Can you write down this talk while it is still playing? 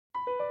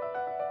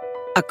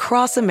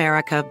Across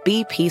America,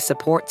 BP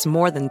supports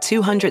more than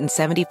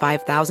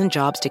 275,000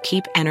 jobs to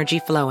keep energy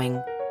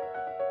flowing.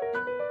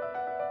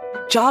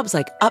 Jobs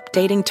like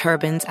updating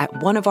turbines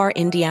at one of our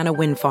Indiana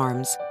wind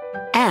farms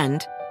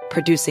and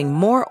producing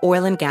more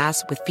oil and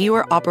gas with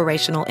fewer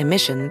operational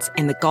emissions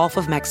in the Gulf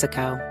of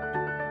Mexico.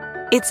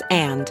 It's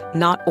and,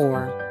 not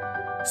or.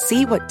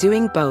 See what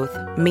doing both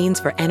means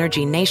for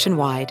energy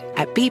nationwide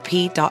at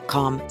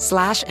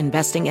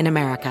bp.com/investing in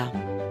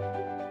America.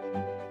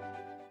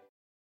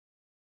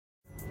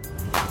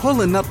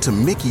 Pulling up to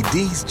Mickey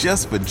D's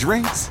just for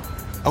drinks?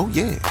 Oh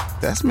yeah,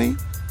 that's me.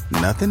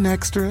 Nothing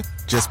extra,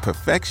 just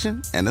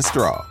perfection and a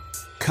straw.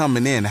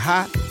 Coming in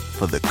hot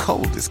for the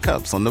coldest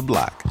cups on the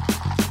block.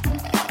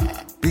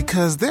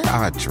 Because there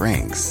are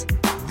drinks.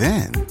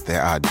 Then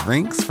there are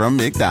drinks from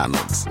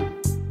McDonald's.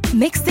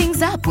 Mix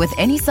things up with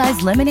any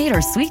size lemonade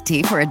or sweet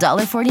tea for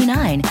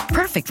 $1.49.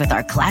 Perfect with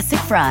our classic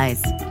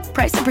fries.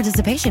 Price and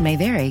participation may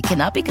vary.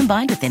 Cannot be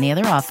combined with any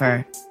other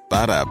offer.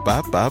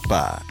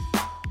 Ba-da-ba-ba-ba.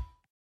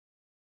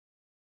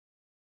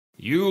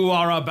 You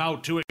are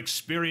about to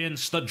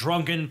experience the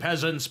Drunken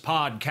Peasants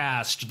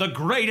Podcast, the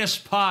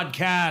greatest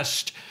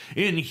podcast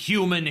in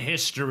human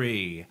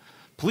history.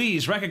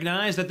 Please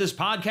recognize that this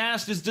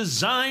podcast is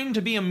designed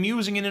to be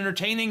amusing and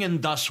entertaining,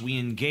 and thus we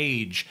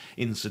engage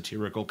in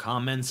satirical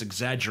comments,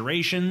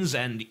 exaggerations,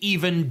 and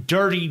even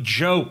dirty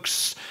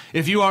jokes.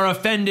 If you are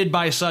offended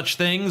by such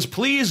things,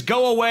 please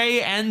go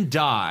away and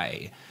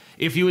die.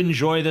 If you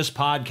enjoy this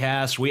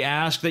podcast, we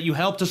ask that you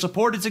help to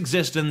support its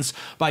existence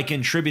by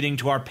contributing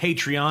to our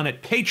Patreon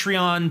at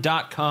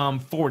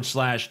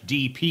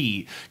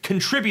patreon.com/DP.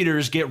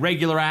 Contributors get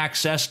regular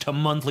access to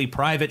monthly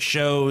private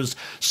shows,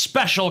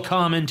 special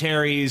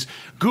commentaries,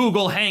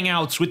 Google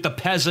Hangouts with the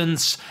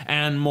peasants,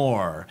 and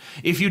more.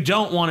 If you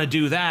don't want to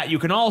do that, you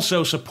can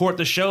also support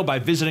the show by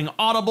visiting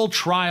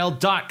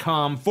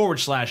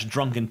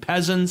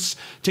audibletrial.com/drunkenpeasants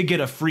to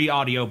get a free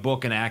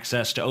audiobook and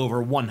access to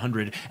over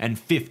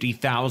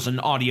 150,000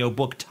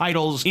 audiobook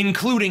titles,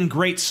 including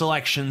great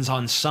selections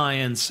on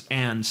science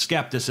and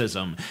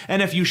skepticism.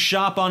 And if you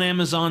shop on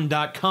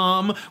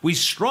Amazon.com, we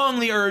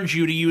strongly urge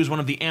you to use one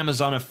of the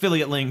Amazon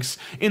affiliate links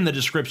in the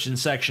description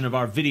section of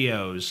our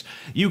videos.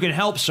 You can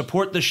help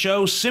support the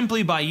show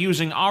simply by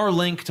using our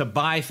link to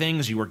buy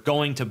things you were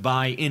going to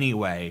buy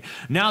anyway.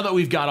 Now that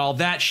we've got all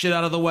that shit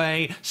out of the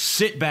way,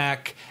 sit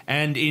back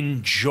and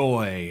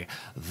enjoy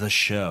the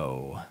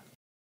show.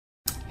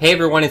 Hey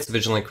everyone, it's the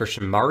Vigilant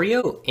Christian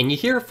Mario, and you're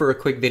here for a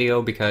quick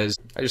video because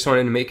I just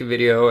wanted to make a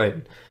video,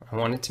 and I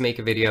wanted to make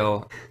a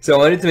video. So I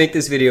wanted to make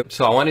this video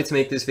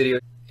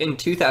in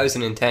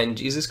 2010.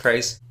 Jesus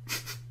Christ.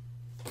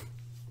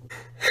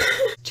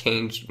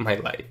 Changed my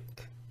life.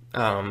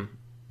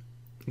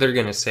 They're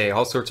gonna say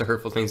all sorts of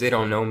hurtful things. They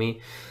don't know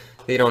me.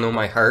 They don't know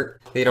my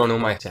heart. They don't know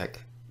my tech.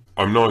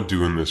 I'm not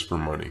doing this for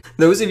money.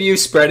 Those of you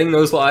spreading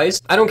those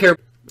lies, I don't care.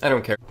 I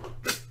don't care.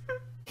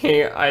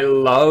 Hey, I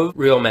love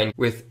real men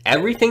with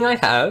everything I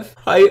have.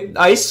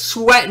 I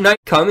sweat and I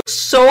come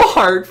so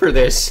hard for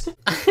this.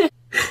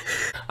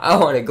 I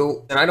want to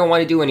go and I don't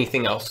want to do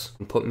anything else.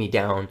 Put me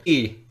down.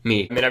 Me. I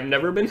mean, I've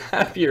never been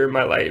happier in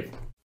my life.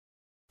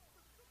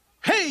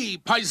 Hey,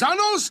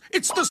 paisanos,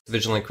 it's the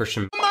Vigilant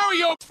Christian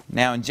Mario.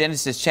 Now in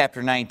Genesis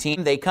chapter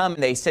 19, they come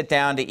and they sit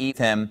down to eat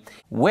him.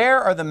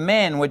 Where are the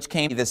men which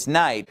came this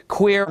night?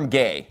 Queer and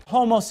gay.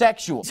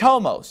 Homosexuals.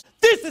 Homos.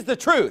 This is the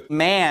truth.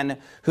 Man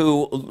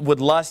who would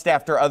lust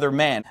after other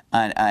men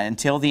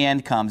until the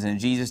end comes. And in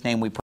Jesus' name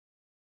we pray.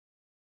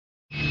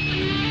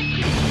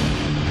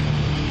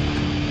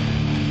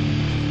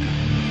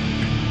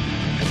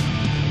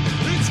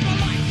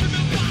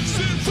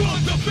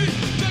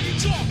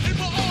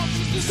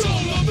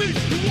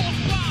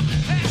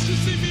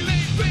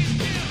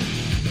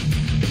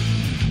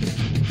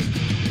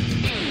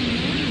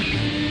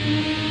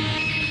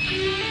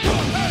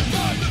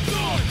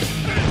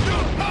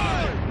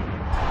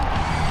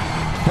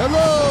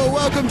 Hello,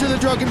 welcome to the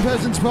Drunken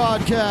Peasants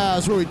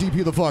Podcast, where we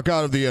DP the fuck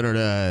out of the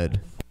internet.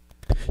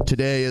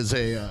 Today is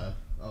a,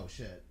 oh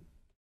shit.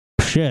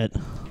 Shit.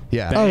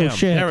 Yeah. Bam. Oh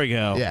shit. There we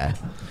go. Yeah.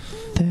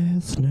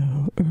 There's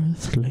no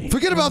earthly.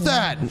 Forget about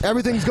that.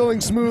 Everything's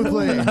going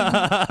smoothly.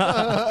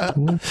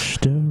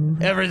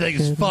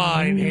 Everything's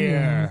fine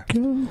here.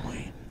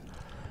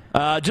 I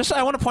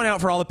want to point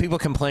out for all the people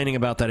complaining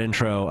about that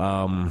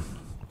intro,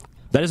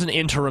 that is an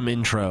interim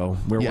intro.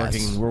 We're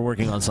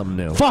working on something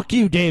new. Fuck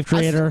you, Dave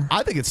Trader.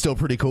 I think it's still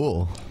pretty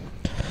cool.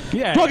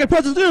 Yeah. Drunken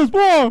Peasants News,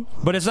 more!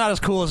 But it's not as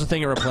cool as the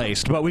thing it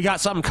replaced. But we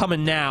got something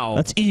coming now.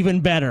 That's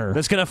even better.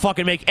 That's gonna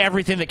fucking make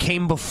everything that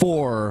came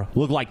before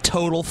look like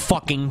total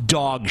fucking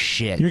dog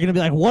shit. You're gonna be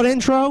like, what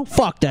intro?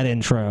 Fuck that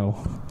intro.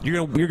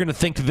 You're gonna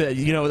think that,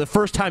 you know, the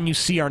first time you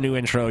see our new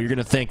intro, you're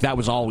gonna think that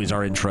was always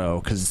our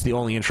intro because it's the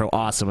only intro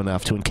awesome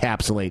enough to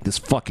encapsulate this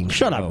fucking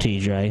show. Shut up,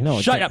 TJ.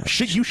 No, shut up.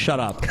 You shut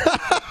up.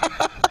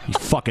 You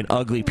fucking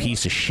ugly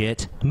piece of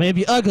shit. I may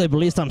be ugly, but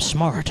at least I'm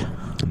smart.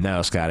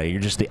 No, Scotty,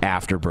 you're just the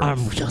afterbirth.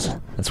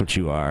 That's what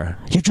you are.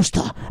 You're just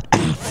the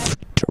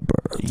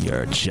afterbirth.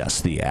 You're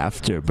just the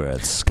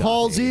afterbirth, Scotty.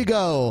 Paul's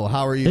ego.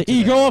 How are you The today?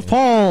 ego of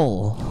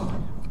Paul.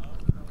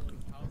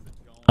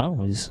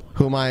 Oh, he's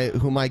whom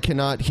I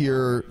cannot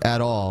hear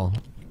at all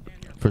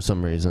for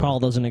some reason. Paul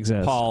doesn't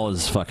exist. Paul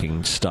is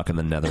fucking stuck in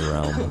the nether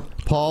realm.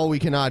 Paul, we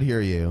cannot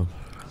hear you.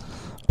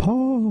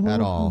 Paul,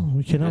 at all.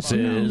 We cannot. This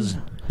is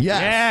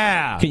yes.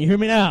 Yeah. Can you hear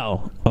me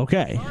now?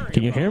 Okay.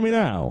 Can you hear me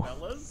now?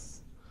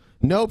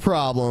 No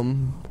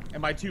problem.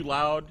 Am I too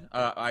loud?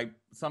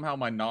 Somehow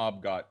my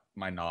knob got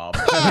my knob.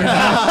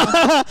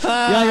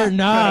 Yeah, your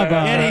knob.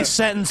 Any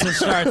sentence that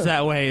starts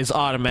that way is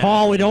automatic.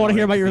 Paul, we don't want to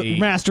hear about your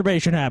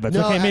masturbation habits.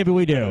 No, okay, maybe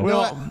we do.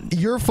 Well,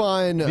 you're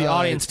fine. The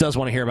audience does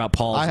want to hear about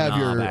Paul's I have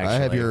knob, I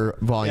have your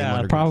volume. Yeah,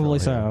 under probably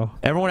control so.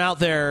 Everyone out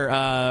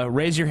there,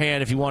 raise your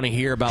hand if you want to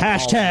hear about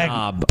Hashtag Paul's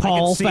knob. Paul I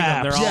can see them.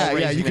 Faps. They're all Yeah,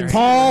 raising you their can-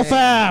 Paul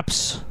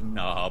Faps.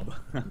 Knob.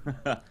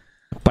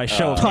 by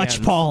show of Touch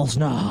hands. Paul's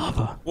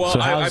knob. Well, So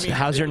I mean,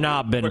 how's your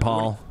knob been,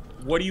 Paul?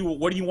 What do you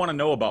want to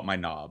know about my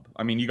knob?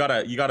 I mean, you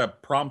gotta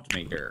prompt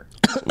me here.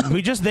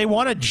 They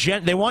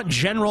want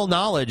general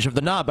knowledge of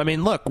the knob. I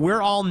mean, look,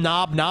 we're all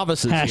knob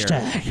novices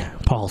Hashtag here.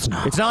 Paul's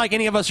knob. It's not like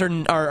any of us are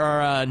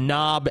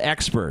knob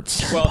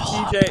experts. Well,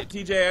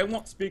 TJ, I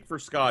won't speak for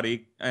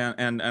Scotty,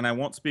 and I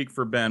won't speak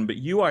for Ben, but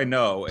you I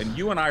know, and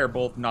you and I are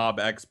both knob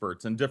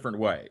experts in different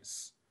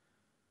ways.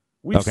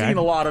 We've seen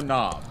a lot of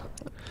knob.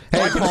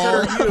 Hey,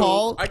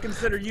 So I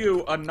consider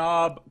you a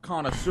knob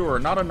connoisseur,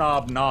 not a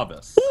knob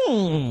novice.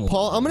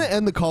 Paul, I'm going to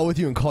end the call with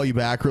you and call you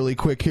back really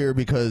quick here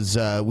because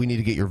we need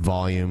to get your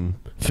volume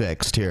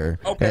fixed here.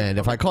 Okay. And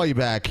if I call you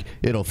back,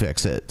 it'll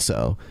fix it.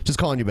 So just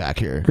calling you back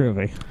here.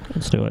 Groovy.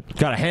 Let's do it.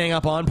 Gotta hang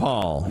up on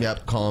Paul.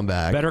 Yep, call him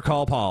back. Better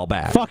call Paul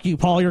back. Fuck you,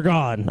 Paul. You're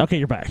gone. Okay,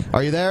 you're back.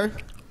 Are you there?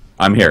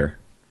 I'm here.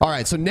 All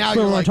right, so now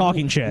So you're we're like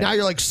talking shit. Now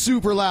you're like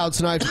super loud,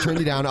 so now I have to turn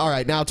you down. All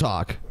right, now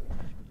talk.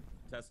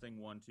 Testing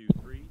 1 2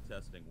 3.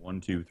 Testing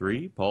 1 2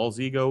 3. Paul's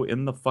ego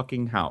in the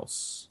fucking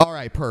house. All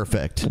right,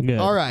 perfect. Good.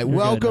 All right, You're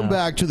welcome good now.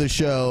 back to the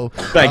show.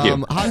 Thank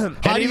you. How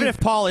And do even you, if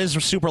Paul is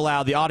super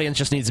loud, the audience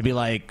just needs to be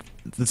like,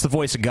 it's the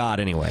voice of God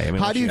anyway. I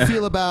mean, how do you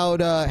feel about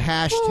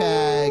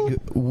hashtag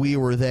we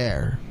were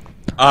there?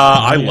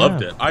 I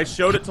loved it. I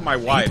showed it to my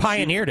wife. He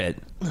pioneered it.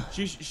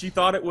 She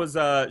thought it was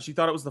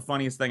the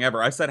funniest thing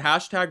ever. I said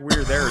hashtag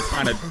we're there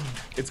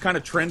is kind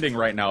of trending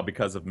right now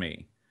because of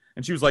me.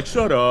 And she was like,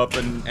 shut up,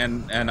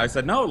 and I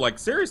said, no, like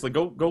seriously,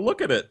 go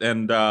look at it.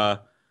 And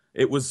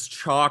it was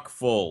chock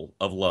full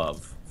of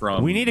love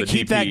from We need to the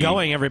keep DP. that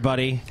going,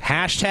 everybody.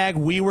 Hashtag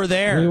we were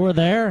there. We were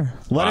there.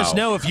 Let us Wow.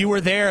 know if you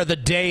were there the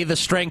day the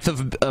strength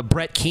of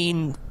Brett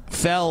Keane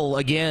fell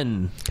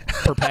again,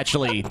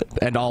 perpetually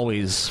and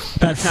always.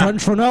 That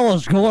French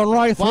vanilla's going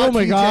right through Wow,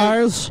 me,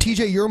 guys.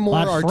 TJ, you're more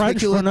That French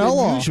articulate than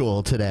vanilla.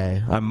 usual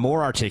today. I'm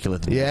more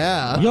articulate than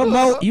Yeah.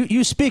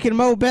 You speaking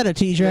Mo better,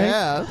 TJ.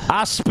 Yeah.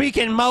 I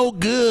speaking Mo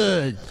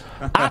good.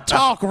 I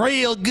talk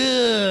real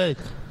good.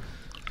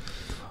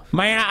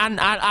 Man,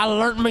 I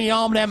learned me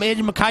all them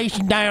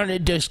education down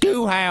at the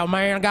schoolhouse,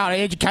 man. I got an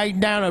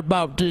education down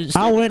about the sixth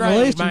I went grade,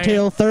 at least man.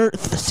 until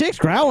sixth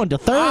grade. I went to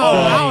third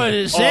I was grade.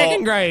 in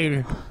second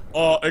grade.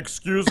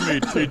 Excuse me,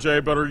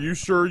 TJ, but are you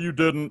sure you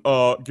didn't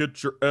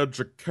get your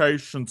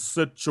education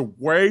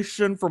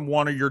situation from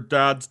one of your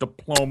dad's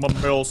diploma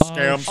mill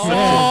scam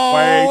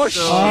Oh,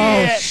 situations?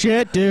 Oh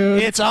shit,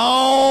 dude! It's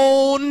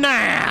on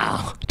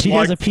now. TJ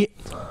has a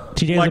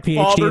PhD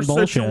father in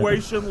bullshit.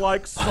 situation,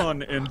 like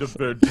son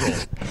individual.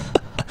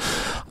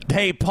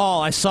 Hey,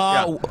 Paul, I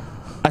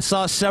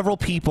saw several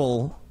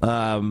people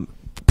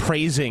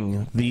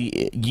praising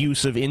the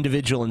use of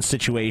individual and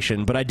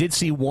situation, but I did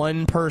see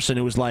one person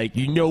who was like,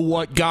 you know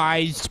what,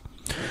 guys?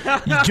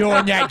 You're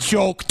doing that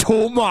joke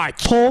too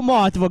much. Too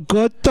much of a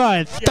good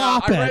thing.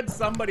 Stop I it. read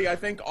somebody, I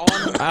think,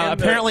 on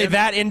Apparently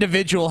that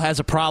individual has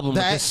a problem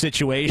with this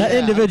situation. That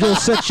individual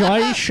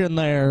situation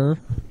there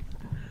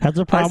has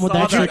a problem with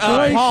that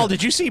situation. Paul,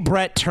 did you see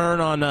Brett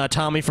turn on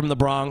Tommy from the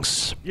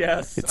Bronx?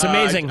 Yes. It's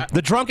amazing.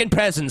 The drunken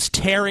peasants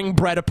tearing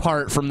Brett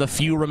apart from the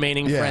few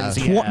remaining friends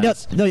he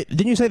has.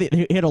 Didn't you say that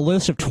he had a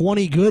list of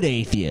 20 good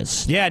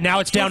atheists? Yeah, now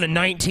it's down to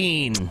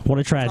 19. What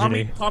a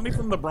tragedy. Tommy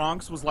from the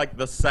Bronx was like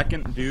the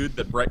second dude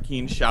that Brett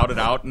Keane shouted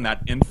out in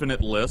that infinite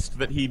list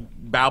that he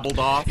babbled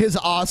off. His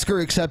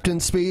Oscar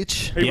acceptance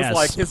speech. He was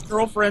like, his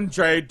girlfriend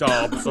J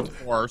Dubs,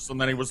 of course, and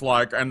then he was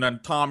like, and then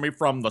Tommy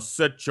from the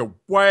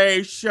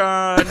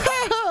situation,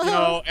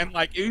 and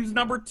like he's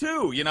number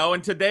 2,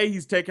 and today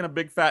he's taking a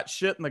big fat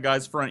shit in the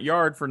guy's front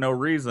yard for no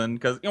reason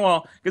because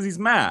he's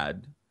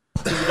mad.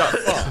 'Cause he got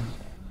fucked.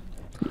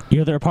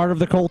 You're either a part of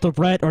the cult of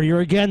Brett or you're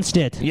against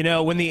it.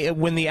 When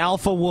the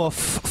alpha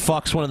wolf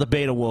fucks one of the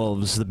beta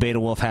wolves, the beta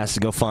wolf has to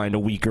go find a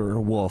weaker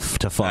wolf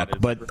to fuck.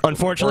 But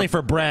unfortunately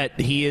for Brett,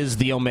 he is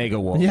the omega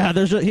wolf. Yeah,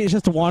 he's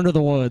just a wander of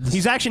the woods.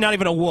 He's actually not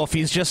even a wolf.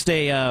 He's just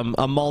a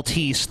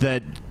Maltese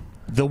that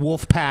the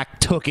wolf pack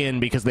took in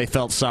because they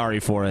felt sorry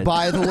for it.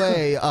 By the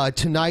way,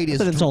 tonight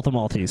is insult to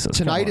Maltesers.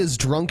 Tonight is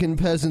Drunken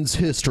Peasants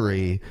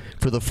history.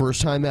 For the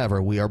first time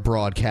ever, we are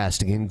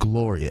broadcasting in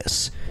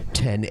glorious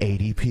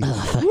 1080p.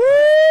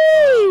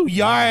 Woo! Woo!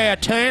 Yeah,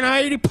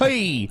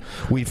 1080p.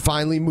 We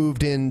finally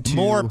moved into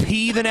more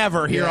P than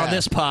ever here on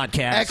this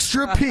podcast.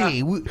 Extra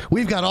P.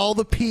 We've got all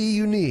the P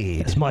you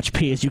need. As much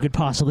P as you could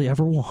possibly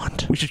ever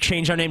want. We should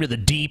change our name to the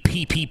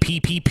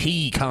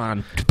DPPPPP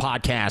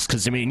podcast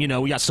because, I mean, you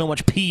know, we got so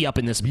much P up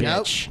in this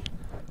bitch.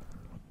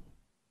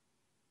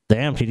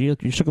 Damn,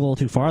 TJ, you took a little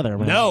too far there,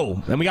 man.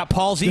 No, and we got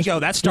Paul's ego.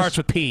 That starts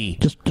with P.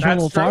 Just went a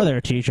little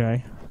farther,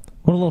 TJ.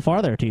 Went a little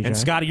farther, TJ. And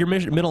Scotty, your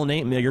middle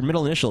name, your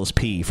middle initial is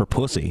P for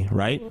pussy,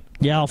 right?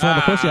 Yeah, for all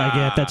the pussy I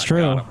get, that's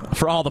true.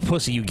 For all the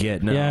pussy you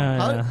get, no.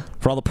 Yeah.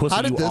 For all the pussy you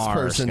are, How did this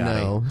person Scotty.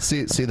 know?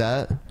 See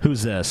that?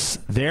 Who's this?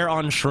 They're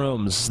on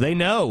shrooms. They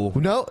know.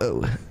 No.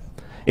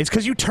 It's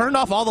because you turned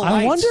off all the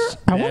lights.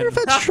 I wonder if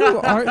that's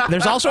true.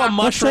 There's also a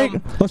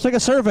mushroom. Let's take a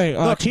survey.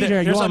 Look,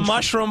 TJ, there's a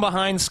mushroom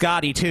behind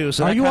Scotty too.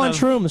 So are that you kind on of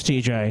shrooms,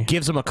 TJ?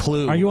 Gives him a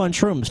clue. Are you on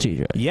shrooms,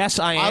 TJ? Yes,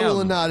 I am. I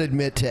will not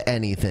admit to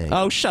anything.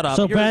 Oh, shut up.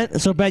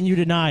 So Ben, you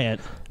deny it.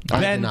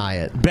 I deny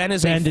it. Ben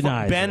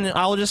denies Ben. it.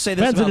 I'll just say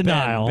this Ben's about in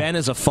denial. Ben. Ben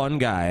is a fun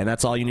guy, and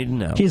that's all you need to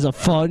know. He's a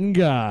fun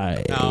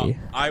guy. Now,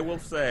 I will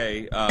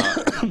say,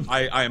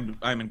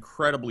 I'm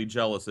incredibly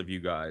jealous of you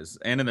guys.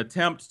 In an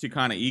attempt to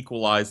kind of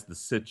equalize the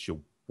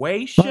situation,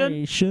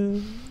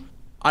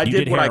 I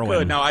did what heroin. I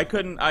could. Now I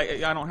couldn't.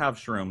 I don't have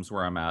shrooms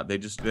where I'm at. They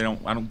don't.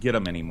 I don't get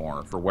them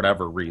anymore for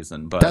whatever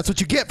reason. But that's what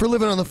you get for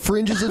living on the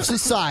fringes of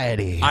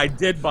society. I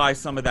did buy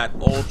some of that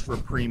ultra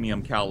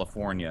premium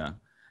California.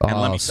 And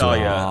let me tell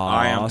you,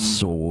 I'm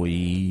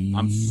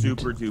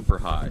super duper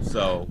high.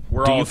 So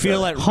we're Do all you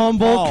feel good. at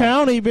Humboldt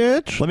County,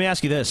 bitch? Let me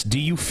ask you this: do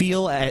you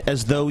feel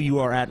as though you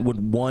are at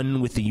one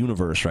with the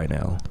universe right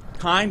now?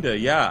 Kinda,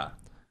 yeah.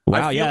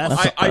 Wow,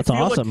 I feel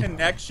awesome. a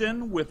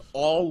connection with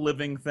all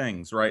living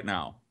things right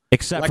now.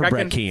 Except for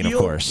Brett Keane, of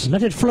course.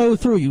 Let it flow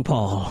through you,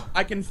 Paul.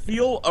 I can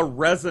feel a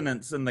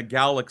resonance in the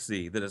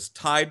galaxy that is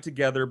tied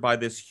together by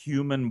this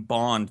human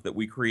bond that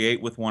we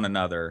create with one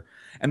another.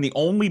 And the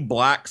only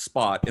black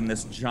spot in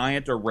this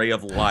giant array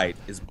of light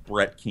is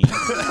Brett Keane. I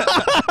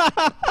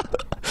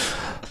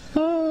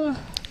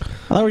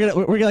thought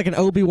we're gonna like an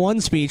Obi-Wan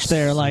speech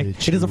there,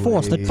 like it is a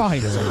force that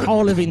binds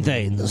all living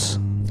things.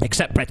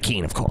 Except Brett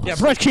Keane, of course. Yeah,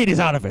 Brett Keane is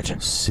out of it.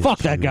 Fuck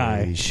that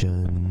guy.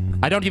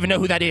 I don't even know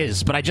who that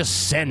is, but I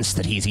just sense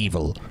that he's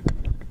evil.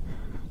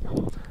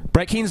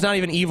 Brett Keane's not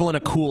even evil in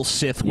a cool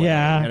Sith way,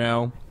 Yeah. you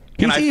know?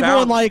 He's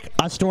evil in like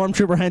a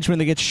stormtrooper henchman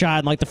that gets shot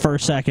in like the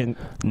first second.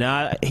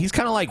 Nah, he's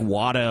kind of like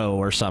Watto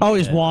or something. Oh,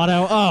 he's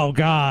Watto? Oh,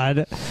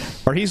 God.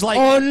 Or he's like...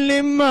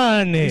 Only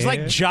money. He's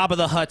like Jabba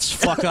the Hutt's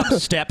fuck-up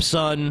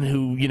stepson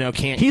who, you know,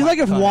 can't... He's like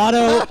if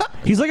Watto...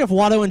 He's like if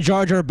Watto and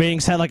Jar Jar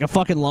Binks had like a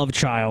fucking love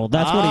child.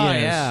 That's what he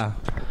is. Yeah.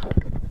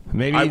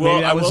 Maybe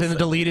that was in the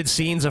deleted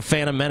scenes of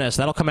Phantom Menace.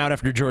 That'll come out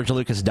after George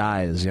Lucas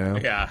dies, you know?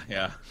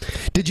 Yeah.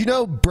 Did you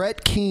know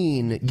Brett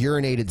Keane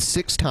urinated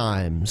 6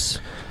 times?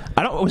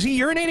 Was he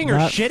urinating or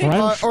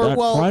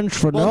shitting? French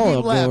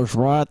vanilla goes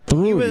right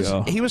through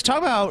you. He was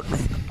talking about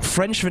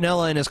French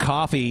vanilla in his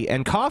coffee,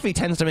 and coffee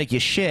tends to make you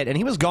shit, and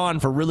he was gone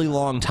for really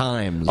long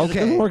times. Okay. It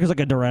doesn't work as like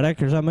a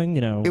diuretic or something,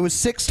 you know? It was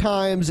 6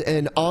 times,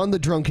 and on the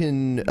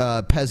Drunken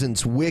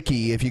Peasants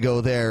wiki, if you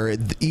go there,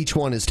 each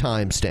one is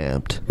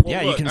time-stamped.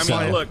 Well, you can I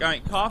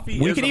mean, coffee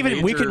is we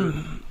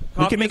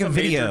can make a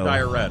video.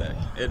 Diuretic.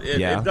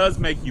 It does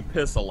make you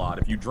piss a lot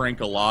if you drink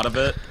a lot of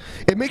it.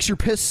 It makes your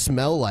piss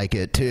smell like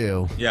it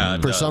too. Yeah,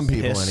 for some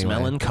people piss anyway.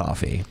 Smelling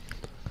coffee.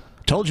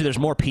 Told you there's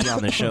more pee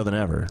on this show than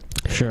ever.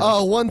 Sure.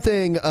 Oh, one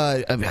thing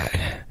I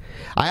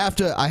have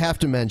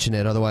to mention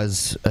it,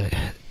 otherwise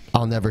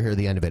I'll never hear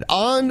the end of it.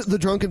 On the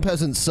Drunken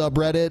Peasants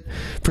subreddit,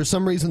 for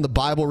some reason, the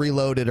Bible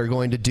Reloaded are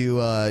going to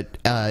do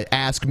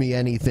Ask Me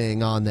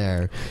Anything on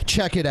there.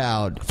 Check it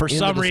out. For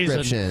some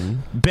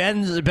reason,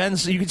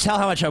 Ben's. You can tell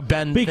how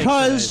Ben.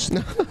 Because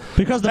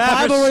the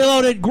Bible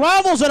Reloaded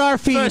grovels at our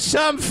feet. For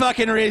some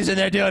fucking reason,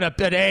 they're doing an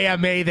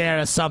AMA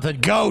there or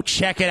something. Go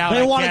check it out.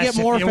 They want to get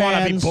more fans.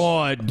 fans.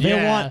 Want to be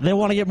bored. They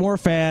want to get more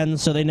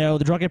fans, so they know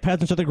the Drunken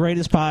Peasants are the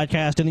greatest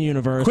podcast in the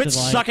universe. Quit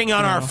sucking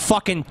on our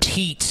fucking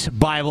teat,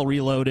 Bible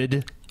Reloaded.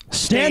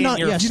 Stand on,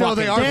 yes, you know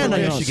they are from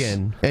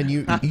Michigan, and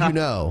you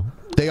know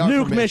they are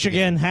Nuke from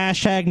Michigan.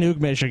 Hashtag Nuke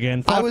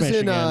Michigan. Fuck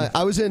Michigan.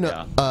 I was in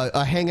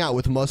a hangout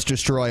with Must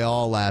Destroy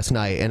All last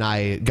night, and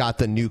I got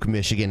the Nuke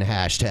Michigan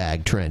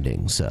hashtag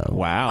trending. So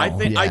wow, I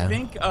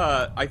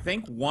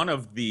think one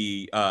of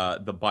the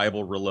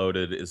Bible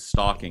Reloaded is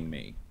stalking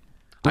me.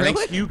 Really? I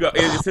think Hugo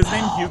is his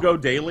name Hugo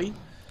Daly.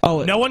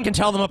 Oh, no one can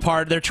tell them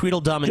apart. They're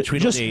Tweedledum and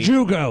Tweedledee. Just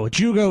Jugo.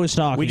 Jugo is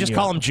stalking. We just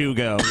call him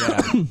Jugo.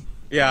 Yeah.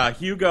 Yeah,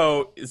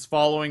 Hugo is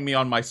following me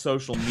on my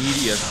social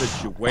media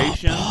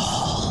situations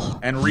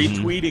and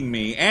retweeting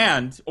me,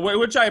 and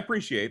which I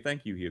appreciate.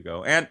 Thank you,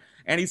 Hugo. And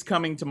he's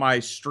coming to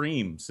my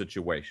stream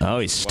situation. Oh,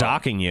 he's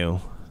stalking you.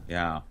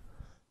 Yeah.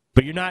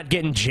 But you're not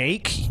getting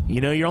Jake. You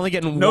know, you're only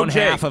getting one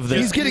half of this.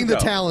 He's getting the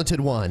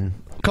talented one.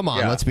 Come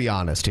on, let's be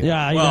honest here.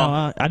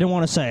 Yeah, I didn't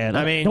want to say it.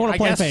 I mean, don't want to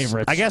play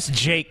favorites. I guess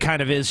Jake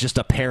kind of is just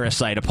a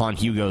parasite upon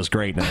Hugo's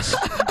greatness.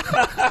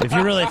 If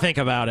you really think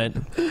about it.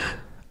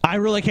 I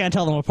really can't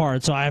tell them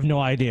apart, so I have no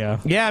idea.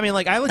 Yeah, I mean,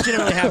 like, I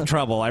legitimately have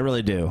trouble. I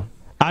really do.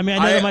 I mean,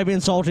 I know that might be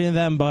insulting to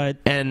them, but...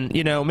 And,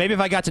 you know, maybe if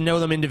I got to know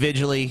them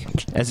individually,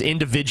 as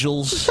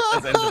individuals.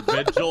 As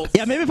individuals?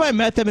 Yeah, maybe if I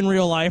met them in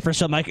real life or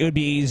something, like, it would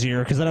be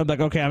easier, because then I'd be like,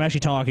 okay, I'm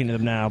actually talking to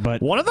them now,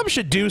 but... One of them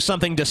should do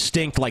something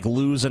distinct, like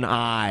lose an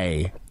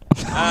eye.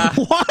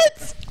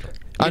 What?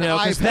 You know,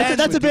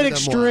 that's a bit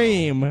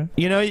extreme. Well.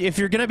 You know, if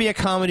you're going to be a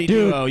comedy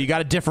duo, you got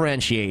to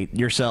differentiate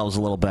yourselves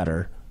a little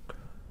better.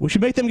 We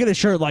should make them get a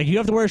shirt. Like, you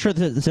have to wear a shirt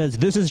that says,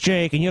 "This is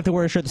Jake," and you have to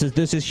wear a shirt that says,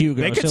 "This is Hugo."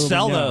 They could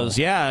sell those.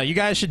 Yeah, you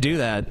guys should do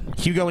that.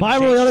 Hugo and Why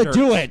Jake would they shirts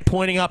do it?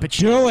 Pointing up at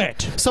you. Do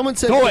it. Someone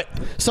said, do it.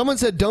 Someone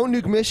said, don't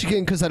nuke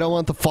Michigan because I don't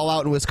want the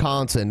fallout in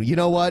Wisconsin. You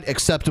know what?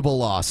 Acceptable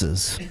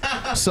losses.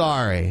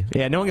 Sorry.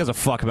 Yeah, no one gives a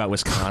fuck about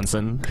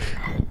Wisconsin.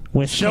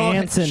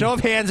 Wisconsin. Show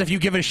of hands if you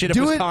give a shit if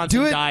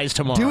Wisconsin dies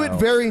tomorrow. Do it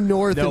very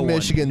north No in one.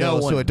 Michigan, No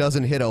though, one. so it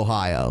doesn't hit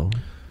Ohio.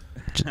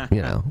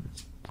 You know.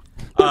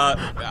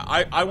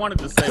 I wanted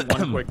to say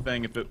one quick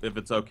thing, if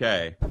it's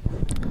okay.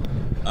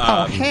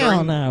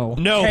 Hell no.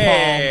 No,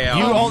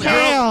 Hell Paul.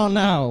 Hell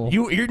no.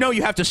 You know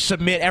you have to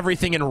submit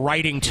everything in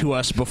writing to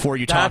us before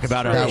you talk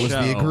about our That show. was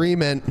the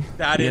agreement.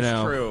 That is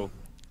true.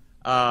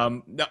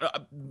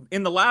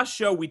 In the last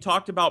show, we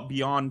talked about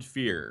Beyond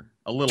Fear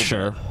a little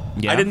bit.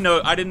 Yeah. I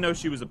didn't know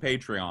she was a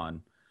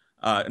Patreon.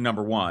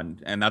 Number one,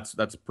 and that's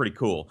pretty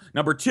cool.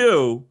 Number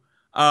two,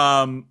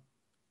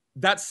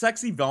 that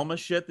sexy Velma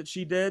shit that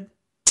she did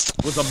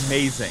was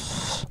amazing.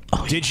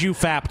 Did you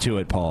fap to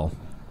it, Paul?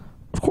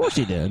 Of course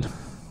he did.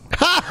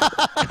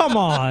 Come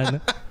on.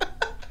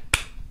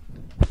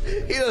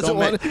 He doesn't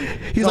want.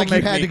 He's like,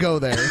 you had to go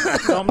there.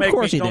 Don't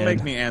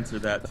make me answer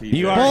that to you.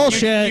 You are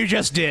bullshit. You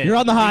just did. You're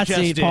on the hot You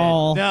just seat, did.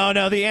 Paul.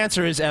 No, the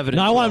answer is evident.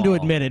 No, I want him to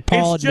admit it.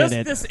 Paul, It's admit just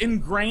it. this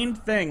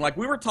ingrained thing. Like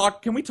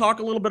can we talk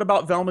a little bit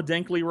about Velma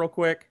Dinkley real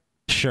quick?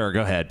 Sure,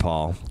 go ahead,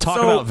 Paul. Talk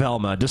about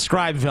Velma.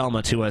 Describe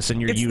Velma to us in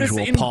your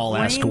usual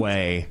Paul-esque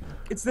way.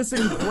 It's this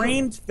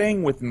ingrained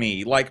thing with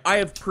me. Like, I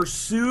have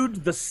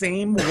pursued the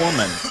same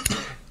woman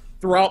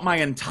throughout my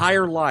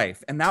entire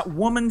life, and that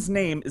woman's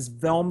name is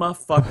Velma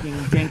fucking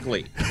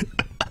Dinkley.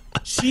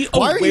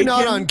 Why are you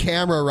not on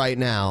camera right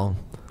now?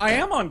 I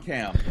am on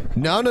cam.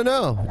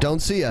 No.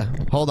 Don't see ya.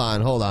 Hold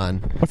on.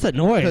 What's that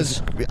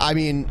noise? I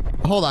mean,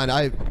 hold on.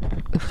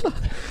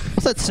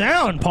 What's that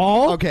sound,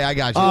 Paul? Okay, I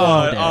got you.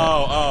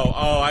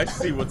 I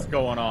see what's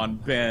going on,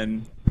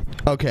 Ben.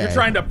 Okay. You're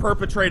trying to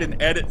perpetrate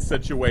an edit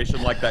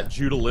situation like that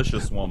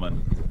Judalicious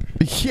woman.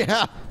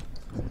 Yeah.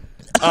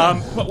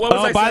 But what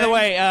was I by saying? the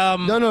way,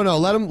 No.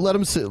 Let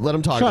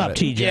him talk Shut about up, it.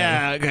 TJ.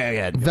 Yeah,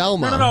 okay.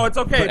 Velma. No, it's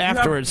okay. But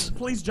afterwards,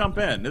 please jump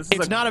in.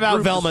 It's not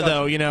about Velma,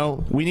 though. You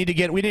know, we need to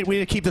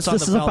keep this on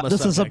the Velma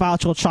This is subject.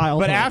 about your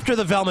childhood. But after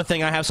the Velma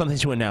thing, I have something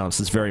to announce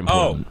that's very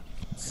important.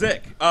 Oh,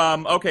 sick.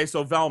 Okay,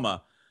 so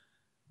Velma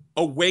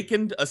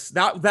awakened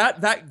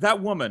that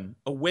woman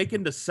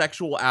awakened a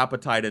sexual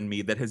appetite in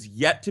me that has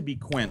yet to be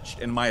quenched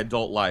in my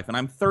adult life, and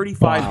I'm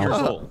 35 years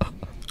old.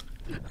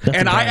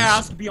 And I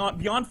asked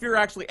Beyond Fear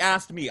actually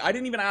asked me. I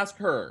didn't even ask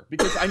her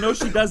because I know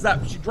she does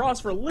that. She draws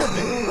for a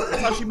living.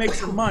 That's how she makes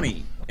her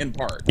money in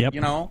part. Yep.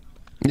 You know.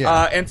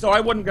 Yeah. And so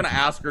I wasn't gonna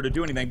ask her to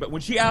do anything. But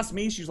when she asked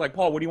me, she's like,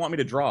 "Paul, what do you want me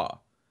to draw?"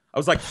 I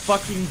was like,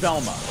 "Fucking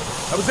Velma."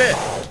 That was it.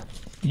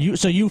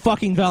 You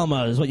fucking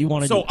Velma is what you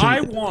want to do. So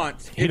I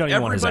want, if don't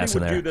even want his everybody ass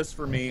in would there. do this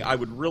for me, I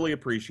would really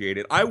appreciate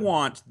it. I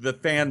want the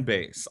fan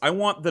base. I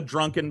want the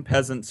Drunken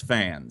Peasants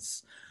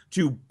fans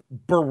to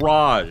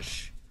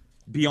barrage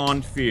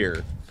Beyond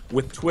Fear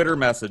with Twitter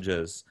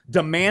messages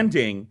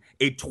demanding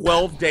a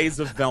 12 Days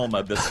of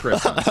Velma this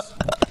Christmas.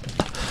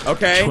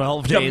 Okay?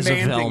 12 Days of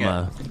Demanding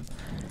Velma.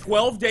 it.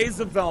 12 Days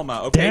of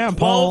Velma. Okay? Damn,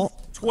 Paul.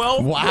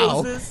 12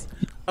 Wow. poses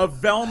of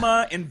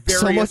Velma in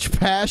various So much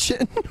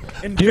passion.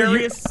 in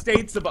various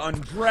states of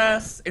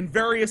undress, in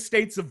various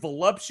states of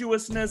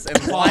voluptuousness and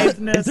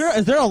liveness.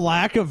 Is there a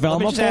lack of Let me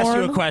Velma just ask you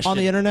a porn question. on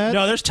the internet?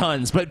 No, there's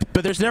tons, but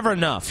there's never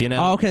enough. You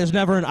know. Oh, okay, there's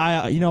never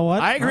an. You know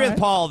what? I agree with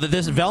Paul that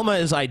this Velma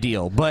is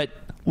ideal, but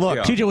look,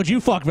 Yeah. TJ, would you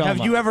fuck Velma?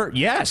 have you ever?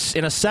 Yes,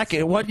 in a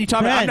second. What are you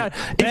talking Ben, about?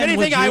 If Ben, anything,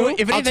 would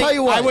you? I'll tell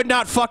you what. I would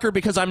not fuck her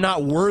because I'm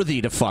not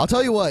worthy to fuck. I'll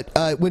tell you what.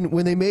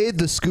 When they made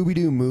the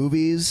Scooby-Doo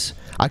movies,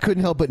 I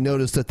couldn't help but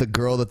notice that the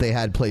girl that they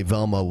had play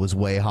Velma was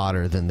way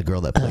hotter than the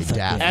girl that played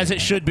Daphne. As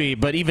it should be,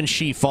 but even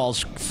she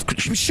falls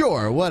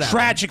Sure, whatever.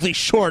 tragically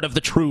short of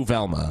the true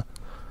Velma.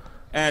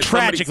 And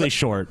Tragically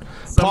short.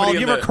 Paul,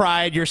 you ever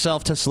cried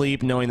yourself to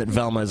sleep knowing that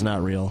Velma is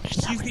not real?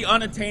 She's the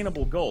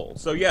unattainable goal.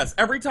 So yes,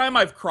 every time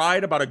I've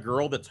cried about a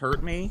girl that's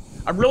hurt me,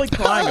 I'm really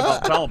crying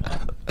about Velma.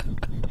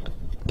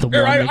 The one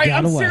that got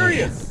I'm away.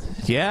 serious.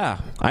 Yeah,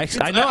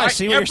 I know. I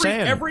see what you're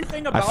saying.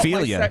 Everything about I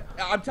feel you.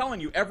 I'm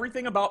telling you,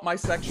 everything about my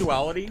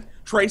sexuality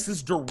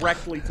traces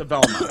directly to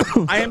Velma.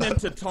 I am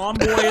into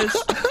tomboyish,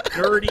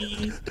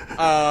 dirty,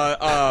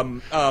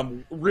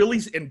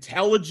 really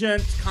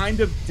intelligent, kind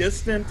of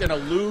distant and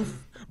aloof,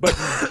 but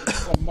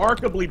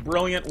remarkably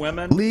brilliant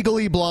women.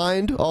 Legally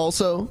blind,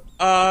 also.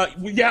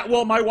 Yeah.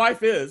 Well, my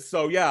wife is,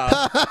 so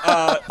yeah.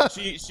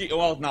 She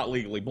well, not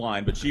legally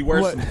blind, but she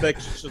wears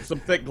some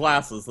thick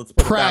glasses. Let's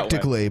put it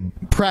that way.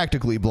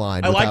 Practically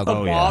blind. I like the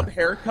without- bob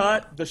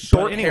haircut, the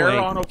short But anyway, hair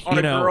on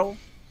a girl.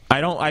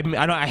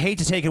 I hate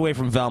to take it away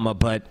from Velma,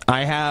 but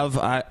I've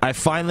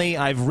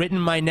written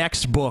my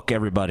next book,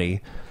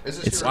 everybody.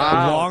 It's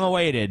long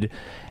awaited.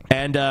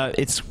 And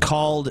it's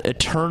called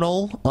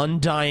Eternal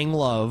Undying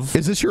Love.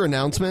 Is this your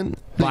announcement?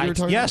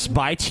 Yes,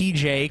 by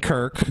T.J.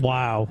 Kirk.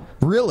 Wow.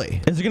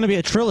 Really? Is it going to be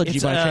a trilogy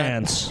by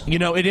chance? You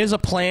know, it is a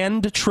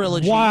planned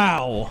trilogy.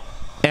 Wow.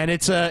 And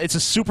it's a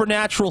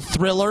supernatural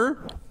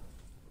thriller.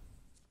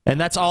 And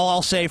that's all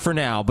I'll say for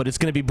now, but it's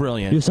going to be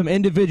brilliant. There's some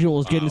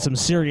individuals getting some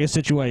serious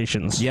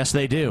situations. Yes,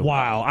 they do.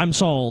 Wow, I'm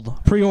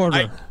sold.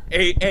 Pre-order.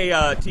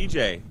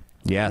 TJ.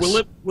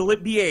 Yes. Will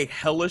it be a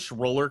hellish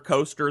roller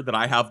coaster that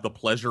I have the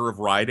pleasure of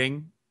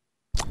riding?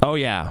 Oh,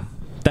 yeah.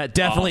 That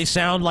definitely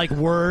sound like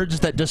words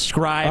that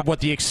describe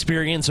what the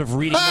experience of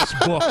reading this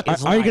book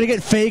is like. Are you going to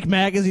get fake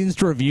magazines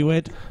to review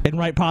it and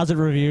write positive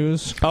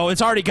reviews? Oh,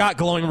 it's already got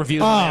glowing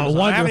reviews on Amazon.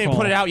 Wonderful. I haven't even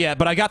put it out yet,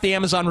 but I got the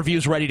Amazon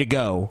reviews ready to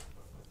go.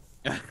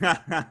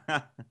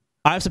 I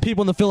have some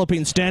people in the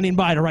Philippines standing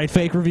by to write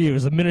fake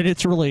reviews the minute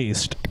it's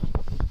released.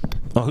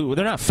 Oh,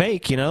 they're not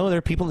fake, you know.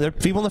 They're people in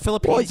the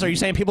Philippines. Well, are you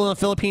saying people in the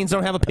Philippines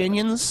don't have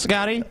opinions,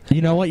 Scotty?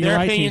 You know what? You're Their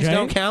right, opinions TJ.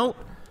 don't count.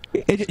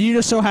 You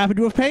just so happen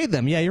to have paid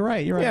them. Yeah, you're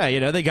right. You're right. Yeah, you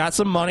know, they got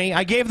some money.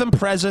 I gave them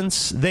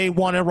presents. They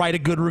want to write a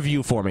good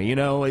review for me. You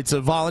know, it's a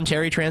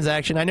voluntary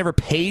transaction. I never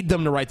paid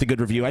them to write the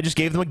good review. I just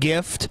gave them a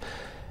gift.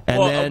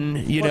 And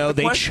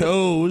they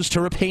chose to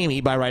repay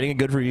me by writing a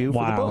good review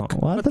for the book.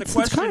 Well, but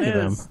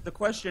the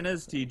question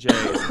is,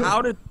 TJ, is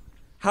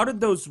how did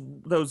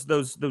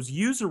those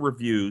user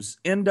reviews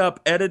end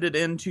up edited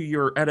into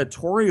your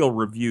editorial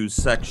reviews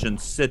section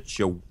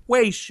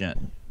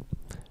situation?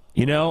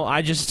 You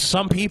know,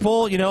 some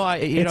people,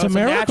 it's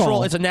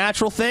a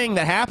natural thing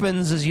that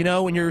happens. Is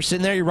when you're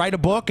sitting there, you write a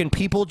book, and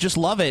people just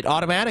love it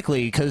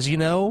automatically because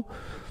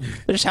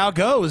that's how it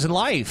goes in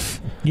life.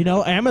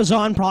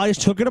 Amazon probably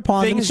just took it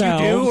upon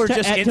themselves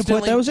to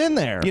put those in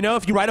there.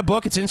 If you write a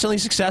book, it's instantly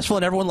successful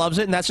and everyone loves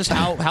it, and that's just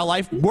how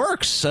life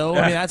works. So,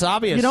 I mean, that's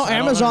obvious.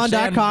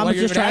 Amazon.com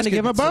is just trying to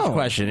give a bone.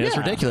 Question. It's a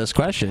ridiculous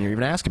question you're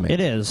even asking me. It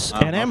is.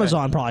 And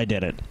Amazon probably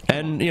did it.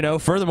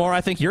 And, furthermore,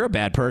 I think you're a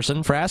bad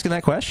person for asking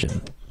that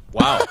question.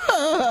 Wow.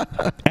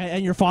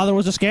 And your father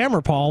was a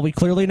scammer, Paul. We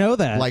clearly know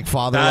that. Like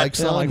father, like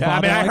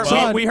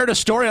son. We heard a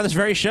story on this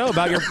very show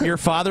about your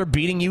father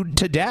beating you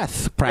to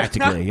death,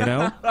 practically,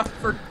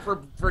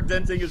 for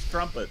denting his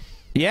trumpet.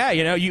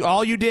 Yeah,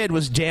 all you did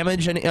was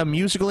damage a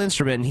musical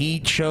instrument, and he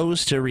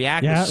chose to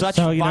react with such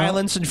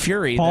violence and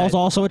fury. Paul's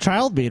also a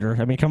child beater.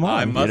 I mean, come on.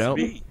 I must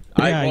be.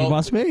 You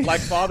must be.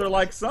 Like father,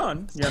 like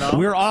son,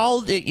 We're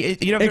all,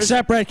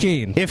 except Brett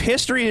Keane. If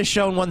history has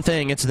shown one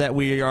thing, it's that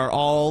we are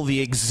all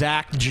the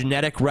exact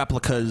genetic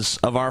replicas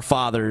of our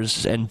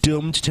fathers and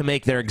doomed to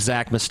make their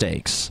exact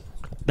mistakes.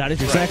 That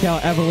is exactly how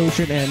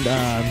evolution and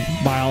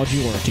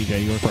biology work,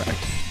 TJ. You were correct.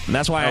 And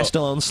that's why I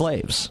still own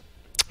slaves.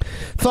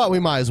 Thought we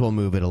might as well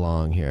move it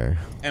along here.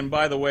 And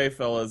by the way,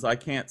 fellas, I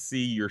can't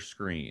see your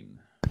screen.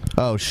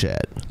 Oh,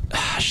 shit.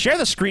 Share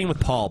the screen with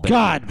Paul, baby.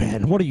 God,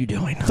 man, what are you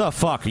doing? What the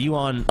fuck? Are you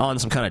on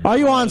some kind of... Are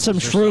you on some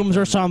shrooms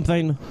or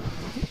something?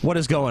 What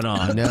is going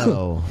on?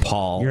 No.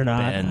 Paul. You're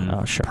not.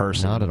 Ben,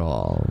 person. Not at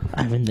all.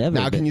 I've never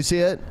now, can you see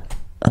it?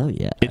 Oh,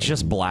 yeah. It's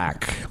just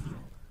black.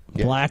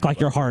 Yeah. Black like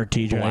your heart,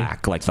 TJ.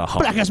 Black like the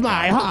heart. Black as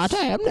my heart.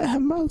 I am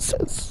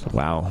Nemesis.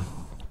 Wow.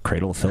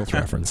 Cradle of Filth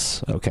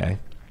reference. Okay.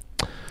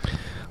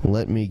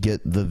 Let me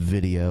get the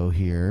video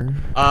here.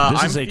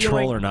 This is a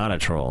troll or not a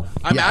troll?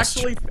 I'm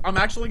actually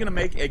going to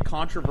make a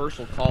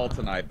controversial call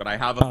tonight, but I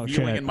have a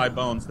feeling in my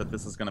bones that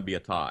this is going to be a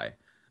tie.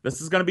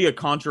 This is going to be a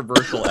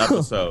controversial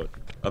episode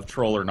of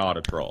Troll or Not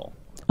a Troll.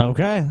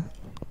 Okay.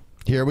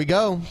 Here we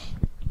go.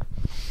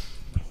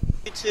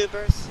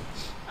 YouTubers,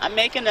 I'm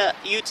making a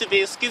YouTube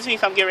video. Excuse me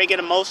if I'm getting ready to get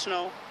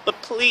emotional, but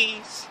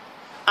please,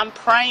 I'm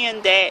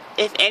praying that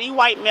if any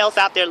white males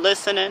out there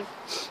listening,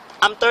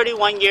 I'm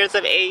 31 years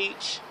of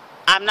age.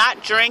 I'm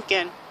not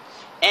drinking,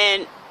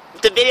 and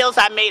the videos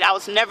I made, I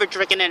was never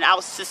drinking, and I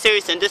was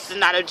serious, and this is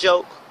not a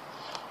joke.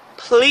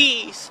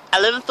 Please,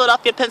 I live in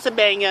Philadelphia,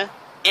 Pennsylvania,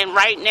 and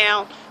right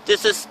now,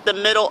 this is the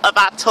middle of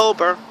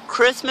October.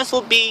 Christmas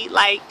will be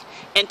like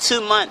in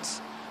 2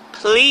 months.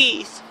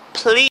 Please,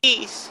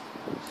 please.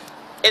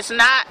 It's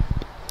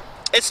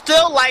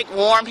still like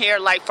warm here,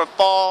 like for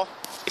fall.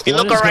 If you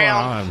look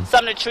around,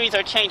 some of the trees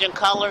are changing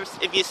colors,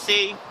 if you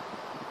see.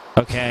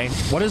 Okay.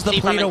 What is the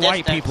plea to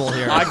white people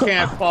here? I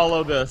can't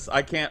follow this.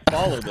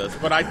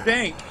 But I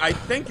think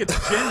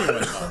it's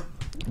genuine, though.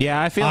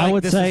 Yeah, I feel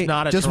like this is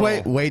not a just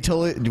troll. wait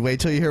till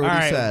you hear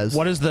what he says.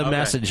 What is the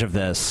message of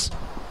this?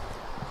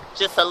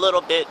 Just a little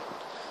bit.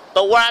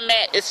 But where I'm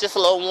at, it's just a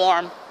little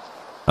warm.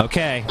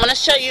 Okay. I'm going to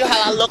show you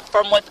how I look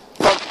from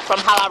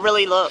how I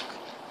really look.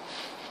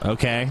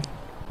 Okay.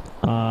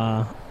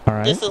 All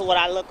right. This is what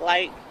I look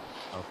like.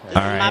 Okay. This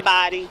is my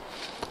body.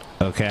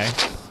 Okay.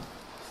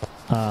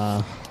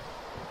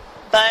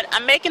 But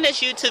I'm making this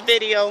YouTube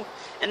video,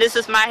 and this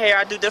is my hair.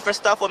 I do different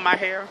stuff with my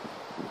hair.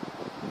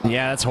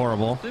 Yeah, that's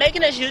horrible. I'm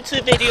making this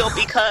YouTube video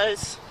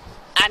because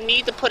I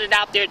need to put it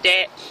out there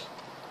that,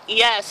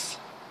 yes,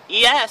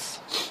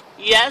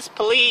 Yes,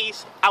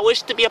 please. I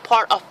wish to be a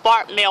part of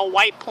fart male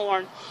white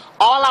porn.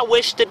 All I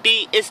wish to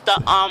be is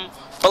the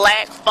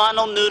black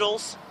funnel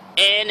noodles.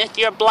 And if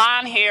you're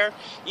blonde hair,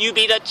 you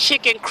be the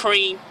chicken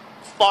cream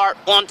fart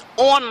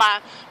on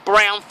my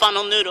brown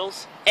funnel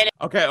noodles. And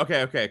Okay.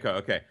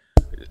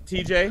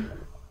 TJ,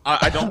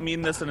 I don't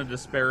mean this in a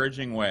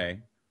disparaging way,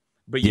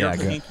 but you're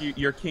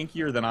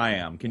kinkier than I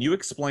am. Can you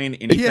explain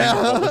anything of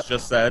what was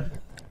just said?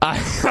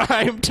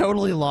 I'm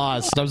totally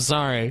lost. I'm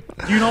sorry.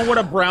 Do you know what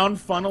a brown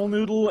funnel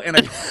noodle and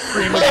a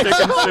cream of chicken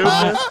soup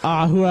is?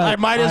 I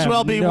might as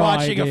well be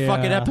watching a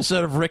fucking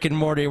episode of Rick and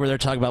Morty where they're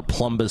talking about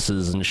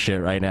plumbuses and shit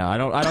right now. I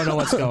don't know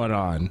what's going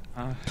on.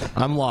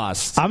 I'm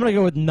lost. I'm gonna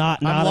go with not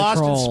I'm a lost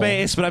troll. in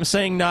space, but I'm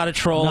saying not a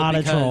troll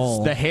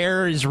because the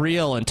hair is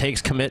real and takes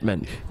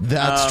commitment.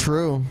 That's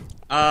true.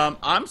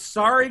 I'm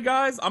sorry,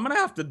 guys. I'm gonna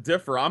have to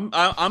differ.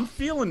 I'm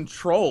feeling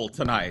troll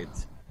tonight.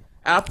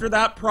 After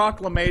that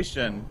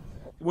proclamation,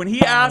 when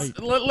he asked,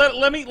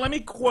 let me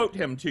quote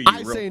him to you. I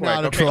real say quick.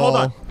 not a Okay, troll. hold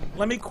on.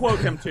 Let me quote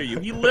him to you.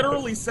 He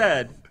literally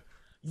said,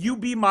 "You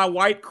be my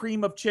white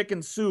cream of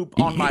chicken soup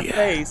on my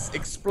face,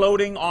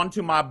 exploding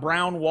onto my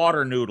brown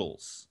water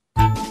noodles."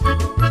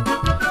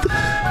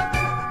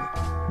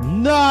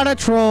 Not a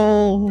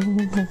troll.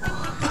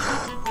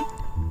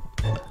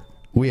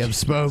 We have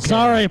spoken.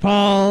 Sorry,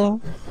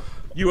 Paul.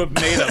 You have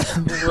made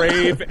a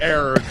grave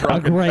error, A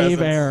drunken grave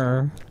peasants.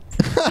 error.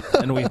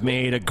 And we've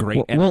made a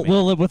great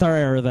We'll live with our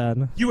error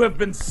then. You have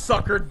been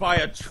suckered by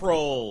a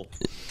troll.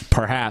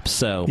 Perhaps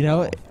so. You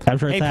know, I'm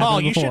sure it's Hey, Paul,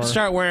 happened you should before.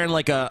 start wearing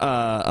like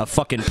a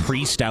fucking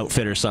priest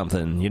outfit or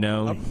something, you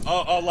know?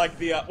 Like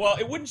the well,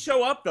 it wouldn't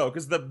show up though,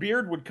 because the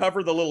beard would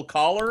cover the little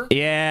collar.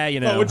 Yeah, you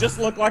So it know. would just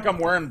look like I'm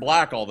wearing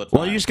black all the time.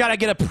 Well, you just gotta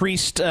get a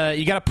priest,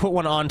 you gotta put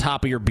one on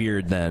top of your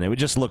beard then. It would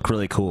just look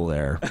really cool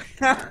there.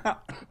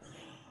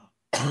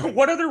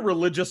 What other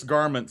religious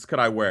garments could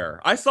I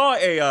wear? I saw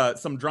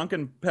some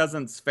drunken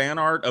peasants fan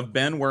art of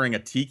Ben wearing a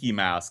tiki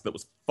mask that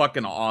was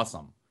fucking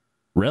awesome.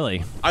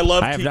 Really? I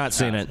love. I have tiki not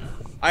seen masks.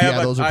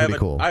 it. those are pretty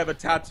cool. I have a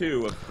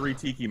tattoo of 3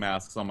 tiki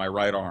masks on my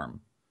right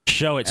arm.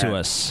 Show it to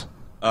us.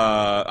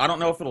 I don't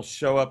know if it'll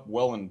show up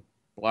well in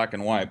black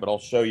and white, but I'll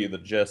show you the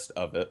gist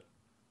of it.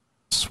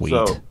 Sweet.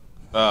 So,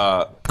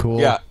 cool.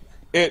 Yeah,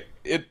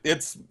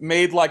 it's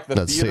made like the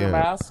Let's see theater it.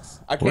 masks.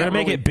 I can't We're gonna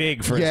make really- it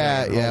big for a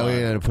Yeah, second. yeah, Hold we're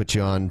on. gonna put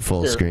you on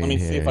full Here, screen let me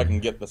see here. if I can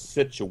get the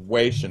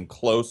situation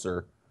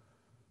closer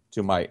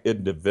to my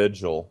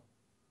individual.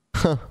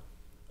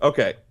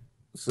 Okay,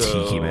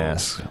 so Tiki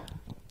mask.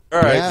 All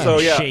right, Yeah. so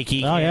yeah,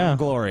 Shaky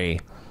glory.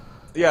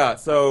 yeah.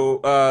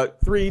 So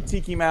 3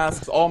 tiki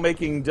masks, all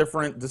making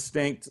different,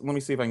 distinct. Let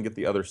me see if I can get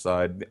the other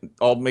side.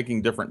 All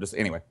making different. Just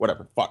anyway,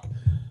 whatever. Fuck.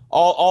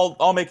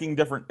 All making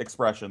different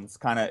expressions,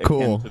 kind of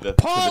Cool. akin to the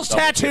Paul's to the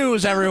double-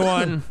 tattoos,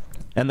 everyone!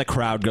 And the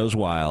crowd goes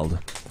wild.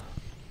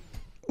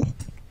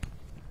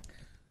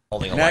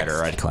 Holding a Next.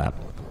 lighter, I'd clap.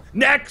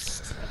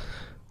 Next.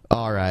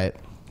 All right.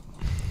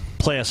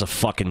 Play us a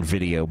fucking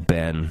video,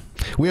 Ben.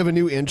 We have a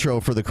new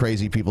intro for the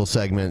Crazy People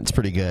segment. It's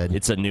pretty good.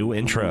 It's a new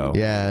intro.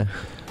 Yeah.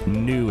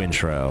 New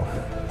intro.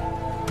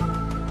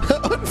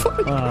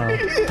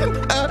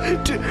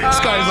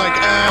 Scotty's like,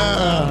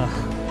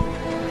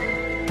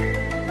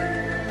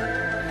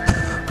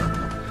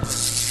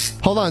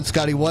 Hold on,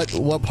 Scotty.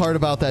 What part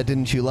about that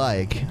didn't you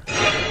like?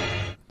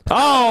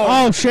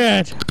 Oh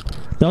shit!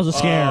 That was a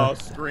scare. Oh,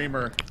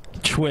 screamer.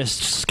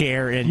 Twist,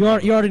 scare, and You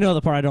already know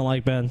the part I don't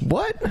like, Ben.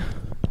 What?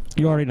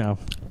 You already know.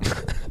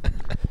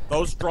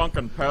 Those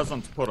drunken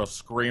peasants put a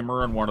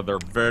screamer in one of their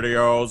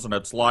videos, and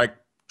it's like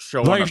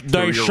showing a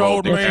they 2-year-old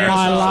showed me It's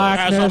my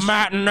as a likeness.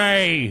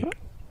 matinee.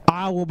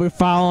 I will be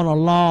filing a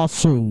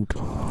lawsuit.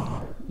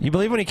 You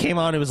believe when he came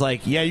on, it was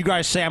like, yeah, you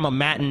guys say I'm a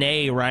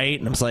matinee, right?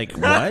 And I was like,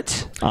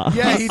 what?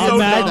 Yeah, he A did say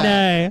that.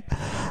 matinee.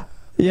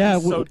 Yeah,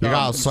 So You dumb.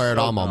 gotta say it,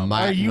 I'm a Are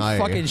matinee. you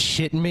fucking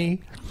shitting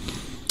me?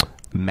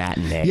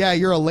 Matinee. Yeah,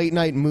 you're a late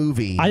night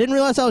movie. I didn't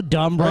realize how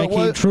dumb Or Breaking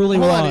what- truly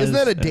hold on, was. Isn't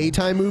that a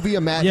daytime movie,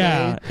 a matinee?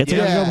 Yeah, it's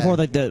gonna go before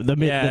like the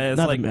Yeah, it's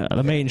not like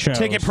the main show.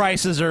 Ticket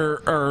prices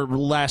are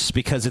less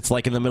because it's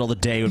like in the middle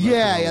of the day. when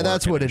Yeah, people yeah, are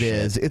that's working what it and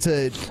is. shit. It's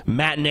a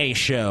Matinee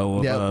show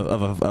of, Yep.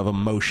 of a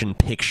motion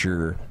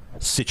picture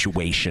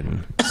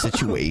situation.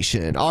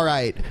 situation. All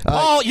right.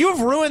 Paul, you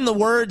have ruined the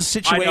word I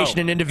situation know. and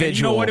And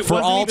individual you know what? It for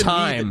wasn't all even me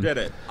time. that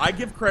did it. I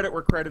give credit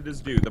where credit is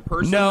due. The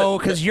person. No,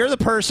 that- because you're the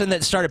person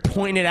that started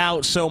pointing it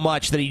out so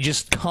much that he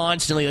just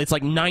constantly, it's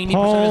like 90% of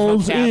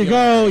Paul's his vocabulary.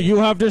 ego, you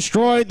have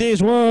destroyed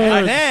these words.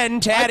 And then,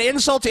 to add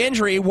insult to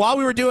injury, while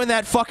we were doing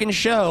that fucking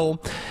show,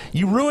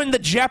 you ruined the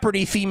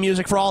Jeopardy theme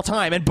music for all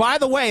time. And by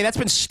the way, that's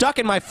been stuck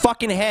in my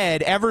fucking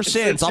head ever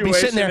since. I'll be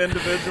sitting there. Situation,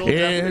 individual,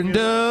 Jeopardy music?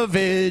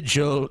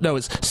 Individual. No,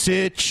 it's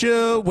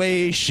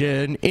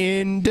situation.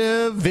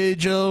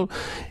 Individual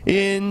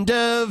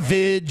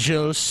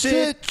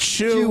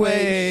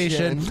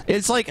situation.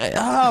 It's like,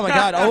 oh my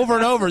god, over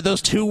and over,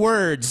 those 2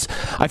 words.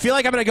 I feel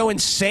like I'm gonna go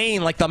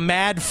insane, like the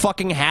Mad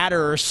fucking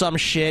Hatter or some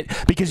shit,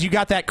 because you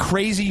got that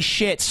crazy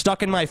shit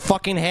stuck in my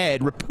fucking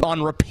head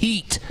on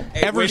repeat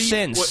Hey, ever wait till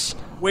you- since.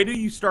 Wait till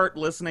you start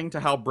listening to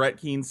how Brett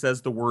Keane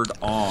says the word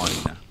on.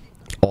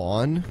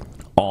 on.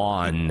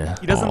 On.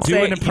 He doesn't Do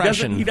say an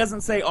impression. He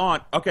doesn't say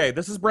on. Okay,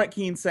 this is Brett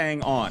Keane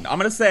saying on. I'm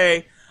gonna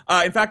say.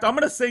 In fact, I'm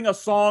gonna sing a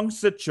song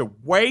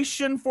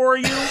situation for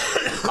you.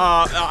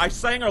 I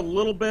sang a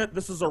little bit.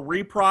 This is a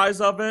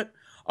reprise of it.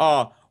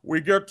 We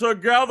get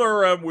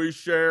together and we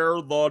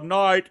share the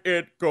night.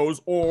 It goes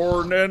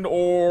orn and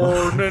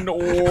orn and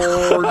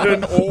orn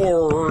and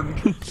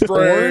orn.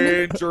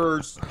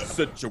 Strangers,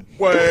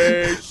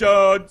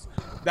 situations.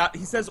 That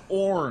he says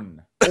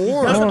orn. He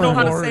doesn't know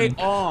how to say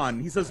on.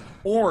 He says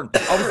orn.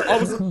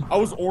 I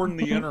was orn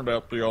the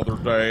internet the other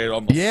day.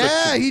 On the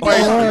he did.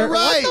 You're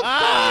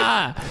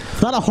right.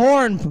 It's not a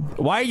horn.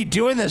 Why are you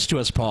doing this to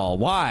us, Paul?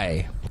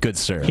 Why, good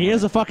sir? He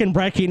is a fucking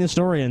Brett Keane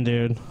historian,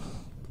 dude.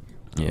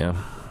 Yeah.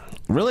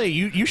 Really,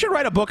 you should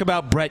write a book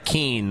about Brett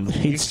Keane.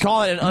 He's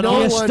call it an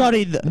He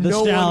studied the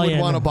no stallion. one would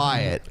want to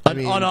buy it. An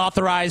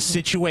unauthorized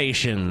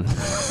situation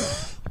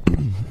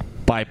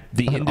by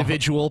the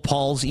individual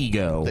Paul's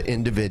ego. The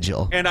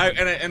individual. And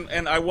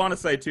I want to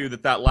say too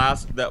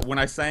that when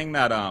I sang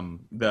that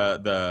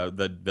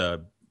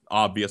the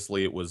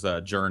obviously it was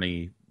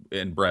Journey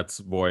in Brett's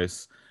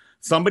voice.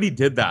 Somebody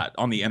did that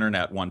on the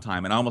internet one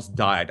time, and I almost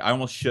died. I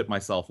almost shit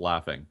myself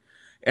laughing.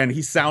 And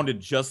he sounded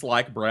just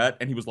like Brett,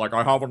 and he was like,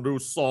 I have a new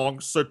song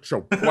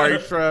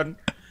situation.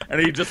 And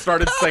he just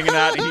started singing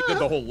that, and he did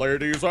the whole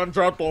ladies and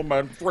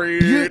gentlemen,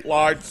 three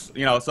lights.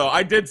 You know, so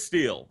I did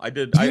steal. I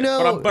did.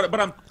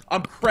 But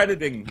I'm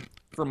crediting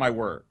for my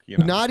work. You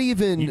know? Not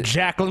even you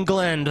Jacqueline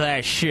Glenn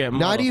that shit.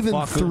 Not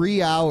even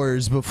 3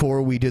 hours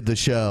before we did the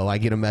show, I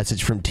get a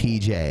message from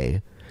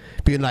TJ.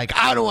 Being like,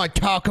 I don't want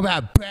to talk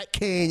about Brett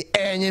Keane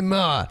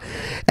anymore,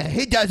 and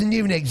he doesn't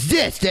even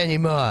exist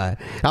anymore.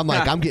 I'm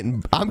like, I'm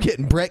getting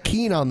Brett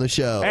Keane on the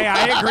show. Hey,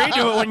 I agreed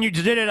to it when you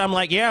did it. I'm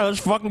like, yeah,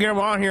 let's fucking get him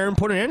on here and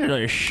put an end to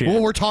this shit.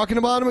 Well, we're talking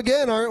about him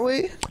again, aren't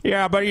we?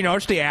 Yeah, but you know,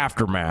 it's the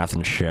aftermath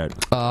and shit.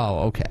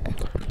 Oh, okay.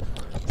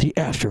 The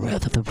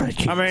aftermath of the Brett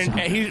Keane. I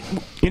mean,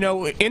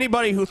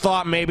 anybody who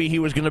thought maybe he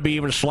was going to be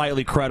even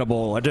slightly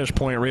credible at this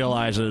point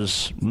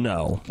realizes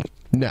no.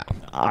 No.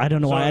 I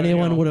don't know why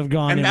anyone would have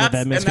gone in with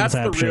that misconception.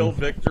 And that's the real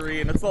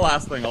victory, and it's the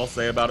last thing I'll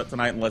say about it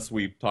tonight, unless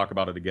we talk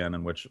about it again,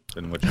 in which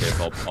case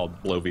I'll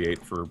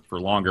bloviate for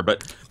longer.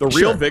 But the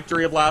real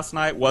victory of last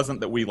night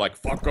wasn't that we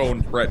fuck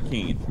owned Brett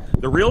Keane.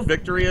 The real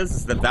victory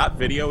is that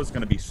video is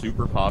going to be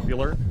super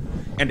popular,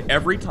 and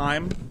every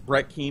time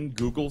Brett Keane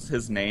Googles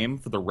his name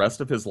for the rest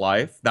of his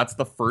life, that's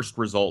the first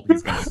result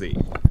he's going to see.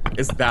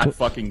 Is that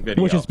fucking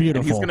video. Which is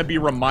beautiful. And he's going to be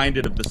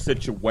reminded of the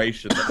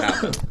situation that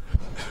happened.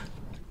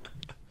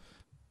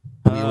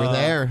 We were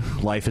there.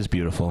 Life is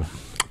beautiful.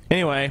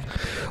 Anyway.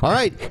 All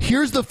right,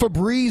 here's the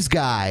Febreze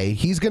guy.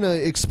 He's going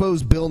to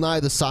expose Bill Nye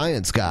the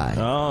Science Guy.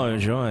 Oh,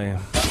 enjoy.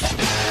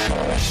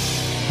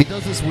 He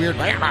does this weird...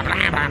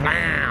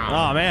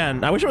 Oh,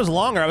 man. I wish it was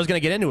longer. I was going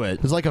to get into it.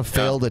 It was like a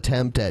failed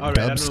attempt at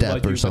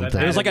dubstep or something.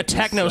 It was like a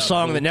techno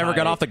song that never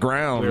got off the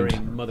ground. Wearing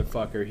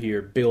motherfucker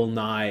here, Bill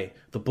Nye,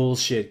 the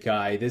bullshit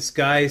guy. This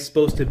guy is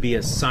supposed to be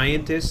a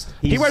scientist.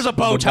 He wears a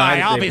bow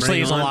tie. Obviously,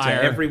 he's a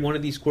liar. Every one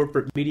of these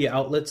corporate media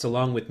outlets,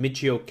 along with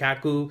Michio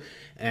Kaku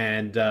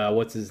and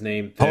what's his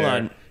name? Hold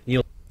on.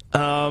 Neil.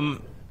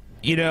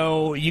 You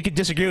know, you could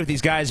disagree with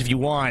these guys if you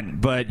want,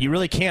 but you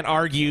really can't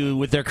argue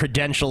with their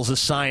credentials as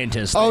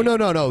scientists. Oh,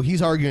 no.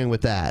 He's arguing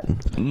with that.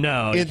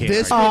 No. In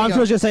this video, I'm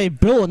supposed to say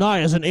Bill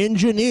Nye is an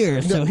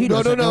engineer, so he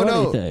doesn't know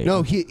anything.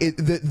 No,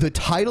 the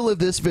title of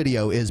this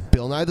video is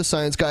Bill Nye the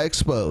Science Guy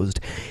Exposed.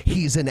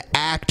 He's an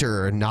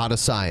actor, not a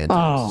scientist.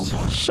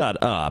 Oh,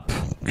 shut up.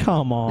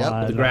 Come on.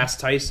 Yep. DeGrasse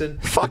Tyson.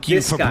 Fuck you,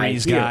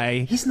 Febreze guy.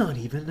 He's not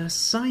even a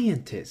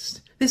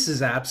scientist. This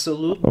is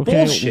absolute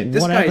bullshit.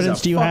 This what guy's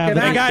evidence a do you fucking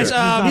have? Hey, guys,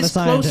 He's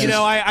close. you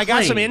know, I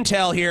got some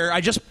intel here.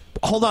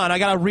 Hold on, I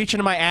gotta reach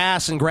into my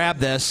ass and grab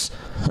this.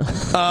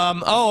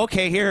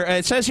 Okay, here.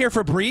 It says here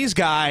Febreze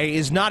guy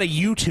is not a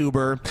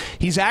YouTuber.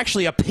 He's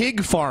actually a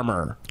pig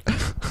farmer.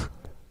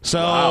 So...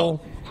 Wow.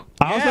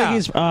 I also think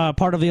he's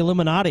part of the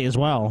Illuminati as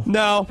well.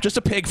 No, just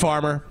a pig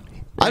farmer.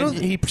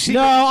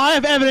 I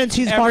have evidence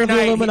he's part of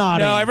the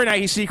Illuminati. Every night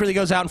he secretly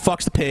goes out and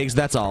fucks the pigs.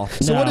 That's all.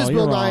 So what is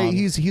Bill Nye?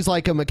 He's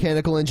like a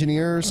mechanical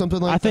engineer or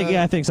something like that?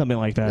 I think something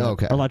like that.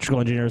 Okay.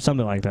 Electrical engineer,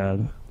 something like that.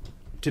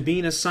 To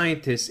being a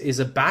scientist is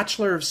a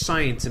Bachelor of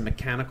Science in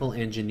Mechanical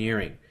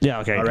Engineering. Yeah,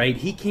 okay. All right?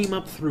 He came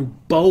up through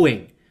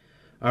Boeing,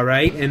 all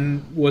right,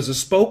 and was a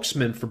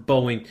spokesman for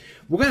Boeing.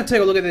 We're going to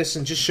take a look at this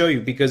and just show you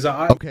because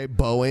Okay,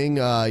 Boeing,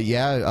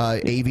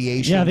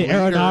 aviation. Yeah, the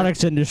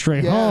aeronautics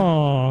industry. Yeah.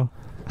 Oh.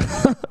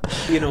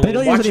 You know, they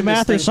don't use any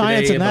math or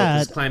science in about that.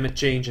 this climate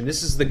change, and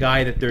this is the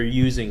guy that they're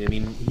using. I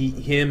mean,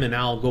 him and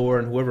Al Gore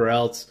and whoever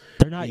else.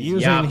 They're not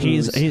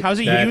using. How's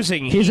he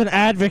using? He's an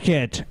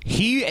advocate.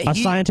 A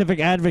scientific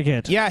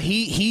advocate. Yeah,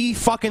 he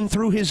fucking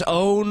through his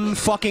own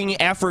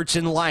fucking efforts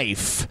in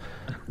life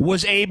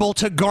was able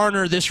to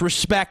garner this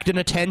respect and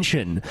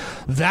attention.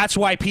 That's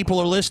why people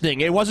are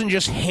listening. It wasn't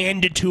just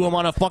handed to him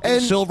on a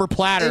fucking silver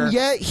platter. And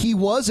yet he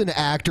was an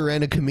actor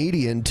and a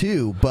comedian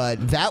too,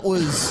 but that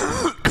was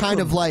kind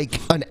of like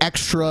an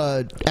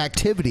extra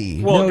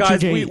activity. Well,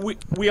 guys,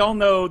 we all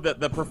know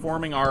that the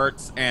performing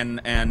arts and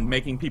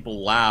making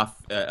people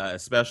laugh,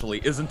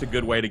 especially, isn't a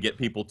good way to get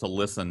people to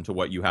listen to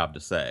what you have to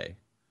say.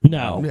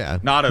 No. Yeah.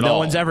 Not at all. No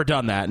one's ever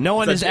done that. No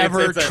one has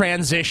ever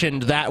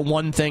transitioned that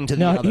one thing to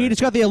the other. He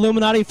just got the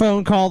Illuminati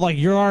phone call, like,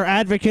 you're our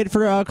advocate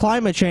for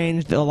climate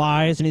change,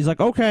 Elias, and he's like,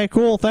 okay,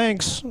 cool,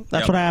 thanks.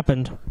 That's what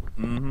happened.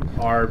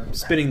 Are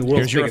spinning the world's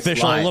Here's your biggest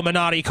official lie.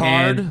 Illuminati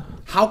card. And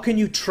how can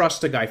you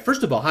trust a guy?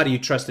 First of all, how do you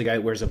trust a guy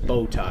who wears a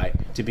bow tie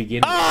to begin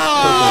with?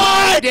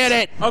 I did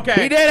it!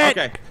 Okay. He did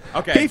it!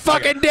 Okay. He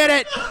fucking did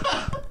it!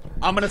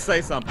 I'm going to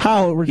say something.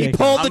 How ridiculous.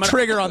 He pulled the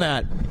trigger on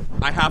that.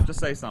 I have to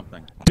say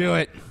something. Do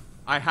it.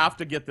 I have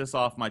to get this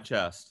off my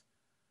chest.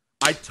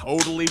 I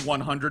totally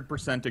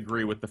 100%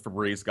 agree with the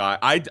Febreze guy.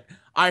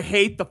 I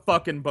hate the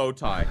fucking bow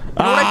tie. You know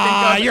what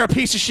I think of? You're a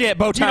piece of shit.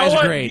 Bow ties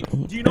are great.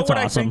 Do you know It's what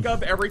awesome. I think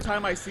of every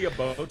time I see a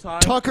bow tie?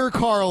 Tucker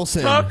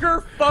Carlson.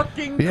 Tucker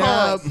fucking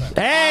Carlson.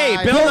 Hey,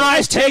 Bill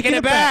Nye's taking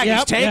it back.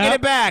 He's taking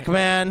it back,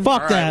 man.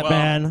 Fuck that,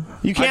 man.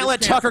 You can't let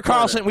Tucker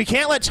Carlson. We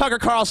can't let Tucker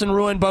Carlson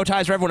ruin bow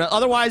ties for everyone.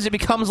 Otherwise, it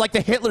becomes like the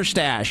Hitler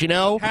stash. You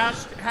know.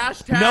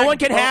 Hashtag. No one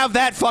can have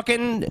that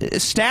fucking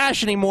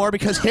stash anymore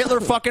because Hitler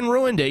fucking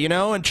ruined it. You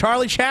know, and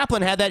Charlie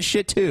Chaplin had that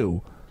shit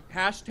too.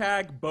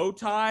 Hashtag bow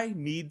tie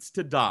needs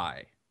to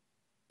die.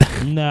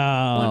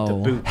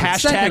 No.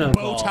 Hashtag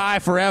bow tie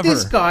forever.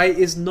 This guy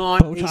is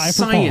not a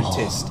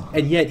scientist,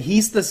 and yet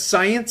he's the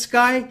science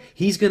guy.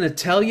 He's going to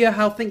tell you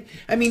how things.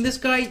 I mean, this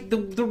guy.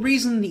 The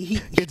reason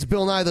it's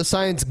Bill Nye the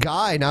Science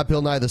Guy, not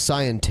Bill Nye the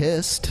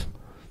Scientist.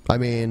 I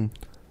mean,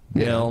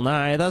 Bill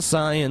Nye the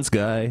Science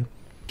Guy.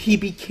 He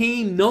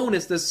became known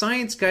as the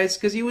science guy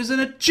because he was in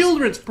a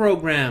children's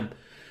program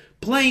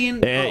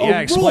playing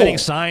explaining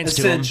science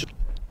to him.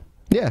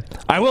 Yeah.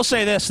 I will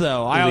say this,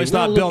 though. I always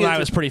thought Bill Nye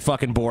was pretty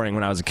fucking boring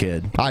when I was a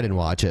kid. I didn't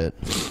watch it.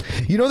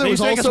 You know, there They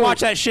was used to make us also watch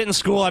that shit in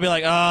school. I'd be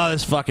like, oh,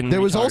 this fucking.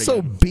 there was retard also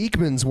again.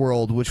 Beekman's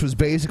World, which was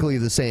basically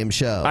the same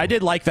show. I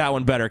did like that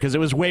one better because it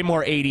was way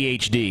more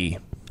ADHD.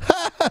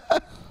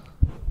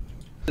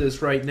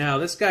 This right now,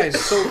 this guy is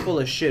so full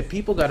of shit.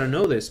 People got to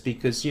know this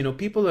because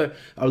people are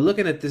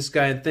looking at this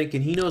guy and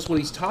thinking he knows what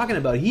he's talking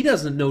about. He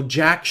doesn't know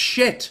jack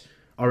shit.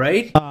 All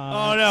right.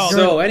 Oh no.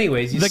 So,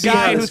 anyways, you the see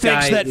guy how who this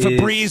thinks guy that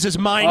Febreze is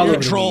mind all over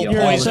control the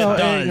media. You're poison so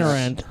does.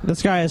 ignorant.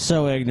 This guy is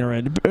so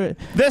ignorant.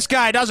 This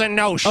guy doesn't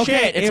know shit.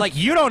 Okay, It's like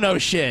you don't know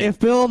shit. If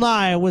Bill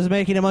Nye was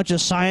making a bunch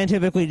of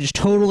scientifically just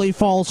totally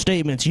false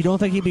statements, you don't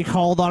think he'd be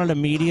called on it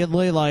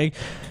immediately? Like,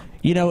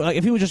 like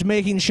if he was just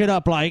making shit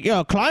up, like,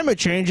 climate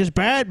change is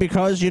bad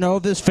because,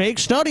 of this fake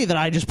study that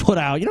I just put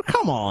out.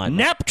 Come on.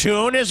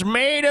 Neptune is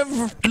made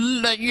of,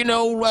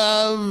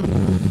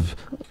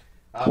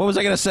 what was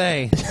I going to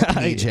say?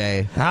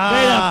 DJ.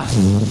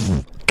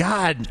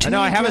 God. I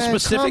know I have a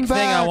specific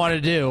thing I want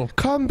to do.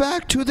 Come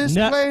back to this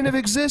plane of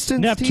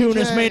existence, Neptune TJ.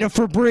 is made of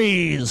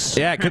Febreze.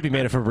 Yeah, it could be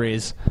made of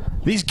Febreze.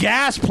 These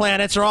gas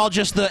planets are all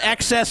just the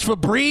excess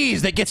Febreze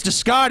that gets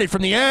discarded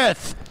from the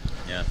Earth.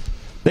 Yeah.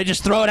 They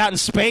just throw it out in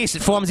space.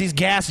 It forms these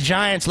gas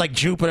giants like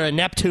Jupiter and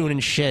Neptune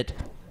and shit.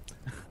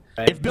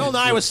 If Bill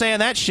Nye was saying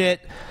that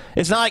shit,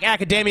 it's not like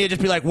academia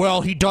just be like,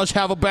 well, he does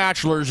have a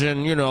bachelor's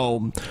in,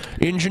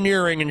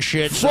 engineering and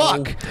shit.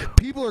 Fuck! So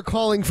People are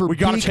calling for we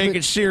gotta Beekman. take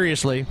it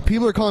seriously.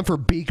 People are calling for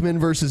Beekman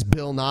versus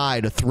Bill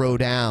Nye to throw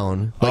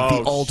down, like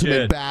the ultimate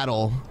shit.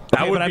 battle.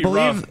 That would but be I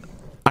believe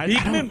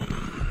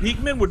rough.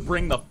 Beekman would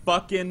bring the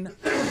fucking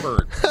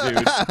hurt,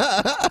 dude.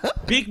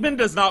 Beekman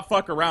does not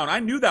fuck around. I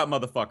knew that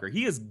motherfucker.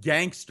 He is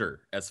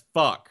gangster as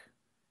fuck.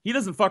 He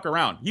doesn't fuck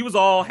around. He was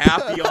all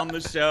happy on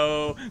the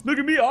show. Look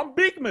at me, I'm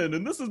Beekman,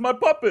 and this is my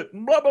puppet.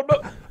 And blah blah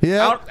blah.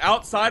 Yeah.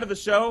 Outside of the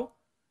show,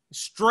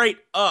 straight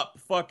up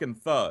fucking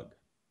thug.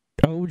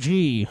 Oh,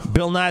 gee.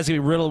 Bill Nye's gonna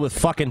be riddled with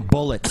fucking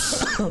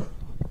bullets.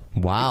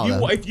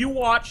 Wow. If you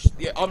watch,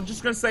 I'm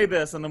just gonna say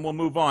this, and then we'll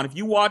move on. If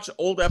you watch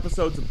old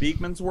episodes of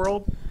Beekman's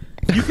World,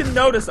 you can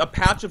notice a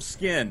patch of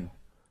skin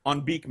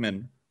on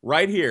Beekman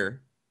right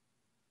here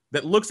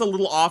that looks a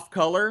little off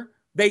color.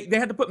 They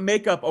had to put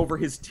makeup over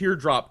his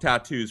teardrop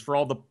tattoos for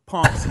all the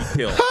punks he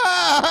killed.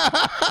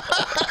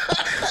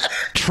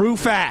 True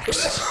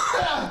facts.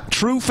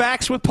 True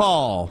facts with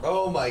Paul.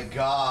 Oh my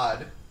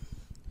god.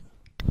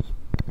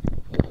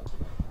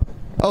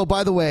 Oh,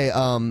 by the way,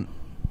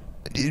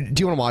 do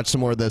you want to watch some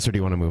more of this, or do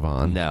you want to move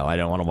on? No, I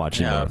don't want to watch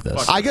any more of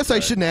this. I guess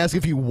I shouldn't ask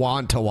if you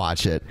want to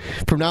watch it.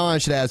 From now on, I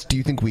should ask, do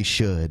you think we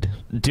should?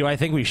 Do I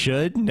think we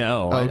should?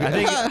 No.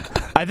 Okay.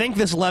 I think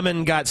this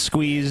lemon got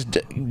squeezed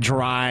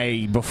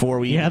dry before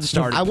we even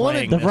started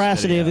playing the this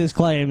veracity video. of his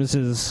claims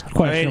is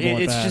questionable.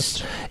 It's at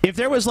just best. if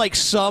there was like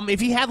if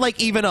he had like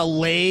even a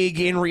leg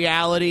in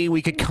reality,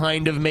 we could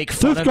kind of make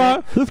fun of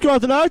it. This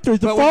guy's an actor.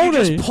 He's a But when you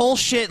phony. just pull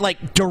shit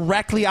like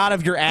directly out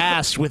of your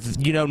ass with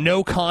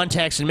no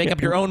context and make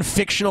up your own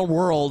fictional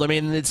world. I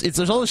mean,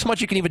 there's only so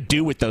much you can even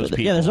do with those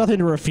people. Yeah, there's nothing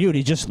to refute.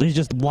 He's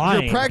just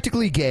lying. You're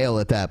practically Gale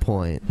at that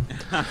point.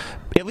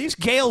 At least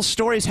Gale's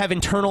stories have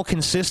internal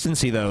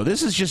consistency, though.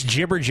 This is just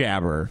jibber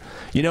jabber.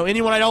 You know,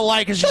 anyone I don't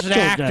like is just an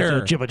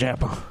actor. Jibber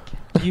jabber.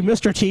 You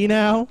Mr. T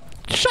now?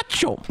 Shut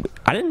your...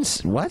 I didn't...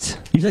 What?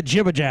 You said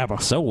jibber jabber.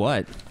 So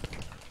what?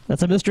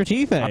 That's a Mr.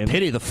 T thing. I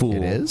pity the fool.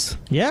 It is?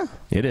 Yeah.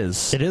 It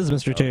is. It is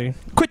Mr. T.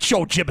 Quit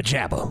your jibber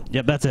jabber.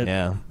 Yep, that's it.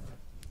 Yeah.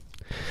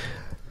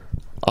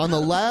 On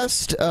the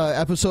last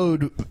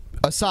episode,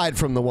 aside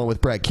from the one with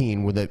Brett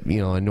Keane, with a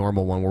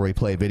normal one where we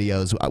play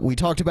videos, we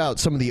talked about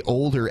some of the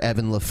older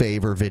Evan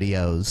LeFavor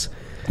videos.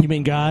 You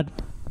mean God?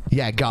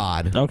 Yeah,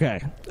 God.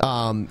 Okay.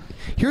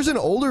 Here's an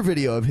older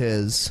video of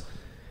his.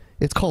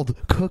 It's called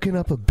 "Cooking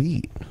Up a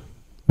Beat"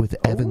 with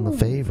Evan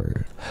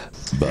LeFavor.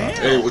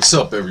 Hey, what's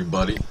up,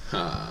 everybody?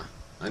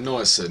 I know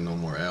I said no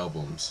more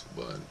albums,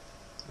 or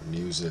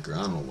music, or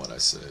I don't know what I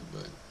said,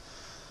 but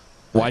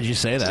why'd you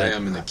say that? Today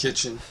I'm in the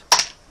kitchen.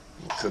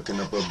 Cooking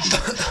up a beat.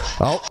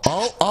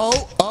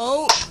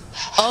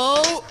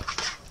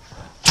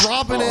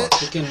 Dropping it.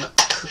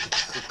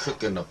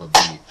 Cooking up a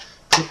beat.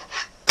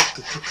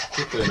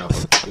 Cooking up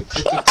a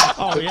beat.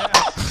 Oh, yeah.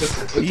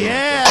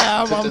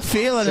 Yeah, I'm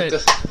feeling it.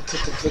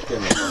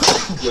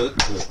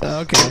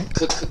 Okay.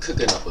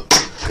 Cooking up a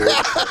beat.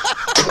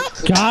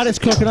 God is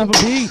cooking up a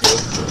beat.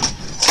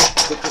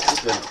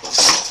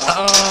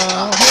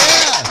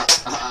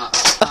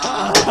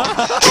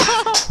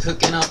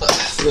 Cooking up a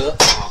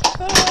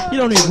You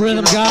don't need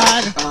rhythm,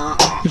 God.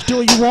 Just do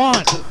what you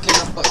want.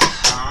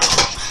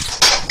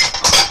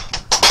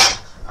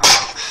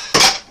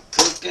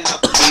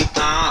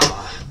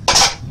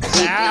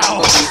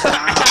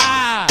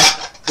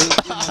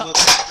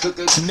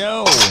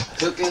 No.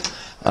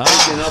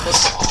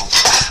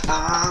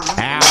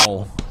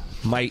 Ow.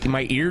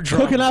 My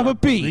eardrum. Cooking up a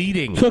beat.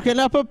 Bleeding. Cooking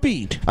up a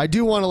beat. I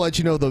do want to let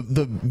you know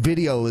the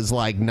video is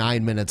like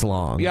 9 minutes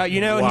long. Yeah,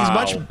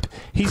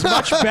 he's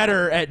much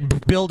better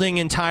at building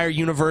entire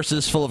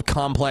universes full of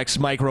complex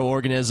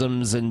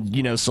microorganisms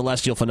and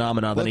celestial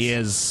phenomena than he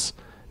is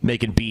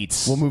making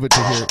beats. We'll move it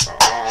to here.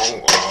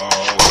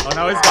 Oh,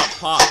 now he's got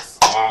pops.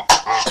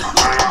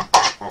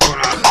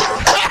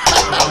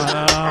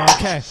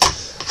 Okay.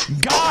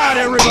 God,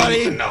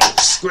 everybody. No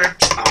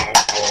script.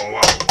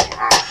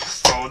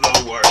 For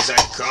the words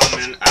that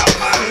coming out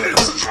my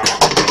lips.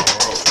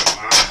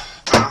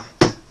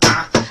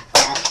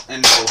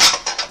 And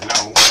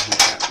no.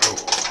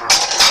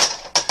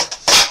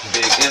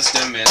 Big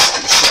instruments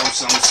to show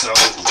some soul.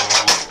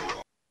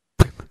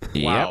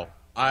 Wow.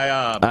 I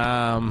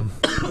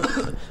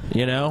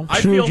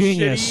True feel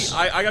genius.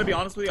 shitty. I gotta be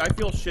honest with you. I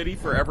feel shitty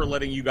for ever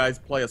letting you guys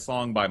play a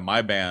song by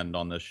my band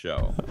on this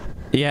show.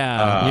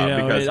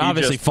 Yeah, because it he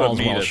obviously just put falls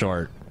me well to-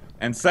 short.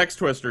 And Sex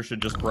Twister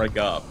should just break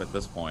up at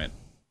this point.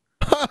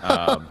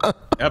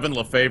 Evan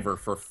LeFavor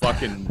for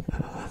fucking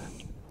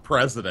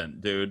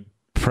president, dude.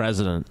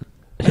 President.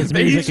 His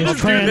music has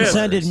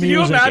transcended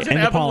music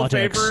into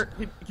politics.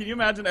 Can you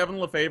imagine Evan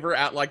LeFavor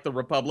at like the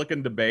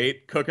Republican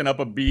debate cooking up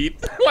a beat?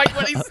 Like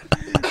when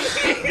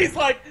he's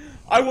like,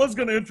 I was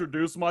gonna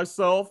introduce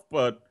myself,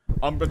 but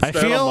I'm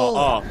cooking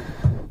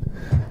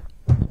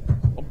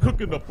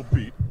up a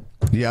beat.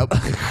 Yep.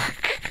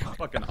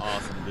 Fucking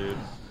awesome, dude.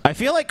 I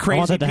feel like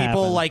crazy people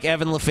happen. like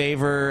Evan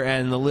LeFavor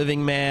and the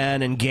Living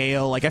Man and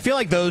Gale, I feel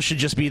like those should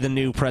just be the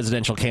new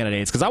presidential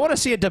candidates because I want to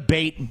see a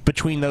debate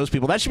between those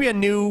people. That should be a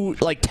new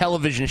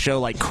television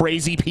show, like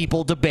Crazy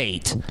People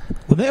Debate.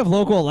 When they have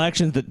local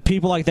elections, that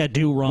people like that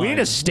do run. We need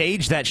to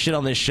stage that shit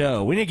on this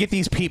show. We need to get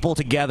these people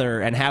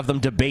together and have them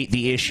debate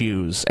the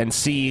issues and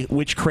see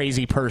which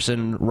crazy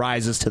person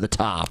rises to the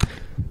top.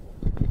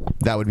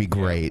 That would be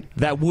great.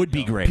 That would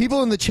be great.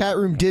 People in the chat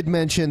room did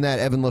mention that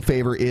Evan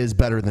LeFavor is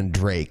better than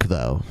Drake,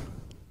 though.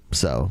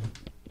 So,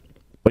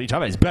 what are you talking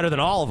about? He's better than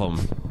all of them.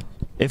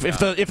 If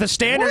the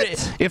standard,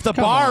 if the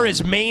bar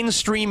is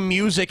mainstream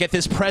music at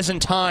this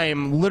present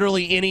time,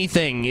 literally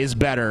anything is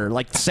better.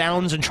 Like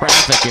sounds and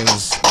traffic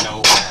is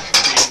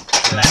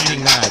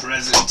beating that.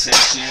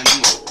 Presentation,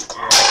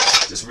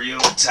 just real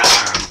time.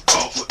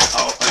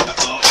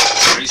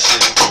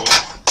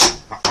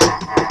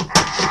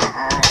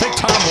 I think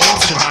Tom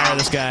Waits should hire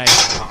this guy.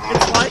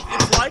 It's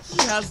like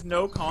he has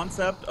no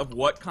concept of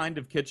what kind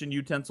of kitchen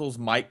utensils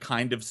might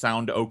kind of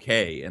sound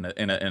okay in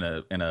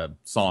a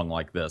song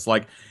like this.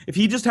 Like if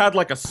he just had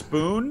like a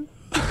spoon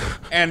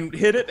and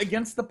hit it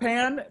against the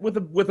pan with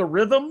a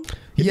rhythm,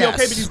 it'd be okay.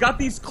 But he's got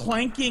these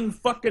clanking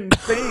fucking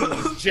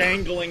things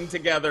jangling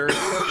together,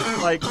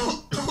 like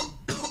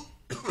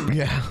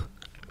yeah.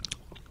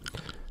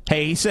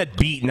 Hey, he said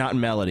beat, not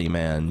melody,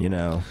 man.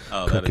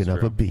 Oh, cooking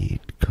up a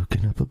beat.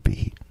 Cooking up a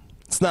beat.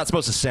 It's not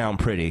supposed to sound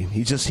pretty.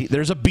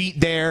 There's a beat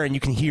there, and you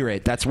can hear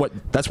it. That's what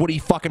he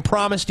fucking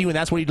promised you, and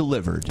that's what he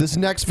delivered. This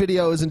next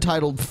video is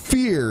entitled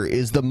 "Fear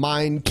is the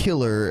Mind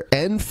Killer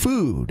and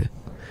Food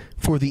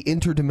for the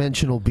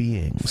Interdimensional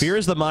Beings." Fear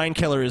is the Mind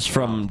Killer is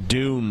from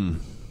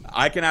Dune.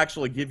 I can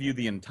actually give you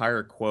the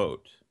entire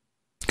quote.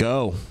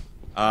 Go.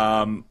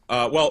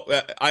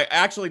 I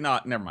actually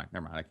not. Never mind.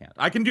 I can't.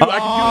 I can do.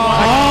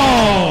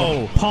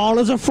 Paul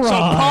is a fraud. So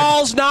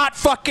Paul's not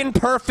fucking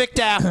perfect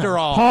after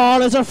all.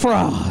 Paul is a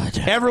fraud.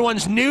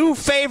 Everyone's new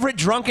favorite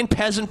drunken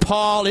peasant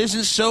Paul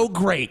isn't so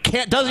great.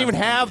 Doesn't even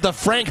have the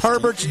Frank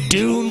Herbert's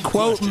Dune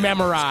quote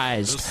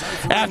memorized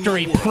after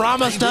he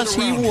promised us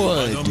he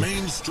would.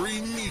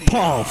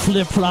 Paul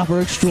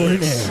flip-flopper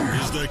extraordinaire.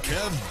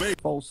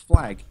 False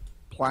flag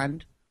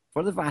planned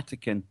for the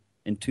Vatican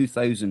in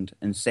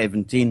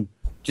 2017.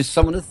 Just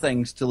some of the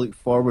things to look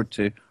forward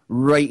to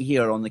right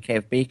here on the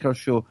Kev Baker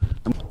Show.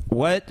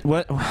 What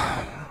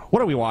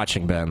are we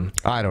watching, Ben?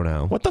 I don't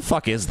know. What the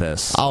fuck is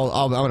this?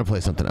 I'm gonna play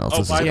something else.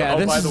 This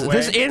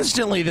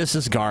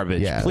is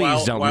garbage. Yeah.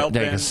 Please don't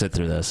make us sit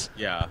through this.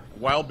 Yeah.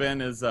 While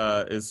Ben is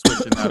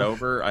switching that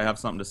over, I have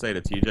something to say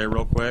to TJ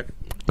real quick.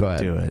 Go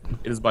ahead. Do it.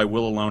 It is by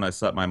Will Alone I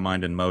set my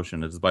mind in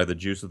motion. It is by the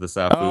juice of the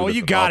Safu. Oh,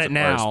 you got it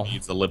now.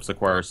 Speeds, the lips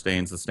acquire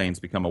stains. The stains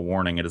become a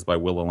warning. It is by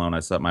Will Alone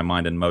I set my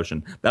mind in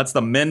motion. That's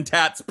the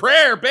Mentat's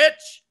prayer,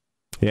 bitch.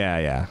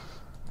 Yeah.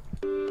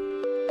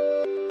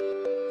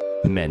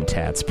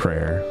 Mentat's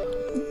prayer.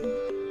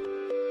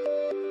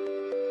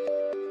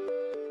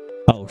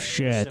 Oh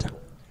shit.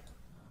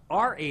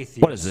 Are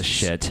atheists What is this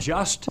shit?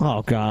 just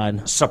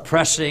God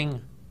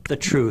suppressing the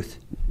truth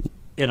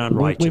in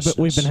unrighteousness?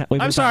 We've been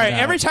I'm sorry. found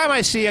out. Every time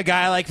I see a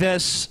guy like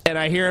this and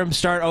I hear him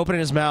start opening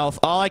his mouth,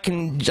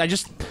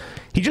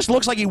 he just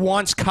looks like he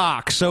wants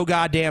cock so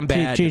goddamn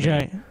bad.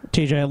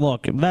 TJ,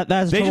 look,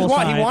 that's a total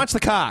aside. He wants the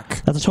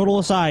cock. That's a total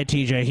aside,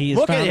 TJ. He has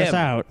Look found at us him.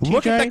 out.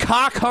 Look TJ, at the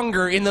cock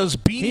hunger in those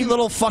beady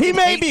little fucking. He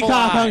may be hateful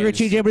cock hungry, eyes.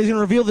 TJ, but he's going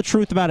to reveal the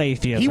truth about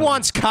atheism. He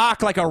wants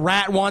cock like a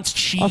rat wants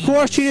cheese. Of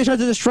course, TJ tries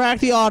to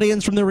distract the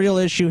audience from the real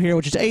issue here,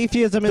 which is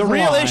atheism is The a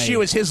real lie.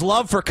 issue is his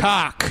love for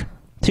cock.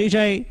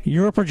 TJ,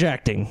 you're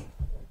projecting.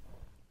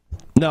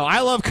 No, I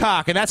love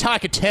cock, and that's how I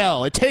could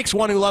tell. It takes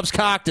one who loves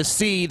cock to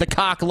see the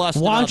cock lust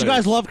in Why don't you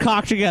others. guys love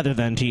cock together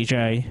then,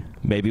 TJ?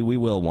 Maybe we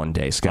will one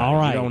day, Scott. All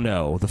right. You don't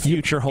know. The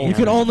future holds. You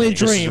can only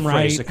This is dream, a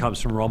phrase right? that comes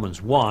from Romans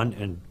 1,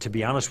 and to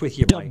be honest with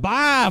you, my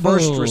Bible.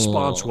 first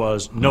response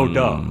was, no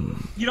duh.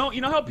 You know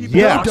how people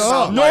talk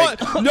about,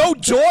 like, No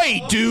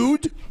joy,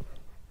 dude.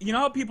 You know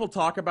how people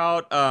talk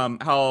about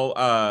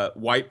how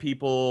white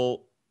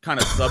people kind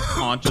of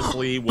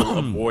subconsciously will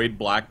avoid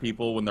black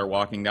people when they're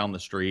walking down the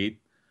street?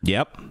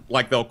 Yep.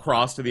 Like they'll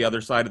cross to the other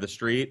side of the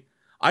street.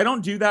 I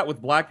don't do that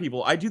with black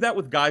people. I do that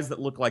with guys that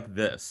look like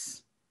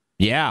this.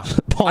 Yeah.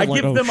 I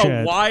give them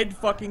a wide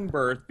fucking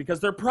berth because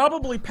they're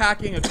probably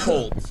packing a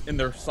Colt in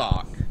their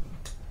sock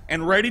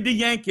and ready to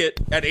yank it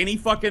at any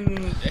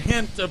fucking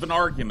hint of an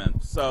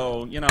argument.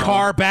 So, you know.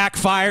 Car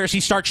backfires.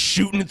 He starts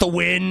shooting at the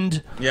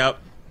wind. Yep.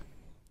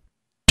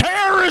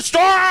 Terrorist!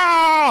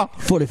 Ah!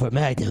 40-foot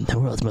Magnum, the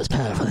world's most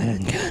powerful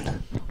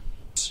handgun.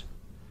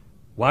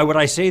 Why would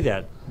I say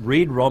that?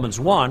 Read Romans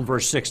 1,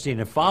 verse 16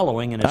 and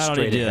following, and it's I don't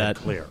straight need to do ahead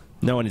that. clear.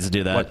 No one needs to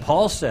do that. What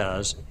Paul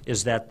says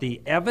is that the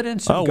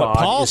evidence of Oh, God what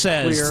Paul is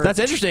says. clear. That's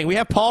interesting. We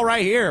have Paul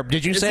right here.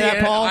 Did you say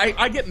that, Paul?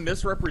 I get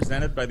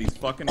misrepresented by these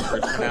fucking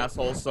Christian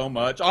assholes so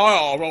much. Oh,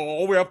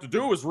 all we have to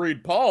do is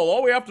read Paul.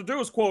 All we have to do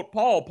is quote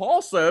Paul.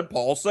 Paul said,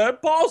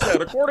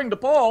 according to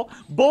Paul.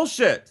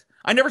 Bullshit.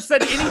 I never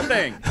said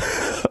anything.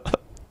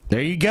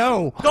 There you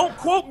go. Don't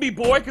quote me,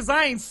 boy, because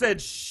I ain't said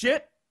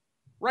shit.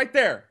 Right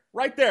there.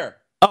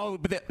 Oh,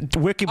 but the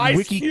wiki.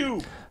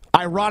 Cube.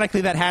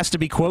 Ironically, that has to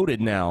be quoted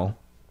now.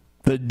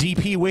 The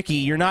DP wiki.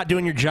 You're not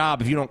doing your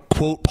job if you don't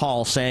quote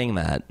Paul saying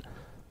that.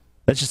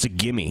 That's just a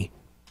gimme.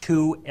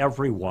 To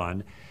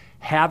everyone,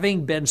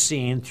 having been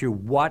seen through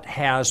what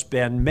has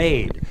been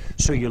made.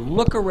 So you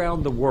look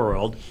around the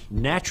world,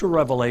 natural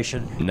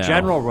revelation,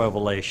 general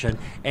revelation,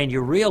 and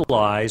you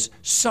realize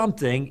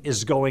something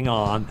is going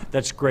on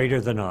that's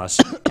greater than us.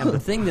 And the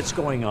thing that's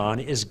going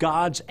on is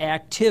God's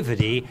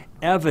activity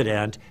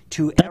evident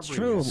to everyone.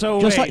 True.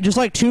 So just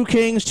like 2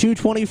 Kings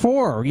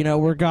 2:24, you know,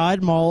 where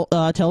God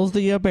tells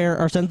the bear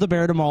or sends the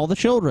bear to maul the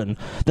children.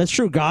 That's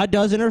true. God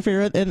does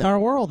interfere in our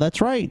world. That's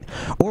right.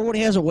 Or when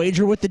he has a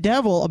wager with the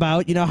devil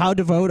about, you know, how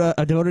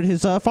devoted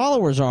his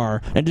followers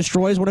are, and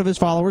destroys one of his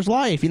followers'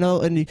 life, you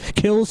know, and he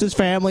kills his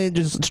family and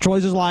just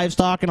destroys his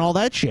livestock and all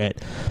that shit.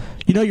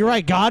 You know, you're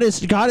right. God is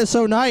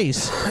so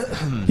nice.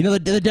 You know,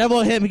 the devil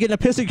and him getting a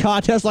pissing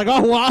contest, like,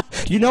 oh, well,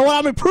 you know what?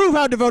 I'm gonna prove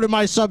how devoted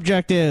my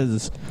subject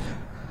is.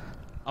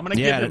 I'm gonna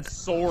give him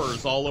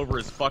sores all over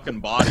his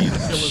fucking body and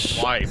kill his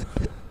wife.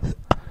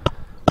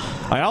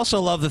 I also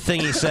love the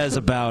thing he says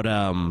about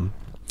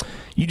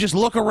you just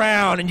look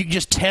around and you can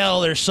just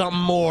tell there's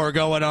something more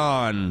going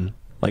on.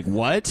 Like,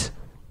 what?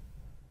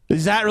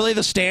 Is that really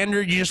the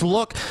standard? You just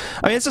look.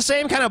 I mean, it's the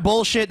same kind of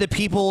bullshit that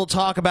people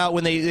talk about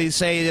when they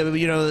say,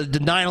 you know, the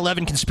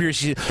 9/11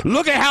 conspiracy.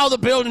 Look at how the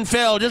building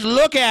fell. Just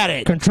look at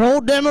it.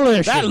 Controlled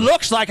demolition. That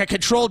looks like a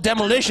controlled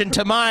demolition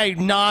to my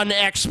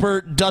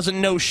non-expert, doesn't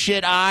know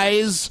shit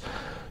eyes.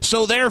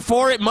 So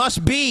therefore, it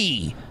must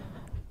be.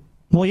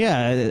 Well,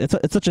 yeah,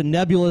 it's such a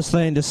nebulous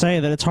thing to say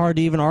that it's hard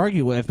to even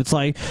argue with. It's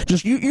like,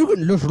 just you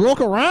can just look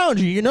around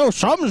you,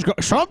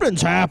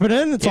 something's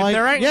happening. It's if like,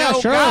 there ain't yeah, no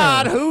sure.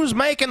 God, who's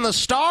making the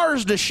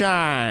stars to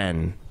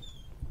shine?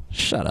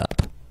 Shut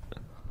up.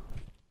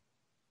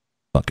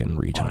 Fucking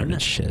retarded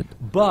shit.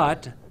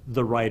 But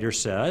the writer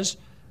says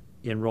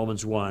in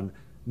Romans 1,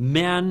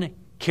 men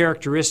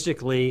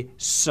characteristically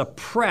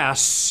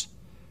suppress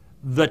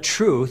the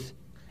truth.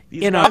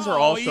 These guys are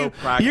also You're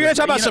practicing. going to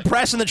talk about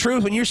suppressing the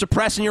truth when you're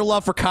suppressing your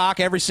love for cock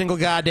every single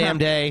goddamn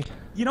day.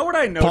 You know what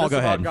I Paul, notice go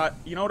about ahead.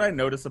 you know what I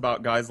notice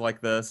about guys like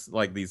this,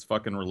 like these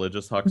fucking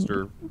religious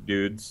huckster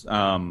dudes?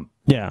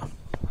 Yeah.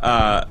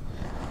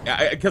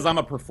 Because I'm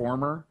a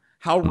performer.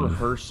 How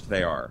rehearsed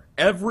they are.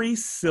 Every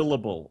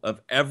syllable of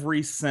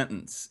every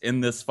sentence in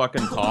this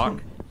fucking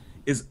talk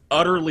is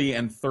utterly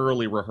and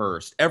thoroughly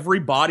rehearsed. Every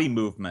body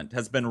movement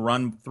has been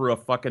run through a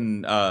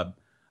fucking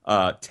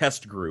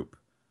test group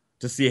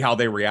to see how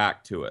they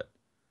react to it.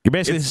 You're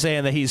basically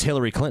saying that he's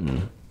Hillary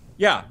Clinton.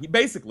 Yeah,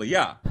 basically,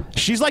 yeah.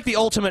 She's like the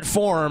ultimate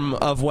form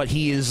of what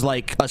he is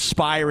like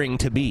aspiring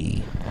to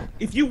be.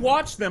 If you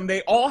watch them,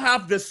 they all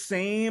have this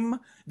same.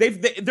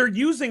 They're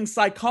using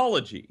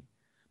psychology.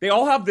 They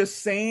all have this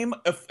same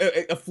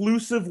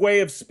efflusive way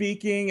of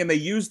speaking, and they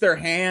use their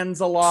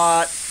hands a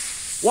lot.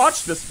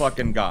 Watch this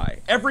fucking guy.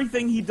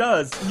 Everything he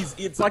does,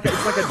 it's like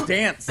a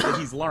dance that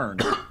he's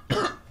learned.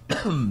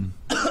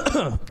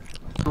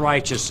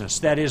 Righteousness.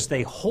 That is,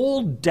 they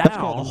hold called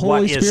down the Holy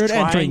what is Spirit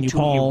entering trying you, to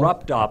Paul.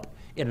 erupt up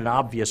in an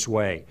obvious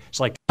way. It's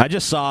like I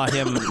just saw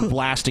him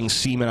blasting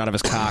semen out of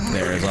his cock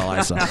there is all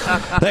I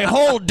saw. They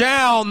hold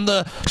down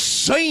the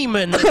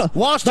semen that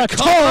wants to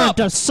come up.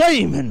 The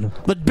semen.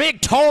 The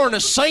big torrent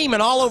of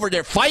semen all over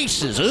their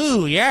faces.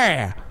 Ooh,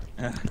 yeah.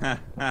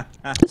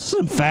 This is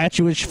some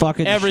fatuous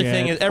fucking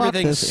Everything shit. is Fuck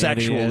everything's this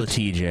sexual idiot. to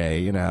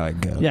TJ. You know how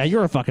it goes. Yeah,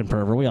 you're a fucking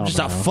pervert. We all Just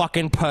know. a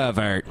fucking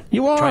pervert.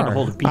 You are. trying to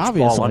hold a beach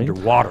obviously. ball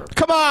underwater.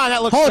 Come on,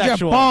 that looks Hold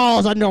sexual. your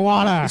balls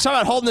underwater. He's talking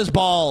about holding his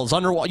balls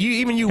underwater.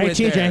 You Hey, went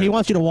TJ, there. he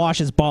wants you to wash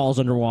his balls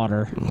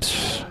underwater.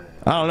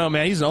 I don't know,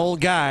 man. He's an old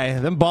guy.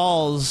 Them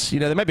balls,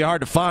 they might be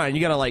hard to find.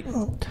 You gotta like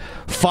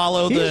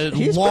follow the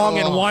He's long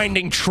pretty- and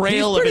winding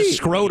trail he's of his pretty-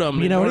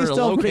 scrotum in order he's to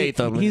still locate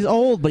pretty, them. He's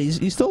old, but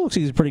he still looks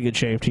like he's in pretty good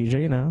shape,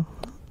 TJ, you know.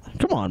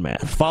 Come on, man.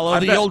 Follow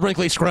the old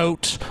wrinkly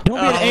scrot. Don't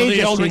be an ageist,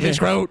 the old wrinkly TJ.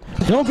 scrot.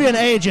 Don't be an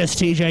ageist,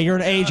 TJ. You're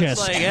an ageist.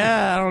 It's like,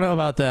 yeah, I don't know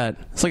about that.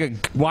 It's like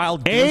a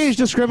wild Age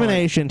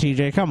discrimination,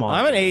 TJ. Come on.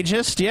 I'm an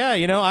ageist, yeah.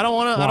 I don't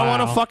want to. I don't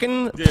want to Wow.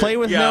 fucking Dude, play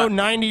with yeah. no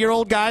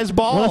 90-year-old guy's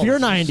balls. Well, if you're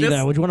 90,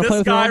 though, would you want to play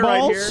with your own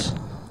balls?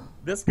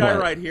 This guy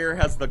What? right here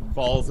has the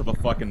balls of a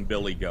fucking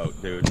billy goat,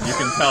 dude. You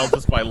can tell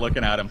just by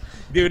looking at him.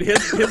 Dude,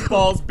 his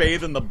balls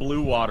bathe in the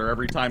blue water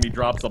every time he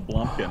drops a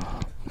blumpkin.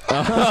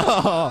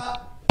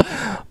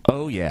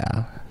 Oh,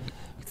 yeah.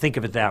 Think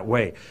of it that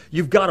way.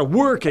 You've got to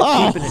work at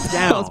keeping it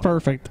down. That's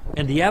perfect.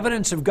 And the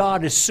evidence of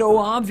God is so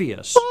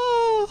obvious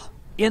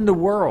in the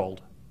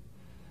world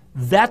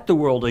that the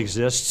world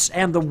exists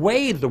and the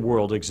way the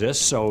world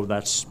exists. So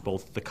that's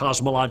both the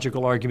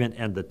cosmological argument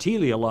and the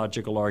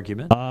teleological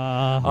argument.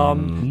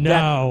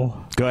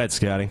 No. Go ahead,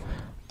 Scotty.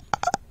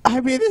 I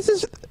mean,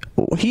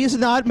 he's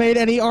not made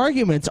any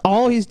arguments.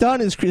 All he's done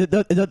is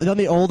done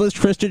the oldest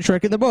Christian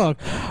trick in the book.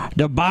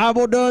 The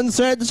Bible done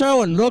said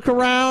so, and look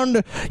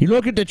around. You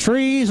look at the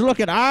trees, look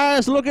at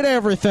eyes, look at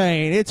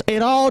everything.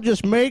 It all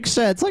just makes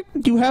sense. Like,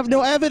 you have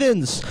no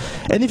evidence.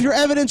 And if your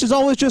evidence is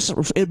always just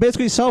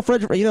basically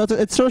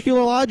it's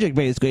circular logic,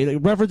 basically. It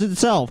references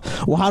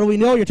itself. Well, how do we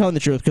know you're telling the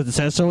truth? Because it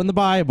says so in the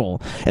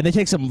Bible. And they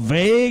take some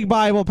vague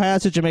Bible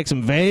passage and make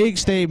some vague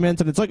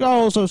statements, and it's like,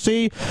 oh, so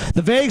see,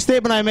 the vague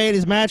statement I made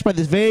is matched by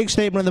this vague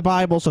statement in the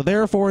Bible, so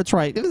therefore it's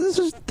right. This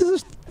is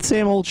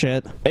same old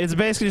shit. It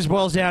basically just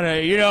boils down to,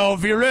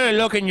 if you really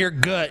look in your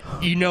gut,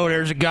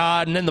 there's a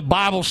God, and then the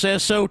Bible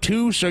says so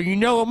too, so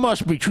it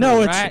must be true,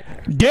 No, right?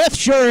 Death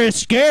sure is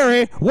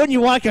scary. Wouldn't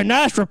you like a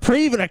nice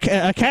reprieve and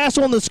a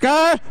castle in the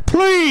sky?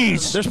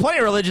 Please! There's plenty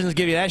of religions that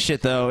give you that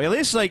shit, though. At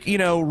least,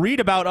 read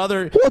about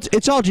other... Well,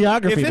 it's all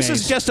geography If this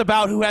based. is just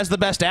about who has the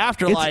best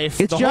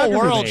afterlife, It's the whole geography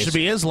world based. should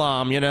be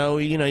Islam,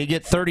 you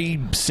get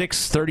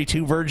 36,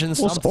 32 virgins.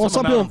 Well,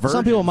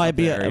 some people might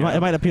be. It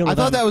might appeal to I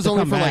thought them that was to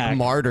only come for back. like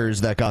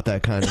martyrs that got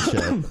that kind of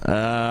shit.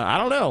 I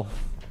don't know.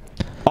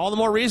 All the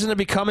more reason to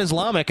become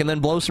Islamic and then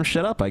blow some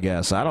shit up, I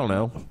guess. I don't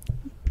know.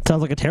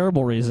 Sounds like a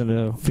terrible reason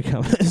to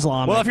become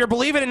Islamic. Well, if you're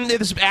believing in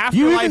this you even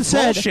afterlife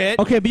said, bullshit...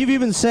 Okay, but you've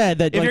even said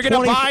that if like, you're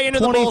going to buy into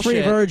the 23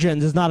 bullshit...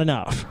 virgins is not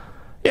enough.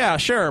 Yeah,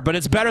 sure, but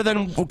it's better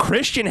than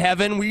Christian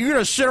heaven where you're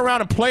going to sit around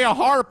and play a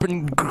harp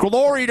and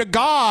glory to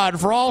God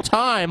for all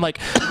time. Like,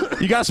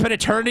 you got to spend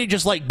eternity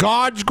just like,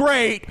 God's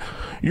great.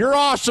 You're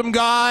awesome,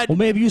 God. Well,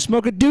 maybe you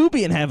smoke a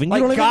doobie in heaven. You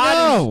Like don't even God,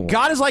 know.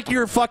 God is like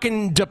your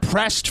fucking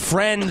depressed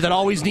friend that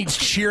always needs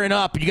cheering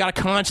up. You got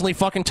to constantly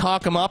fucking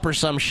talk him up or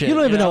some shit. You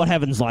don't even know what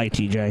heaven's like,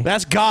 TJ.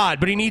 That's God,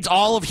 but he needs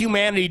all of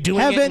humanity doing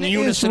Heaven it in is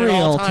unison at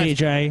all real, times.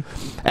 TJ.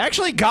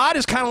 Actually, God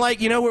is kind of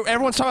like,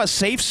 everyone's talking about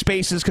safe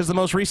spaces because the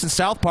most recent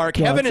South Park.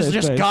 God's Heaven is safe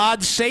just space.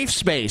 God's safe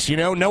space.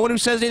 No one who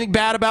says anything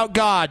bad about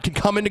God can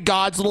come into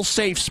God's little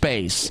safe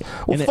space.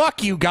 Well,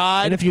 fuck you,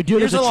 God. And if you do,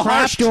 here's there's a a little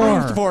harsh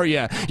trapdoor. truth for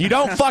you. You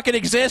don't fucking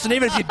exist, and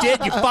even if you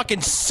did, you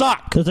fucking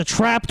suck. There's a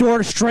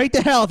trapdoor straight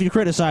to hell if you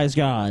criticize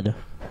God.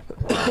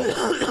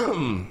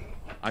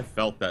 I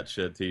felt that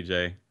shit,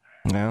 TJ.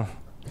 No.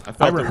 I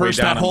I rehearsed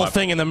that whole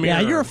thing in the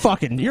mirror. Yeah, you're a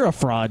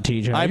fraud,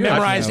 TJ. I You're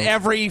memorized a-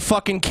 every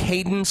fucking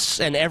cadence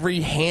and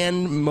every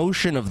hand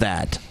motion of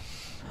that.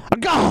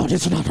 God,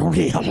 it's not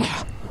real.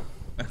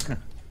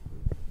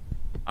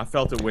 I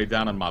felt it way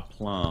down in my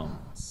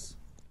plums.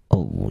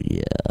 Oh, yeah.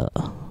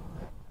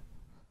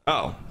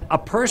 Oh. A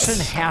person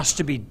has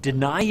to be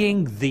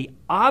denying the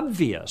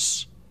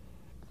obvious,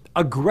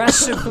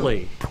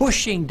 aggressively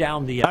pushing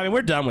down the. I mean,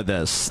 we're done with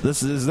this.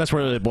 That's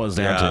where it boils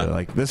down to.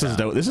 Like, this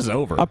is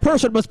over. A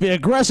person must be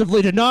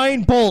aggressively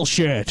denying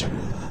bullshit.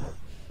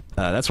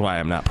 That's why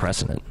I'm not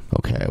pressing it.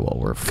 Okay, well,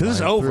 we're This is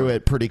flying over. through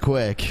it pretty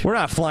quick. We're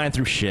not flying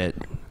through shit.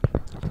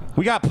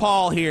 We got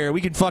Paul here.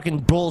 We can fucking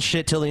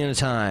bullshit till the end of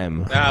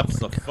time.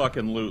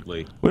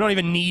 Absolutely. We don't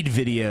even need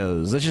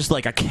videos. That's just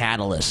like a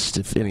catalyst,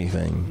 if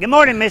anything. Good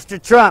morning,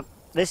 Mr. Trump.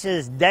 This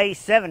is day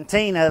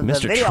 17 of the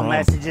Mr. video Trump.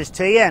 messages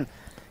to you. And,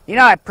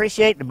 I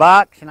appreciate the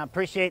box and I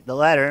appreciate the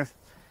letter.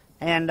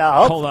 And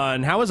Hold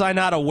on. How was I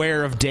not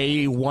aware of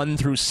day 1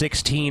 through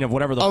 16 of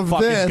whatever the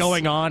fuck is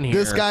going on here?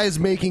 This guy's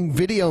making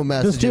video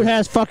messages. This dude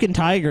has fucking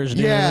tigers,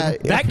 dude. Yeah.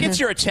 That gets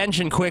your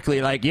attention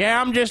quickly. Like, yeah,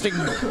 I'm just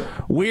a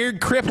weird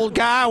crippled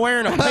guy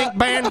wearing a pink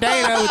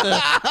bandana with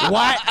a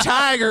white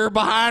tiger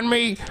behind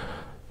me.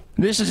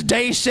 This is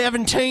day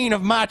 17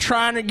 of my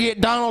trying to get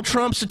Donald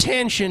Trump's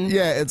attention.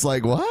 Yeah, it's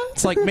like, what?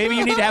 It's like maybe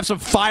you need to have some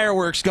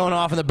fireworks going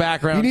off in the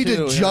background. You need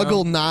too, to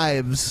juggle know?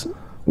 knives.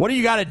 What do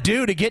you got to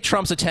do to get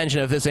Trump's attention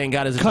if this ain't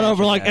got his attention? Cut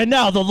over like, yet? and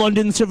now the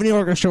London Symphony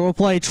Orchestra will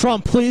play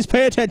Trump, please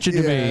pay attention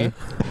to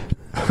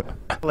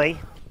me.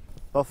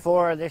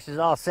 before this is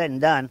all said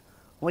and done,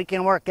 we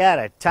can work out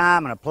a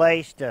time and a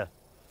place to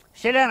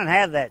sit down and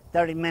have that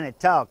 30-minute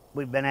talk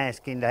we've been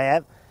asking to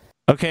have.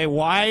 Okay,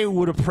 why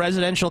would a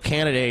presidential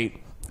candidate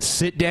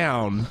sit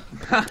down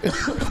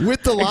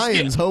with the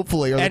lions,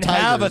 hopefully, or the and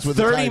tigers, have a with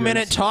the 30-minute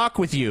tigers. talk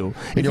with you?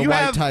 And your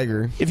white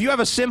tiger. If you have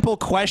a simple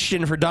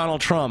question for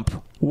Donald Trump,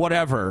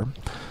 whatever.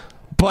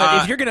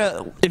 But if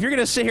you're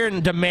gonna sit here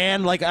and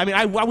demand, like, I mean,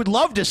 I would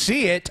love to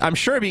see it. I'm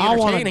sure it'd be I want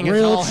to entertaining as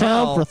grill all Trump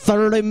hell. for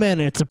 30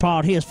 minutes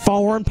about his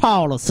foreign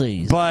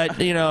policies. But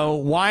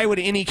why would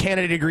any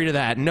candidate agree to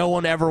that? No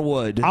one ever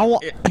would.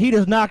 He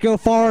does not go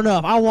far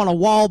enough. I want a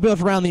wall built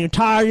around the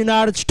entire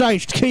United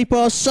States to keep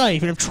us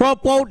safe. And if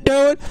Trump won't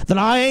do it, then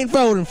I ain't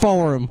voting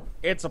for him.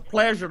 It's a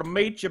pleasure to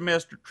meet you,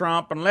 Mr.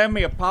 Trump, and let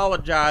me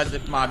apologize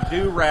if my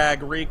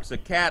do-rag reeks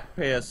of cat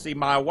piss. See,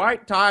 my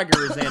white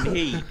tiger is in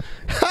heat.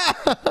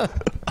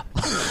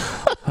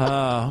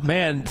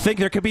 Man, think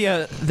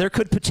there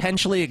could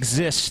potentially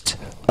exist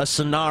a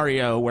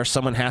scenario where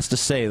someone has to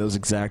say those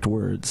exact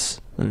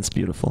words, and it's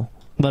beautiful.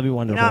 That'd be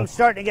wonderful. I'm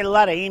starting to get a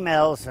lot of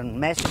emails and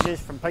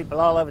messages from people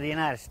all over the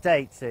United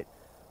States that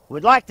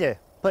would like to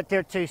put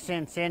their 2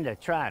 cents in to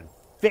try and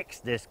fix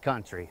this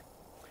country.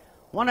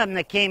 One of them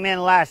that came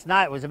in last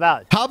night was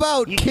about, how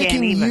about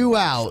kicking you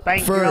out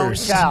spank your own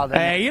first? child.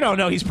 Hey, you don't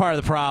know he's part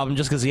of the problem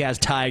just because he has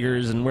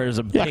tigers and wears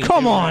a pink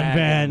come on, do-rag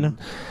Ben. and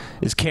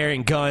is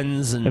carrying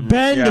guns and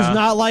Ben does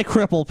not like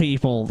crippled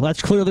people.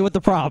 That's clearly what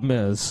the problem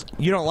is.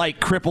 You don't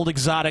like crippled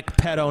exotic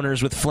pet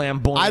owners with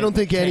flamboyant. I don't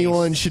think tastes.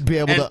 anyone should be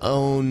able to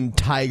own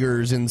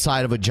tigers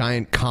inside of a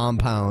giant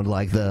compound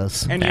like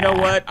this. And you know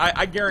what?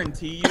 I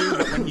guarantee you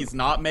that when he's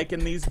not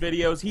making these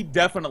videos, he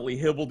definitely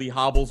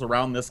hobbles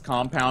around this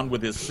compound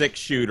with his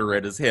 6-shooter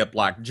at his hip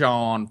like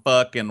John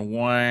fucking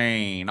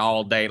Wayne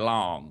all day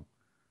long.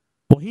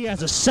 Well, he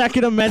has a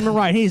Second Amendment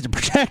right. He needs to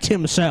protect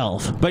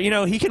himself. But,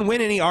 he can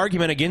win any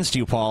argument against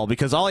you, Paul,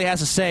 because all he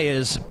has to say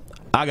is,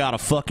 I got a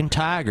fucking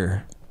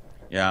tiger.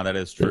 Yeah, that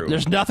is true.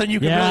 There's nothing you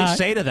can really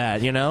say to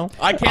that,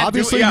 I can't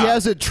Obviously, do it, he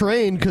has it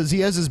trained because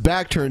he has his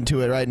back turned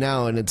to it right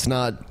now, and it's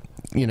not,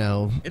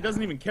 It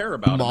doesn't even care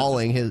about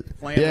mauling his.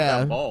 playing with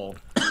that ball.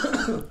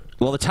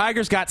 Well, the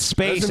tiger's got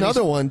space. There's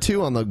another one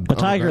too on the. The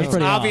tiger's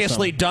pretty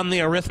obviously done the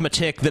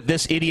arithmetic that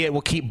this idiot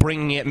will keep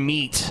bringing it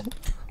meat.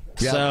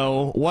 Yeah.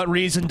 So, what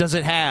reason does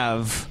it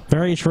have?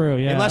 Very true,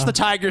 yeah. Unless the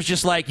tiger's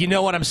just like, you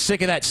know what, I'm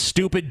sick of that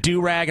stupid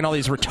do-rag and all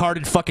these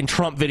retarded fucking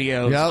Trump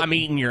videos. Yep. I'm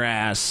eating your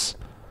ass.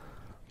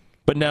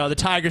 But no, the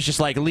tiger's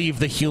just like, leave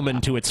the human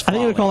to its I folly.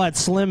 think we call that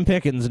Slim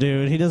Pickens,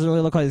 dude. He doesn't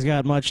really look like he's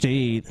got much to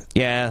eat.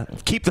 Yeah,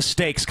 keep the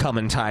steaks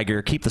coming,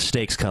 tiger. Keep the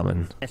steaks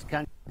coming. This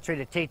country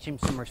to teach him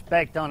some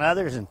respect on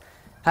others and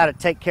how to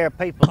take care of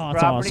people's Oh, that's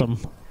property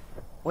awesome.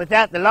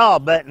 without the law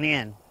butting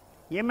in.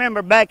 You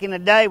remember back in the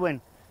day when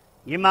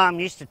Your mom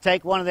used to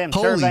take one of them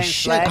Holy surveying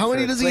shit, flags how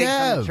many or does he twig from the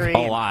have? tree A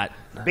and lot.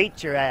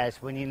 Beat your ass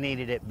when you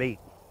needed it beat.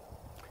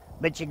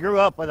 But you grew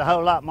up with a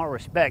whole lot more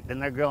respect than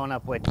they're growing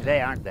up with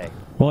today, aren't they?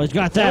 Well, he's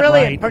got that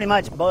Really, right. it pretty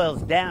much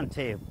boils down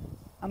to.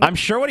 I'm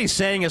sure what he's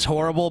saying is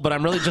horrible, but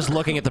I'm really just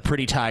looking at the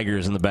pretty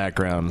tigers in the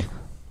background.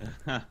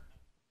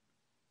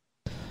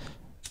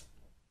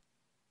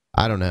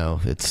 I don't know.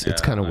 It's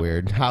kind of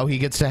weird how he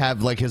gets to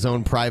have like his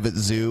own private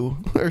zoo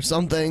or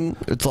something.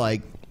 It's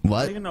like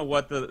what? I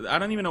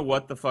don't even know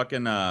what the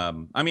fucking.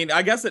 I mean,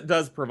 I guess it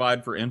does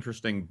provide for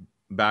interesting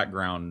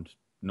background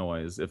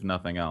noise, if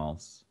nothing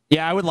else.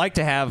 Yeah, I would like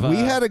to have. We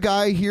had a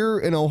guy here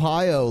in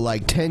Ohio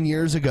like 10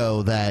 years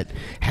ago that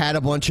had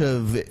a bunch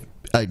of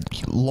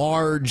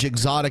large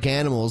exotic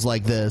animals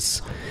like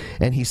this,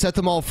 and he set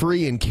them all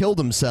free and killed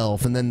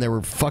himself, and then there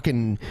were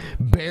fucking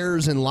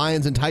bears and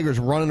lions and tigers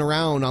running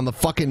around on the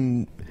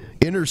fucking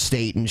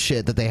interstate and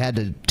shit that they had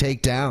to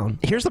take down.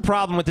 Here's the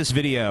problem with this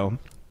video.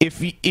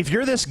 If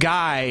you're this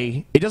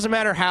guy, it doesn't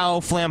matter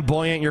how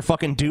flamboyant your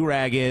fucking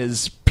do-rag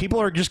is,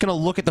 people are just going to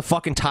look at the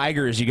fucking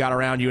tigers you got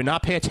around you and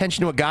not pay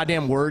attention to a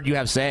goddamn word you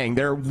have saying.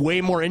 They're way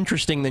more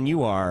interesting than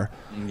you are.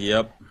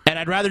 Yep. And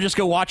I'd rather just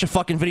go watch a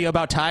fucking video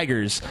about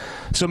tigers.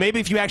 So maybe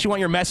if you actually want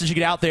your message to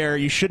get out there,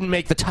 you shouldn't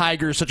make the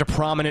tigers such a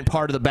prominent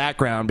part of the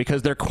background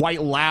because they're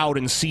quite loud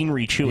and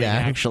scenery chewing,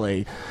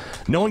 actually.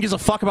 No one gives a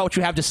fuck about what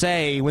you have to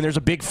say when there's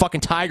a big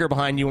fucking tiger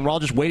behind you and we're all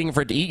just waiting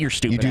for it to eat your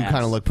stupid You do ass.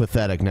 kind of look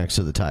pathetic next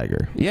to the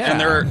tiger. Yeah.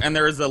 And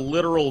there is a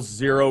literal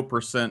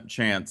 0%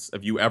 chance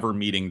of you ever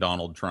meeting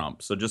Donald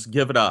Trump. So just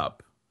give it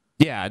up.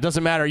 Yeah, it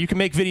doesn't matter. You can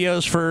make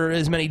videos for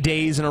as many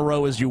days in a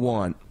row as you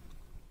want.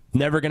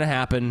 Never gonna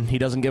happen. He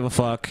doesn't give a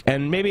fuck.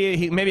 And maybe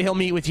he'll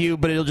meet with you,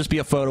 but it'll just be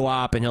a photo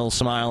op, and he'll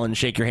smile and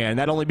shake your hand.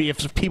 That'll only be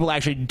if people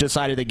actually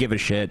decided they give a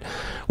shit,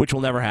 which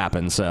will never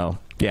happen. So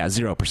yeah,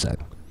 0%.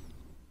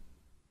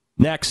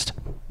 Next.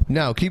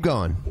 No, keep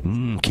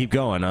going. Keep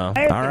going. All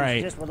Americans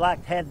right. just would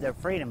like to have their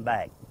freedom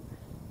back.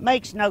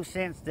 Makes no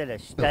sense that a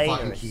state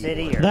or a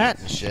city or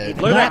That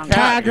even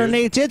tiger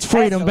needs its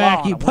freedom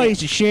back, you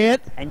piece of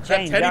shit. and That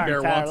change teddy our bear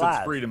entire wants lives.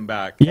 its freedom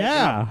back.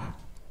 Yeah.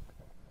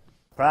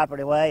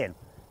 Property way and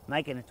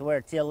making it to where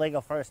it's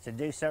illegal for us to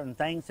do certain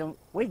things that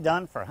we've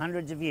done for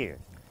hundreds of years.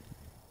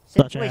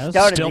 Since Such we as?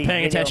 started Still these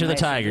paying video attention to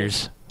the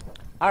messages, tigers.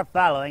 Our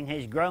following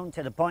has grown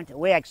to the point that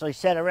we actually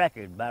set a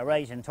record by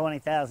raising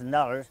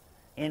 $20,000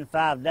 in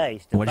 5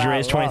 days. To What'd you file a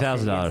raise lawsuit $20,000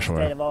 against the for?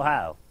 state of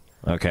Ohio.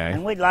 Okay.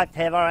 And we'd like to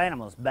have our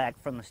animals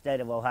back from the state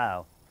of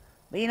Ohio.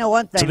 But you know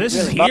one thing. So this that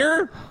is really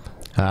here?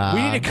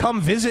 We need to come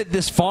visit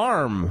this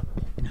farm.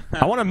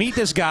 I want to meet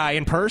this guy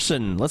in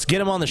person. Let's get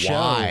him on the show.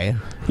 Why?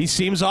 He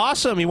seems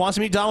awesome. He wants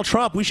to meet Donald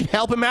Trump. We should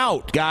help him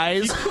out,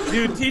 guys.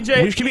 Dude,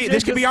 TJ,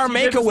 This could be our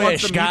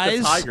Make-A-Wish,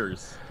 guys.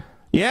 Tigers.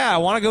 Yeah, I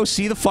want to go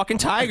see the fucking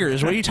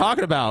tigers. What are you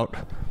talking about?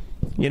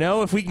 You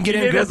know, if we can get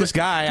in good with this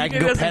guy, I can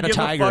go pet a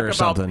tiger or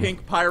something. About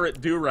pink pirate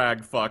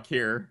do-rag fuck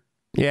here.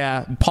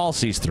 Yeah, Paul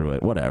sees through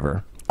it.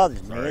 Whatever.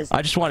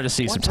 I just wanted to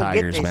see some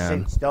tigers,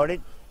 man.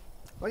 Started,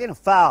 we're going to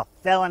file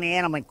felony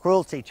animal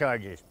cruelty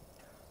charges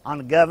on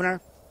the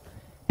governor.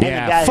 And the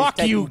guy Yeah, who's fuck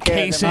taking you, care of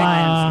Casey. the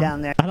lions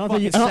down there. I don't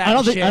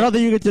think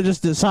you get to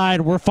just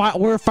decide we're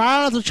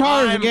filing the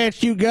charges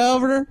against you,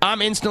 Governor.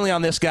 I'm instantly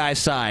on this guy's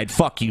side.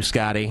 Fuck you,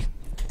 Scotty.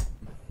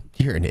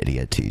 You're an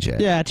idiot, TJ.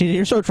 Yeah, TJ,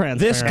 you're so transparent.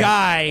 This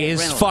guy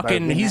is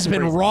fucking. He's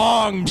been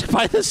wronged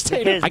by the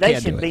state. Because I they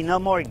can't do should it. be no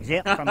more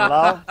exempt from the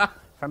law,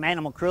 from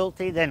animal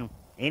cruelty, than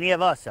any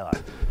of us are.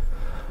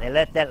 They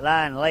let that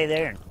lion lay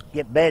there and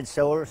get bed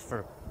sores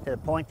to the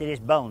point that his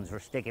bones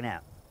were sticking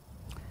out.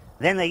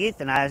 Then they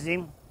euthanized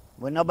him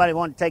when nobody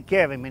wanted to take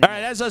care of him anymore. All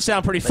right, that does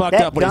sound pretty But fucked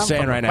that up what he's come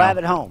saying from a right now.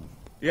 private home.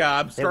 Yeah,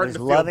 I'm starting was to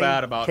feel loving,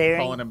 bad about caring,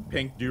 calling him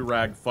pink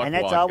do-rag fuckwad And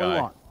that's all we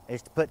guy. want,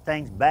 is to put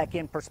things back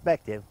in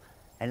perspective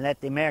and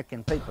let the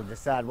American people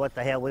decide what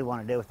the hell we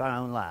want to do with our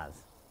own lives.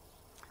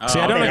 See,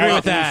 I don't agree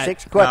with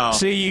that. No.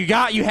 See, you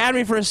had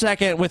me for a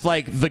second with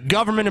like the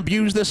government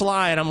abused this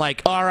lion. I'm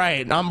like, all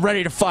right, I'm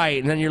ready to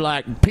fight, and then you're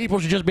like, people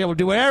should just be able to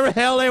do whatever the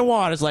hell they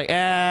want. It's like,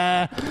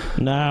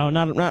 no,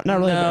 not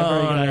really a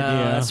very good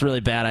idea. That's a really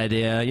bad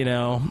idea. You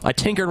know, I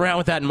tinkered around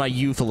with that in my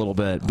youth a little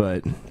bit,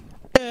 but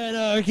turned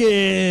out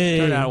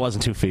it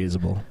wasn't too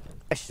feasible.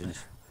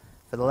 Questions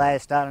for the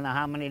last I don't know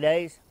how many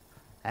days,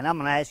 and I'm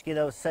going to ask you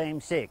those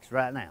same 6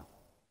 right now.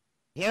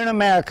 Here in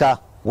America,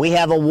 we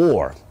have a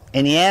war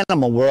in the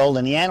animal world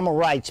and the animal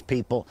rights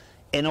people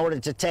in order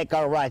to take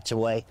our rights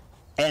away,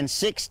 and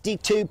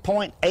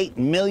 62.8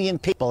 million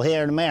people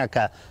here in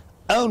America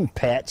own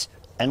pets,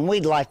 and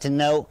we'd like to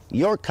know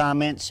your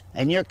comments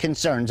and your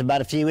concerns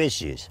about a few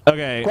issues.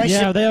 Okay.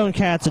 Yeah, they own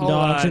cats and Hold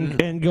dogs, on.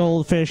 and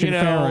goldfish and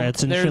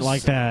ferrets and shit there's-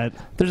 like that.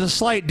 There's a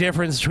slight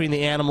difference between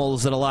the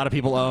animals that a lot of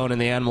people own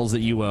and the animals that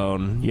you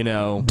own. You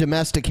know,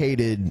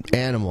 domesticated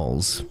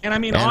animals. And I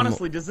mean,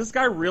 honestly, does this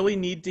guy really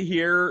need to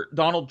hear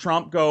Donald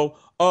Trump go,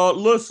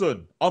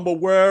 listen, I'm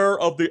aware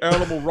of the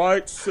animal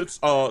rights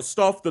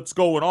stuff that's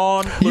going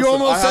on. Listen, You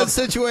almost said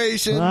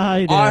situation.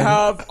 I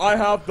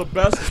have the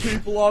best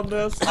people on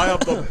this. I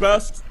have the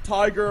best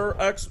tiger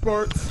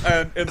experts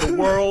and in the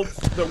world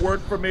that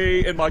work for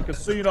me in my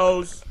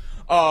casinos.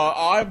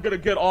 I'm gonna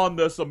get on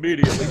this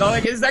immediately. Now,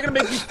 like, is that gonna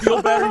make you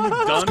feel better? You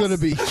dunce? It's gonna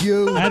be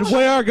huge. And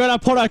we are going to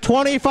put a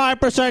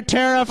 25%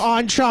 tariff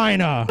on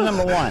China.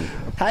 Number one,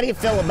 how do you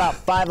feel about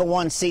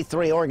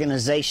 501c3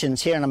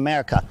 organizations here in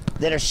America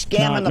that are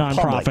scamming the public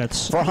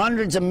Non-profits. for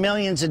hundreds of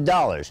millions of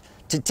dollars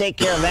to take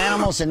care of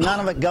animals, and none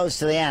of it goes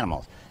to the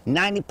animals?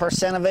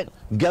 90% of it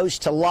goes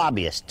to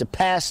lobbyists to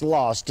pass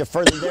laws to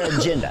further their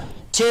agenda.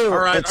 Two,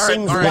 it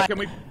seems like...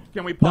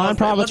 Can we pause there?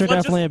 Non-profits are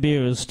definitely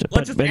abused.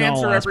 Let's just in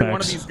all answer every one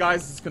of aspects. these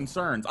guys'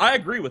 concerns. I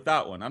agree with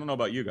that one. I don't know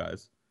about you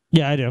guys.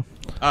 Yeah, I do.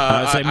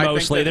 I'd say I think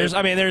mostly.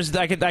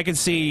 that I could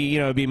see, you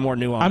know, it'd be more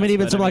nuanced. I mean,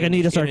 even but someone like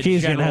Anita in a Sarkeesian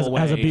general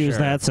has way, abused sure.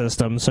 that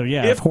system. So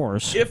yeah, of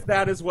course. If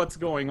that is what's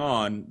going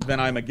on, then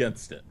I'm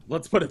against it.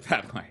 Let's put it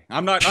that way.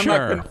 I'm not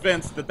Sure.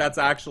 convinced that that's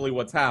actually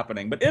what's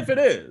happening. But if it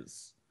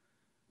is,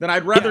 then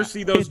I'd rather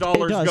see those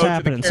dollars does go to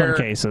happen the in care.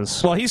 some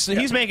cases. Well,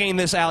 he's making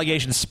this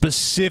allegation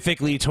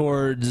specifically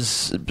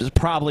towards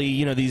probably,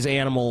 you know, these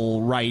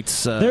animal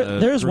rights.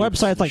 There's groups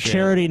websites and like shit.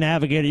 Charity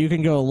Navigator. You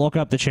can go look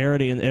up the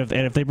charity, and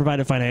if they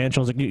provided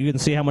financials, you can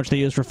see how much they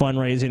use for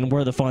fundraising and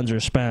where the funds are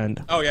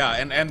spent. Oh yeah,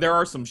 and there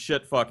are some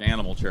shit fuck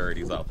animal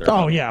charities out there.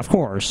 Oh yeah, of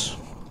course.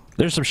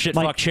 There's some shit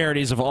fuck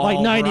charities of all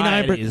Like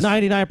varieties.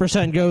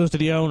 99% goes to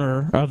the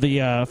owner of the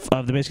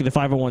basically the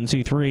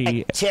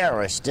 501c3.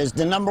 Terrorist is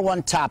the number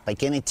one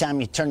topic anytime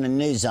you turn the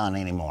news on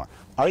anymore.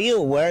 Are you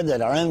aware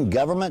that our own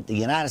government, the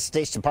United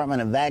States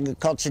Department of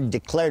Agriculture,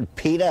 declared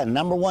PETA a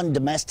number one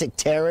domestic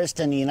terrorist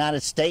in the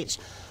United States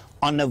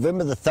on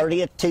November the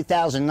 30th,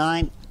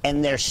 2009,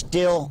 and they're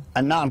still a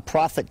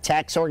nonprofit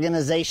tax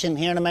organization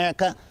here in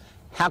America?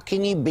 How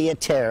can you be a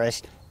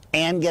terrorist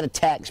and get a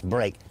tax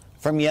break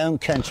from your own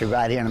country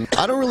right here in America?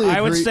 I don't really agree.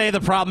 I would say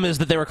the problem is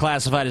that they were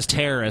classified as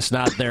terrorists,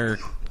 not their.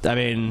 I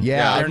mean,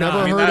 Yeah, they're I've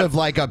never not. heard of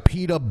like a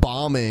PETA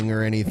bombing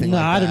or anything No,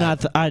 like I do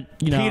that. not.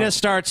 PETA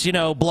starts, you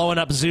know, blowing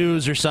up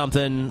zoos or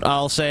something.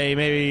 I'll say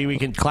maybe we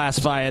can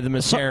classify them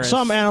as terrorists.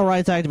 Some animal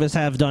rights activists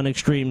have done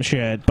extreme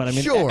shit, but I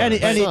mean, Sure, any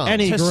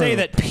to group. say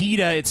that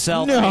PETA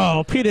itself.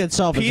 No, PETA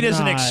itself PETA is is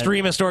an not.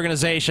 extremist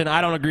organization.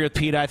 I don't agree with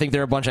PETA. I think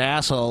they're a bunch of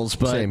assholes,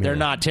 but Same they're here.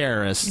 not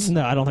terrorists.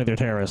 No, I don't think they're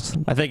terrorists.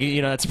 I think,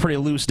 you know, that's a pretty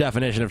loose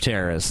definition of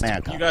terrorist.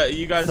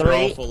 You guys are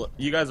all full.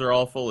 You guys are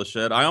all full of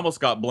shit. I almost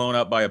got blown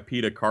up by a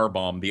PETA car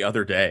bomb the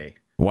other day.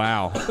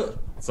 Wow.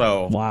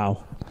 So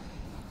wow,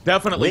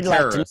 definitely We'd like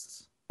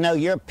terrorists. to know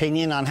your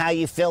opinion on how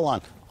you feel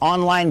on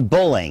online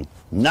bullying,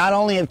 not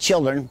only of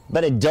children,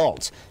 but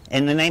adults,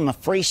 in the name of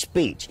free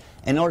speech,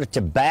 in order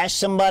to bash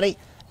somebody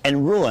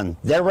and ruin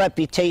their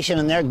reputation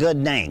and their good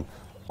name,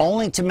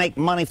 only to make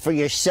money for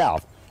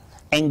yourself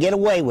and get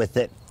away with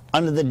it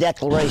under the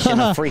Declaration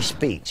of Free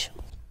Speech.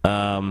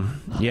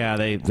 Yeah,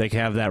 they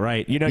have that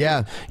right. You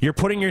know, you're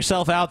putting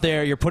yourself out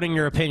there. You're putting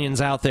your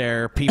opinions out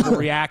there. People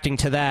reacting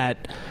to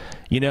that.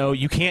 You know,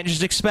 you can't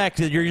just expect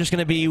that you're just going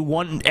to be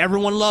one.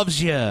 Everyone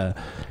loves you.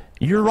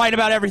 You're right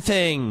about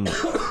everything.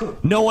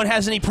 No one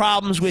has any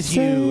problems with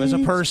you as a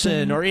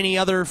person or any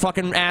other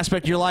fucking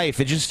aspect of your life.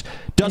 It just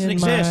doesn't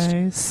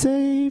exist.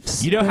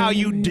 You know how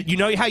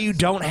you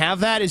don't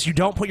have that is you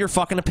don't put your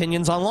fucking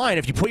opinions online.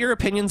 If you put your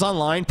opinions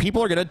online,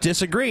 people are going to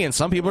disagree, and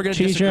some people are going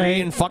to disagree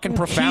in fucking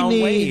profound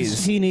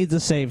ways. He needs a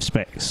safe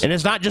space. And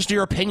it's not just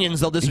your opinions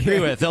they'll disagree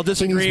with. They'll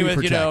disagree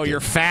with, you know, you're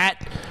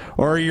fat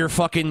or you're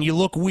fucking, you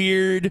look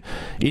weird.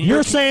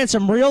 You're saying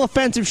some real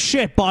offensive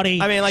shit, buddy.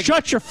 I mean, like,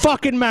 shut your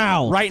fucking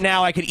mouth. Right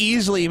now, I could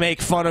easily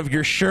make fun of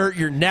your shirt,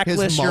 your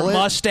necklace, your mullet?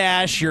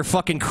 mustache, your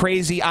fucking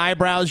crazy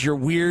eyebrows, your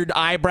weird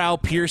eyebrow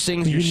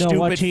piercings, your You know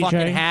what, stupid TJ?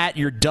 fucking hat,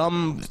 your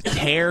dumb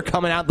hair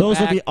coming out the Those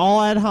back. will be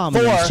all ad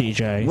hominems,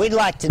 TJ. We'd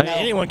like to I know mean,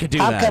 anyone could do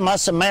how that. come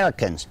us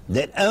Americans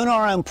that own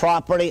our own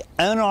property,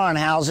 own our own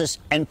houses,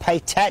 and pay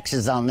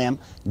taxes on them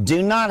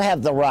do not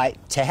have the right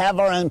to have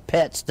our own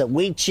pets that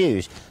we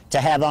choose to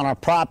have on our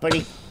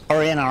property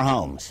or in our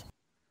homes.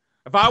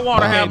 If I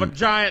want to have a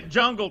giant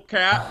jungle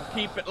cat and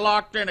keep it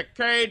locked in a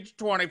cage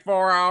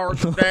 24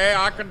 hours a day,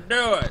 I can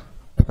do it.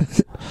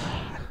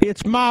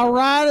 It's my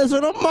right as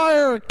an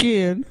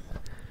American.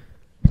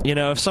 You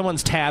know, if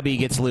someone's tabby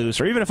gets loose,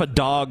 or even if a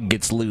dog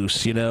gets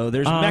loose, you know,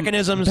 there's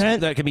mechanisms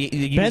that can be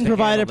used Ben to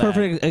provided a handle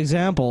that. perfect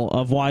example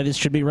of why this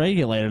should be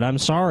regulated. I'm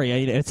sorry.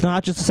 It's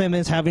not just the same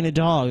thing as having a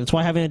dog. That's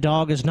why having a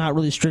dog is not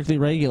really strictly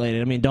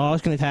regulated. I mean,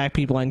 dogs can attack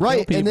people and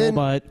kill people,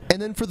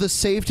 and then for the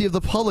safety of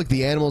the public,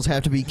 the animals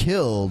have to be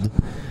killed.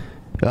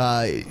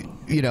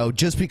 You know,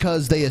 just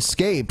because they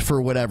escaped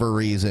for whatever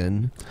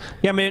reason.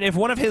 Yeah, I mean, if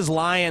one of his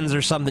lions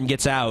or something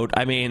gets out,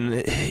 I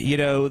mean, you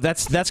know,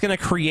 that's going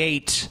to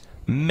create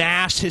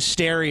mass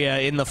hysteria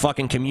in the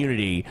fucking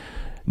community.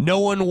 no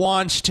one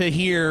wants to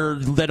hear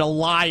that a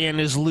lion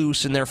is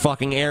loose in their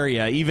fucking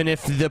area, even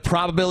if the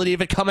probability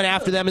of it coming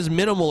after them is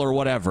minimal or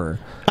whatever.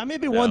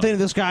 Maybe one thing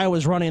this guy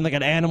was running like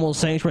an animal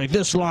sanctuary. Like,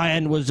 this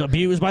lion was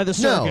abused by the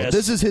circus. No,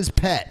 this is his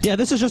pet. Yeah,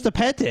 this is just a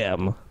pet to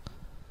him.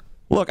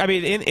 Look, I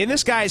mean, in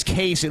this guy's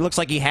case, it looks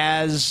like he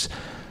has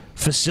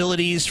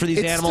facilities for these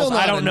It's animals. still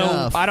not I don't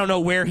enough. know. I don't know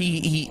where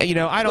he you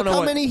know, I don't Look know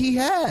how many he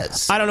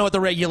has. I don't know what the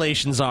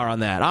regulations are on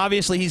that.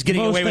 Obviously, he's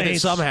getting away with it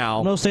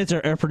somehow. Most states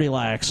are pretty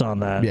lax on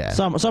that. Yeah.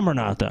 Some are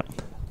not though.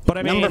 But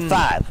I mean, Number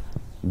 5.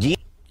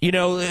 You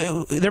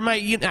know, there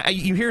might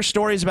you hear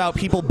stories about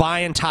people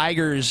buying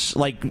tigers,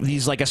 like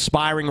these like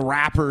aspiring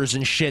rappers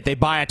and shit. They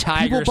buy a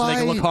tiger so they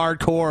can look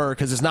hardcore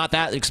because it's not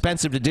that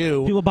expensive to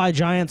do. People buy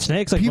giant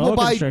snakes. Like People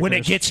buy when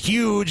it gets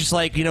huge. It's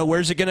like, you know,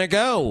 where's it gonna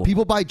go?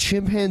 People buy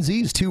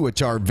chimpanzees too,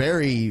 which are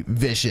very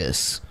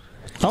vicious.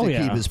 Oh, to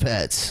yeah. keep as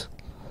pets.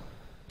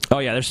 Oh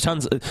yeah, there's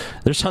tons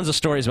of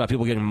stories about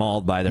people getting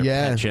mauled by their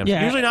pet chimps.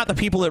 Yeah. Usually not the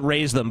people that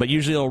raise them, but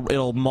usually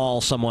it'll maul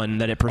someone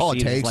that it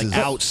perceives takes like is-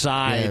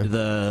 outside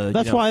the.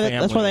 That's why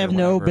they have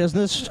no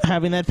business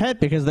having that pet,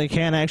 because they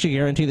can't actually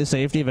guarantee the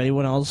safety of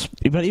anyone else.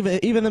 But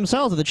even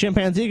themselves, if the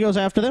chimpanzee goes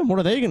after them, what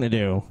are they going to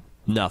do?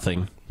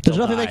 Nothing. There's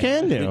They'll nothing they die.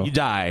 can do. You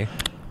die.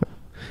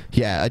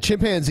 Yeah, a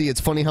chimpanzee, it's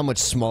funny how much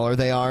smaller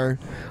they are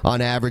on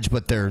average,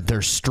 but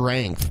their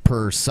strength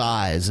per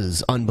size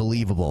is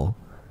unbelievable.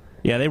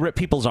 Yeah, they rip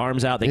people's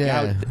arms out. They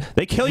Yeah.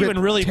 they kill you Rip-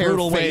 in really tear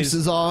brutal faces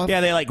ways. off.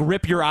 Yeah, they like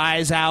rip your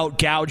eyes out,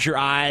 gouge your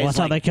eyes. Well, that's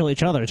how they kill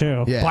each other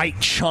too. Bite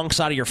chunks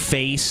out of your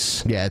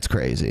face. Yeah, it's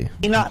crazy.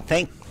 Do you not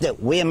think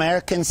that we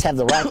Americans have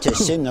the right to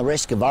assume the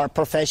risk of our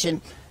profession,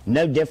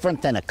 no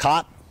different than a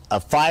cop, a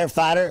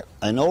firefighter,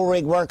 an oil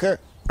rig worker,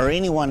 or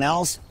anyone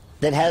else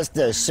that has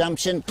the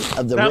assumption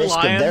of the risk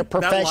of their That lion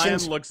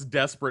professions? looks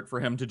desperate for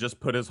him to just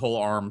put his whole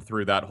arm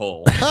through that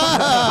hole.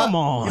 Come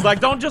on. He's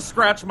like, don't just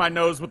scratch my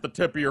nose with the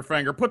tip of your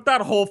finger. Put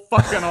that whole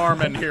fucking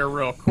arm in here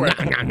real quick.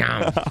 You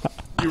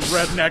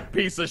redneck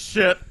piece of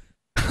shit.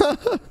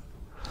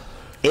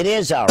 It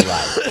is all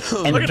right.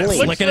 And Look at him.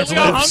 please, Look at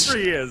how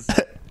hungry he is.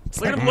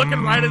 Look at him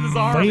looking right at his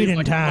arm. He's Feeding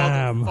like,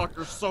 time.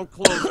 motherfucker, so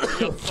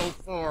close, yet so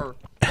far.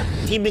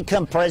 if you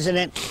become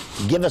president,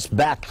 give us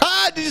back.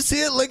 Did you see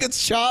it lick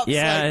its chops?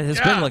 Yeah, it's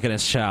been licking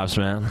its chops,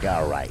 man.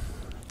 All right.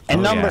 And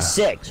Oh, number yeah.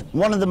 6,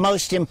 one of the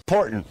most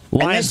important.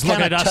 Lions and this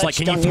looking kind at of us like, touched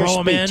can you on your throw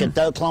 'em speech in? at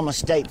the Oklahoma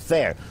State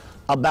Fair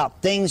about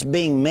things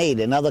being made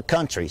in other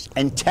countries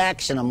and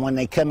taxing them when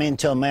they come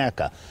into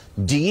America.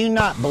 Do you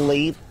not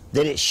believe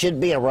that it should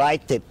be a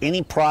right that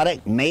any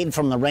product made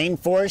from the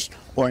rainforest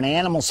or an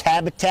animal's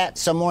habitat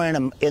somewhere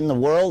in the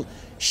world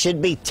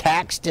should be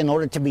taxed in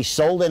order to be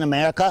sold in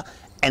America,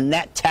 and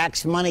that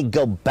tax money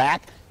go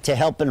back to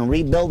helping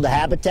rebuild the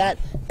habitat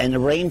and the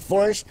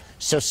rainforest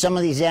so some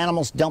of these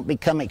animals don't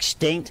become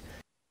extinct?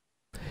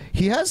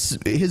 His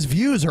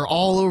views are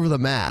all over the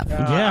map.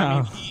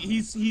 I mean,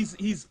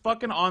 he's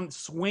fucking on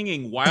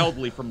swinging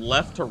wildly from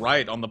left to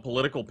right on the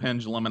political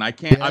pendulum, and I'm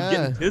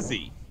getting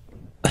dizzy.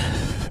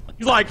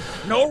 He's like,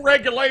 no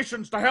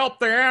regulations to help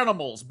the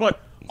animals,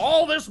 but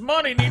all this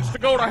money needs to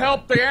go to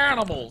help the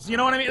animals. You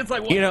know what I mean? It's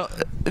like, You know,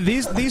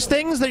 these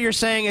things that you're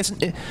saying,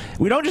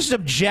 we don't just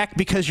object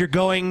because you're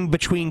going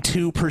between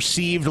two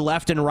perceived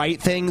left and right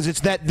things.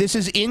 It's that this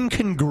is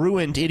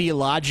incongruent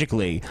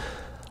ideologically.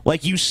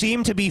 Like, you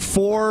seem to be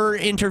for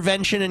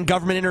intervention and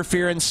government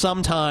interference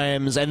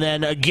sometimes, and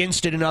then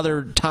against it in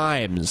other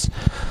times.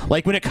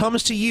 Like, when it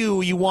comes to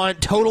you, you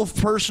want total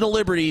personal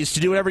liberties to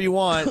do whatever you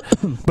want,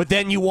 but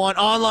then you want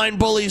online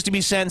bullies to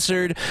be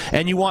censored,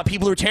 and you want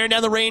people who are tearing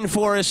down the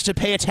rainforest to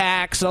pay a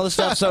tax and all this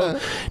stuff. So,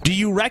 do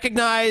you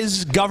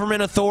recognize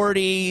government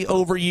authority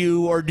over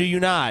you, or do you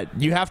not?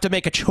 You have to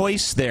make a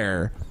choice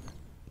there.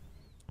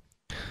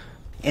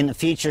 In the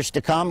futures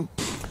to come,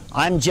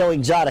 I'm Joe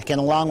Exotic,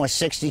 and along with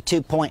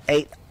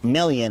 62.8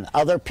 million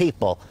other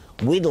people,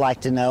 we'd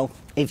like to know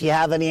if you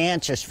have any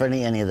answers for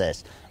any of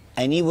this.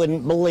 And you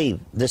wouldn't believe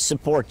the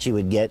support you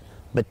would get.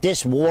 But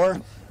this war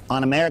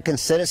on American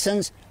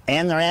citizens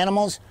and their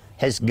animals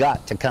has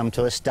got to come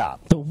to a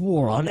stop. The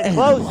war on To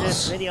close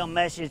this video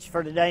message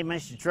for today,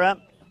 Mr.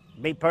 Trump,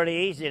 it'd be pretty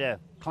easy to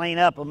clean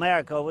up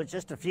America with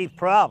just a few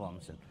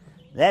problems. And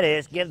that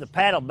is, give the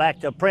paddle back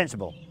to a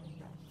principal.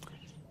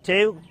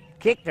 2,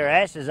 kick their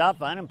asses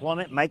off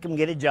unemployment, make them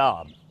get a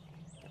job.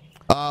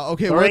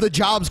 Okay, where are the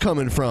jobs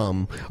coming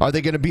from? Are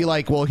they going to be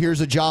like, well,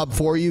 here's a job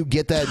for you,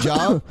 get that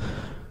job?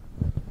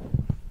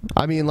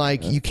 I mean,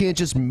 like, you can't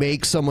just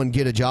make someone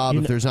get a job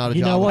if there's not a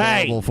job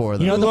available for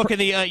them. You look in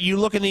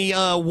the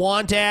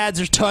want ads.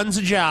 There's tons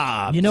of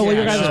jobs. You know what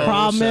your guys'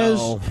 problem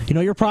is? You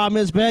know your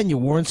problem is, Ben? You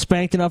weren't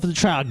spanked enough as a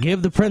child.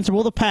 Give the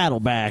principal the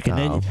paddle back,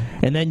 and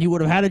then you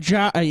would have had a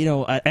job,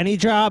 any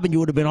job, and you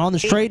would have been on the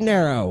straight and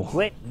narrow.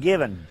 Quit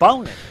giving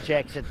bonus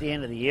checks at the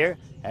end of the year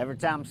every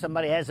time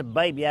somebody has a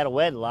baby out of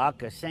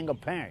wedlock, a single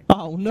parent.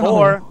 Oh, no.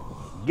 Or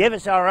give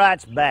us our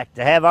rights back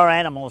to have our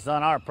animals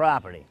on our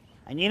property.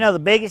 And you know the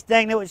biggest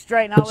thing that would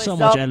straighten all this up?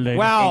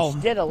 Wow.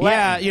 Instead of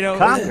Yeah, letting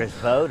Congress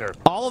vote or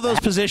all of those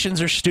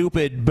positions are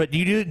stupid, but do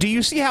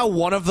you see how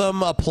one of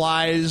them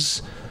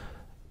applies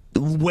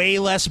way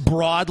less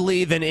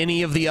broadly than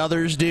any of the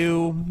others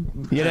do,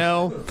 you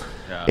know?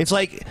 Yeah. It's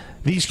like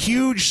these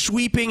huge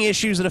sweeping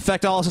issues that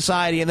affect all of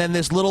society, and then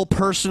this little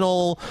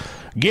personal,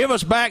 give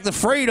us back the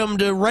freedom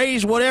to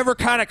raise whatever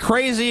kind of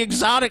crazy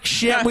exotic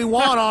shit we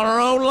want on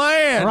our own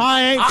land.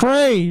 I ain't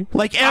free.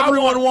 Like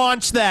everyone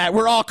wants that.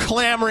 We're all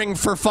clamoring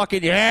for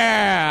fucking,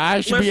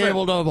 I should be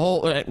able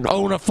to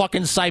own a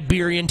fucking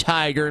Siberian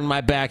tiger in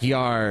my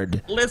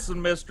backyard.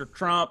 Listen, Mr.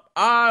 Trump,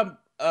 I'm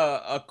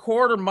a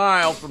quarter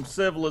mile from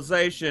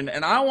civilization,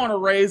 and I want to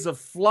raise a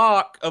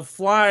flock of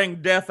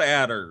flying death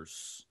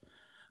adders.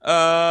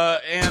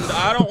 And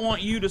I don't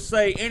want you to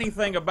say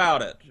anything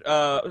about it.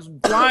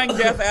 Flying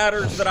death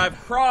adders that I've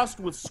crossed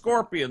with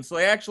scorpions, so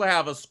they actually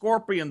have a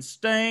scorpion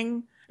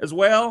sting as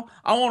well.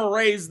 I want to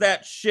raise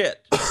that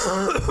shit.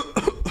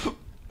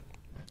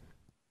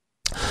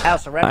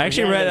 House of I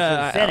actually read.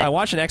 Representatives I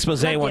watched an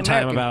expose Not the one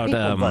time American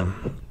about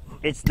people, but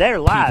it's their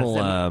lives.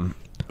 people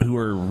who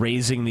are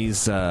raising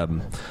these.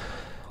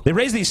 They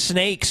raise these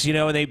snakes, you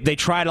know, and they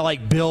try to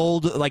like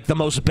build like the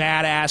most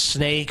badass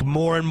snake,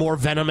 more and more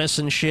venomous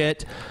and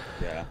shit.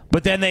 Yeah.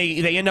 But then they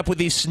end up with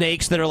these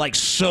snakes that are like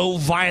so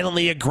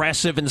violently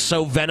aggressive and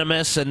so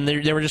venomous, and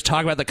they were just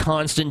talking about the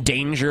constant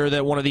danger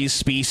that one of these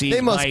species.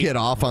 They must might get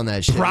off on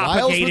that shit. Why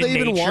else propagate would they in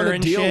even want nature to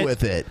and deal shit.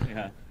 with it?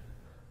 Yeah.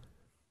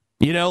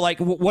 You know, like,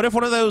 what if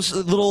one of those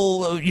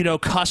little,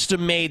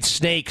 custom-made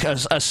snake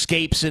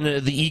escapes into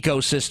the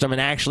ecosystem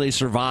and actually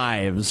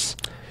survives?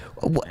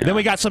 Then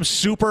we got some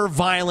super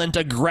violent,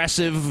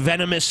 aggressive,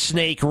 venomous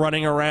snake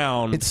running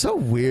around. It's so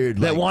weird.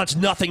 That wants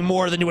nothing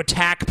more than to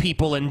attack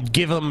people and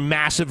give them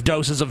massive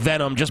doses of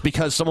venom just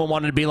because someone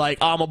wanted to be like,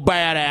 I'm a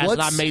badass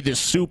and I made this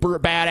super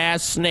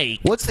badass snake.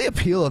 What's the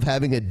appeal of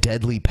having a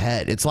deadly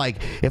pet? It's like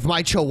if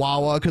my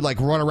chihuahua could like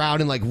run around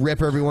and like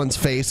rip everyone's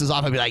faces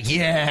off, I'd be like,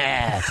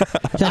 yeah,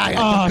 I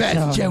got the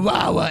best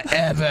chihuahua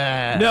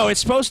ever. No, it's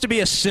supposed to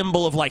be a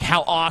symbol of like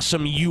how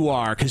awesome you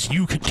are because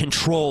you can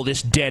control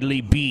this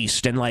deadly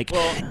beast and like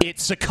it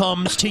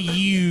succumbs to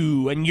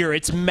you and you're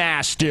its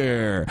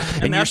master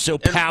and you're so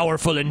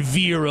powerful and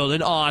virile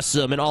and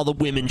awesome and all the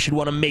women should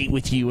want to mate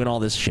with you and all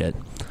this shit.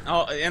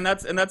 Oh, and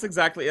that's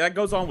exactly that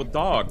goes on with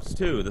dogs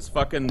too. This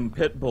fucking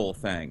pit bull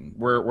thing,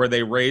 where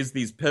they raise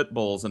these pit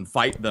bulls and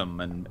fight them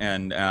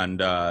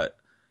and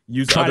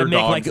use Try other to make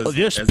dogs like as,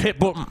 this as- pit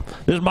bull.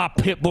 This is my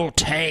pit bull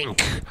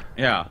tank.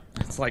 Yeah,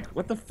 it's like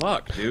what the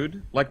fuck,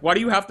 dude? Like, why do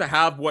you have to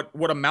have what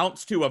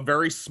amounts to a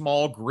very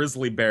small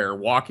grizzly bear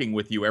walking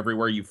with you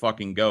everywhere you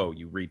fucking go?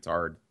 You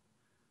retard.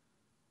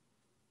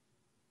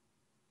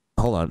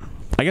 Hold on.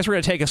 I guess we're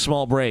gonna take a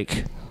small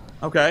break.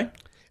 Okay.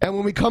 And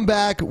when we come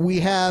back, we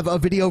have a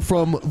video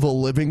from The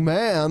Living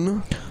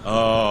Man.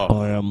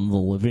 Oh. I am the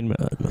living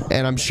man.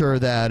 And I'm sure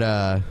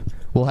that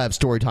we'll have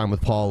story time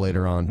with Paul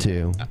later on,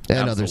 too.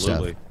 And other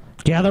stuff.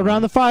 Gather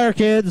around the fire,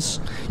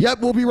 kids. Yep,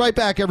 we'll be right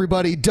back,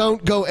 everybody.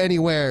 Don't go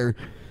anywhere,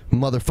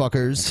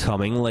 motherfuckers.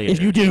 Coming later.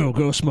 If you do,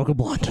 go smoke a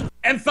blunt.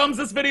 And thumbs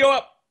this video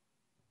up.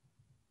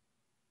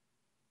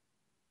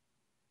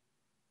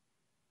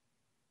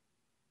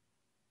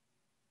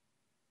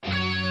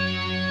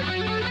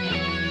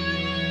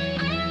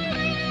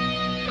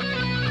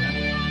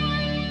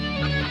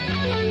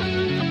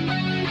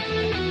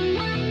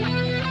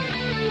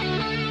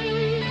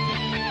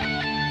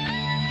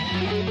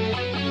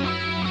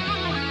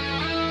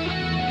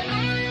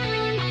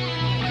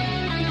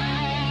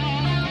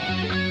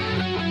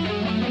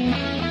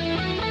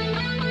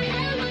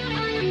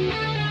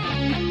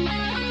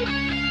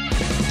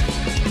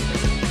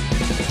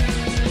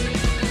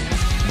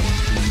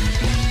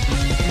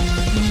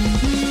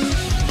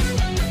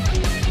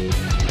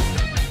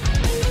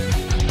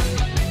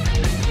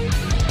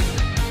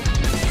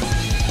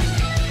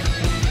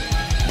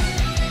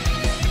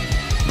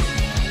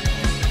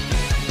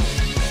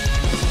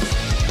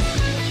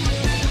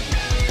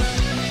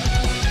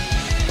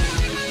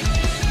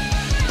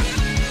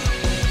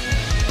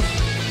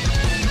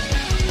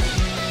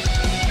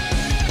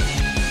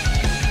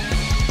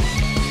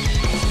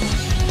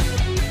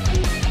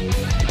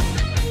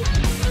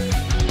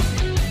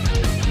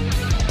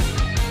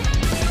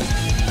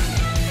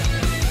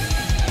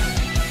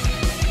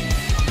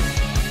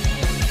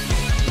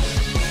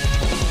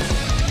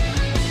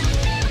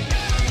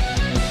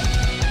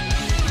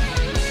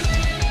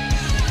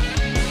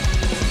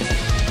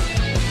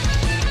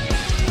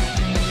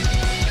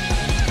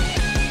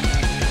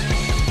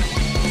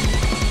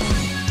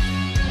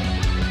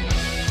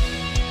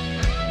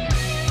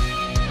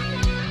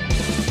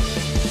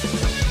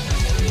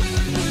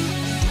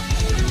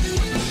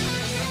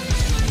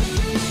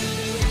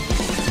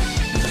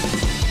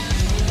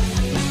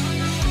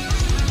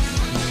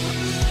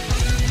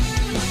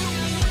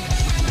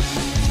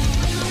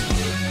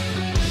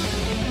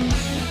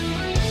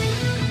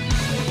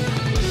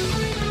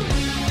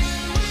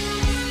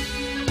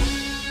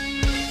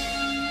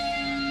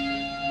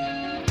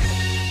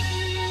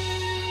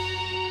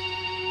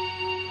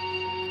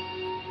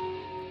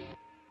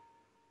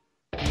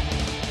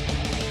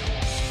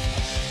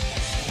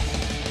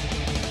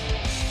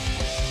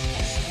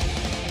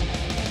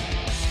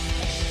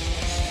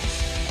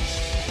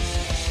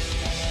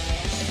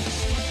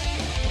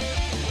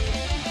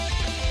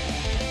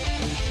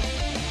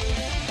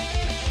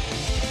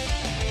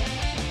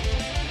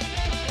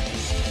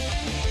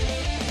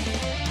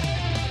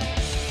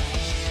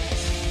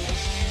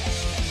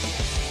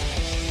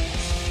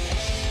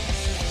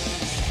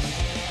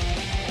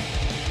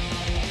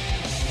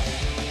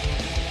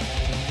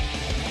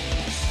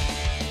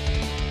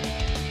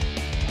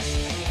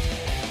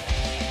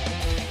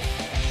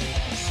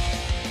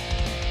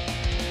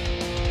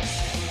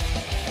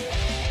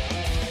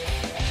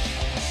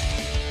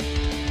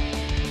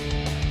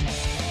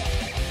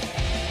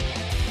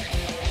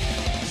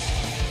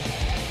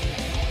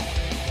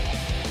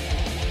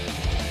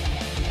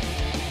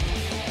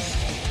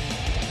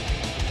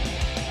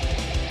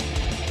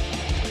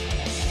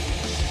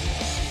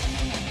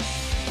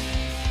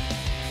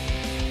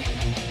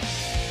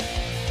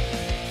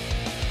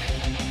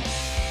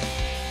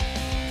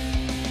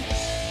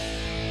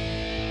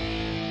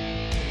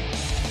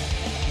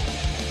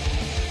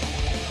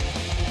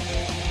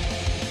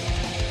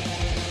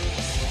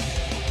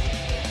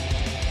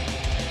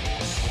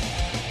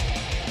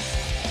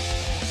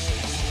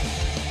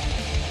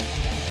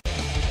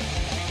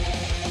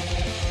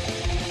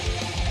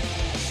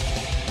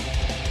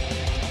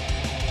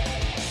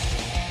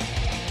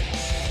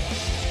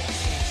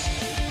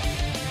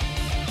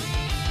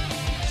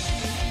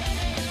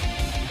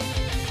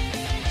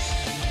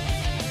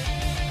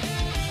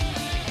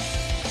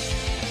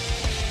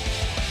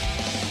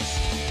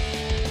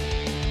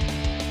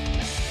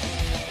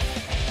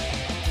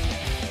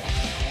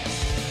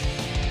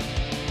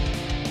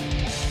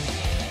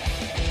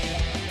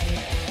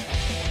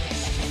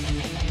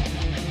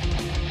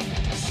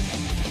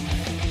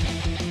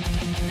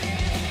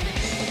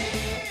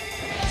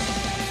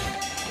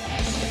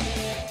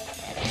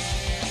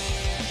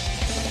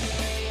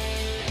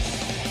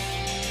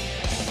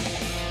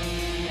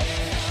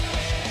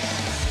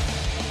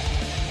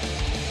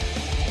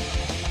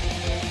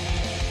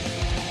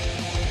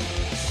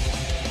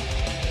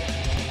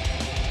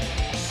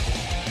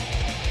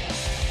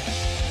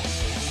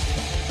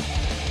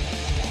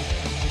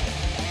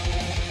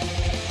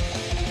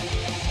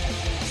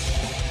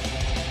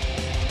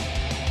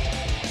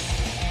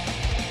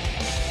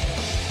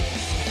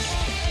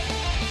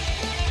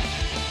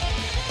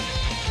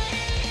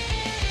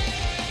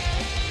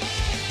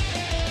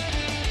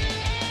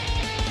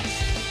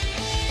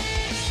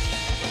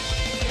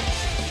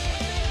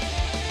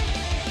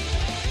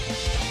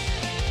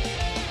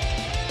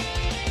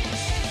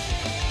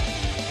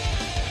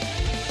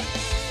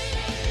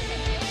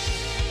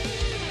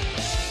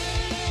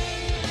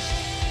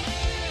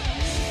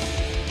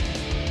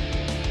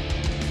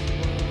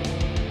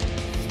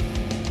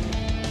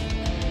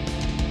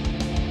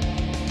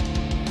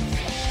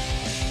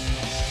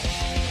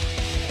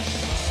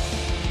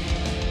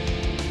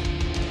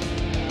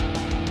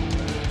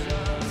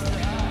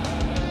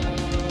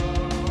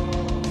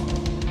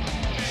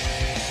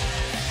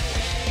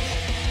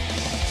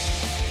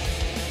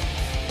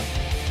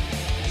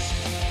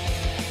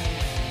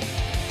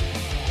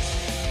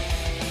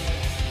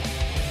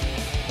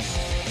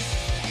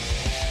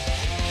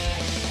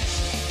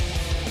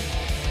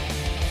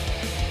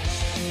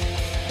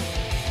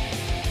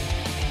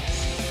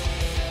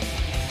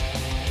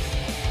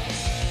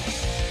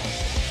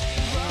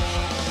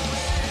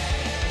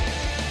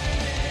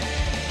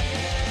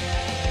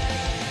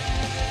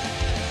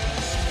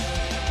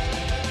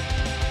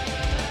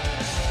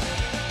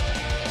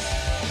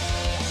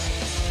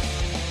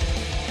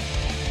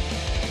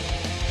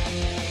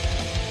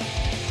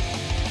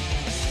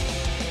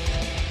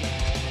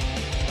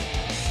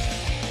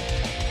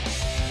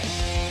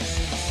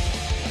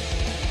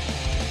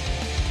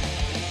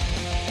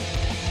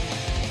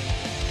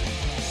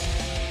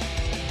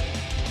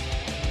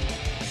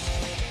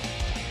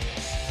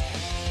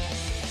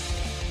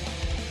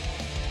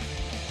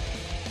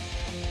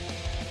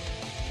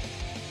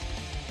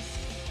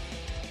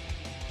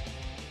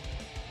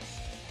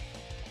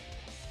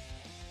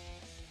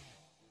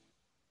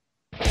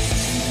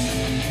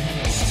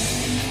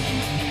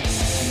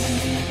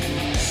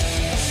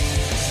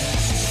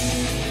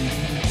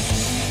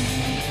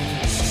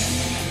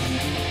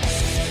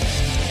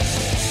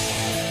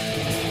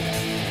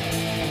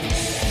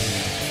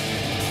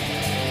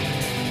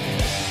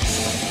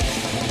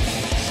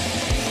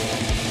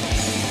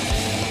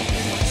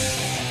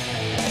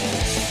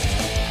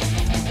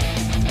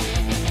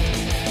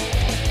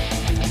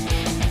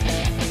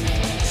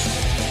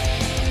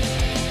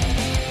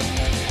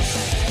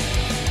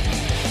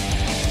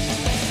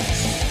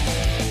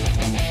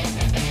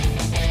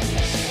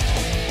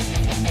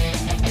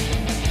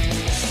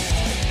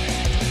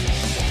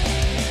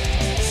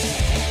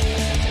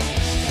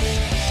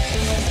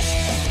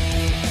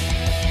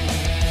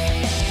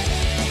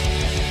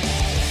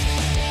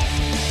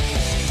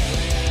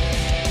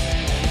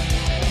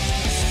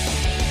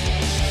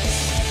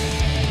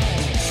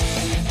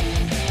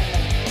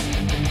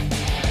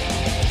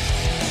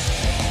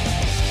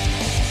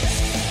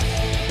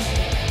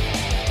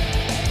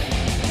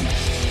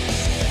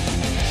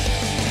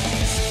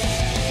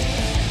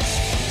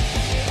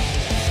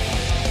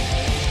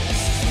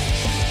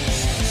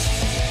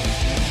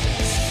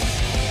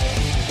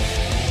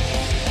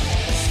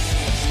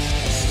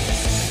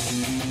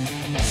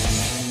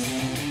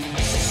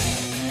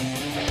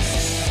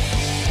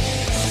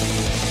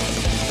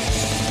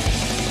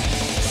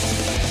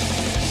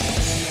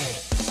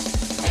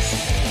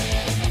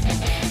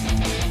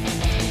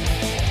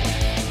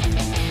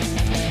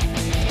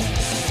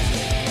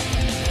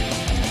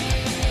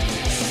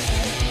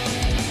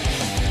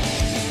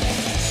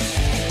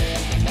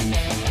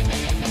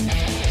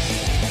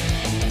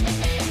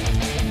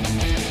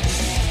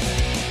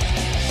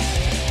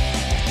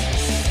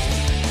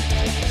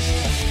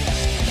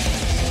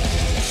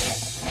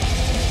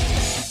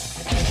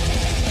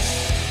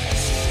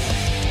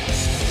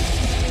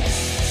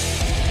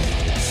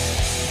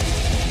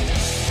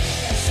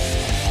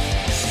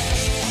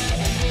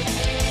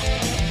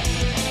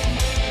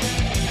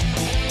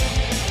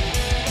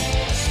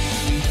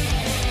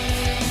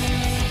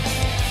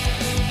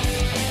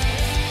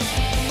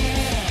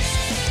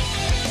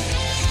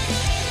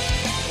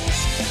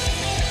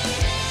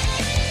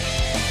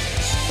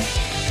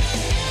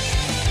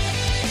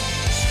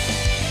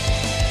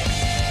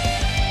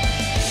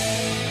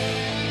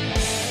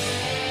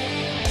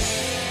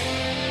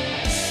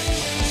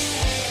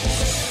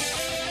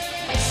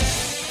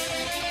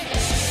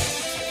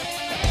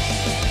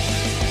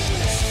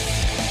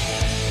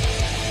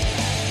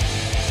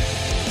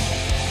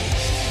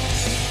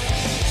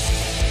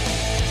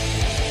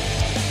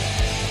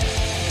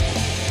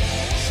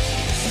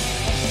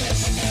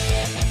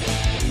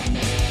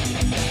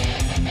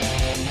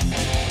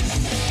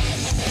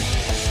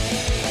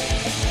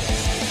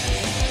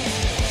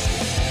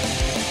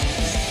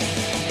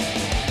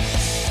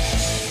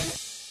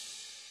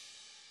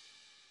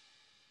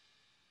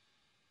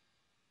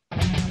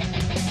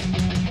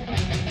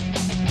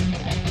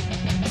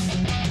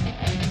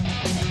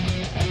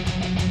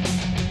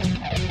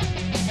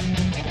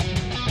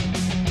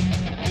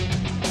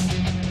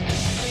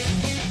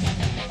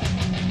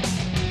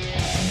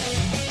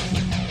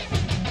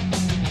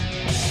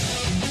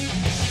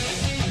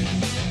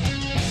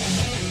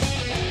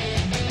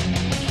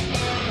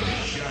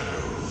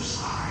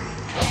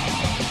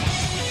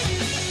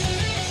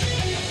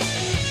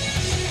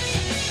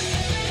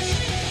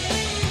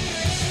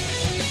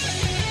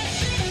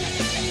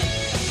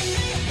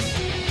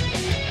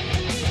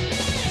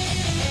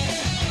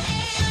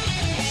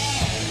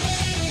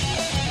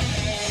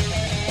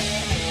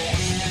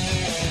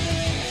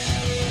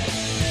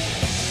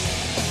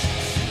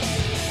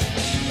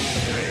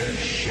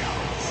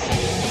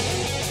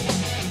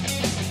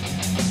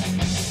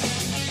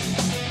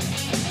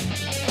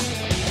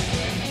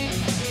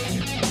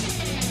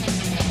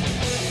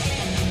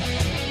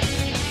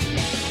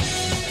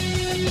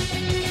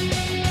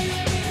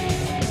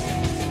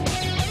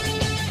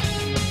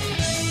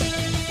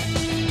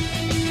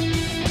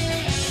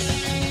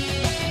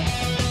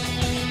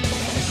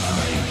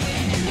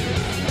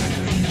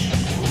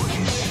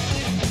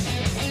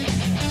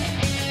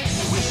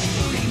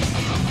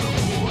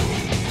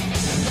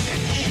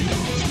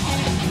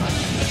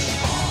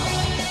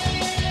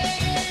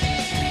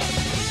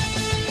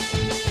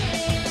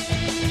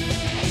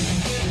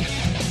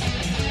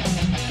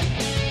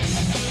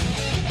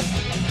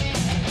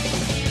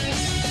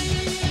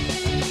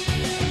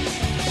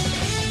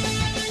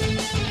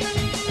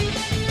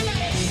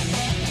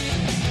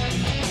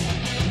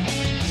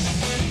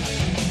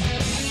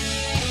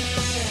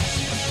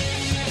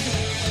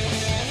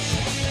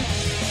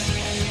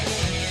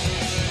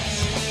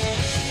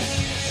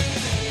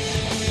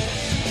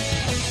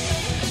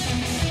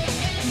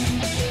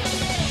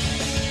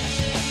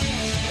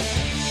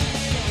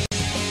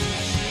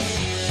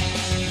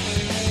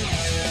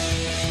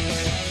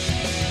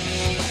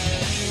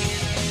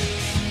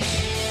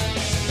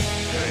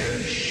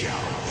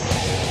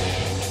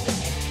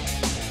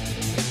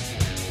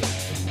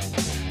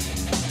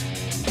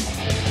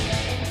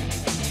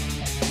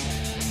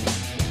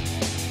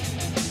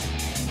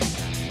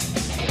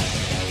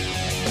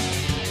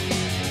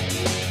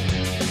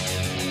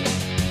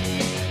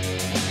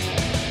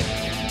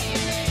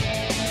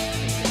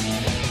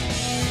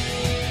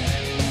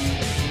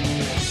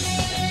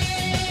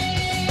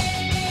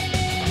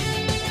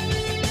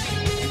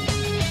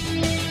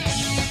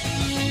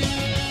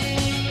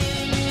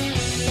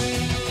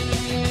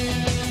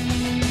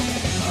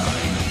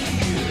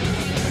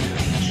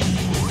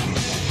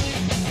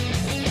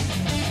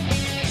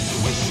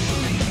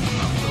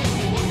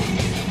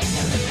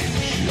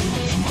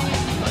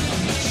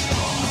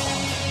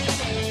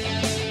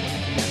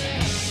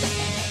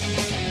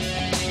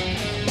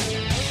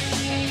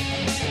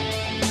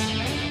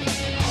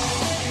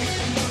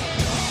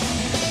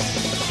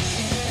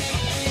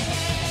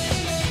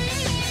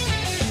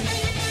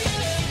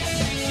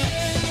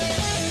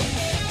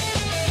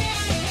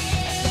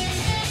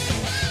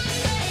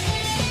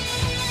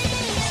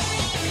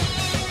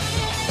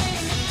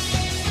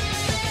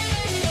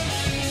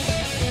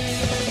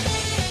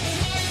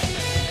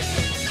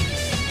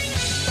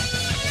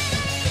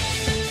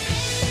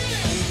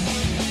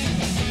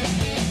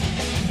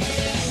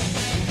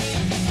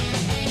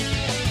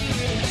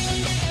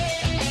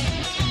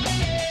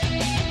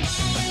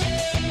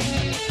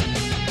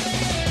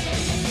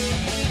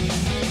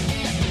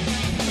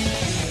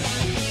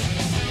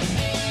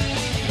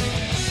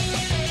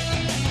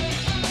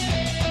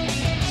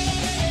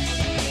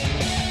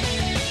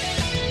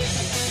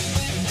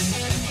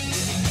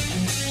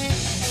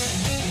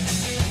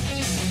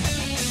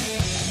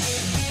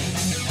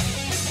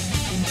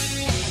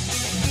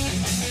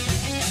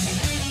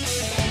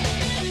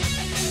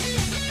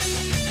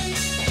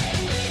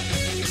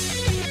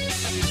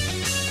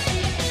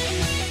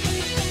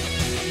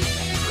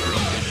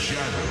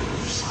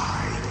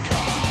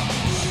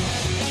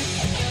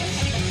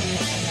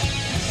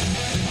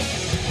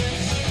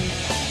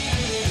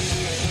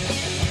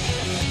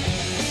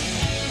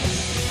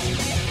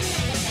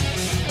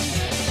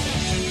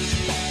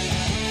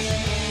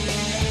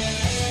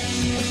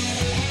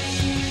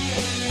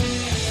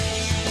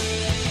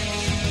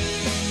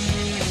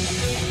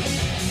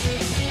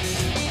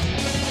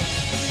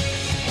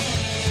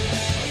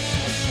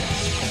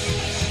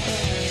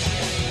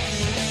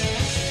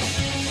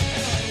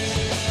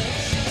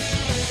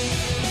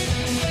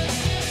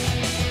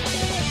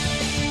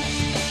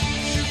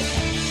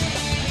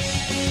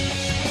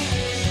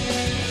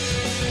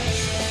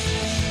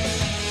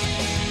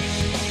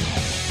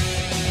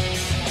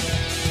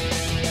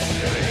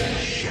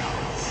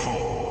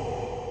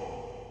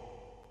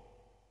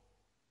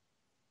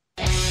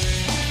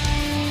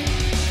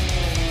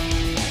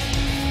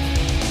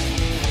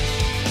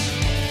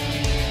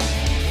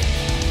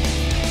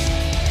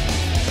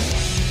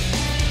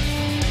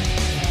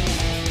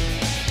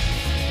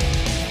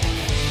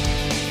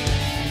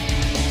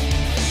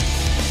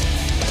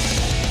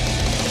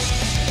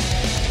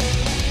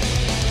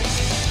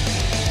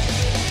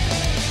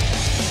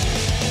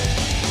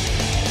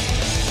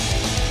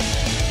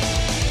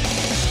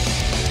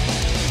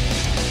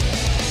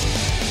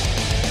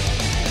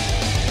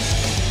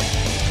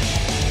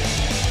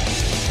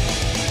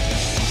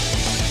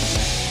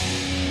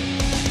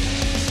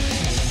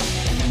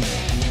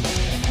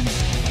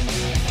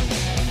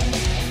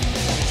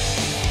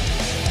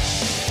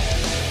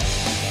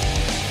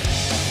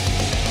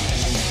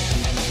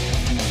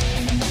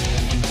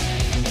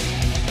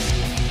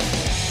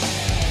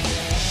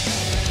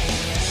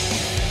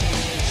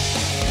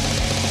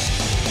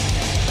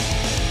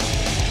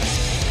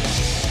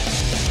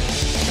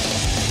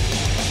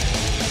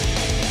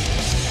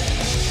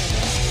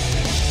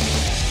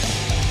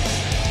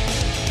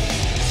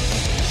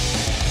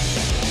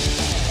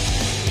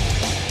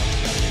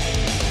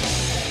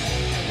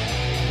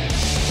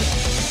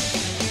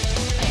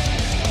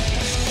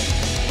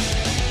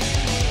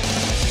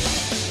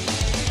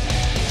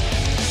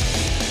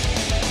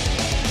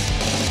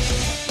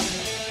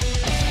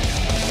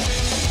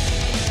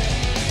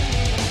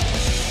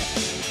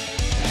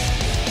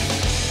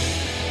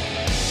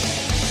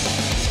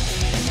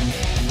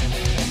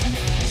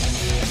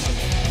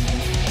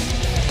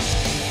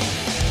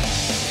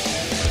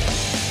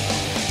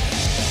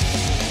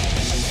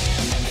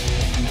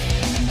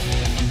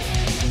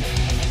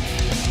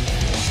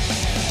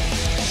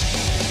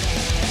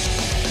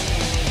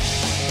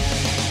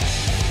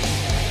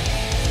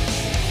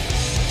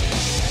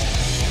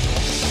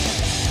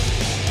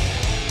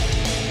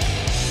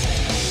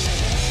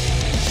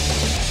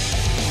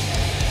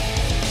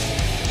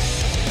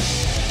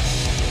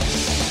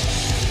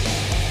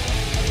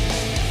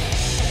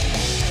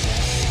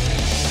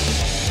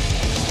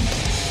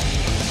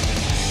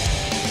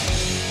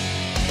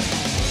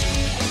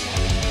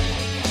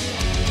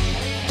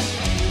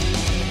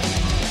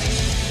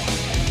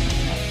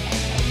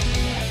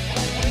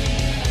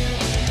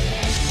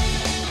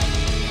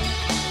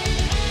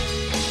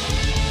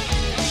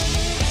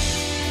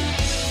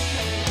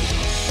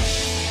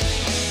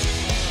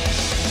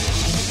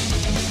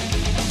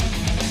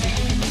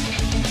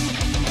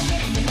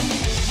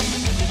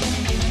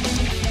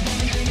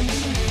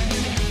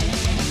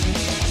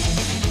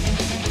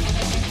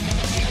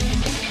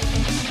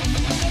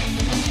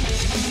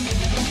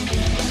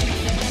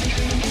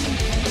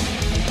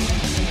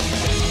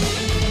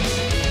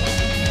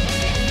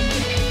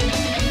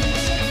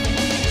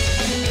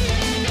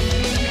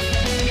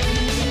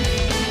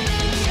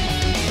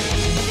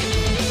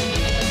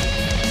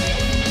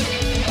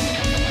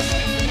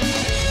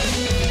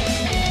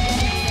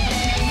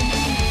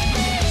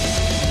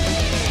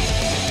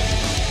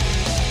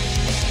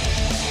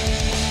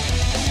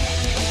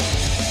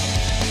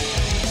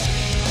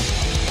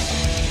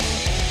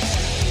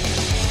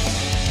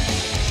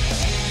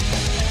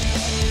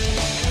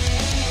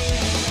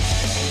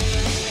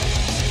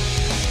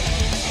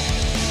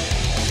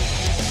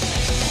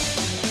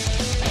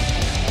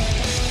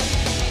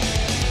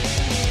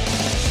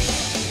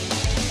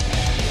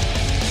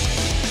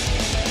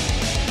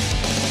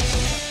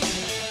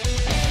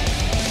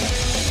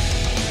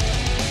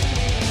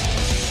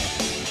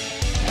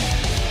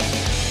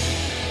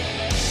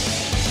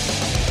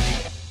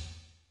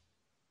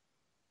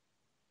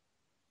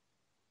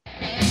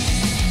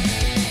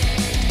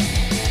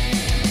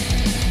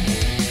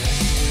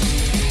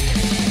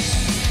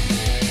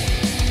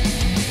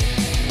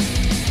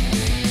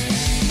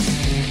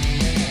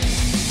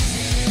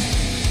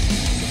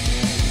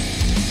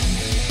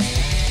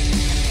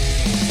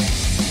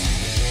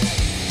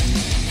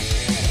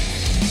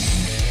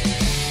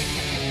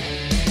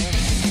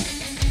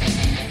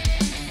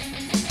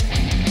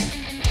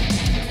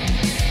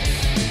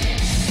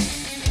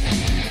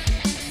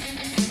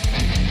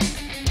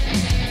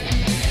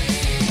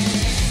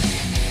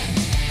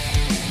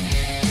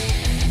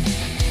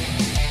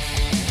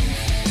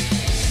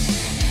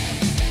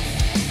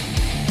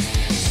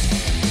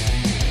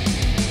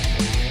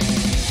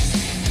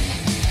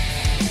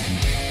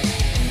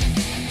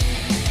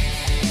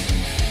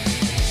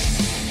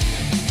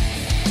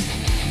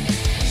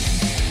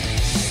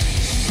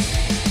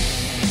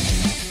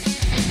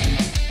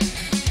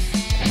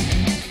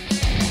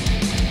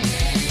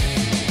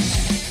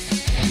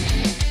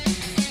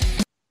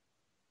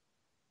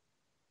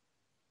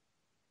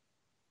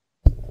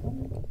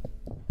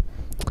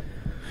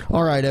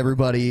 All right,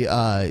 everybody.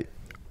 Right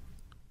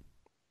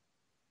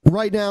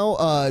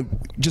now,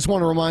 just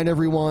want to remind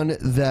everyone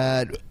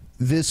that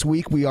this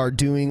week we are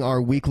doing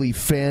our weekly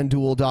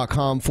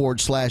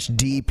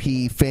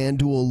FanDuel.com/DP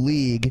FanDuel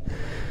League.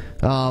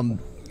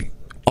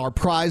 Our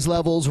prize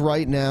levels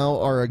right now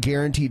are a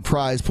guaranteed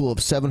prize pool of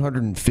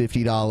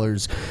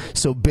 $750.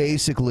 So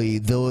basically,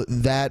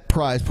 that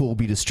prize pool will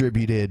be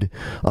distributed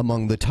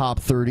among the top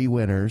 30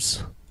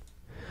 winners.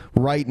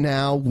 Right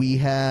now, we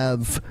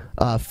have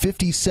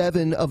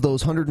 57 of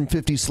those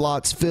 150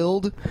 slots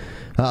filled.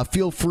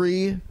 Feel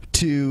free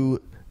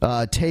to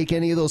take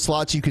any of those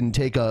slots. You can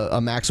take a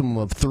maximum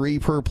of 3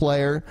 per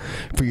player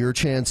for your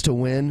chance to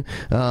win.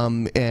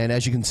 And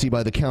as you can see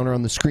by the counter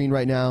on the screen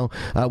right now,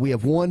 we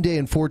have 1 day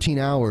and 14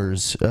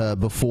 hours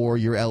before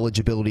your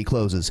eligibility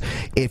closes.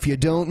 If you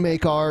don't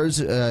make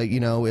ours,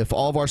 if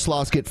all of our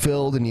slots get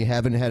filled and you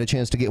haven't had a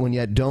chance to get one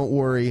yet, don't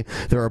worry.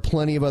 There are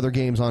plenty of other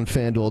games on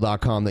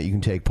FanDuel.com that you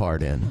can take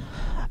part in.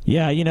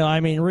 Yeah,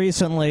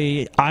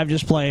 recently I've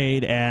just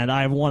played and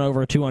I've won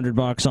over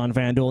 $200 on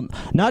FanDuel.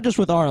 Not just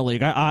with our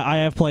league. I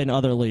have played in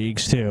other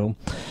leagues too.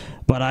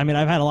 But, I've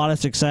had a lot of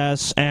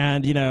success.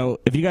 And,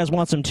 if you guys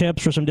want some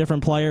tips for some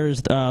different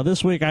players,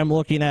 this week I'm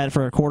looking at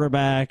for a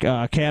quarterback,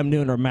 Cam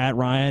Newton or Matt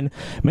Ryan,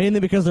 mainly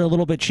because they're a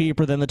little bit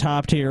cheaper than the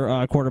top-tier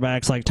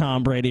quarterbacks like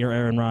Tom Brady or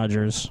Aaron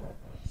Rodgers.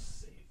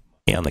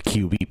 On the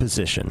QB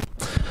position.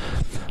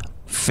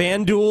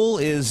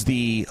 FanDuel is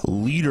the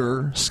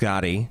leader,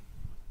 Scotty.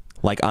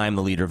 Like I'm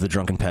the leader of the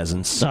Drunken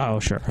Peasants. Oh,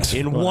 sure.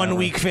 In 1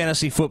 week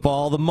fantasy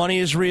football, the money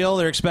is real.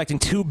 They're expecting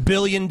 $2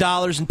 billion in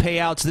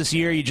payouts this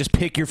year. You just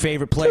pick your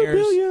favorite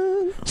players,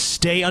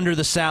 stay under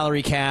the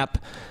salary cap,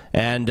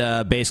 and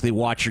basically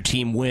watch your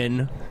team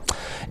win.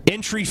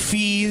 Entry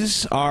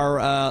fees are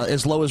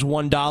as low as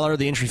 $1.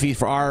 The entry fee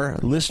for our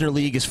listener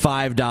league is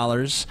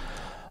 $5.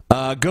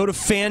 Go to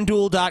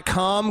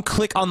FanDuel.com,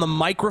 click on the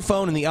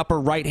microphone in the upper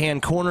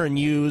right-hand corner, and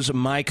use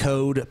my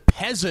code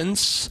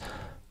PEASANTS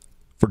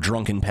for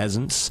Drunken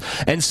Peasants,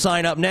 and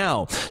sign up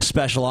now.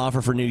 Special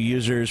offer for new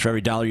users. For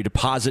every $1 you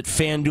deposit,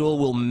 FanDuel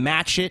will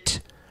match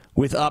it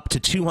with up to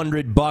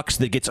 $200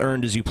 that gets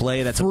earned as you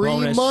play. That's free a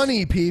bonus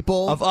money,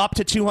 people. Of up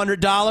to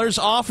 $200.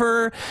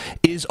 Offer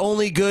is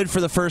only good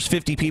for the first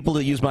 50 people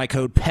that use my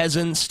code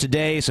PEASANTS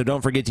today, so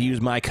don't forget to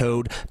use my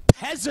code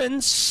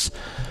PEASANTS.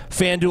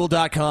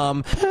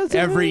 FanDuel.com.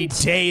 Every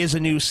day is a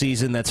new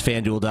season. That's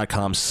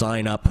FanDuel.com.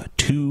 Sign up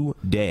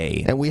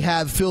today. And we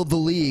have filled the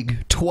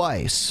league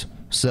twice.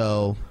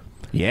 So,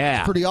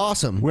 yeah, it's pretty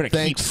awesome. We're going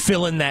to keep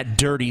filling that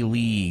dirty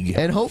league.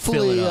 And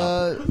hopefully,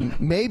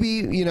 maybe,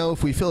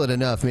 if we fill it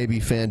enough,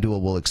 maybe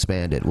FanDuel will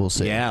expand it. We'll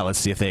see. Yeah, let's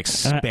see if they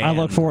expand. I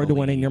look forward to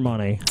winning your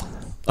money.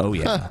 Oh,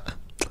 yeah.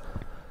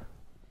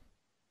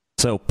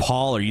 So,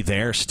 Paul, are you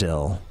there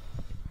still?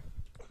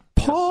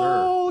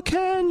 Paul,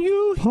 can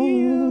you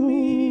hear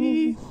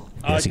me?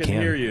 Yes, I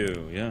can hear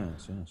you.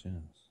 Yes.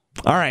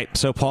 All right,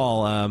 so,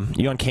 Paul,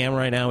 you on camera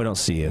right now? We don't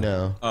see you.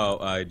 No. Oh,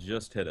 I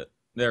just hit it.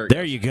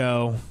 There you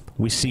go.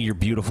 We see your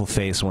beautiful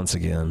face once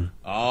again.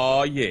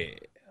 Oh, yeah.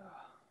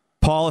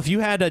 Paul, if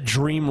you had a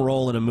dream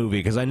role in a movie,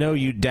 because I know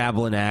you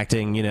dabble in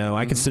acting,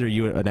 I consider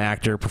you an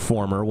actor,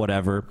 performer,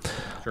 whatever.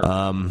 Sure.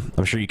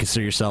 I'm sure you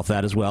consider yourself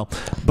that as well.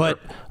 But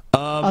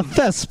a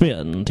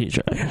thespian,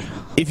 TJ.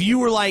 If you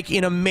were like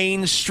in a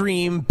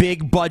mainstream,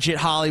 big budget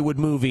Hollywood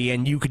movie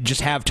and you could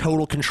just have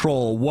total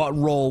control, what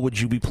role would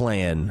you be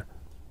playing?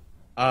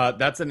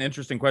 That's an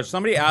interesting question.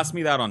 Somebody asked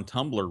me that on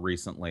Tumblr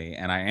recently,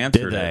 and I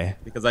answered it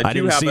because I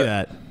do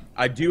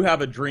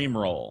have a dream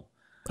role.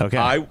 Okay,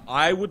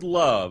 I would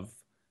love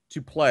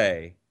to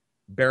play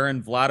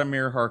Baron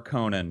Vladimir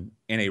Harkonnen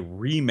in a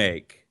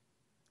remake,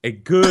 a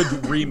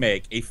good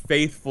remake, a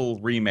faithful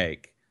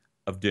remake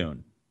of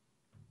Dune.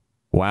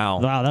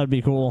 Wow, that'd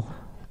be cool.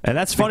 And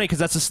that's funny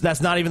because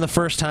that's not even the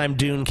first time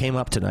Dune came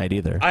up tonight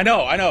either. I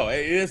know.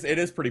 It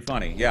is pretty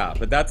funny. Yeah,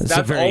 but that's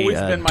always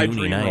been my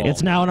dream role.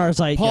 It's now in our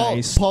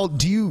zeitgeist. Paul,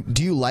 do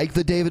you like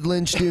the David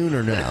Lynch Dune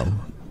or no?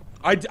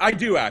 I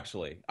do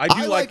actually.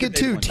 I like it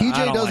too.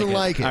 TJ doesn't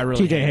like it. I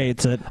really TJ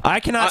hates it.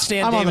 I cannot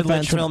stand David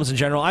Lynch films in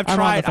general. I've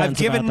tried.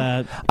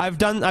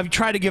 I've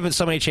tried to give it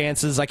so many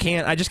chances.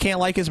 I just can't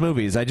like his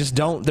movies. I just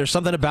don't. There's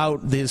something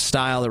about his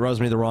style that rubs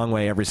me the wrong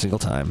way every single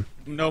time.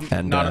 No,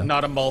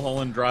 not a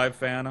Mulholland Drive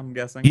fan, I'm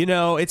guessing.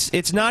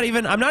 It's not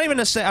even. I'm not even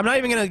gonna say.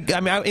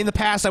 In the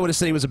past, I would have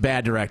said he was a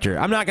bad director.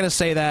 I'm not gonna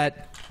say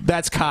that.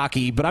 That's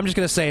cocky, but I'm just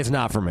gonna say it's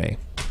not for me.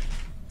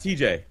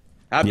 TJ.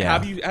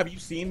 Have you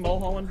seen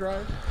Mulholland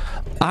Drive?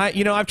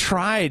 I've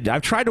tried.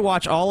 I've tried to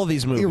watch all of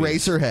these movies.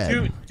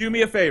 Eraserhead. Do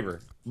me a favor.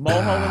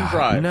 Mulholland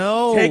Drive.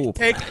 No.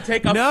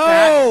 Take a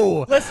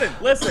no. Listen.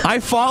 I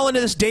fall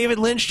into this David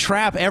Lynch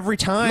trap every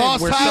time.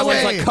 Lost where Highway.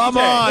 Someone's like, come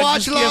on,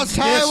 watch just Lost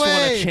give Highway. This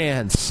one a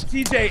chance.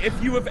 TJ,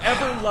 if you have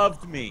ever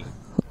loved me,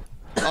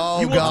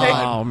 oh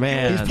God,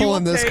 man, he's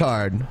pulling this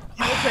card. You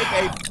will take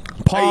a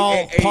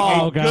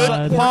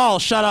Paul,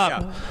 shut up.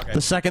 Yeah, okay.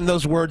 The second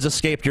those words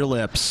escaped your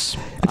lips.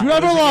 If you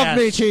ever loved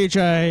me,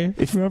 TJ.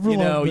 If you ever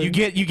loved me.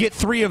 You get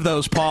 3 of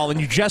those, Paul, and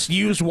you just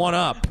used one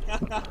up.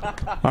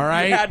 All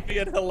right? You had me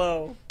at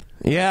hello.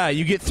 Yeah,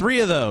 you get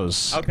 3 of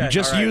those. Okay, You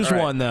just all right, used all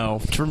right. one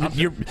though.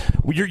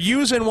 You're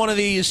using one of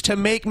these to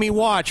make me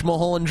watch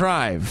Mulholland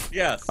Drive.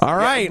 Yes. All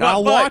right,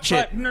 I'll watch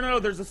it. No,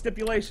 there's a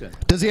stipulation.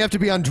 Does he have to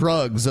be on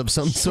drugs of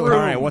some sort? All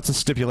right, what's the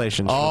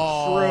stipulation?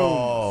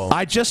 Oh.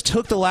 I just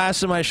took the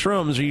last of my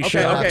shrooms. Are you Okay,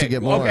 sure? okay, have to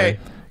get more. okay.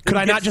 Could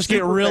I Get not just get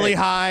super really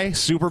baked. high,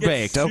 super Get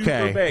baked? super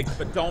Okay. baked,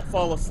 but don't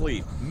fall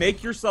asleep.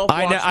 Make yourself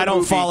watch I the don't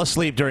movie. fall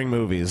asleep during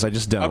movies. I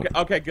just don't.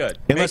 Okay, good.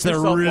 Unless Make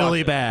they're yourself really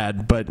watch it.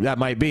 bad, but that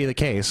might be the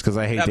case because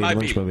I hate That David might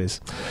Lynch be. movies.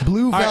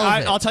 Blue All right,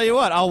 Velvet. I'll tell you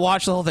what. I'll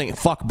watch the whole thing.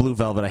 Fuck Blue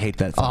Velvet. I hate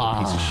that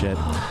fucking piece of shit.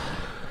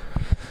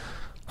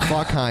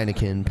 Fuck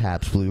Heineken,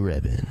 Pabst Blue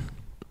Ribbon.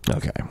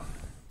 Okay.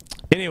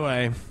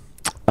 Anyway,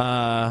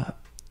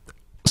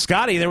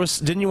 Scotty,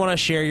 didn't you want to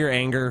share your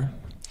anger?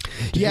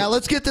 Yeah,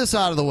 let's get this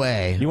out of the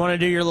way. You want to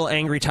do your little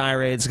angry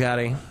tirade,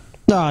 Scotty?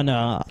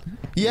 No.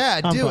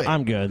 Yeah, do it.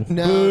 I'm good.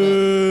 No.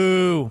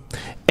 Boo!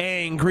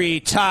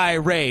 Angry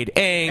tirade,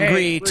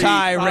 angry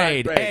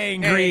tirade,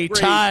 angry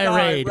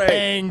tirade,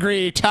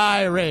 angry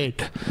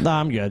tirade. No,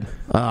 I'm good.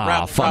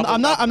 Ah, fuck.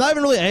 I'm not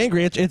even really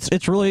angry.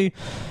 It's really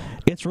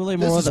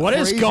more. This is What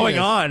is going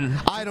on?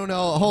 I don't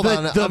know. Hold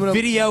on. The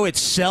video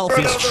itself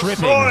is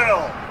tripping.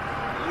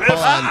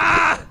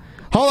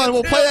 Hold on,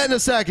 we'll play that in a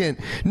second.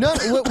 No,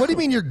 what do you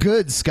mean you're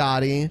good,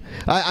 Scotty?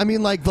 I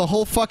mean, like the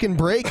whole fucking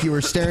break, you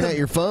were staring at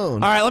your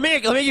phone. All right, let me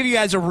give you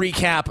guys a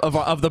recap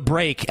of the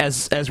break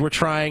as we're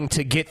trying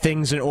to get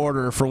things in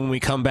order for when we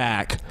come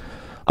back.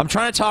 I'm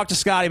trying to talk to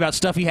Scotty about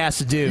stuff he has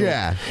to do.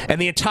 Yeah.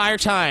 And the entire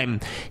time,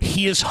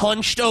 he is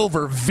hunched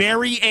over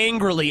very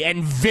angrily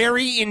and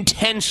very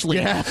intensely,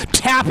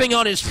 tapping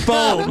on his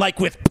phone, like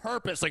with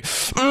purpose. Like,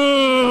 it's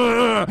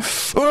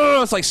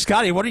like,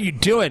 Scotty, what are you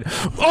doing?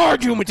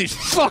 Arguing with these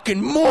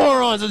fucking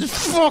morons.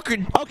 This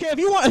fucking... Okay, if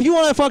you want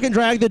to fucking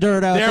drag the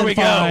dirt out, There then we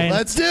go. fine.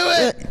 Let's do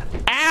it.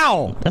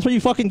 Ow! That's what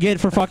you fucking get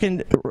for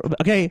fucking...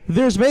 Okay,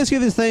 there's basically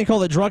this thing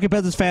called the Drunken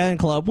Peasants Fan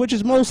Club, which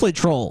is mostly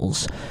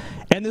trolls.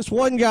 And this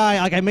one guy,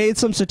 like, I made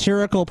some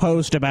satirical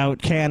post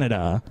about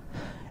Canada.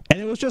 And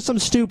it was just some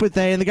stupid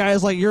thing. And the guy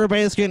is like, you're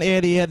basically an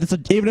idiot.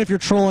 Even if you're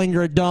trolling,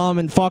 you're dumb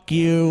and fuck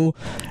you.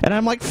 And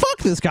I'm like, fuck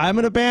this guy. I'm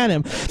going to ban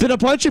him. Then a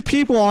bunch of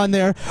people on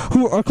there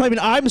who are claiming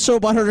I'm so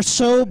butthurt are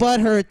so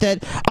butthurt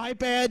that I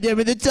banned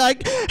him. And it's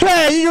like,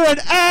 hey, you're an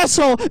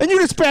asshole. And you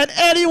just ban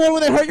anyone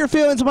when they hurt your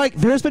feelings. I'm like,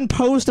 there's been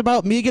posts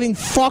about me getting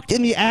fucked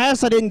in the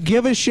ass I didn't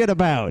give a shit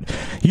about.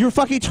 You're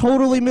fucking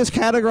totally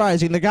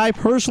miscategorizing. The guy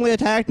personally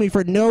attacked me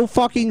for no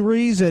fucking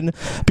reason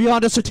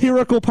beyond a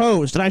satirical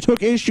post. And I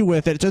took issue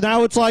with it. So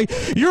now it's like,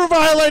 you're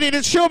violating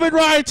his human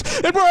rights,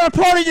 and we're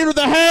reporting you to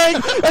the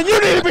Hague, and you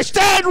need to be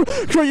stand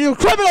for your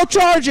criminal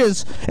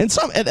charges. And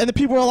the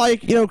people are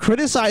like,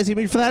 criticizing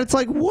me for that. It's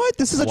like, what?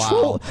 This is a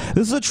troll.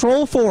 This is a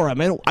troll forum,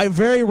 and I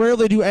very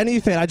rarely do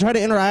anything. I try to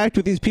interact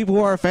with these people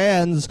who are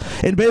fans,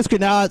 and basically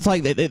now it's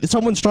like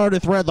someone started a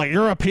thread like,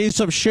 you're a piece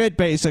of shit,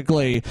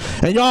 basically,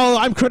 and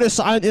I'm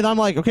criticizing, and I'm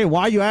like, okay,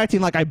 why are you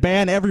acting like I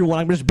ban everyone?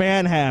 I'm just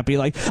ban happy.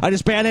 Like, I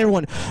just ban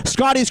everyone.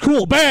 Scotty's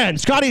cool, banned.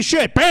 Scotty's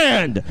shit,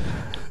 banned.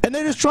 And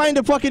they're just trying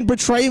to fucking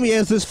betray me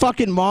as this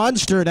fucking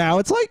monster now.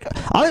 It's like,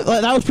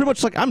 that was pretty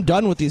much like, I'm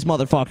done with these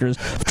motherfuckers.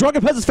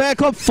 Drunken Peasants Fan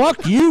Club,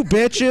 fuck you,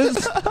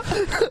 bitches.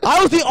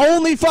 I was the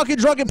only fucking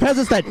Drunken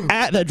Peasants that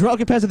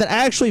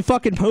actually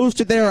fucking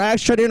posted there or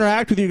actually tried to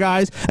interact with you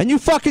guys, and you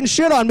fucking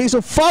shit on me,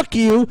 so fuck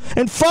you,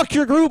 and fuck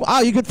your group.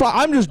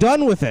 I'm just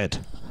done with it.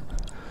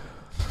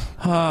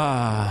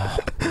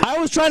 I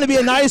was trying to be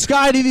a nice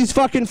guy to these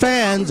fucking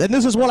fans, and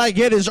this is what I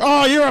get is,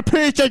 oh, you're a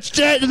piece of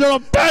shit, you little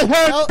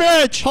butthurt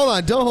bitch. Hold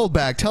on, don't hold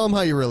back. Tell him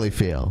how you really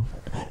feel.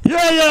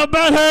 Yeah, you little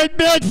butthurt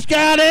bitch,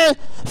 Scotty.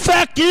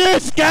 Fuck you,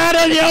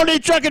 Scotty. The only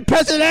Drunken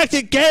Peasant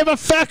actually gave a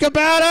fuck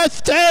about us.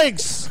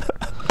 Thanks.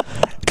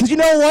 Because you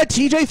know what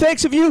TJ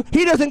thinks of you?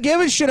 He doesn't give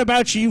a shit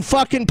about you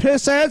fucking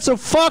pissant, so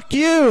fuck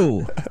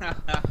you.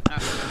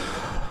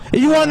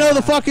 You want to know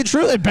the fucking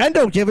truth? And Ben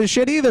don't give a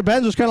shit either.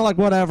 Ben's just kind of like,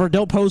 whatever,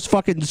 don't post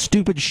fucking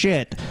stupid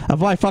shit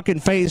of my fucking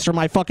face or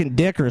my fucking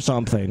dick or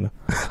something.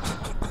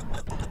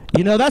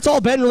 That's all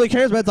Ben really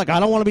cares about. It's like,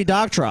 I don't want to be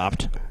doc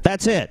dropped.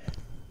 That's it.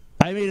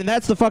 I mean, and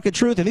that's the fucking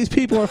truth. And these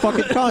people are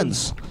fucking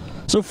cunts.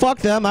 So fuck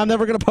them. I'm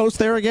never going to post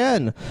there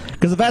again.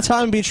 Because if that's how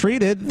I'm going to be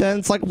treated, then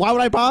it's like, why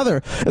would I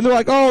bother? And they're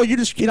like, oh, you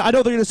just, I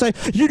know they're going to say,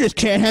 you just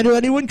can't handle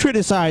anyone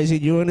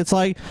criticizing you. And it's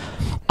like,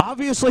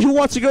 obviously, who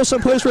wants to go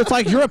someplace where it's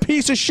like, you're a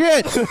piece of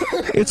shit?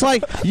 It's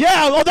like,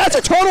 yeah, well, that's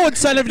a total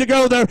incentive to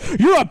go there.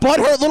 You're a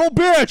butthurt little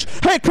bitch.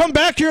 Hey, come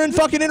back here and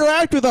fucking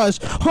interact with us.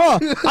 Huh,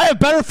 I have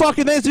better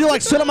fucking things to do,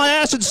 like sit on my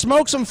ass and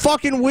smoke some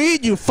fucking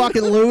weed, you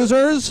fucking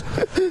losers.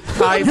 You're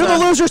the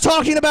losers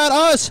talking about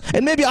us.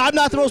 And maybe I'm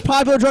not the most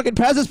popular Drunken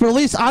Peasants, but at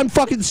least I'm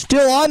fucking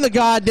still on the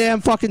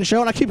goddamn fucking show,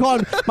 and I keep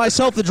calling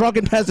myself the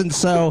Drunken Peasant,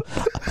 so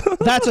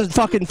that's a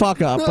fucking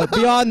fuck up. But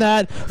beyond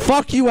that,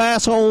 fuck you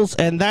assholes,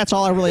 and that's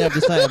all I really have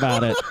to say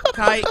about it.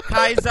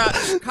 Kaiser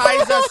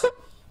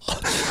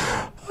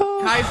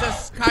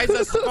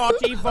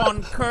Scotty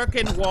von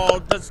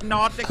Kirkenwald does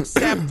not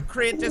accept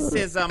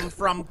criticism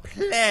from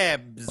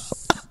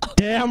plebs.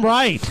 Damn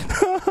right.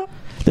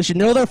 They should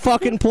know their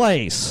fucking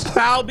place.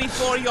 Bow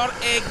before your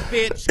egg,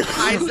 bitch,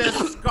 Kaiser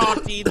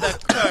Scotty the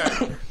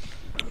Kirk.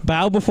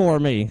 Bow before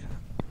me.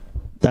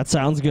 That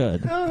sounds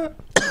good. All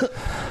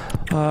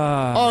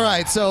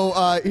right,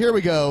 so here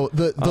we go.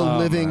 The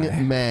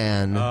living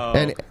man.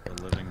 And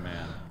the living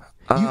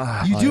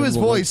man. you do his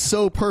voice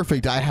so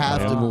perfect. I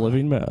have to. The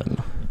living man.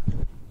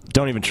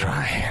 Don't even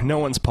try. No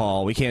one's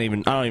Paul. We can't even.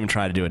 I don't even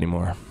try to do it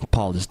anymore.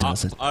 Paul just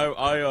does it.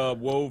 I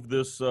wove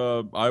this.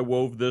 I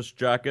wove this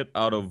jacket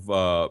out of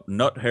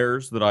nut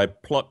hairs that I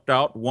plucked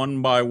out one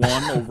by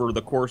one over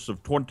the course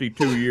of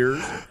 22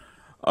 years.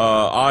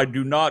 I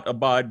do not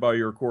abide by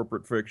your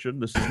corporate fiction.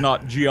 This is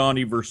not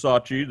Gianni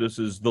Versace. This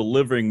is the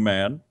living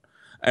man,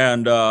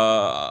 and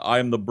I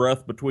am the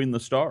breath between the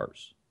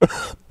stars.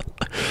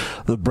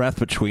 The breath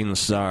between the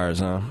stars,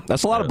 huh?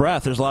 That's a lot of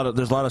breath. There's a lot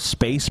of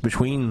space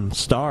between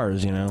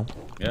stars, you know.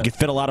 Yeah. You can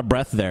fit a lot of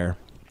breath there.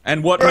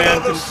 And what Breath man?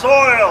 of the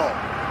soil.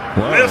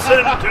 Whoa.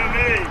 Listen to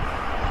me.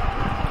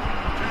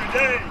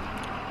 Today,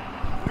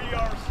 we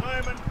are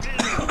Simon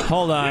Peter.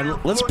 Hold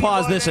on. Let's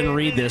pause this and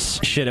read this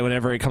shit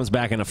whenever it comes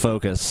back into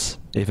focus,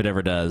 if it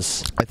ever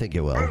does. I think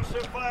it will.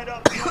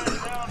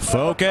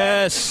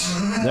 Focus.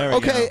 There we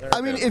Okay, go.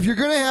 I mean, if you're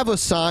gonna have a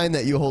sign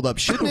that you hold up,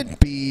 shouldn't it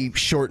be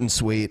short and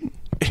sweet?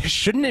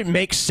 Shouldn't it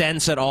make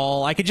sense at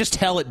all? I could just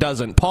tell it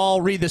doesn't. Paul,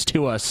 read this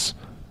to us.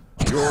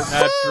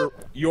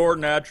 Your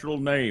natural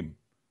name,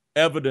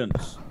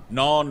 evidence,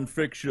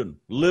 non-fiction,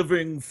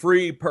 living,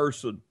 free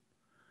person.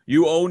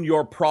 You own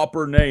your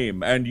proper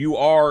name, and you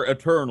are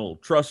eternal,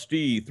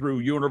 trustee through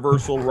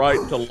universal right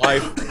to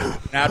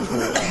life, natural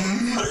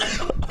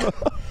law.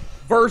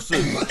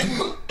 Versus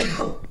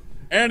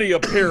any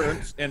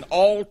appearance in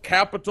all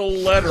capital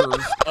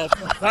letters of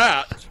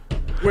that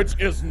which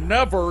is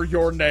never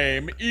your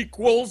name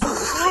equals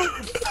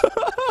truth,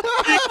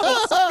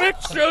 equals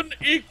fiction,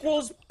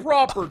 equals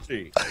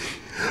property.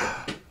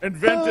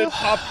 Invented,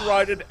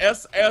 copyrighted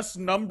SS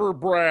number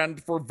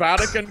brand for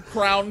Vatican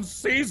Crown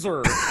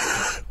Caesar.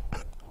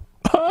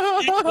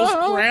 Equals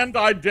grand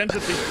identity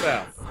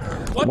theft.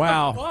 What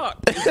Wow.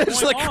 the fuck?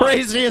 It's the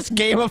craziest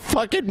game of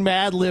fucking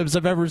Mad Libs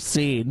I've ever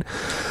seen.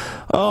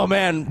 Oh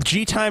man,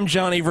 G-Time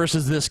Johnny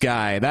versus this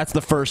guy. That's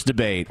the first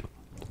debate.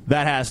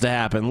 That has to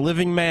happen.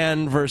 Living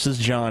man versus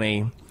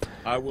Johnny.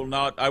 I will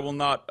not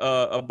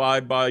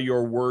abide by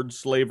your word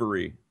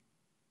slavery.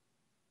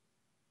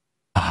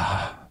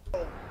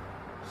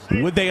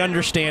 Would they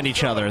understand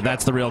each other?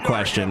 That's the real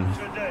question.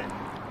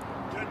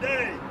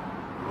 Today,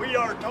 we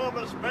are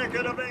Thomas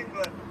Becket of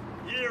England,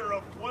 year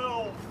of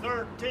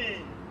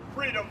 1213,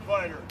 freedom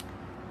fighter.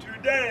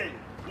 Today,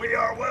 we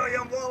are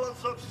William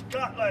Wallace of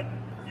Scotland,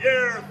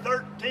 year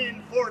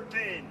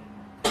 1314.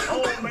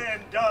 All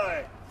men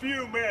die,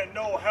 few men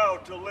know how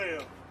to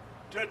live.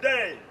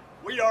 Today,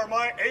 we are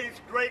my 8th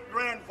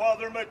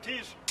great-grandfather,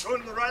 Matisse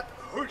Gunrat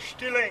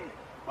Hustiling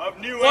of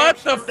New What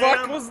Amsterdam. the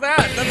fuck was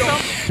that?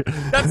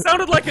 That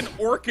sounded like an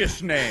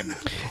orcish name.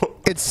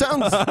 It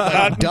sounds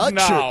like Dutch.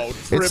 Now,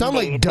 It sounds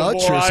like Dutch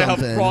before or I have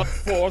something. brought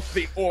forth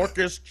the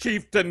orcish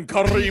chieftain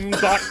Karim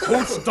Dak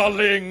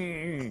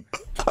Hustaling.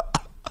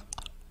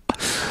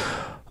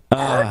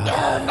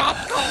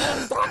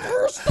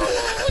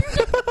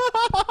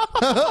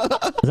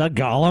 Is that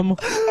Gollum?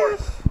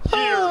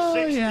 Year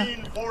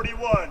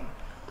 1641.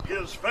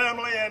 His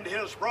family and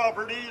his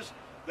properties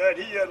that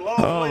he had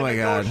lawfully Oh my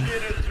God.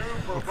 negotiated through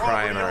for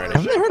Crying already.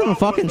 Have they heard of a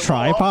fucking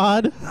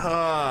tripod?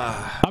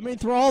 I mean,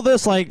 through all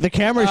this, like, the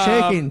camera's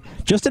shaking.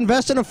 Just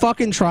invest in a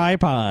fucking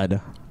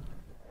tripod.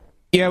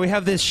 Yeah, we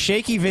have this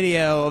shaky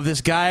video of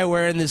this guy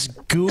wearing this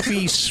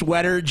goofy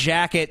sweater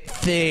jacket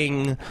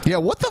thing. Yeah,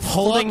 what the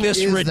holding fuck this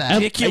is that?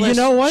 ridiculous You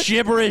know what?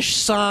 gibberish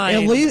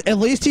sign. At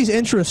least he's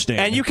interesting.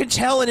 And you can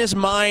tell in his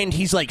mind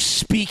he's like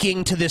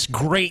speaking to this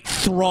great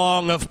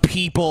throng of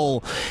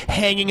people,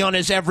 hanging on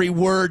his every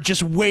word,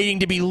 just waiting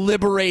to be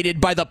liberated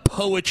by the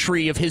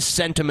poetry of his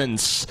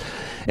sentiments.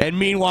 And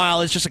meanwhile,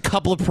 it's just a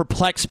couple of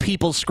perplexed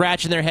people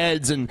scratching their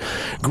heads and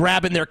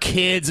grabbing their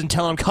kids and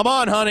telling them, "Come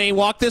on, honey,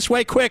 walk this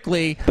way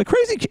quickly." The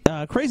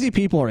crazy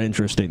people are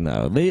interesting,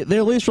 though. They at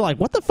least are like,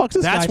 what the fuck's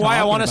this guy That's why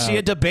I want to see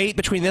a debate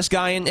between this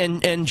guy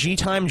and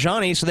G-Time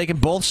Johnny so they can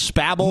both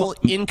spabble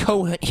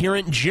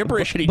incoherent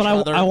gibberish at each But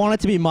other. I want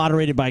it to be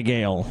moderated by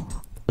Gail.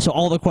 So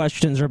all the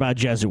questions are about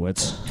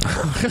Jesuits.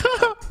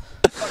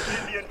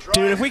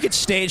 Dude, if we could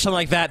stage something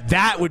like that,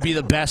 that would be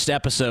the best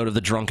episode of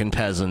The Drunken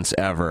Peasants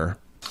ever.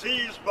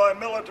 Seized by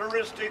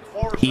militaristic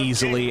forces.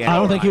 Easily. I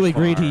don't think you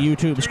agree to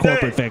YouTube's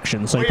corporate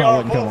fiction, so you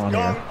probably wouldn't come on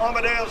here.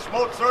 Amadeus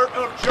Mozart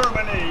of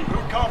Germany, who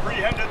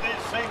comprehended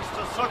these things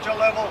to such a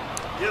level,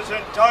 his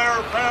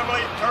entire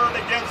family turned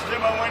against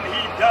him, and when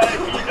he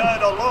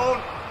died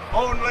alone.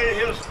 Only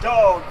his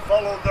dog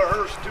followed the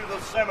hearse to the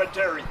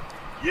cemetery.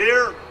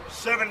 Year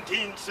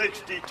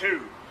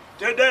 1762.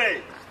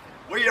 Today,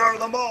 we are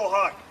the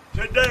Mohawk.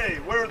 Today,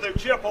 we're the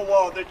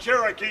Chippewa, the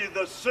Cherokee,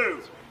 the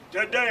Sioux.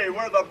 Today,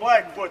 we're the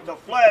Blackfoot, the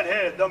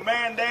Flathead, the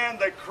Mandan,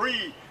 the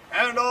Cree,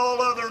 and all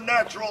other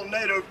natural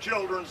native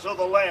children of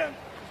the land.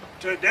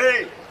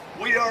 Today,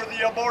 we are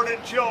the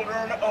aborted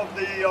children of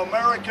the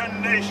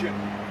American nation.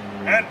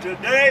 And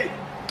today,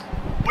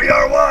 We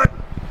are one.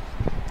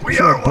 We If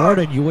you are were one.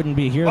 boarded, you wouldn't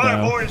be here, My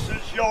though. voice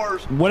is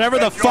yours. Whatever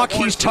the and your fuck voice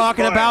he's is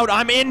talking mine. about,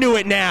 I'm into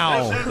it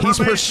now. He's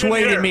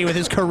persuaded here. me with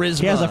his charisma.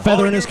 He has a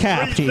feather in his All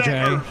cap, you free TJ.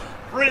 thinkers,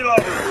 free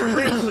lovers,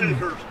 free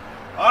seekers.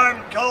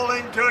 I'm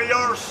calling to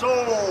your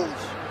souls.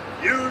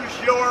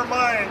 Use your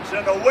minds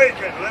and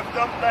awaken. Lift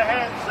up the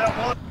hands that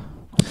want.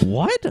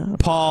 What?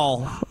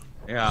 Paul.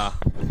 Yeah.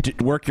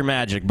 Work your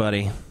magic,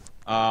 buddy.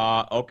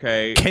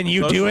 Okay. Can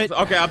you do it?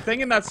 Okay, I'm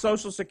thinking that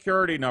social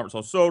security number.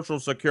 So social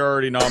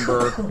security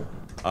number,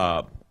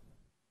 by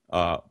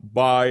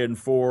and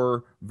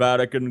for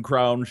Vatican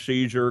crown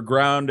seizure,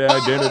 grand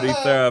identity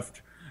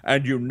theft,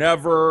 and you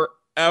never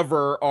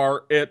ever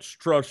are its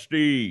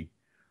trustee.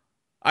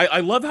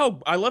 I love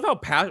how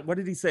what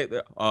did he say?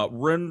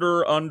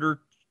 Render unto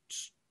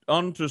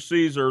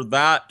Caesar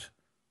that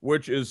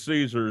which is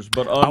Caesar's,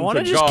 but unto I want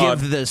to just God.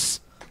 give this.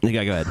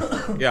 Yeah, go ahead.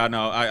 Yeah,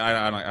 no,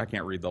 I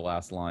can't read the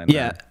last line.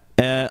 Yeah,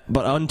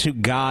 but unto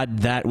God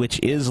that which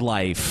is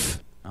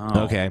life.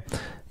 Oh. Okay.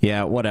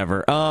 Yeah,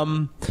 whatever.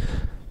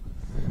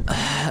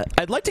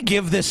 I'd like to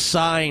give this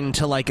sign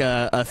to like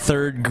a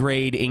third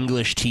grade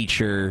English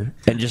teacher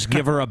and just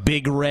give her a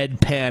big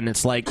red pen.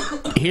 It's like,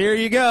 here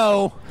you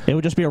go. It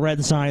would just be a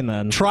red sign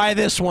then. Try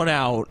this one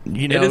out.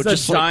 You know, it is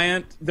just a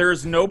giant.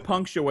 There's no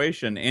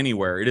punctuation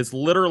anywhere. It is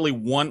literally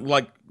one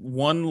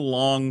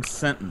long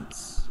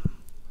sentence.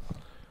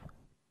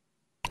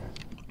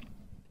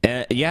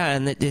 Yeah,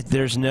 and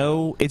there's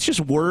no. It's just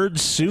word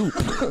soup.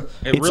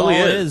 It really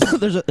is.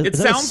 It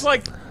sounds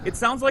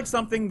like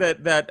something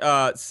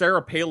that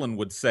Sarah Palin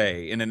would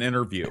say in an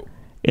interview.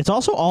 It's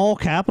also all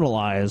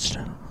capitalized.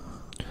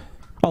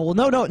 Oh well,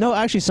 no.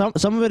 Actually, some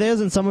of it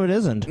is and some of it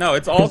isn't. No,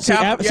 it's all See,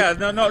 cap. Yeah,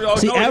 no.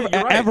 See, no, you're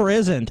right. ever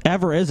isn't.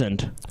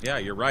 Yeah,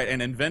 you're right.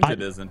 And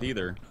invented isn't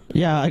either.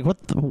 Yeah, like what?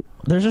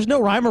 There's just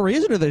no rhyme or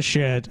reason to this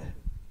shit.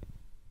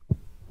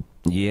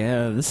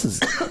 Yeah, this is.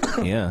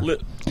 Yeah.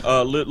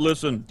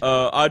 Listen,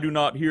 I do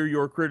not hear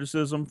your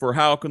criticism, for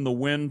how can the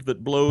wind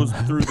that blows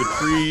through the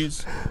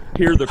trees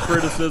hear the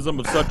criticism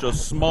of such a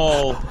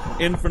small,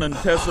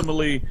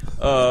 infinitesimally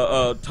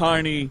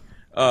tiny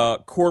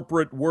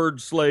corporate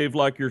word slave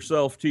like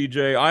yourself,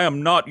 TJ? I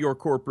am not your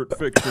corporate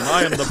fiction.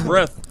 I am the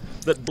breath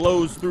that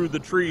blows through the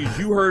trees.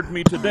 You heard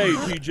me today,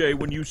 TJ,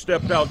 when you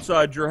stepped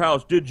outside your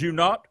house. Did you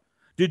not?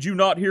 Did you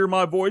not hear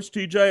my voice,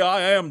 TJ?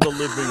 I am the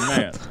living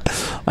man.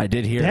 I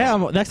did hear.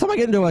 Damn, next time I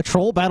get into a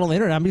troll battle on the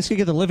internet, I'm just gonna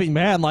get the living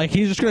man. Like,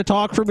 he's just gonna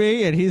talk for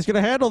me and he's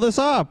gonna handle this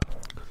up.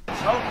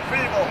 Some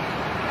people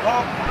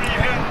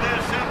comprehend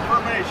this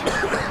information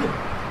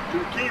to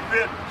keep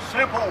it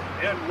simple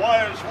in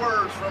wise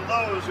words from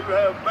those who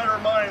have better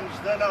minds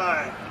than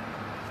I.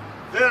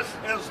 This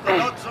is the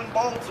nuts and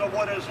bolts of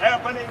what is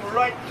happening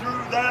right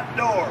through that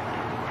door.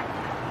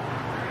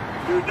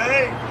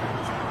 Today,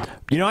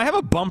 You know, I have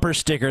a bumper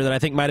sticker that I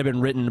think might have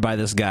been written by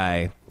this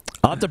guy.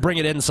 I'll have to bring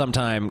it in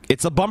sometime.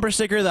 It's a bumper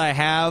sticker that I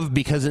have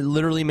because it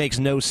literally makes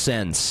no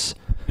sense.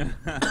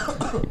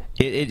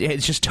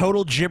 It's just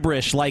total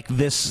gibberish, like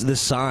this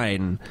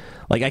sign.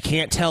 Like, I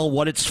can't tell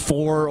what it's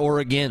for or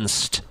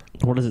against.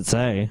 What does it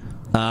say?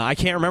 I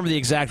can't remember the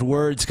exact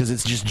words because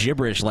it's just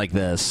gibberish like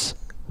this.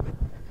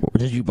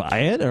 Did you buy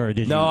it, or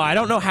did you? No, I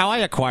don't know how I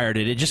acquired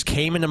it. It just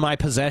came into my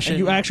possession. And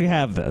you actually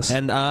have this?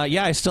 And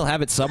yeah, I still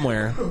have it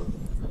somewhere.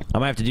 I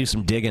might have to do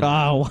some digging.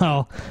 Oh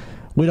well,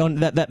 we don't.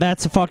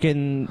 That's a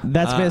fucking.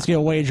 That's basically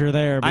a wager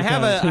there. I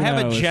have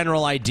a knows?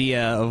 general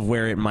idea of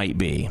where it might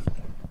be.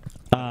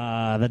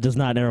 That does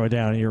not narrow it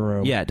down in your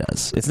room. Yeah, it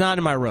does. It's not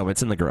in my room.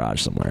 It's in the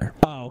garage somewhere.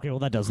 Oh, okay. Well,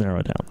 that does narrow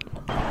it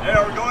down. they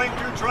are going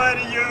to try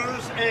to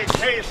use a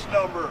case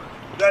number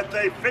that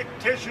they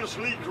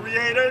fictitiously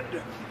created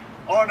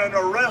on an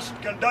arrest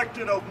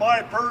conducted of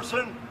my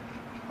person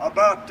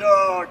about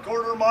a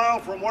quarter mile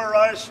from where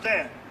I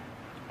stand.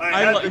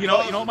 You know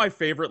what my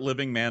favorite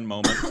living man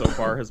moment so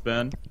far has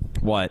been?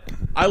 What?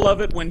 I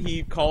love it when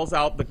he calls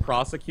out the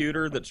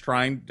prosecutor that's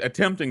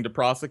attempting to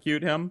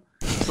prosecute him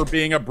for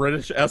being a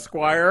British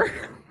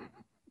esquire.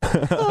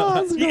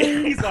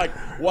 He's like,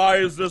 why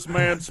is this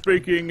man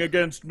speaking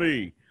against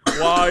me?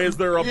 Why is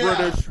there a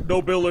British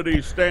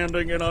nobility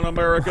standing in an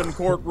American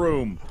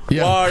courtroom?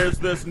 Yeah. Why has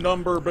this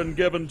number been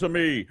given to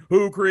me?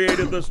 Who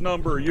created this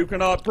number? You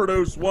cannot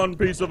produce one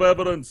piece of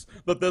evidence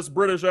that this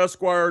British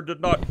esquire did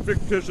not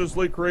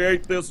fictitiously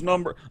create this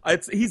number.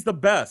 He's the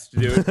best,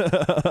 dude.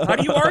 How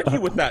do you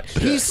argue with that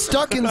shit? He's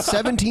stuck in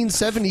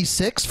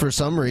 1776 for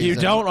some reason. You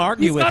don't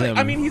argue with him.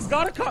 I mean, he's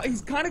kind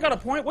of got a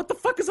point. What the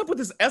fuck is up with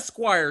this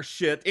esquire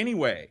shit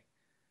anyway?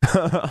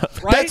 Right?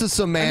 That's a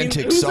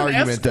semantics who's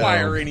argument, an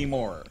esquire though.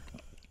 anymore?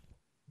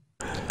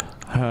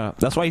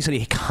 That's why he said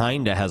he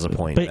kind of has a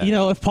point. But you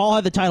know, if Paul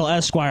had the title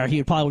Esquire,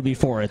 he probably would be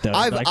for it, though.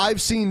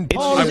 I've seen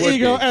Paul's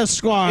ego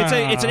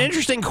Esquire. It's an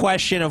interesting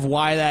question of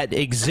why that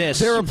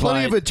exists. There are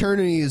plenty of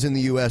attorneys in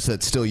the U.S.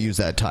 that still use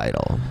that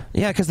title.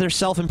 Yeah, because they're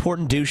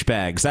self-important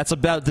douchebags. That's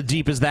about the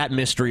deep as that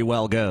mystery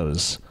well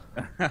goes.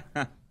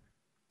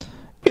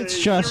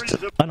 It's just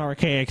an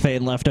archaic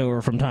thing left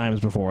over from times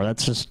before.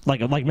 That's just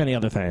like many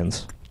other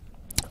things.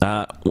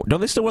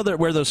 Don't they still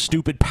wear those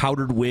stupid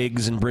powdered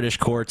wigs in British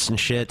courts and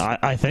shit?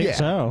 I think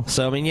so.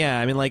 So,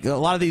 I mean, like, a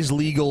lot of these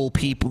legal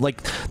people,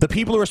 like, the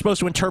people who are supposed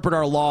to interpret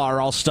our law are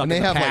all stuck And in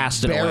they the have, like,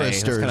 past in a way.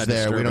 It's barristers kinda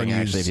there. We don't disturbing,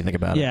 actually, use- if you think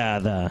about it.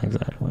 Yeah,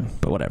 exactly.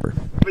 But whatever.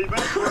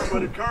 Events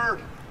would occur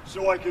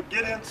so I could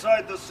get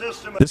inside the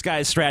system This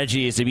guy's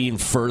strategy is to be even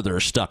further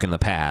stuck in the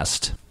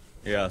past.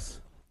 Yes.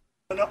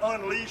 and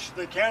unleash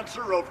the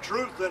cancer of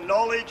truth and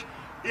knowledge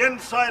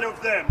inside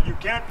of them. You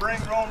can't bring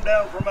Rome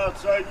down from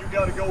outside. You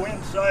got to go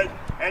inside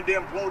and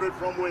implode it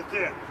from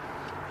within.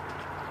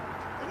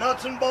 The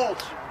nuts and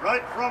bolts,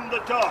 right from the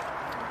top.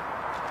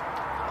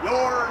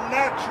 Your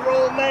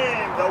natural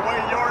name, the way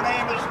your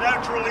name is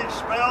naturally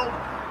spelled,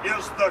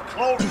 is the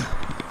cloak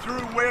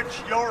through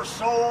which your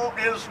soul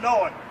is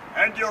known.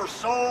 And your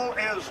soul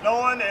is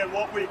known in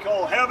what we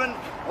call heaven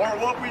or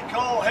what we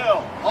call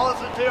hell,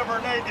 positive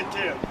or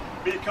negative,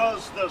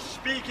 because the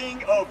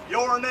speaking of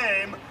your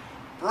name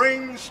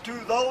brings to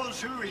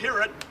those who hear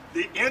it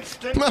the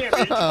instant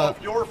image of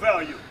your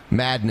value.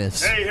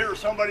 Madness. They hear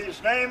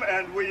somebody's name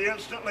and we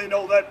instantly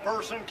know that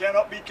person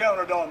cannot be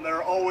counted on.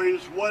 They're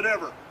always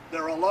whatever.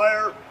 They're a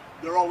liar,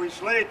 they're always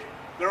late,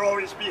 they're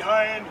always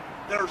behind,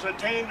 there's a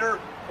tainter,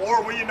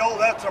 or we know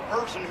that's a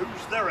person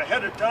who's there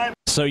ahead of time.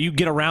 So you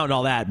get around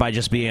all that by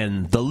just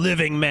being the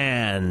living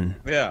man.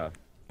 Yeah.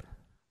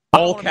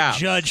 All caps.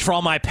 Judge for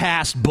all my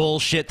past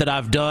bullshit that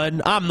I've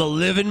done. I'm the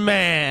living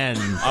man.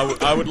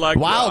 I would like.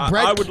 Wow, to,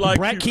 Brett, I would like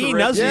Brett to Keane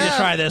correct- does need to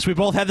try this. We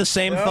both had the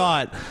same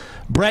thought.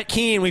 Brett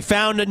Keane, we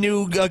found a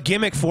new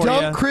gimmick for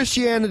Dump you.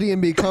 Christianity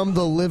and become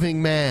the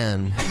living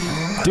man.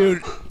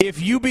 Dude,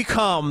 if you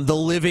become the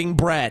living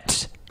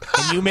Brett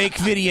and you make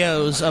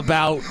videos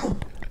about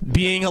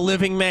being a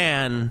living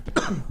man,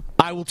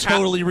 I will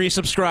totally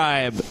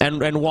resubscribe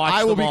and watch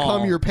I will them all.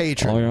 become your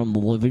patron. I am the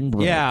living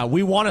Brett. Yeah,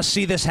 we want to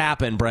see this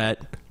happen,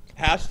 Brett.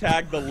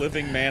 Hashtag the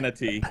living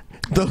manatee.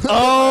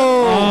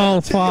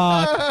 Oh,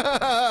 fuck.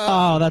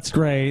 Oh, that's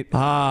great.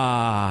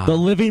 Ah. The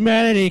living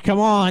manatee, come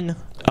on.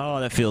 Oh,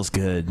 that feels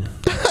good.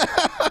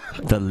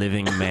 The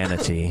living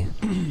manatee.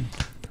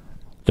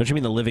 Don't you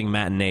mean the living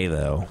matinee,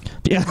 though?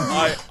 Yeah.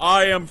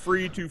 I am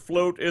free to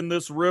float in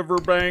this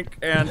riverbank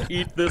and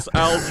eat this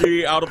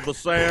algae out of the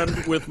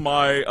sand with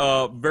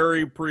my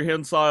very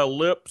prehensile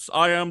lips.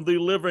 I am the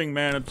living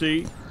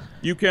manatee.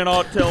 You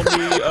cannot tell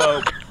me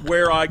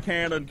where I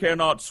can and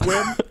cannot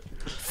swim.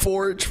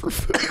 Forage for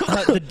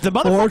food. The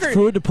Forage motherfucker.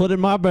 food to put in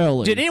my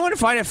belly. Did anyone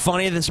find it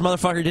funny that this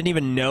motherfucker didn't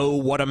even know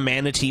what a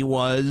manatee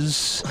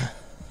was?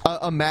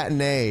 A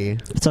matinee.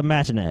 It's a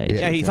matinee.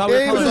 Yeah, he thought we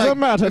were It was calling a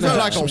matinee. Is that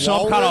like a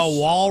some kind of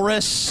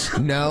walrus? walrus.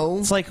 No.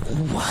 It's like,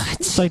 what?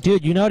 It's like,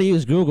 dude, you know how to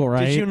use Google,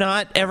 right? Did you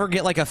not ever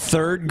get like a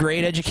third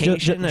grade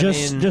education?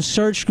 Just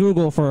search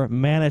Google for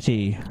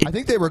manatee. I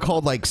think they were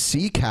called like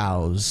sea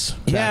cows.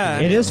 Yeah.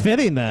 It is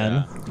fitting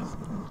then.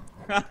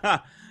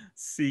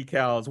 Sea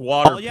cows,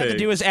 water All you have to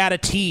pigs. do is add a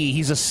T.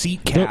 He's a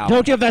seat cow.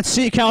 Don't give that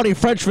sea cow any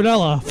French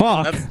vanilla.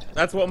 Fuck.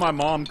 That's what my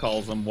mom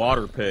calls them,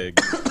 water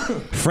pigs.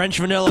 French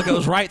vanilla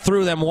goes right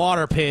through them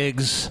water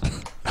pigs.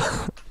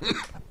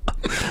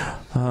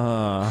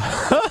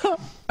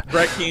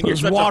 Brett Keane, you're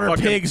Those such water a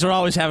fucking... pigs are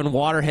always having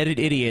water-headed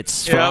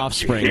idiots for Yep.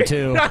 offspring,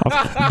 too.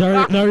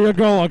 there you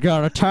go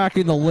again,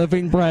 attacking the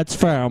living Brett's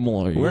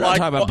family. We're not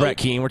talking about Brett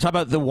Keane. We're talking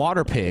about the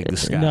water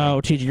pigs. Guy.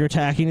 No, TJ, you're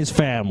attacking his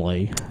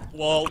family.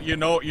 Well, you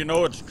know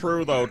it's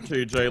true though,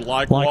 TJ.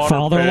 Like Like water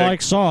father, pig,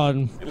 like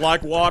son.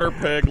 like water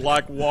pig,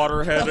 like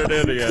water-headed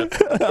idiot.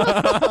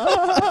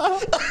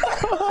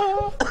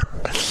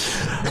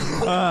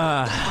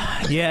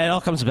 Yeah, it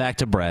all comes back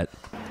to Brett.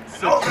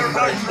 All your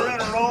ducks are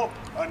in a row.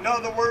 In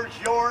other words,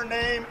 your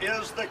name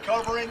is the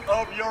covering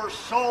of your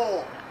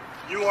soul.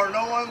 You are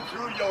known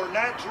through your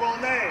natural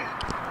name.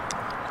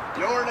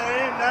 Your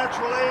name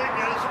naturally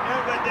is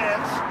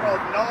evidence of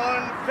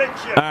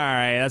non-fiction. All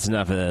right, that's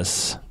enough of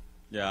this.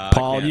 Yeah,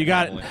 Paul, you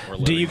got?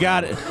 Do you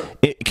got?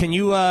 Can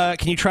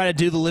you try to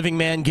do the living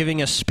man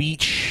giving a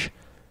speech?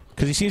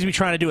 Because he seems to be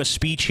trying to do a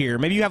speech here.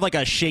 Maybe you have like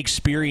a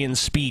Shakespearean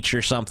speech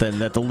or something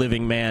that the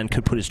living man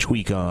could put his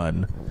tweak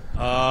on.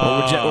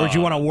 Or would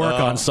you want to work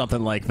on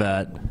something like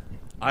that?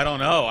 I don't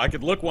know. I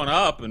could look one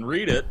up and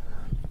read it.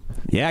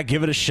 Yeah,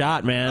 give it a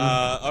shot, man.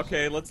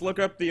 Okay, let's look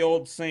up the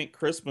old St.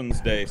 Crispin's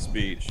Day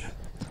speech.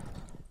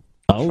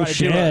 Oh, Try to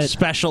do a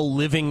special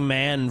living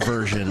man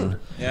version.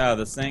 Yeah,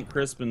 the St.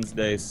 Crispin's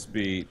Day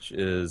speech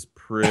is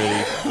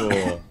pretty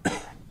cool.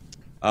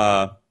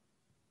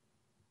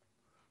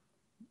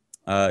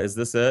 Is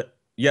this it?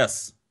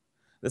 Yes.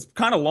 It's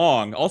kind of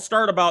long. I'll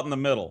start about in the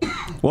middle.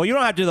 Well, you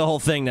don't have to do the whole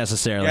thing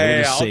necessarily. Yeah, We'll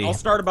yeah, just see. I'll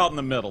start about in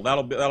the middle.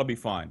 That'll be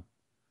fine.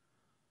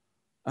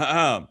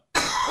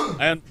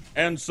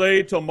 And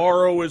say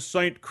tomorrow is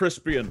Saint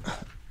Crispian.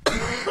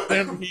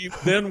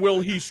 Then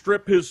will he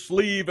strip his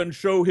sleeve and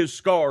show his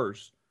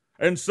scars,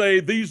 and say,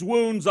 these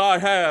wounds I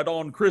had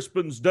on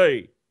Crispin's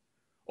day.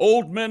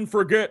 Old men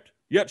forget,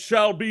 yet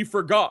shall be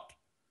forgot.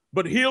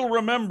 but he'll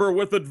remember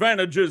with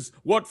advantages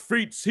what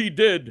feats he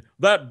did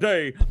that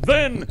day.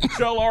 Then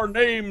shall our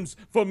names,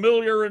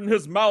 familiar in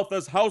his mouth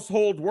as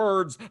household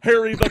words,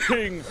 Harry the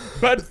King,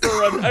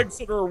 Bedford and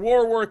Exeter,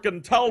 Warwick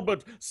and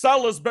Talbot,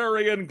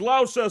 Salisbury and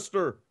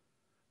Gloucester,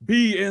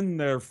 be in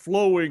their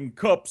flowing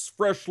cups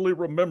freshly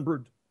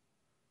remembered.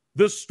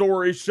 This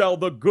story shall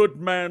the good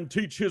man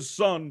teach his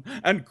son,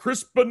 and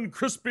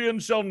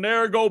Crispian shall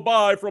ne'er go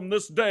by from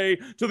this day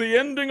to the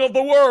ending of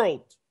the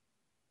world.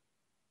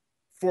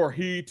 For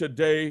he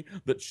today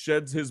that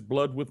sheds his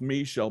blood with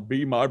me shall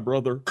be my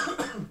brother.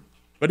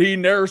 But he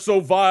ne'er so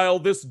vile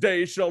this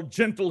day shall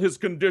gentle his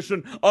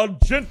condition. A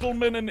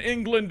gentleman in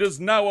England is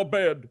now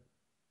abed.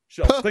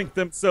 Shall think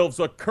themselves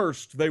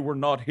accursed they were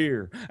not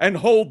here, and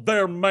hold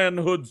their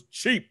manhoods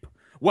cheap,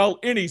 while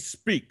any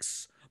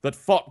speaks that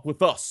fought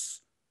with us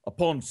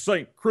upon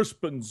St.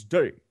 Crispin's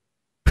Day.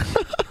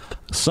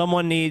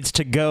 Someone needs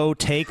to go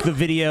take the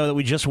video that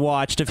we just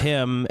watched of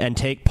him and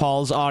take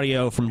Paul's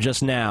audio from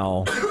just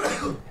now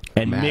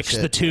and mix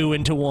the two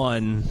into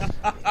one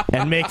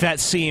and make that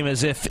seem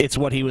as if it's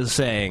what he was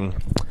saying,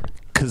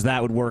 because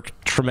that would work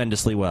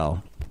tremendously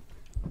well.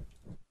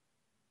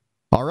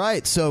 All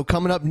right, so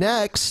coming up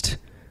next,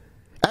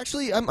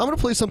 actually, I'm going to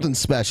play something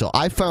special.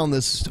 I found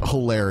this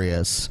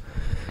hilarious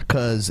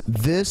because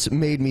this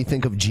made me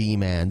think of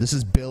Gman. This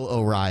is Bill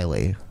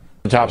O'Reilly.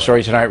 The top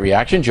story tonight,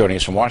 reaction. Joining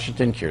us from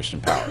Washington,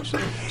 Kirsten Powers.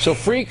 So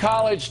free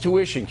college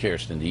tuition,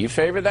 Kirsten, do you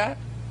favor that?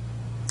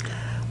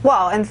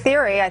 Well, in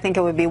theory, I think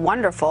it would be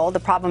wonderful. The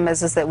problem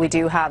is that we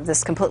do have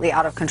this completely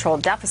out of control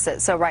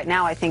deficit. So right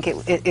now, I think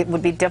it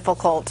would be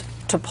difficult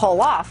to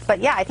pull off. But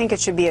yeah, I think it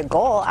should be a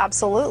goal,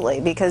 absolutely,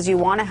 because you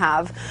want to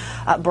have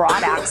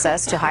broad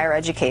access to higher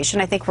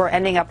education. I think we're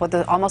ending up with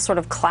an almost sort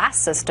of class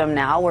system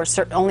now where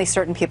only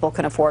certain people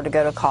can afford to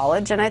go to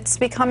college, and it's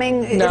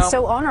becoming it's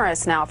so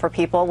onerous now for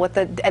people with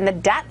the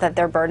debt that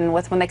they're burdened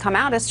with when they come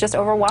out is just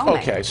overwhelming.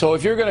 Okay, so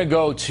if you're going to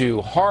go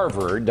to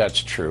Harvard,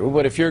 that's true,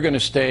 but if you're going to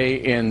stay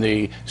in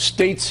the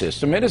state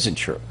system, it isn't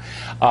true.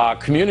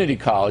 Community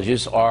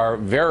colleges are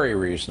very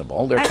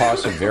reasonable. Their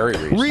costs are very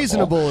reasonable.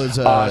 Reasonable is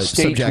a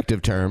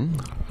subjective term.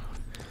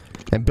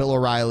 And Bill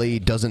O'Reilly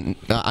doesn't.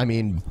 I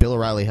mean, Bill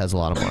O'Reilly has a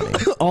lot of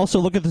money. Also,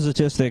 look at the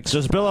statistics.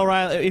 Does Bill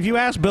O'Reilly? If you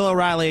ask Bill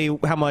O'Reilly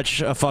how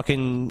much a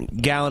fucking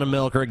gallon of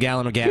milk or a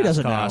gallon of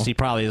gas costs, he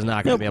probably is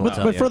not going to be able to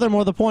tell But you.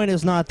 furthermore, the point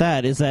is not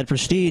that. Is that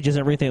prestige is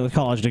everything with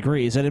college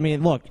degrees. And I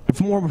mean, look,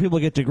 if more people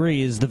get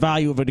degrees, the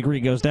value of a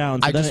degree goes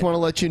down. So I just want to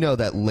let you know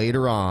that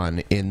later on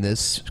in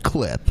this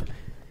clip,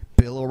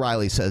 Bill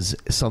O'Reilly says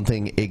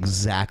something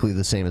exactly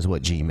the same as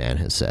what G-Man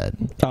has said.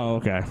 Oh,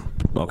 okay.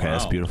 Okay,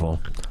 that's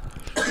beautiful.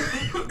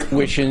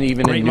 Tuition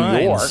even in New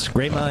York.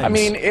 Great minds. I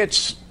mean,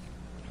 it's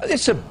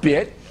a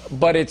bit,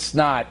 but it's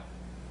not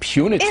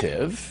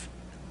punitive.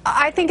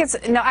 I think it's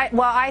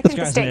I think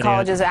the state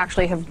colleges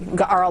actually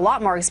are a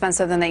lot more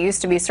expensive than they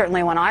used to be.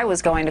 Certainly when I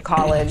was going to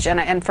college,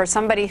 and for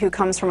somebody who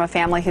comes from a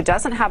family who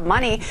doesn't have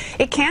money,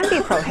 it can be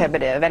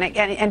prohibitive.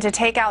 And to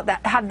take out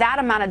have that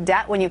amount of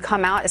debt when you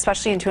come out,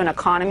 especially into an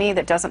economy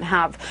that doesn't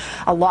have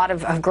a lot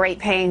of great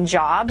paying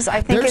jobs,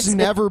 I think there's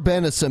never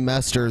been a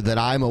semester that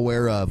I'm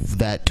aware of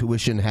that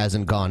tuition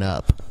hasn't gone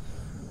up.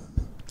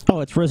 Oh,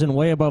 it's risen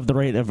way above the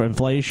rate of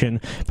inflation.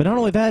 But not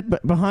only that,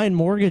 but behind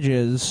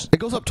mortgages, it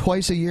goes up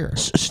twice a year.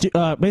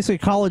 Basically,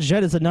 college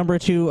debt is the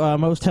 #2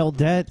 most held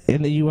debt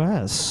in the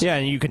U.S. Yeah,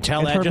 and you can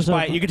tell that just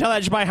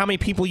by how many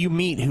people you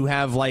meet who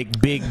have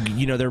like big,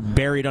 they're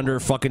buried under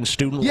fucking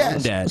student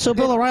loan debt. So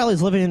Bill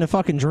O'Reilly's living in a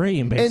fucking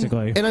dream,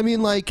 basically. And I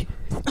mean, like,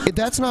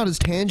 that's not as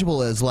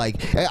tangible as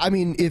like, I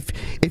mean,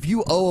 if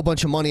you owe a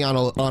bunch of money on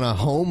a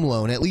home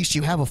loan, at least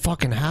you have a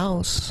fucking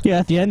house. Yeah,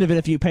 at the end of it,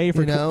 if you pay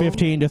for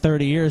 15 to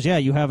 30 years, yeah,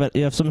 you have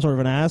some sort of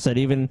an asset,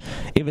 even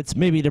if it's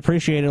maybe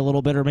depreciated a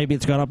little bit or maybe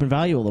it's gone up in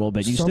value a little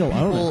bit. You still own it.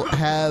 Some people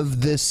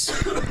have this,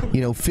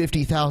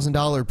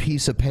 $50,000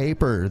 piece of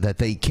paper that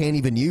they can't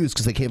even use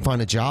because they can't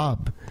find a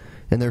job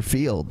in their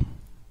field.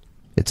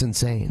 It's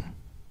insane.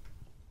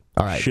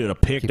 All right, should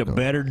have picked a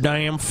better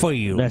damn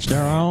field. That's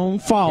their own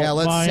fault. Yeah,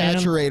 let's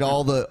saturate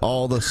all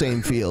the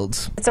same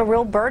fields. it's a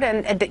real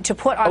burden to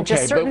put on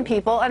just certain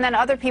people, and then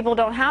other people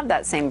don't have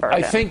that same burden.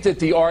 I think that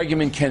the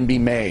argument can be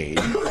made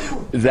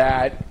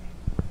that,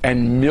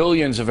 and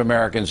millions of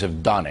Americans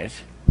have done it,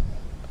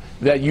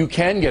 that you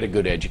can get a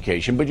good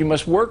education, but you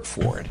must work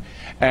for it.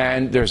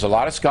 And there's a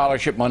lot of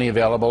scholarship money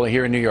available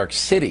here in New York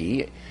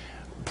City.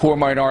 Poor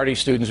minority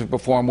students who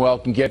perform well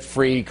can get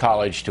free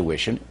college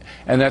tuition,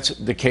 and that's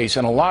the case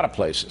in a lot of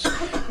places.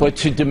 But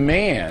to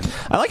demand...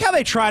 I like how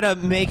they try to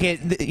make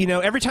it,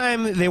 every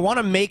time they want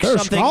to make There's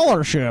something...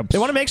 scholarships. They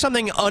want to make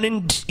something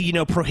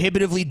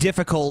prohibitively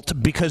difficult,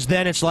 because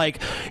then it's like,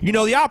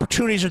 the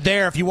opportunities are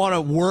there if you want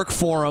to work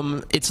for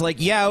them. It's like,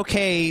 yeah,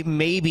 okay,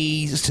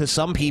 maybe to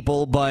some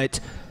people,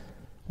 but...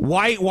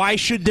 Why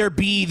should there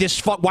be this?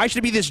 Why should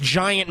it be this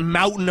giant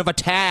mountain of a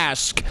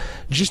task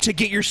just to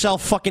get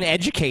yourself fucking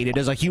educated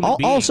as a human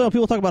being? Also,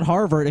 people talk about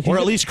Harvard, or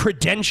at least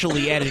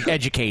credentially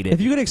educated.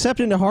 If you get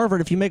accepted into Harvard,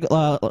 if you make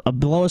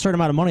below a certain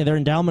amount of money, their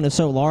endowment is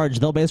so large,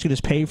 they'll basically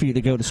just pay for you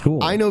to go to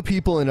school. I know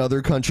people in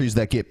other countries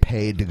that get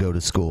paid to go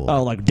to school.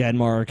 Oh, like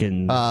Denmark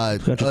and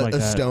countries like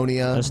that.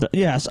 Estonia.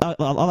 Yes, a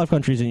lot of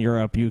countries in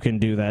Europe you can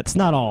do that. It's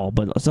not all,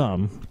 but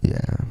some.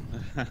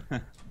 Yeah.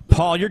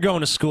 Paul, you're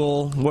going to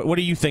school. What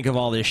do you think of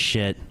all this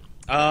shit?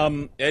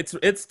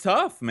 It's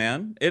tough,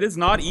 man. It is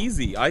not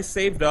easy. I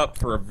saved up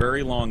for a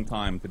very long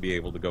time to be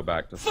able to go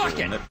back to school.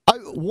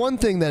 One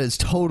thing that is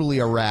totally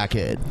a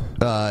racket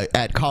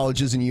at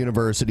colleges and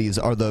universities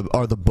are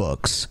the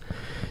books.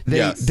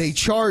 They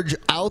charge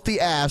out the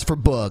ass for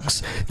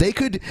books. They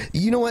could,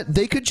 you know what?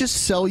 They could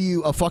just sell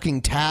you a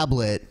fucking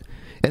tablet,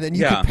 and then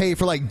you could pay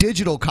for like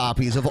digital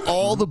copies of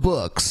all the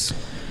books.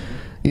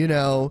 You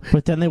know,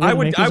 but then they wouldn't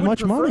make as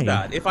much prefer money.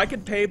 That. If I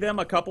could pay them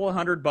a couple of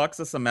 $100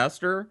 a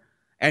semester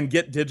and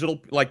get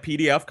digital like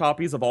PDF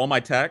copies of all my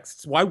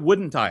texts, why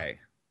wouldn't I?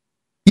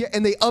 Yeah,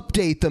 and they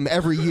update them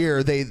every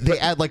year. They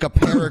add like a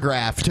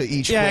paragraph to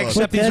each book.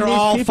 Except these are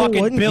all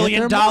fucking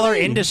billion-dollar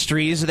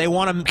industries. They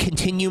want to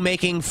continue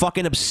making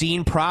fucking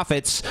obscene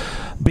profits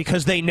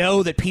because they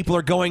know that people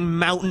are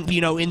going under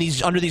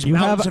these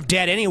mountains of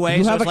debt anyway.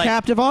 You so have it's a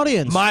captive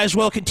audience. Might as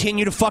well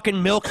continue to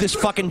fucking milk this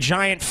fucking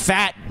giant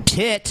fat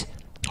tit.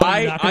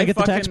 You're not gonna get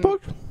the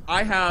textbook?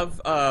 I have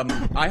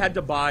I had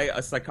to buy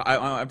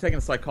I'm taking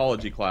a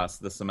psychology class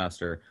this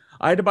semester.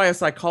 I had to buy a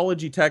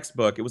psychology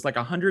textbook. It was like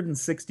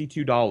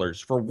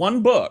 $162 for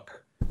one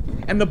book.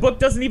 And the book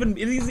doesn't even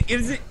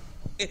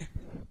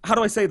how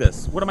do I say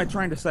this? What am I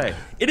trying to say?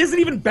 It isn't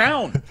even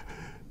bound.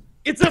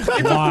 It's a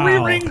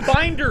 3-ring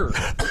binder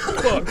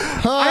book.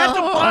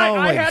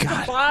 I had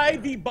to buy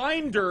the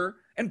binder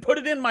and put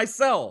it in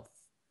myself.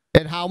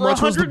 And how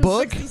much was the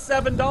book?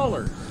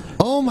 $167.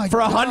 Oh my for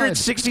God.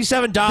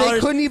 $167, They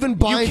couldn't even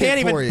bind You can't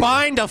it for even you.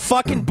 bind a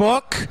fucking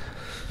book.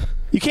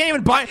 You can't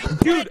even bind.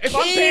 Dude,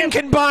 King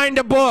can bind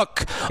a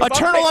book.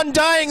 Eternal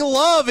Undying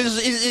Love is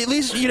at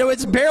least,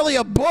 it's barely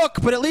a book,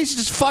 but at least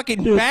it's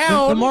fucking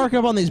bound. The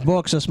markup on these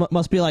books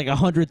must be like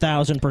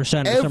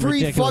 100,000%.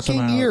 Every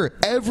fucking year,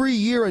 every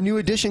year a new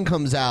edition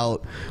comes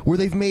out where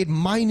they've made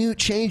minute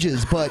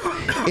changes, but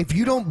if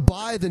you don't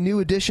buy the new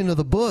edition of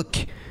the book,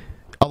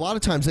 a lot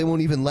of times they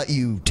won't even let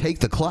you take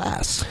the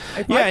class.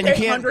 Yeah, and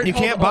you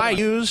can't buy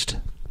used.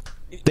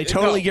 They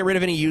totally get rid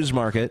of any used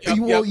market.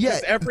 Well,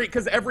 yeah,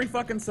 because every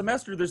fucking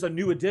semester there's a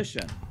new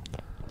edition.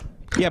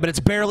 Yeah, but it's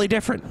barely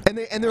different.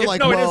 And they're like,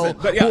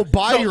 well,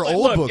 buy your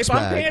old books if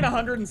back. I'm paying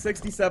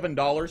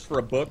 $167 for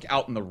a book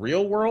out in the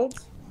real world,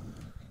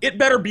 it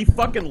better be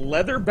fucking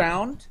leather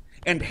bound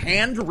and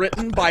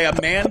handwritten by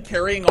a man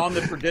carrying on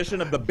the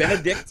tradition of the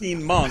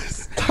Benedictine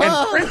monks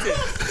and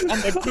printed on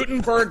the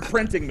Gutenberg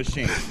printing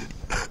machine.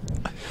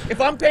 If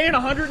I'm paying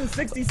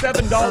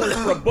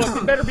 $167 for a book,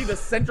 it better be the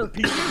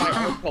centerpiece of my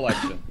art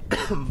collection.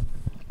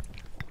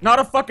 Not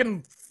a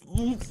fucking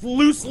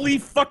loosely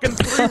fucking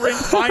 3-ring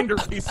binder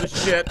piece of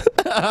shit.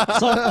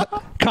 So,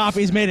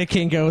 copies made at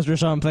Kinko's or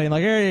something.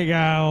 Like, there you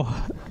go.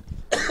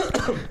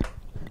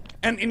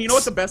 And you know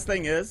what the best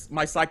thing is?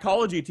 My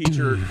psychology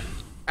teacher,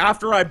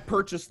 after I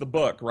purchased the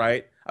book,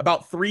 right?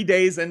 About 3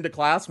 days into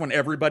class, when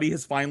everybody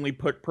has finally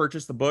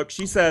purchased the book,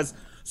 she says,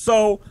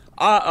 "So,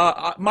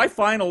 my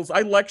finals,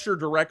 I lecture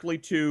directly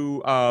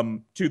to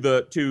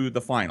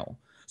the final.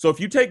 So if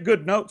you take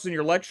good notes in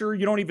your lecture,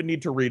 you don't even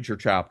need to read your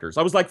chapters."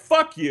 I was like,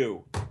 "Fuck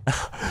you."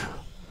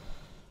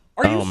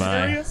 Are you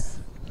serious?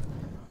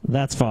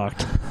 That's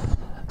fucked.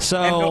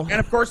 So, and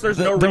of course, there's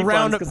no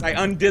refunds because I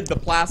undid the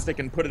plastic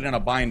and put it in a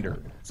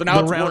binder. So now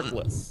it's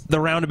worthless. The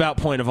roundabout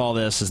point of all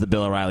this is that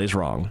Bill O'Reilly's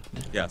wrong.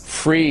 Yes.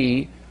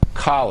 Free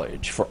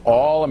college for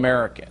all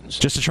Americans.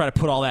 Just to try to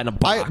put all that in a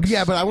box.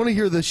 Yeah, but I want to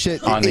hear this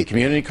shit. On the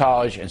community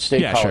college and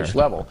state college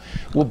level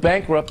will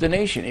bankrupt the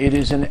nation. It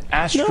is an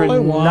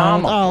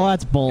astronomical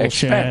that's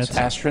bullshit. expense.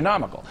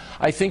 Astronomical.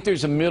 I think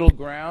there's a middle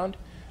ground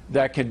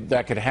that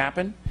could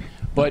happen,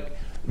 but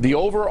the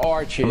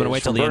overarch is, I'm gonna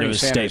wait till the end of his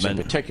Sanders statement.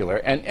 in particular,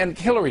 and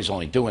Hillary's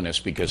only doing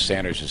this because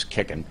Sanders is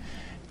kicking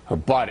her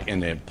butt in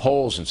the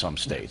polls in some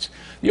states.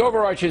 The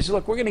overarch is,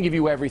 look, we're going to give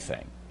you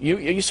everything.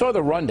 You saw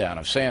the rundown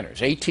of Sanders,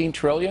 $18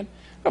 trillion.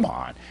 Come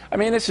on, I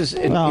mean this is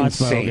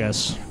insane.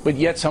 Bogus. But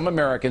yet some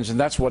Americans, and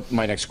that's what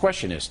my next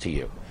question is to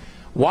you.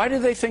 Why do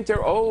they think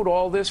they're owed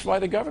all this by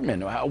the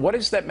government? What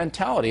is that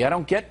mentality? I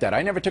don't get that.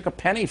 I never took a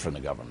penny from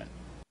the government.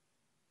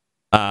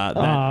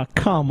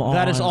 Come on,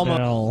 that is almost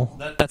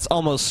Bill. That's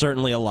almost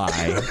certainly a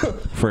lie.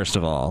 First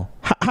of all,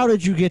 how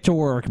did you get to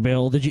work,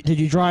 Bill? Did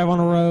you drive on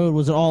a road?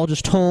 Was it all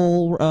just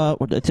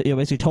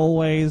basically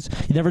tollways?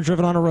 You never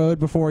driven on a road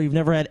before. You've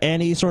never had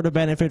any sort of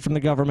benefit from the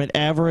government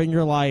ever in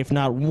your life,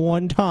 not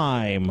one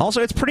time.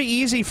 Also, it's pretty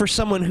easy for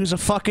someone who's a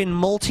fucking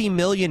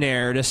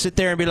multi-millionaire to sit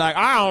there and be like,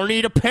 "I don't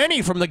need a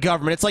penny from the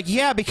government." It's like,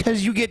 yeah,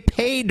 because you get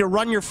paid to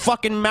run your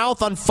fucking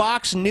mouth on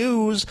Fox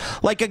News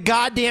like a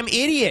goddamn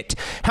idiot.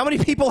 How many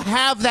people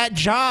have that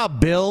job,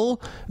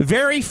 Bill?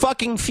 Very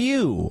fucking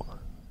few.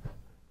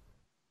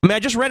 I mean, I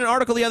just read an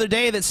article the other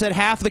day that said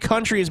half the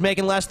country is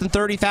making less than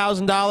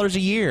 $30,000 a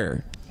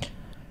year.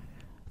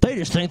 They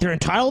just think they're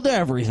entitled to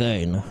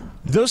everything.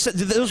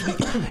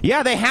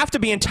 Yeah, they have to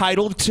be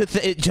entitled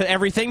to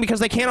everything because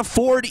they can't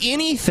afford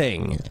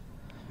anything.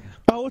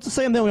 Oh, it's the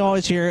same thing we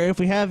always hear. If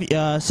we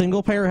have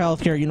single-payer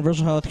health care,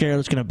 universal health care,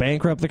 it's going to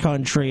bankrupt the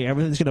country.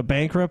 Everything's going to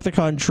bankrupt the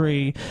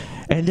country,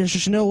 and there's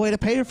just no way to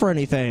pay for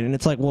anything. And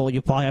it's like, well,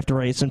 you probably have to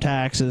raise some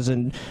taxes.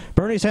 And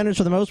Bernie Sanders,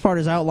 for the most part,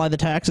 has outlined the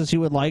taxes he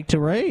would like to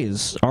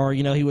raise, or or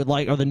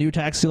the new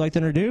taxes he'd like to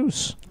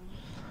introduce.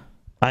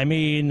 I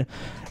mean,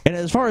 and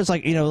as far as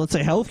let's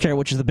say healthcare,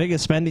 which is the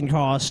biggest spending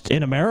cost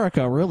in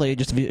America, really,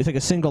 just if you take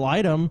a single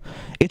item,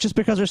 it's just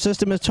because our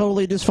system is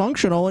totally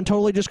dysfunctional and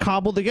totally just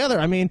cobbled together.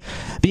 I mean,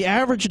 the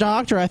average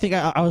doctor, I think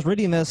I was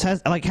reading this,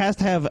 has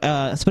to have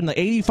spend like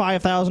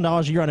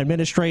 $85,000 a year on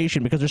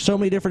administration because there's so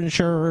many different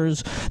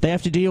insurers they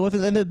have to deal with,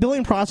 and the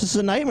billing process is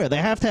a nightmare. They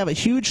have to have a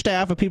huge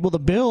staff of people to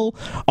bill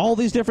all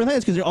these different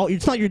things because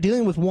it's not you're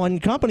dealing with one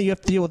company. You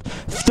have to deal with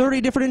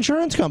 30 different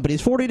insurance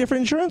companies, 40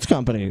 different insurance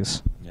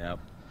companies. Yep.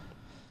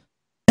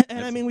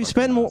 And I mean, we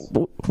spend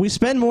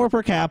more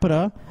per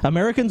capita.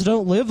 Americans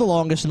don't live the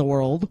longest in the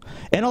world,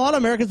 and a lot of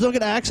Americans don't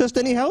get access to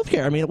any health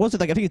care. I mean, I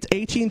think it's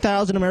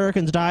 18,000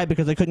 Americans died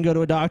because they couldn't go to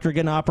a doctor,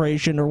 get an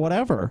operation, or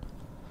whatever.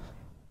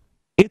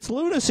 It's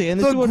lunacy, and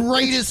the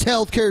greatest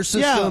healthcare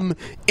system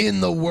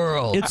in the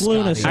world. It's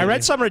lunacy. I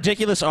read some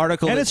ridiculous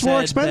article and that it's more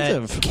said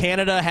expensive. that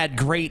Canada had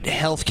great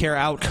healthcare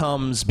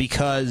outcomes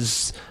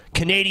because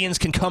Canadians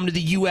can come to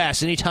the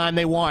U.S. anytime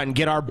they want and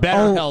get our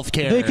better health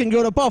care. They can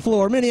go to Buffalo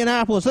or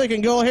Minneapolis. They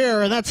can go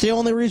here, and that's the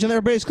only reason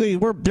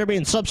they're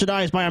being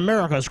subsidized by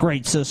America's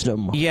great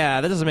system. Yeah,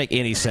 that doesn't make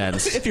any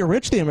sense. If you're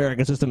rich, the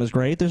American system is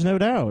great. There's no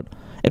doubt.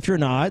 If you're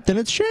not, then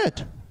it's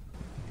shit.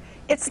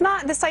 It's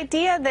not this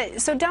idea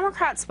that, so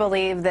Democrats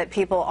believe that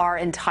people are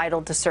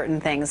entitled to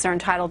certain things. They're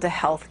entitled to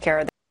health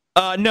care.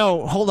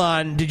 No, hold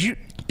on.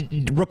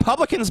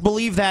 Republicans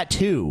believe that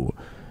too.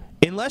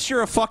 Unless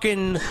you're a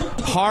fucking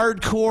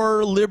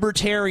hardcore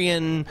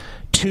libertarian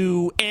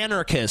to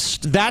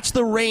anarchist, that's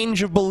the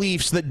range of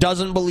beliefs that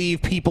doesn't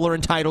believe people are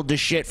entitled to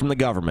shit from the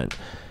government.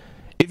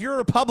 If you're a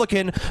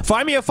Republican,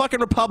 find me a fucking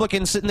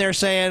Republican sitting there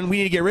saying we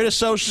need to get rid of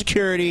Social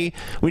Security,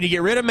 we need to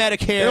get rid of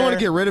Medicare. They don't want to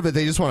get rid of it,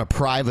 they just want to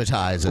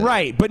privatize it.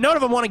 Right, but none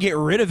of them want to get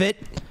rid of it.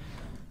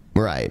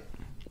 Right.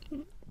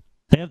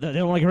 They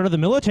don't want to get rid of the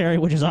military,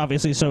 which is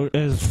obviously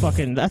that's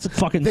fucking.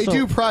 They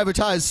do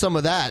privatize some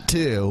of that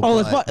too.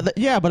 Oh,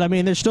 but I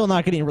mean, they're still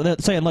not getting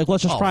saying like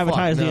let's just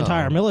privatize the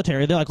entire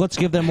military. They're like let's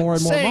give them more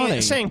and more money.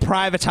 Saying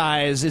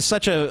privatize is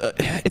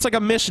it's like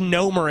a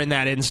misnomer in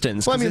that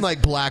instance. Well, I mean,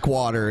 like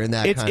Blackwater and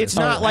that. It's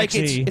not like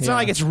it's not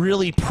like it's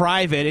really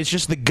private. It's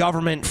just the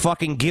government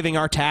fucking giving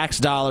our tax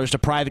dollars to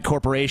private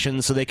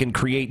corporations so they can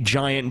create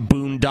giant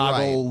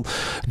boondoggle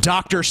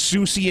Dr.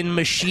 Seussian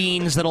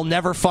machines that'll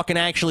never fucking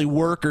actually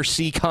work or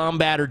see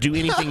combat or do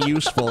anything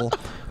useful.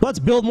 Let's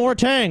build more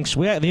tanks.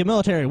 The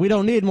military. We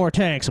don't need more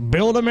tanks.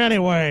 Build them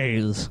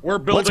anyways.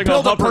 Let's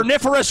build a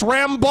perniferous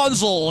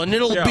rambuzzle, and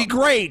it'll be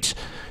great.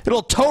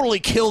 It'll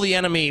totally kill the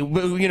enemy.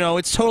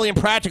 It's totally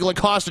impractical. It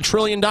costs $1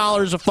 trillion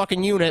a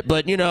fucking unit,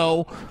 but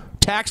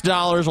tax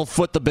dollars will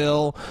foot the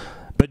bill.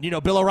 But,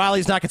 Bill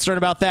O'Reilly's not concerned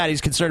about that. He's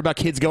concerned about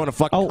kids going to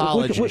fucking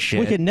college and shit.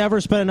 We can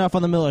never spend enough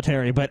on the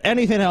military, but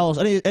anything else,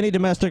 any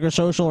domestic or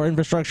social or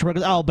infrastructure,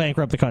 I'll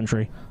bankrupt the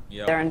country.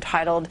 Yep. They're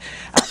entitled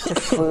to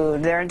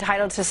food. They're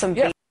entitled to some...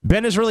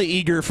 Ben is really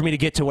eager for me to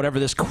get to whatever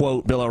this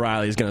quote Bill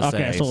O'Reilly is going to say.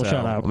 Okay, so we'll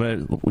shut up.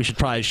 We should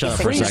probably shut up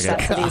for a free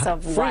second. Subsidies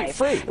of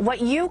life.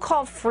 What you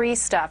call free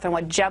stuff and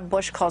what Jeb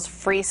Bush calls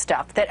free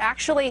stuff that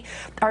actually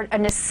are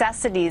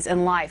necessities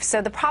in life.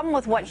 So the problem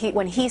with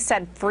when he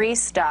said free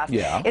stuff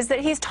is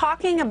that he's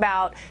talking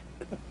about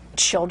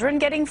children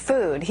getting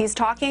food. He's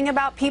talking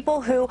about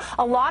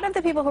a lot of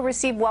the people who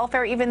receive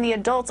welfare, even the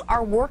adults,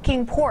 are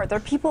working poor. They're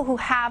people who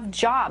have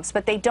jobs,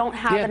 but they don't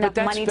have enough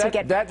money to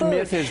get food. That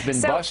myth has been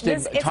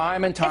busted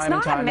time and time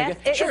again.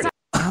 Sure.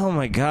 Oh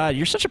my God,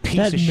 you're such a piece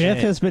that of shit. That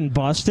myth has been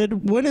busted?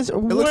 It looks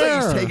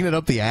like he's taking it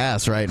up the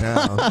ass right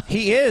now.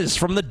 He is,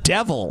 from the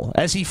devil,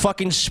 as he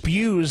fucking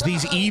spews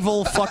these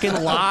evil fucking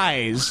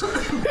lies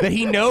that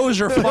he knows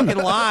are fucking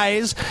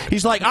lies.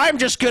 He's like, I'm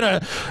just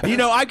gonna,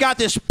 I got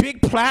this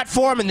big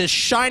platform and this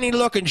shiny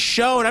looking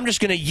show, and I'm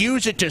just gonna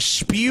use it to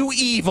spew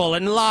evil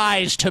and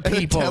lies to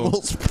people. The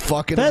devil's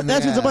fucking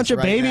that's just a bunch of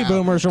baby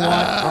boomers are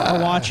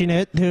watching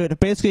it, who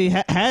basically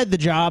had the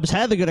jobs,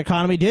 had the good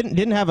economy,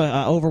 didn't have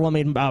an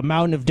overwhelming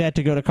mountain of debt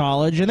to go to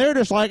college, and they're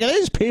just like,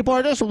 these people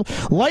are just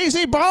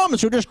lazy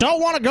bums who just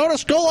don't want to go to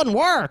school and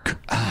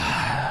work.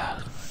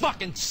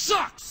 Fucking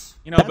sucks.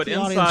 That's But the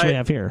audience we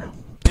have here.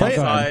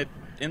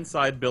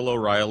 Inside Bill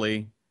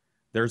O'Reilly,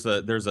 there's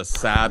a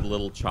sad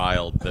little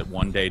child that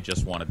one day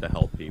just wanted to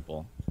help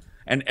people.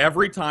 And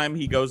every time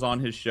he goes on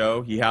his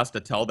show, he has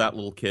to tell that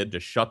little kid to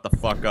shut the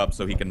fuck up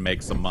so he can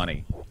make some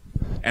money.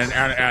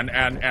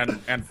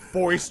 And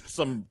foist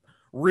some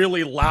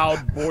really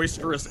loud,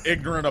 boisterous,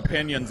 ignorant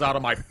opinions out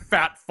of my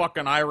fat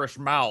fucking Irish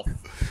mouth.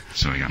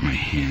 So I got my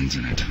hands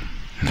in it,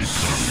 and I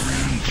put them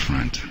around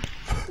front.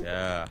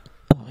 Yeah.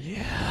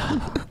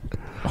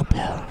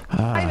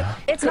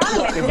 It's not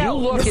a myth. If you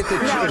look at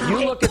the if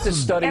you look at the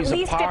studies at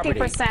least of poverty,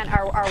 50%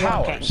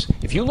 are working.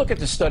 if you look at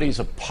the studies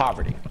of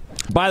poverty.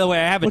 By the way,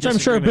 I have a Which I'm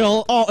sure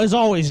Bill is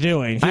always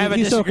doing. I have a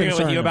He's so disagreement with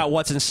concerned. you about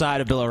what's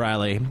inside of Bill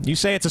O'Reilly. You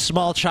say it's a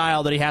small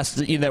child that he has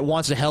to, that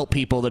wants to help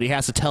people, that he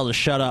has to tell to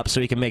shut up so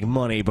he can make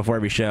money before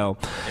every show.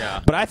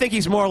 Yeah. But I think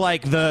he's more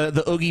like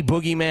the Oogie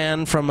Boogie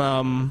Man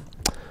from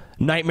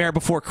Nightmare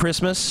Before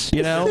Christmas.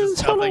 You know,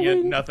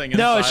 nothing.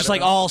 No, it's inside just of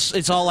like him?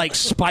 it's all like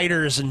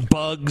spiders and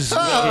bugs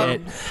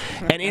and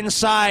shit. And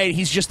inside,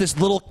 he's just this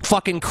little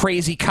fucking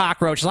crazy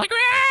cockroach. Like.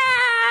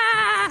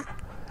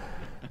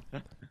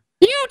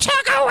 You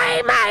took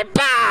away my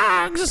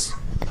bugs!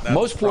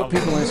 Most poor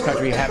people in this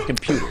country have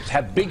computers,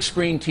 have big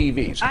screen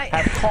TVs,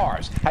 have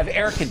cars, have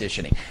air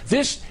conditioning.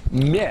 This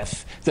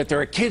myth that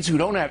there are kids who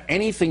don't have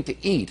anything to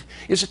eat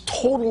is a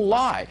total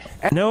lie.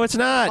 No, it's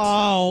not.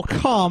 Oh,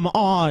 come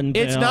on,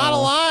 Bill. It's not a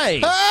lie.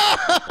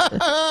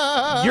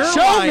 You're Show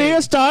lying. me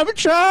a starving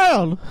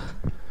child.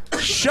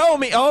 Show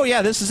me. Oh,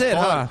 yeah, this is it,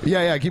 huh?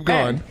 Yeah, keep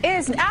going. It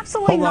is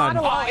absolutely Hold not on.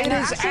 a lie. It There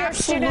is actually are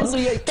absolutely students.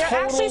 a There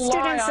are actually total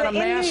lie students on a in New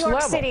mass York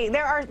level. City.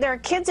 There are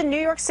kids in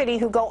New York City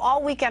who go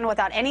all weekend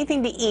without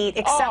anything to eat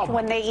except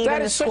when they eat that in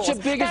the is such schools.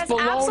 a biggest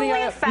That's absolutely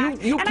baloney. a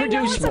fact. You and I know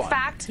produce it's a one.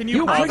 fact. Can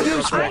you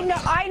produce I one? know.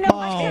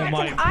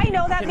 I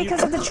know that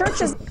because of the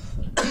churches.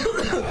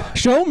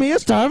 Show me a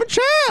starving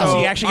child. Is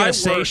he actually going to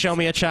say "Show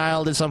me a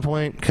child" at some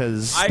point?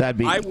 Because that'd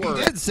be. He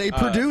did say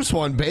produce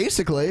one,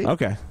 basically.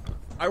 Okay.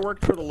 I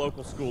worked for the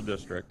local school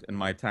district in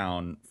my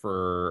town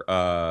for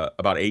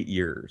about 8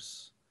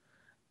 years,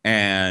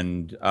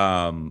 and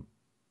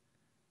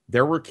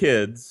there were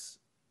kids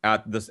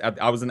at this.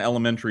 I was an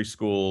elementary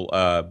school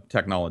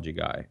technology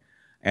guy,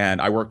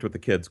 and I worked with the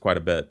kids quite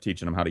a bit,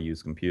 teaching them how to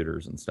use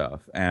computers and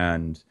stuff.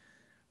 And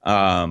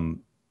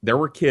there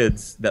were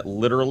kids that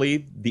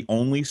literally the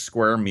only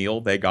square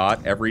meal they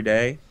got every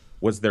day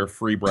was their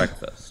free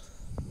breakfast.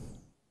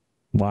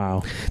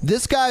 Wow.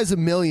 This guy's a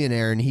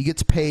millionaire, and he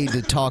gets paid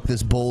to talk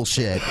this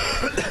bullshit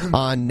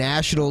on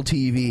national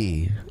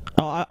TV.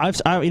 Oh,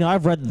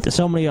 I've read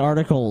so many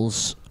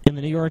articles in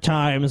the New York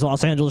Times,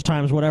 Los Angeles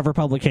Times, whatever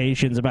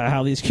publications about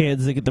how these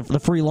kids, they get the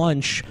free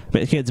lunch.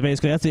 Kids,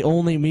 basically, that's the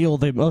only meal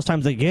most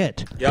times they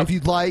get. If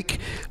you'd like,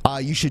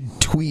 you should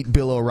tweet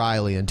Bill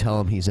O'Reilly and tell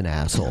him he's an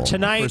asshole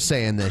Tonight- for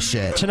saying this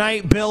shit.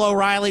 Tonight, Bill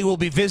O'Reilly will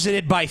be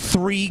visited by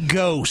 3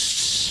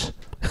 ghosts.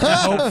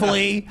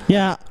 Hopefully.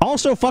 Yeah.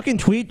 Also, fucking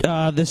tweet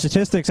the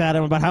statistics at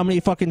him about how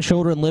many fucking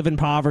children live in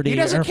poverty. He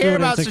doesn't or care food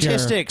about insecure.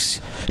 statistics.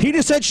 He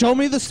just said, "Show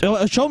me the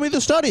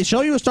studies.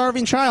 Show you a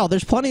starving child."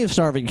 There's plenty of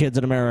starving kids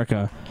in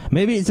America.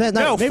 Maybe it's that.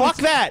 No, maybe fuck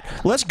it's- that.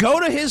 Let's go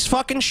to his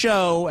fucking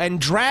show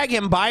and drag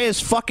him by his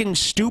fucking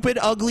stupid,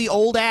 ugly,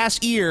 old-ass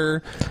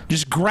ear.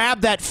 Just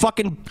grab that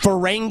fucking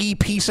Ferengi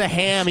piece of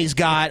ham he's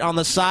got on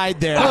the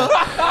side there.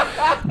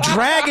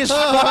 Drag his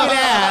fucking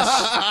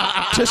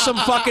ass to some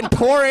fucking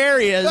poor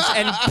areas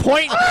and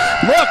point.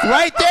 Look,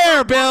 right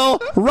there, Bill.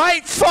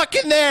 Right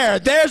fucking there.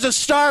 There's a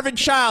starving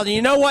child. And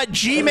you know what?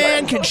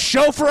 G-Man can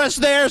chauffeur us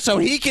there so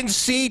he can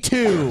see,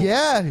 too.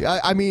 Yeah,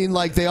 I mean,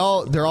 like, they're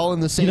all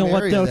in the same You know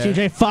what, area though, there.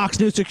 TJ? Fox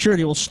News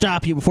Security will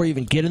stop you before you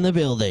even get in the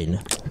building.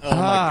 Oh my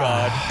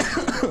god.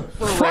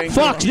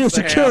 Fox News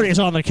Security is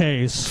on the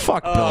case.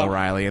 Fuck Bill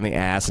O'Reilly in the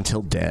ass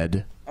until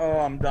dead. Oh,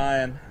 I'm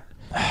dying.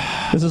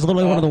 This is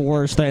literally one of the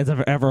worst things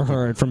I've ever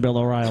heard from Bill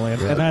O'Reilly,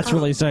 and that's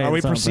really saying Are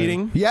we something.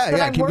 proceeding? But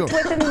I've worked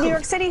with in New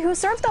York City who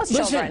serve those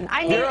Listen, children.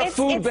 I mean, there are it's,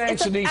 food it's, banks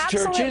it's in an these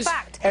absolute churches,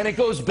 fact. and it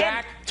goes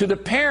back to the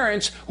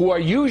parents who are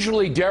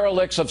usually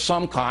derelicts of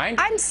some kind,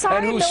 I'm sorry,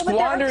 and who Bill, but there are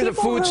squander the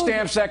people food who-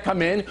 stamps that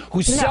come in,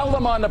 who sell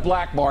them on the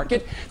black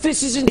market.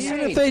 This is insane.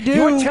 Even if they do-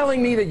 You're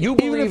telling me that you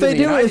even believe if they in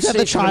the do, United is that the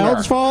States of child's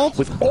America, fault?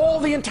 with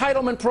all the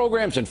entitlement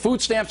programs and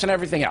food stamps and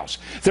everything else,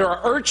 there are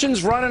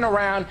urchins running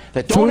around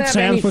that don't Food have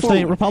stamps, any which food.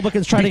 the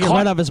Republicans try to get because-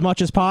 rid of as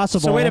much as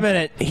possible. So wait a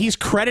minute. He's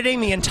crediting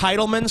the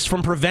entitlements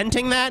from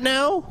preventing that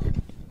now?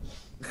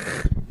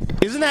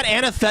 Isn't that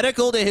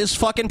antithetical to his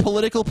fucking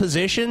political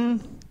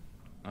position?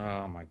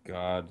 Oh my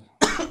god.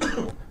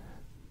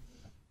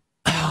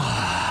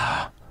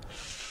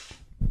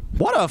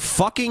 What a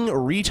fucking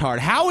retard.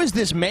 How is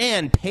this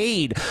man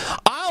paid?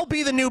 I'll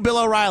be the new Bill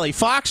O'Reilly.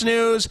 Fox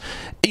News,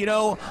 you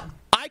know,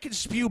 I could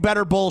spew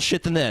better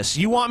bullshit than this.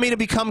 You want me to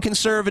become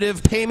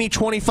conservative, pay me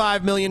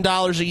 $25 million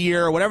a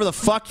year, or whatever the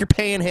fuck you're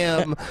paying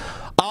him.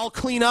 I'll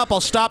clean up,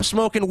 I'll stop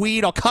smoking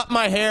weed, I'll cut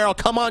my hair, I'll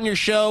come on your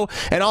show,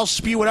 and I'll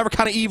spew whatever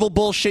kind of evil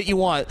bullshit you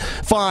want.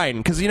 Fine,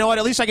 because you know what?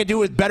 At least I can do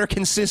it with better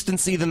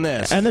consistency than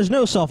this. And there's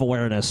no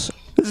self-awareness.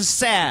 This is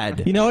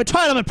sad. You know,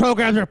 entitlement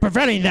programs are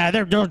preventing that.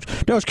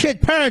 Those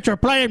kids' parents are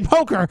playing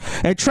poker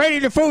and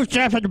trading the food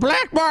stamps at the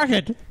black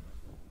market.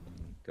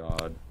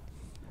 God.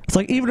 It's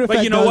like even if But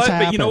that you know does what?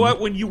 happen, But you know what?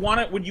 When you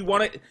want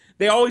it,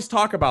 they always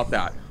talk about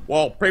that.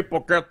 Well, people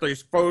get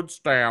these food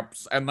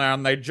stamps and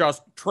then they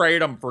just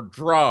trade them for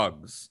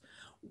drugs.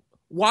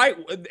 Why?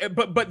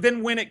 But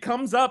then when it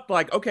comes up,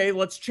 like, okay,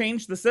 let's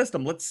change the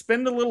system. Let's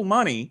spend a little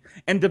money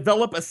and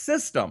develop a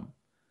system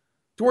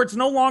to where it's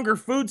no longer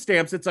food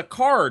stamps, it's a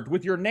card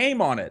with your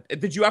name on it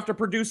that you have to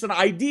produce an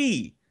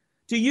ID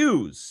to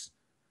use.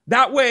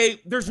 That way,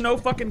 there's no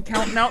fucking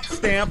counting out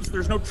stamps,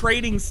 there's no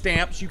trading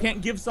stamps, you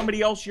can't give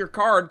somebody else your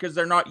card because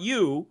they're not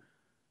you.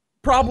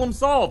 Problem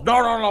solved.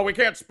 No, we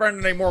can't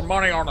spend any more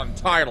money on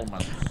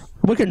entitlements.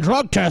 We can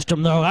drug test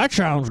them, though. That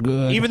sounds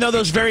good. Even though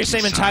those very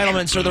same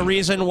entitlements are the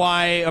reason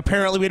why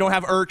apparently we don't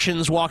have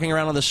urchins walking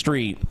around on the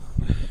street.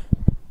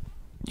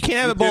 You can't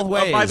have it both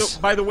ways.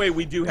 By the way,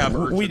 we do have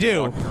urchins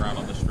walking around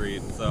on the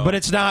street. So. But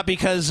it's not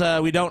because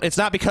we don't. It's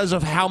not because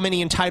of how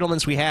many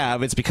entitlements we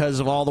have. It's because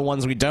of all the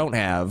ones we don't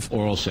have.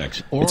 Oral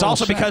sex. It's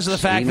also because of the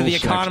fact that the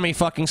economy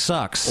fucking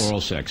sucks.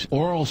 Oral sex.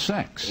 Oral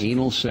sex.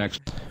 Anal sex.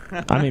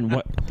 I mean,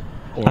 what?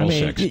 Oral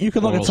sex. You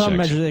can look Oral at some sex.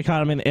 measures of the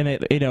economy, and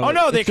it, you know. Oh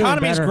no, the it's doing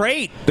economy is better.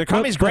 great. The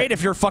economy is great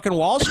if you're fucking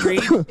Wall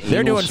Street.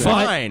 They're doing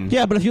fine.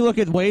 Yeah, but if you look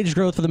at wage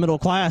growth for the middle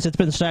class, it's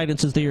been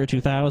stagnant since the year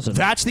 2000.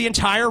 That's the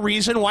entire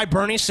reason why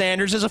Bernie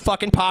Sanders is a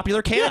fucking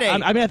popular candidate.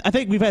 Yeah, I mean, I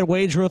think we've had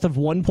wage growth of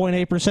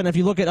 1.8%. If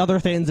you look at other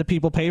things that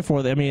people pay for,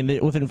 I mean,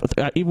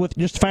 with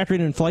just factoring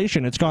in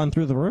inflation, it's gone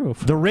through the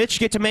roof. The rich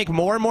get to make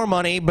more and more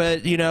money,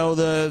 but you know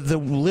the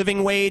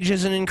living wage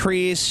isn't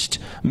increased,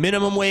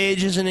 minimum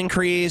wage isn't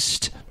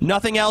increased,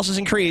 nothing else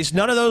is increased.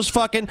 None of those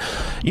fucking,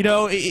 you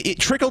know, it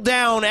trickle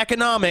down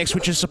economics,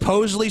 which is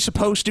supposedly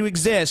supposed to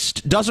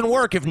exist, doesn't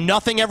work if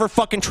nothing ever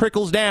fucking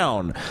trickles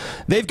down.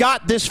 They've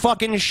got this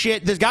fucking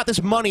shit. They've got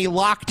this money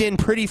locked in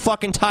pretty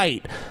fucking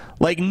tight.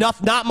 Like,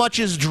 not much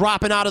is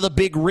dropping out of the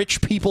big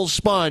rich people's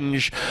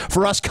sponge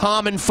for us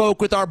common folk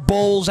with our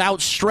bowls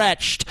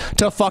outstretched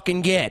to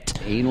fucking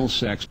get. Anal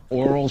sex,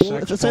 oral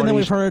sex. It's the same thing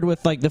we've heard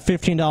with, like, the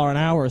 $15 an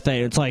hour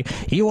thing. It's like,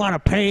 you want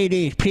to pay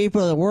these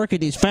people that work at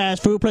these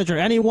fast food places or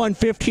anyone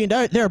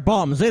 $15, they're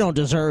bums. They don't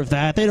deserve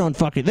that.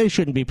 They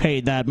shouldn't be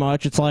paid that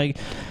much. It's like,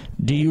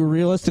 do you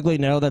realistically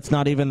know that's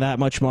not even that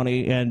much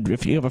money? And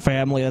if you have a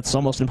family, that's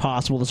almost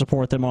impossible to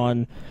support them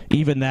on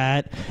even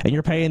that. And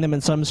you're paying them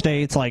in some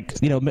states,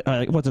 like, you know,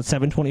 what's it,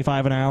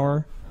 $7.25 an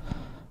hour?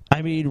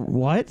 I mean,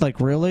 what? Like,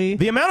 really?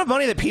 The amount of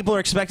money that people are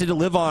expected to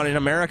live on in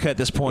America at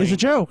this point is a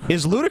joke.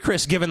 Is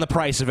ludicrous given the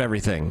price of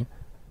everything.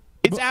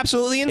 It's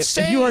absolutely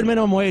insane. If you earn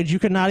minimum wage, you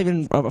could not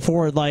even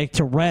afford, like,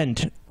 to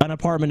rent an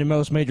apartment in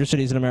most major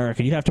cities in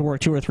America. You'd have to work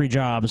 2 or 3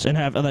 jobs and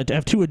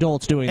have 2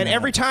 adults doing And that.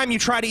 every time you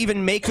try to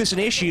even make this an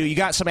issue, you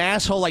got some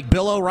asshole like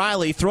Bill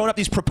O'Reilly throwing up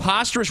these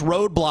preposterous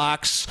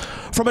roadblocks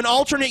from an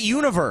alternate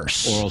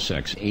universe. Oral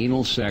sex,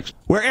 anal sex.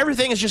 Where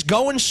everything is just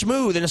going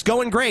smooth and it's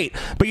going great.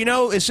 But you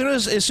know, as soon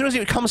as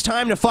it comes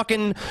time to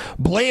fucking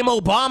blame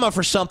Obama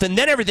for something,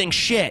 then everything's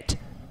shit.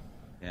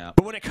 Yeah.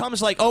 But when it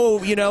comes like, oh,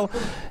 this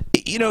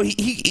is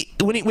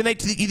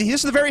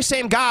the very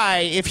same guy.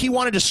 If he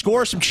wanted to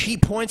score some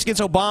cheap points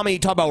against Obama,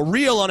 he'd talk about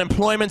real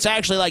unemployment's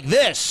actually like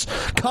this.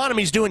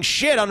 Economy's doing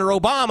shit under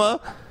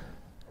Obama.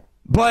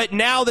 But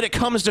now that it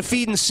comes to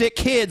feeding sick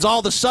kids,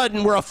 all of a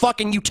sudden we're a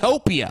fucking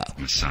utopia.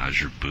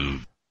 Massage your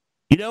boob.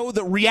 You know,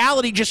 the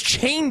reality just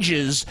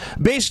changes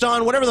based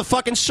on whatever the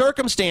fucking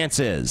circumstance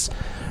is.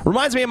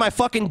 Reminds me of my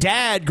fucking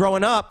dad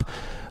growing up,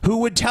 who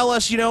would tell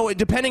us, you know,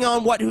 depending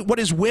on what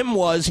his whim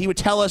was, he would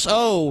tell us,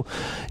 oh,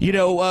 you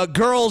know,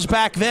 girls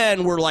back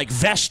then were like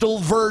Vestal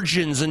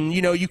virgins, and you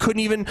know, every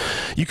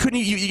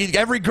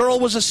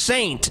girl was a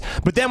saint.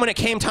 But then when it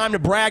came time to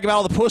brag about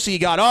all the pussy he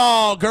got,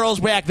 oh,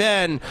 girls back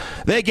then,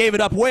 they gave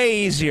it up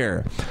way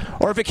easier.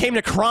 Or if it came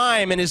to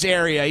crime in his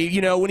area,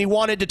 you know, when he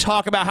wanted to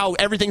talk about how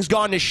everything's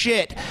gone to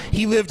shit,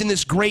 he lived in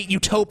this great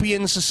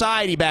utopian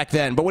society back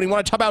then. But when he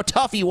wanted to talk about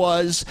how tough he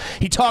was,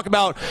 he'd talk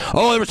about,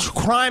 oh, there was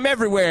crime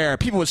everywhere.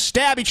 People would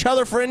stab each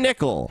other for a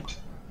nickel.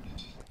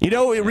 You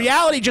know,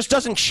 reality just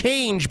doesn't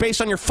change based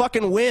on your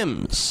fucking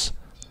whims.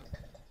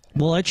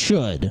 Well, it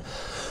should.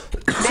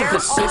 There are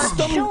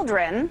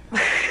children.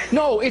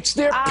 No, it's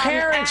their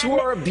parents who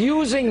are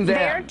abusing them.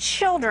 Their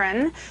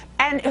children,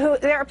 and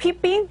there are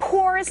people. Being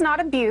poor is not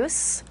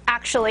abuse.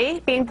 Actually,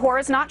 being poor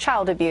is not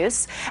child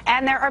abuse.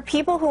 And there are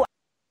people who.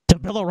 To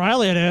Bill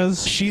O'Reilly, it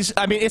is.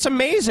 I mean, it's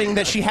amazing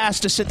that she has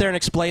to sit there and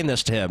explain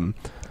this to him.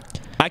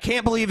 I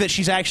can't believe that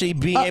she's actually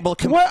being able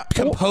to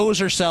compose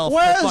herself.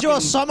 Where's your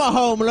summer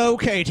home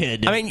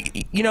located? I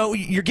mean, you know,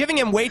 you're giving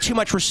him way too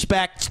much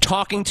respect,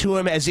 talking to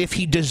him as if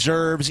he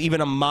deserves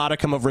even a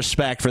modicum of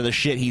respect for the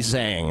shit he's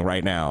saying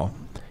right now.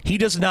 He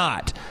does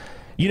not.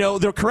 You know,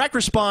 the correct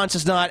response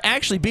is not,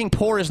 actually, being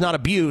poor is not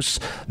abuse.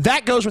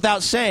 That goes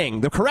without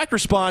saying. The correct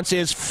response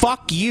is,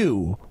 fuck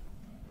you.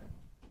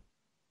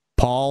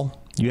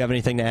 Paul, you have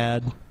anything to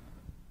add?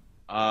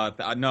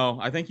 No,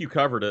 I think you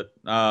covered it.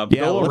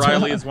 Bill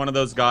O'Reilly is one of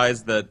those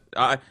guys that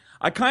I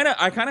kind of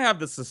have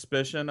the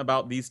suspicion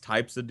about these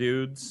types of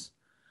dudes.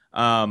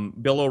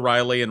 Bill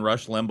O'Reilly and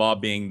Rush Limbaugh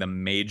being the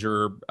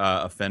major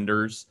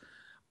offenders.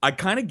 I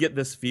kind of get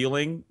this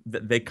feeling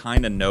that they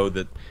kind of know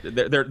that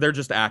they're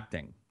just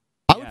acting.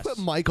 I would put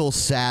Michael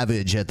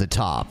Savage at the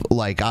top.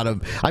 Like,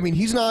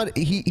 he's not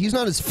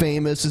as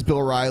famous as Bill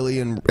O'Reilly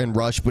and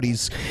Rush, but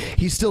he's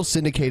still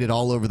syndicated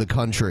all over the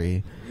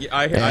country.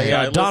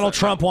 Donald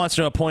Trump wants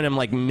to appoint him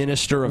like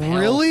Minister of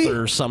Health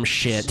or some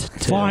shit.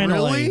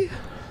 Finally. Really?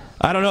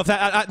 I don't know if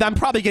that. I'm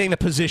probably getting the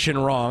position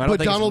wrong. I don't But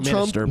think Donald it's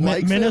Trump minister,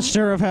 likes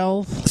Minister of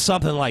Health,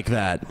 something like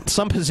that,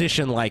 some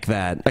position like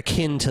that,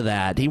 akin to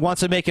that. He wants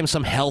to make him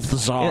some health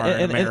czar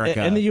in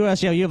America. In the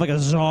U.S., yeah, you have like a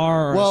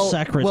czar or a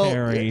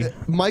secretary.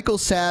 Michael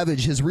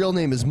Savage, his real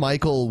name is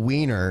Michael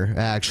Weiner,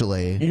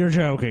 actually. You're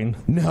joking.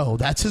 No,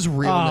 that's his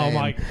real name.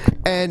 My.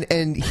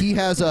 And he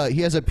has a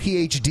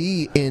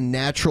PhD in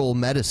natural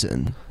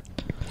medicine.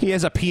 He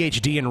has a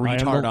PhD in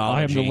retardology.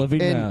 I am the living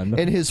man.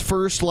 And his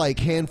first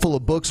handful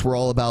of books were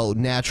all about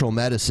natural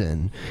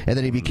medicine, and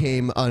then he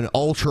became an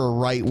ultra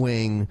right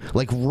wing,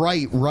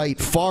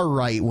 far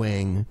right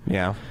wing.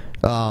 Yeah.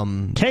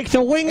 Take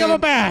the wing of a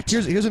bat.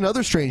 Here's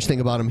another strange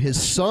thing about him.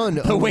 His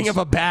son. The wing of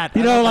a bat.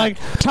 You know, like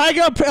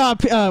tiger.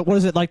 What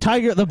is it? Like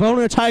tiger. The bone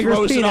of a tiger's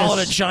Throws penis. it all in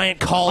a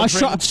giant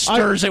cauldron.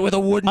 Stirs it with a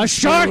wooden spoon.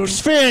 Shark's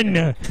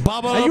fin.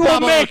 Bubble, And you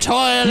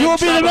will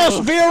be the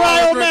most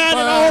virile man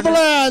in all the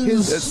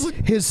lands.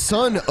 His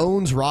son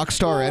owns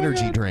Rockstar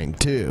Energy drink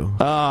too.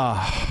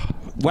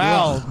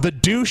 Wow, the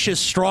douche is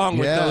strong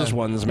with those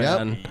ones,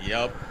 man.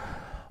 Yep.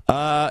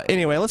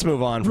 Anyway, let's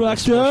move on. From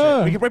this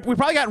bullshit. We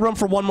probably got room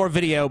for one more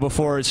video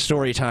before it's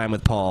story time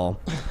with Paul.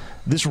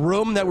 This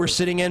room that we're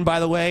sitting in, by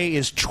the way,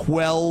 is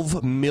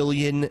 12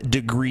 million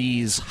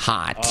degrees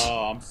hot.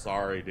 Oh, I'm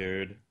sorry,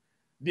 dude.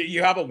 Do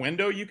you have a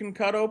window you can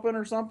cut open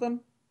or something?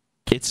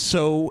 It's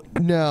so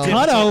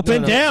cut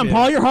open. Damn,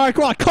 Paul, you're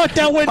hardcore. Cut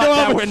that window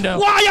open.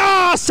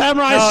 Why,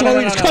 samurai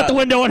sword? Just cut the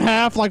window in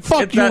half. Like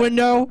fuck you,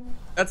 window.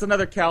 That's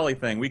another Cali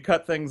thing. We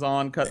cut things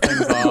on, cut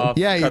things off.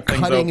 Yeah, you're cut things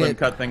cutting open, it.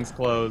 cut things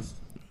closed.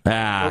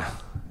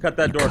 Cut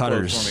that door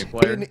cutters. closed for me,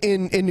 player.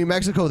 In New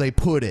Mexico, they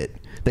put it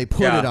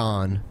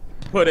on.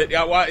 Put it.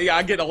 Yeah, well,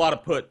 I get a lot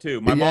of put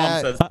too. My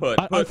mom says put.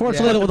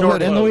 Unfortunately, the door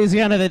in closed.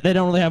 Louisiana, they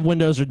don't really have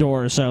windows or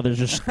doors, so there's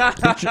just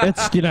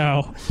it's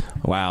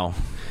Wow.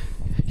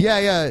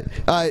 Yeah.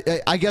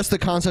 I guess the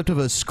concept of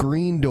a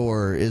screen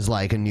door is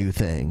like a new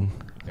thing.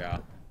 Yeah.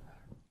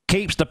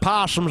 Keeps the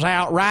possums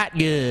out right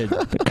good.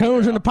 The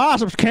coons and the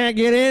possums can't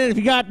get in if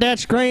you got that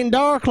screen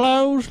door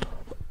closed.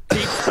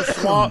 Keeps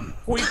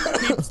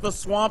the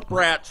swamp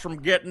rats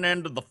from getting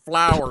into the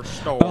flower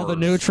store. Oh, the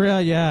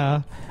Nutria,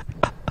 yeah.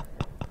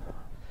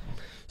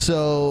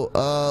 So,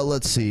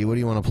 let's see. What do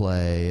you want to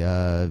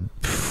play?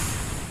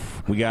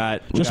 We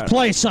got... Just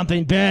play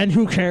something, Ben.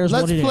 Who cares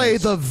Let's what it is? play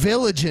The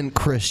Vigilant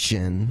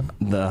Christian.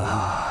 Oh,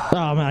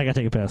 man, I gotta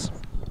take a piss.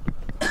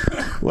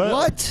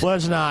 What?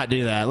 Let's not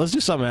do that. Let's do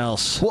something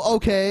else. Well,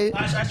 okay.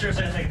 I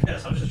seriously take a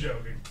piss. I'm just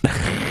joking.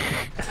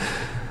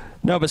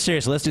 No, but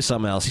seriously, let's do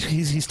something else.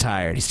 He's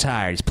tired. He's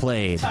tired. He's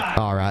played.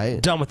 All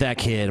right. Done with that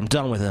kid. I'm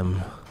done with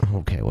him.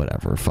 Okay,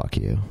 whatever. Fuck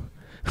you.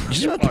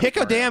 Just pick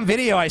a damn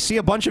video. I see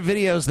a bunch of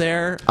videos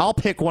there. I'll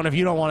pick one if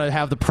you don't want to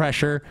have the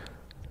pressure.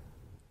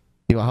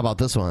 How about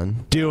this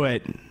one? Do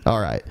it.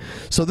 All right.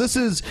 So this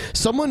is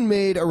someone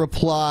made a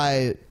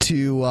reply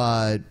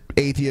to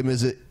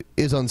Atheism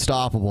is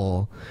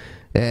Unstoppable,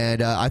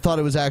 and I thought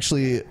it was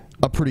actually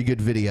a pretty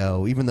good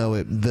video, even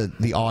though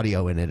the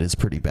audio in it is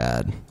pretty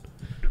bad.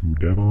 To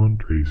Devon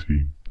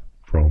Tracy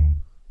from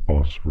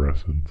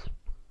Phosphorescence.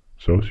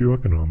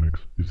 Socioeconomics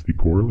is the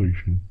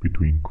correlation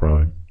between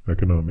crime,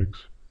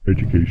 economics,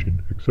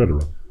 education, etc.,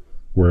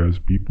 whereas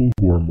people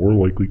who are more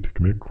likely to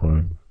commit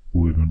crime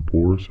will live in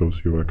poor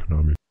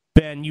socioeconomic.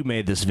 Ben, you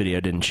made this video,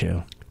 didn't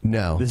you?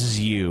 No. This is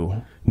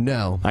you.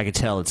 No. I could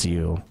tell it's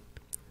you.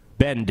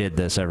 Ben did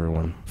this,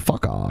 everyone.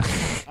 Fuck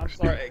off. I'm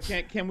sorry.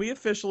 Can we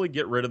officially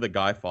get rid of the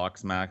Guy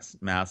Fawkes mask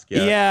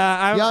yet?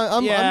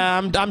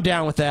 Yeah, I'm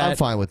down with that. I'm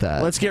fine with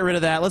that. Let's get rid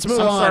of that. Let's move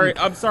on.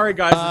 I'm sorry,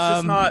 guys. It's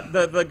just not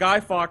the Guy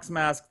Fawkes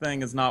mask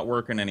thing is not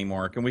working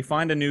anymore. Can we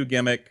find a new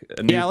gimmick?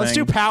 Let's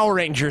do Power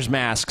Rangers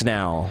masks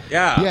now.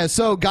 Yeah.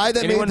 So guy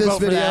that Anyone made this vote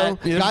for video,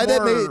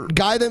 that?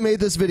 guy that made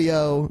this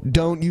video,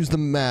 don't use the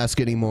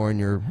mask anymore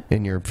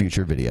in your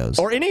future videos.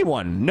 Or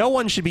anyone. No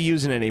one should be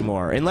using it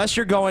anymore. Unless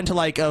you're going to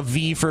like a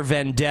V for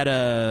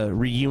Vendetta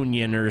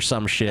reunion or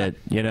some shit.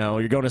 You know,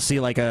 you're going to see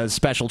like a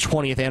special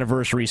 20th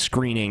anniversary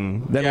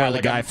screening. Then wear the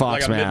like Guy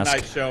Fawkes like a mask.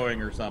 midnight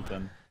showing or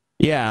something.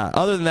 Yeah.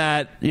 Other than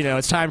that,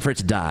 it's time for it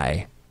to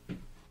die.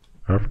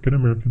 African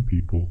American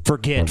people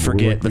Forget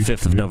the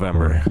 5th of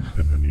November.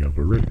 Than any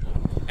other race.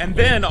 And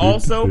then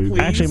also, please.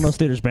 Actually, most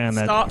theaters ban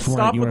that.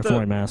 Stop you wear with a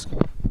foreign mask.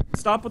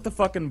 Stop with the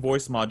fucking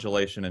voice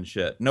modulation and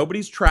shit.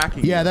 Nobody's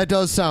tracking. Yeah, you. that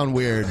does sound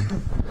weird.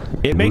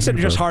 It makes it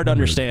just hard to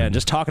understand.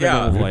 Just talking in a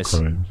normal voice.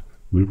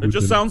 It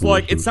just sounds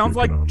like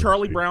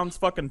Charlie Brown's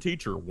fucking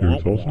teacher.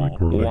 There's also a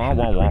correlation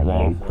between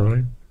low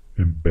crime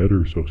and better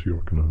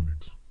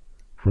socioeconomics.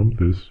 From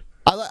this,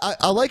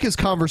 I like his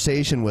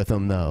conversation with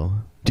him though.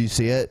 Do you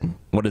see it?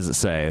 What does it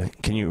say?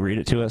 Can you read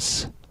it to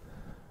us?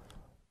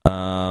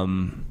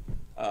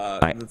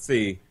 Let's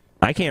see.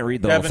 I can't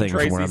read the Kevin whole thing.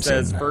 Tracy from what I'm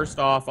says, saying. first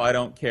off, I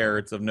don't care.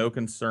 It's of no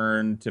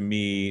concern to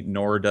me,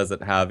 nor does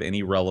it have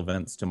any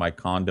relevance to my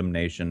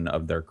condemnation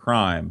of their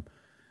crime.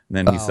 And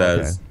then he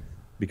says,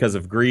 because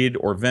of greed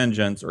or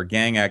vengeance or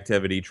gang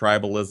activity,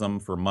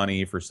 tribalism, for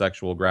money, for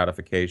sexual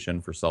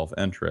gratification, for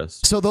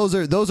self-interest. So those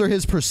are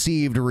his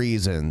perceived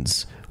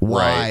reasons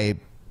why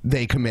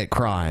they commit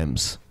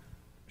crimes.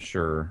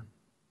 Sure.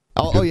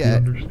 Oh, yeah.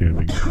 The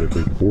understanding that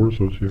a poor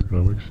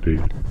socioeconomic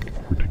state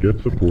were to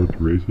get support to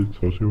raise its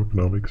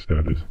socioeconomic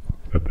status,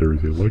 that there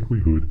is a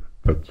likelihood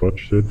that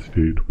such said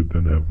state would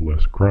then have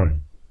less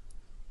crime.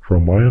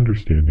 From my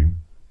understanding,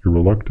 your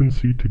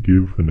reluctancy to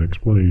give an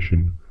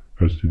explanation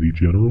as to the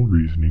general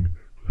reasoning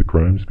of the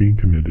crimes being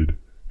committed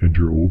and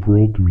your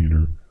overall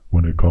demeanor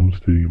when it comes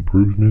to the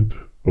improvement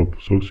of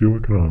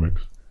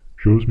socioeconomics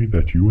shows me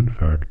that you in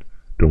fact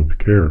don't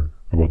care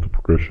about the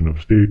progression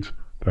of states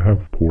that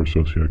have poor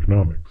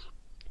socioeconomics.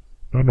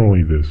 Not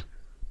only this,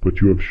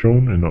 but you have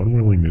shown an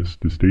unwillingness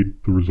to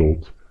state the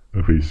results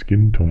of a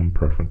skin tone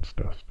preference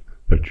test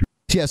that you...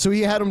 Yeah, so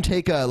he had him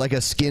take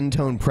a skin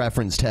tone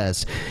preference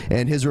test,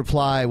 and his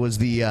reply was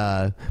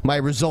my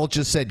result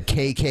just said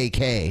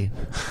KKK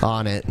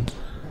on it.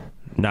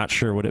 Not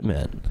sure what it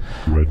meant.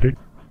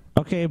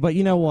 Okay, but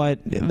you know what?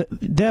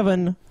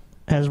 Devin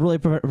has really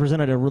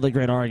presented a really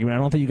great argument. I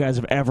don't think you guys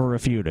have ever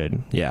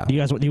refuted. Yeah. Do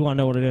you want to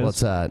know what it is?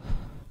 What's that?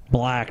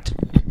 Blacked.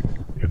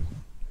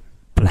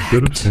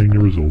 Instead of saying the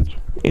results...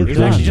 It was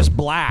actually just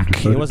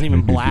black. It wasn't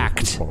even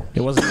blacked.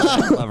 It wasn't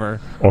clever.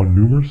 On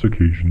numerous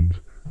occasions,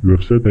 you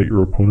have said that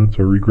your opponents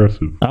are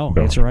regressive. Oh, not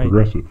that's right.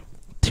 progressive.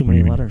 Too many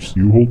Meaning letters.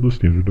 You hold the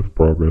standard of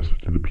progress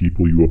to the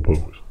people you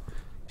oppose.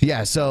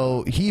 Yeah,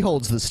 so he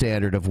holds the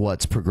standard of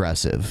what's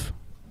progressive.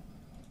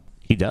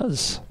 He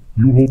does.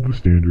 You hold the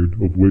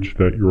standard of which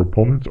that your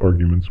opponent's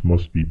arguments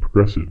must be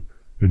progressive,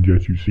 and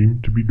yet you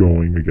seem to be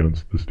going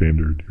against the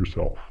standard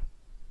yourself.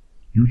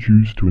 You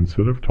choose to,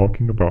 instead of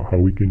talking about how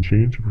we can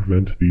change and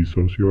prevent these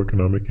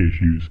socioeconomic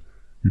issues,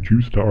 you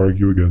choose to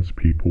argue against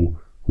people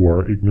who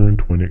are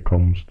ignorant when it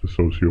comes to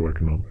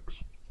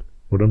socioeconomics.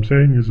 What I'm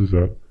saying is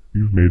that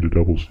you've made a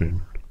double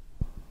standard.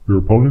 Your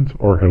opponents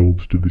are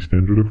held to the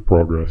standard of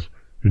progress,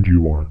 and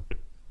you aren't.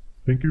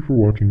 Thank you for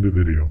watching the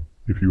video.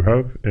 If you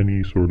have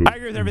any sort of... I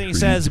agree with everything he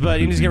says, but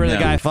you need to get rid of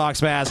the Guy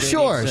Fawkes mask.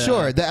 Sure.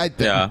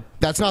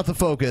 That's not the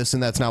focus,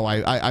 and that's not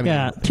why... I mean,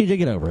 yeah, TJ,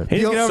 get over it.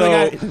 Get over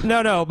the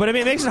guy. No, but I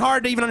mean, it makes it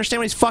hard to even understand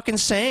what he's fucking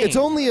saying. It's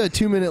only a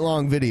 2-minute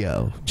long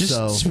video.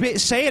 Just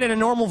say it in a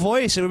normal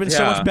voice. It would have been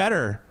so much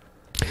better.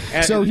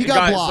 And So he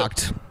got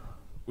blocked.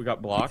 We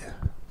got blocked?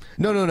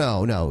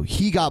 No.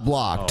 He got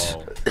blocked.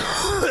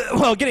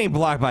 Well, getting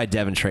blocked by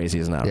Devin Tracy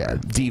is not right.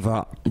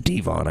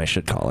 Devon, I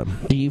should call him.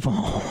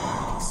 Devon.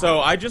 So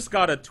I just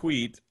got a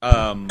tweet.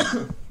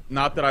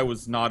 Not that I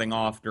was nodding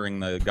off during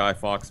the Guy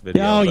Fawkes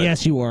video. Oh, but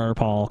yes, you were,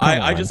 Paul.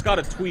 I just got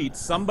a tweet.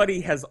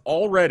 Somebody has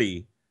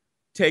already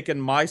taken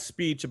my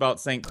speech about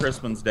St.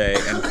 Crispin's Day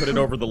and put it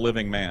over the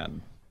living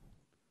man.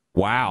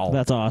 Wow.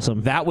 That's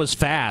awesome. That was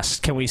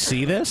fast. Can we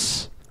see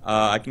this?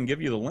 I can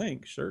give you the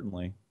link,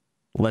 certainly.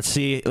 Let's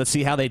see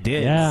how they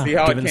did. Yeah. See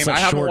how it given came. such I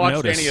haven't short watched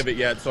notice. any of it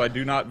yet, so I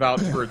do not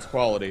vouch for its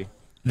quality.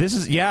 This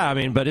is,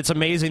 but it's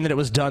amazing that it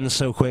was done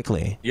so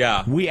quickly.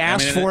 Yeah. We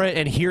asked for it,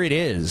 and here it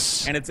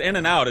is. And it's in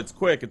and out. It's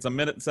quick. It's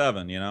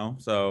 1:07, you know?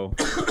 So.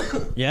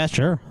 Yeah,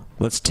 sure.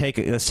 Let's take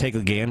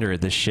a gander at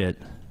this shit.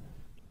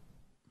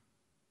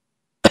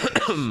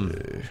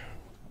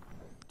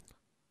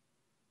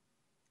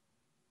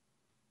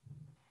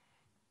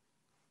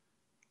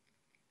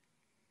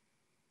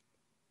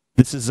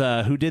 This is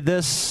who did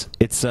this?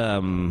 It's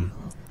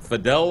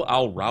Fidel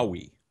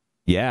Al-Rawi.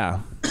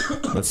 Yeah.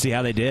 Let's see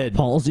how they did.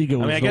 Paul's ego.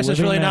 I mean, I guess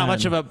there's really not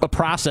much of a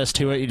process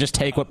to it. You just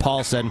take what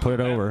Paul said and put it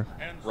over.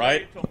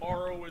 Right?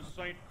 Tomorrow is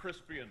St.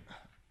 Crispian.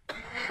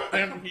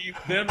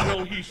 Then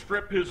will he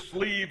strip his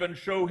sleeve and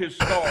show his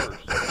scars,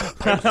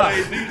 and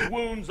say, "These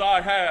wounds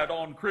I had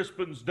on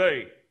Crispin's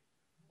Day.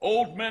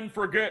 Old men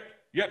forget,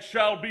 yet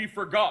shall be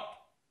forgot.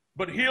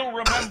 But he'll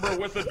remember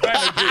with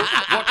advantages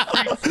what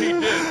feats he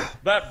did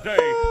that day.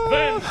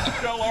 Then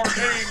shall our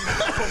names,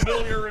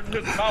 familiar in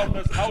his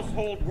mouthless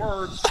household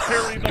words,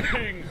 Harry the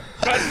King,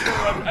 Spencer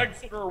and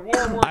Exeter,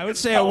 Warwick, I would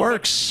say it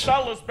works.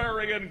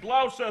 Salisbury and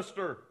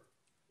Gloucester,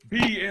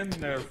 be in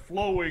their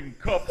flowing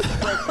cups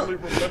freshly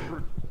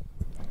remembered.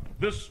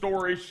 This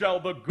story shall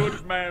the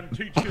good man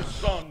teach his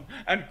son,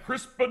 and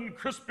Crispin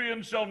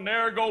Crispian shall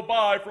ne'er go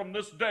by from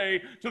this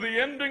day to the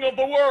ending of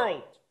the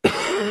world.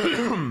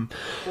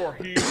 For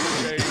he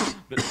the day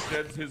that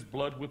sheds his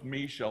blood with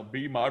me shall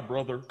be my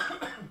brother.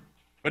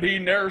 But he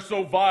ne'er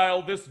so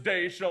vile this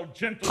day shall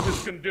gentle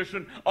his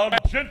condition. A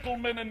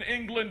gentleman in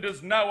England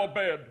is now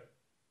abed.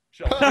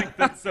 Shall think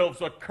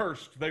themselves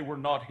accursed they were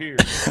not here,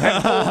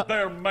 and hold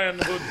their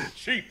manhood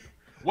cheap,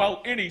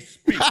 while any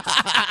speaks the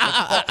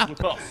thought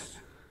with us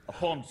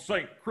upon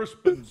St.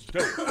 Crispin's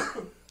Day.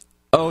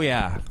 Oh,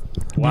 yeah.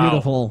 Wow.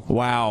 Beautiful.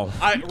 Wow.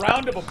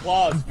 Round of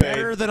applause, babe.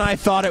 Better than I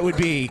thought it would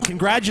be.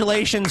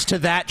 Congratulations to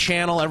that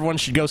channel. Everyone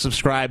should go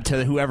subscribe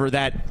to whoever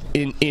that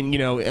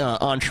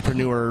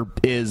entrepreneur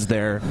is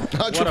there.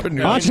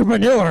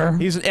 Entrepreneur.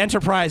 He's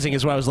enterprising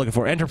is what I was looking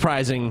for.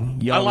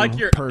 Enterprising young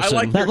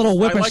person. That little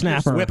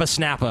whippersnapper.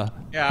 Whippersnapper.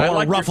 Yeah, I want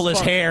like to ruffle your his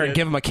spunk, hair kid. and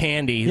give him a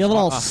candy. You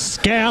little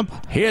scamp.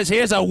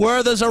 Here's a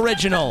Werther's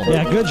original.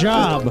 Yeah, good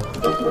job.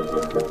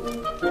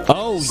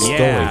 Oh,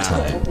 yeah.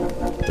 Story time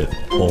with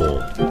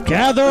Paul.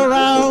 Gather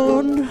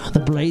around the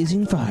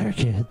blazing fire,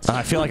 kids.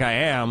 I feel like I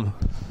am.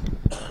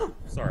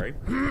 Sorry.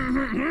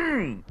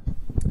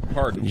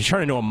 Pardon. You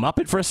turned into a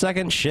Muppet for a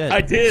second? Shit.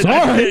 I did.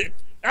 Sorry.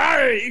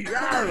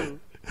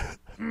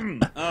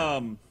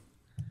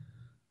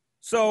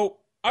 So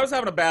I was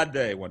having a bad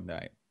day one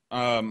night,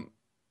 and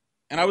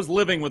I was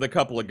living with a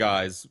couple of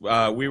guys.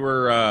 We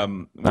were yeah,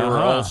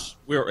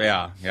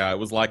 it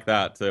was like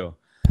that too.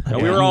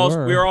 And we were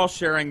all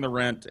sharing the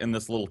rent in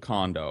this little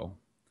condo,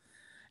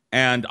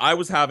 and I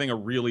was having a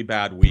really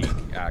bad week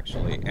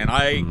actually. And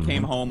I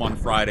came home on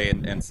Friday,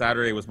 and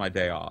Saturday was my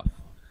day off,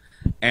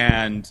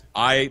 and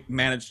I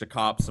managed to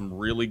cop some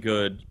really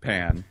good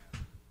pan.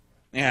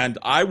 And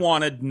I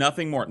wanted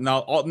nothing more.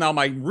 Now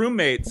my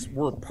roommates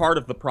were part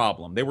of the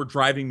problem. They were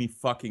driving me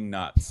fucking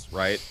nuts,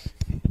 right?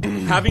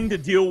 Having to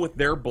deal with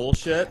their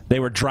bullshit. They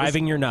were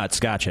driving your nuts.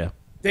 Gotcha.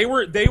 They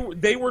were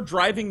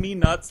driving me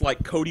nuts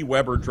like Cody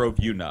Weber drove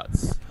you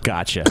nuts.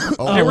 Gotcha.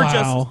 They were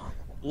just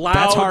loud.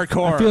 That's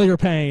hardcore. I feel your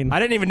pain. I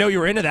didn't even know you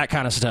were into that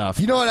kind of stuff.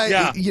 You know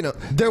what?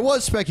 There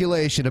was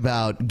speculation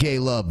about gay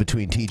love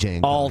between TJ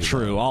and all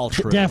true. All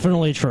true.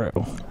 Definitely true.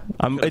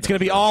 It's going to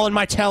be all in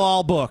my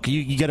tell-all book.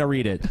 You got to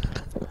read it.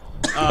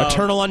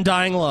 Eternal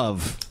Undying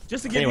Love.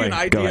 Just to give you an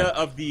idea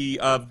of the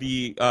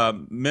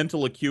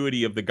mental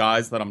acuity of the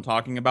guys that I'm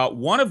talking about,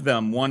 one of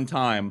them one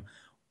time,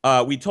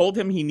 we told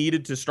him he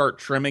needed to start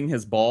trimming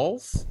his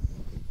balls.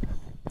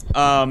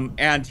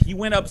 And he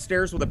went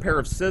upstairs with a pair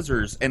of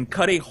scissors and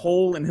cut a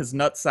hole in his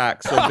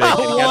nutsack so big.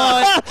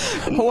 What?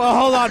 Well,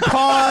 hold on.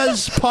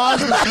 Pause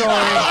the story.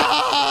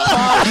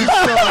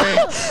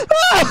 Pause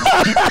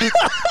the story.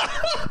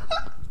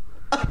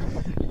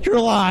 You're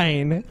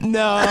lying.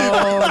 No.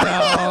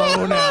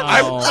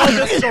 I'll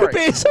tell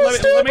this story.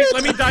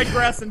 Let me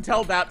digress and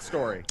tell that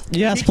story.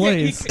 Yes,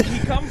 please. He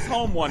comes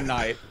home one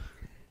night,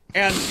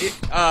 and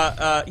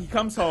he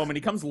comes home and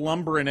he comes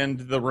lumbering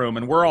into the room,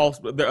 and we're all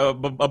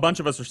a bunch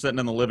of us are sitting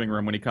in the living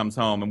room when he comes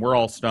home, and we're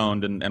all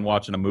stoned and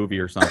watching a movie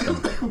or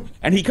something.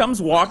 And he comes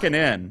walking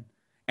in,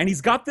 and he's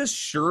got this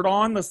shirt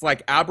on, this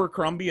like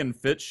Abercrombie and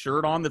Fitch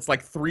shirt on that's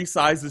like 3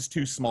 sizes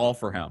too small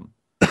for him.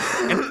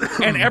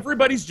 And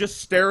everybody's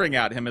just staring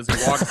at him as he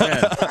walks in.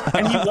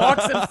 And he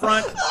walks in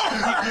front.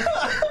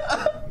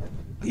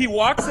 He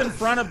walks in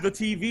front of the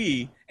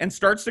TV and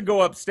starts to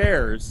go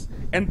upstairs.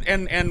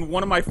 And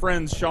one of my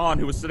friends, Sean,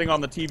 who was sitting on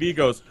the TV,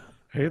 goes,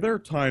 "Hey there,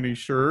 tiny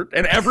shirt."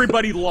 And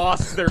everybody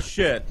lost their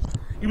shit.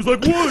 He was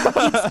like, "Whoa, it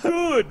looks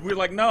good." We're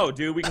like, "No,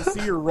 dude, we can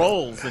see your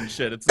rolls and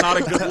shit. It's not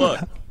a good look."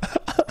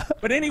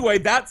 But anyway,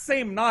 that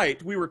same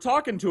night, we were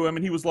talking to him,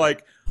 and he was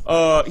like,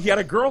 he had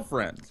a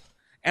girlfriend.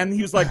 And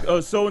he was like,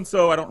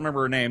 so-and-so, I don't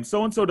remember her name,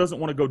 so-and-so doesn't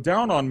want to go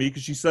down on me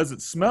because she says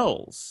it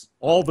smells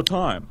all the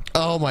time.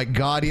 Oh, my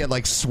God. He had,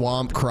 like,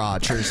 swamp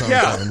crotch or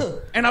something. Yeah.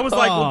 And I was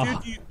like, well,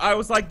 dude,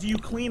 do you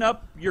clean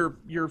up your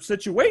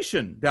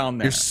situation down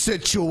there? Your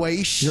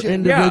situation? Your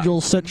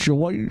individual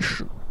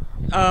situation.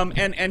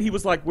 And he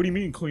was like, what do you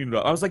mean clean it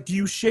up? I was like, do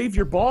you shave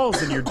your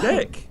balls and your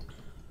dick?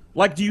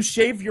 Like, do you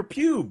shave your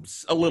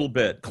pubes a little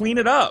bit? Clean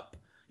it up.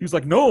 He was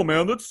like, no,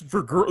 man, that's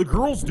for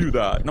girls do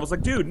that. And I was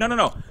like, dude,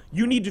 no.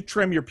 You need to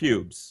trim your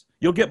pubes.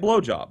 You'll get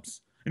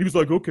blowjobs. And he was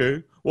like,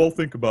 okay, well, I'll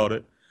think about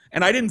it.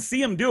 And I didn't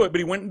see him do it, but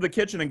he went into the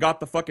kitchen and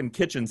got the fucking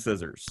kitchen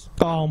scissors.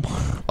 Oh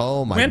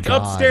my Went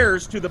God.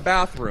 upstairs to the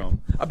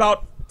bathroom.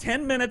 About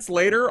 10 minutes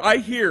later,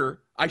 I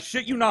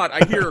shit you not,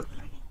 I hear...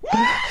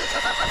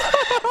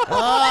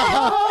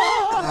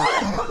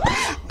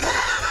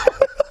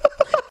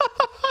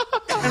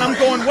 And I'm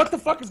going, what the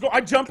fuck is going on?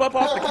 I jump up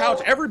off the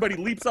couch. Everybody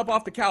leaps up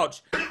off the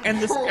couch. And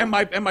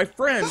my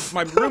friend,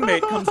 my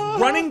roommate, comes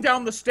running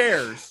down the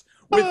stairs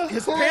with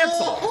his pants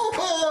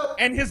off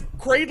and his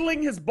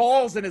cradling his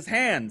balls in his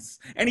hands.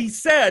 And he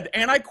said,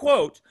 and I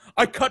quote,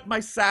 "I cut my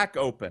sack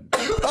open."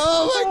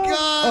 Oh my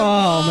God!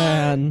 Oh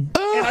man!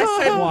 And I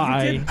said,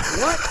 why? You did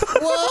what?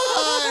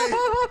 Why?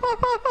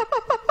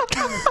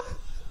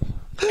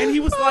 And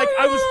he was like,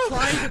 I was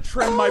trying to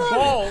trim my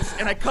balls,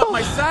 and I cut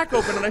my sack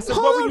open, and I said,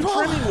 what were you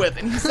trimming with?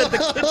 And he said, the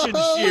kitchen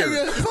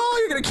shears. Paul,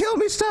 you're going to kill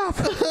me, stop.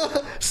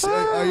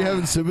 Are you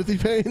having sympathy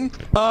pain?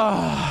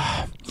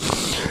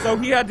 So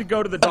he had to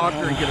go to the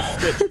doctor and get a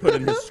stitch put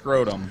in his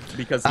scrotum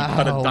because he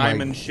cut a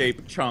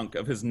diamond-shaped chunk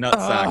of his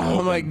nutsack open.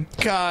 Oh, my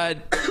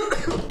God.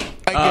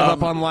 I give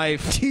up on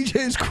life.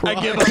 TJ's crying.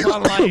 I give up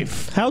on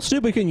life. How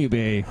stupid can you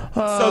be?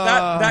 So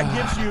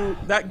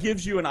that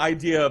gives you an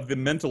idea of the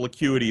mental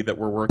acuity that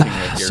we're working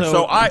with here.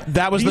 So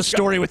that was the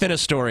story within a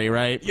story,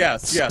 right?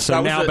 Yes.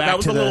 So that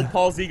was a little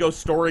Paul's Ego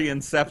story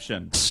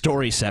inception.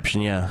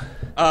 Storyception, yeah.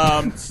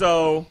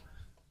 So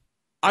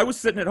I was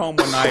sitting at home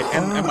one night,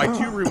 and my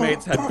 2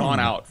 roommates had gone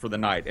out for the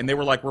night, and they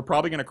were like, we're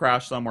probably going to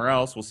crash somewhere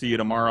else. We'll see you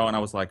tomorrow. And I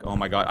was like, oh,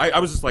 my God. I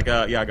was just like,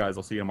 yeah, guys,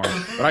 I'll see you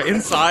tomorrow. But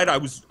inside, I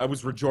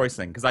was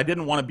rejoicing because I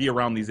didn't want to be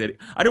around these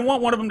idiots. I didn't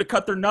want one of them to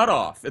cut their nut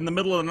off in the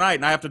middle of the night,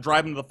 and I have to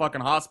drive them to the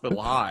fucking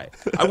hospital high.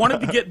 I wanted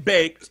to get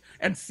baked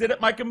and sit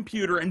at my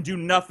computer and do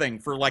nothing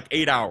for like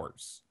 8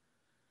 hours.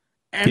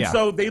 And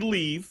so they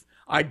leave.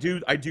 I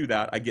do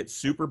that. I get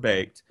super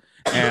baked.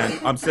 And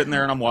I'm sitting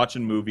there and I'm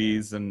watching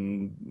movies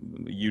and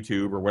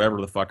YouTube or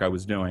whatever the fuck I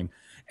was doing.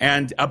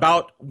 And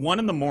about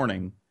 1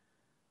 a.m,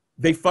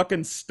 they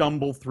fucking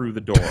stumble through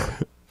the door.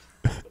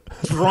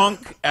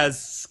 drunk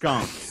as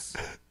skunks,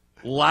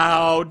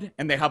 loud,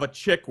 and they have a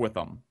chick with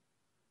them.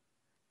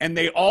 And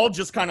they all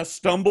just kind of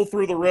stumble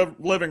through the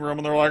living room,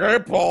 and they're like, "Hey,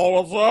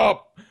 Paul, what's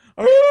up?"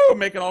 Ooh,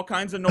 making all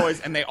kinds of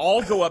noise, and they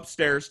all go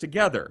upstairs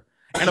together.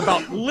 And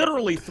about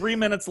literally 3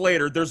 minutes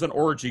later, there's an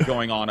orgy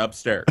going on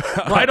upstairs,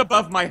 right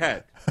above my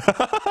head.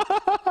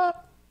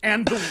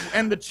 And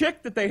the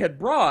chick that they had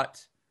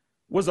brought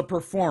was a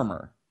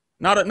performer,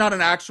 not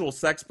an actual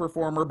sex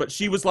performer, but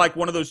she was like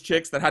one of those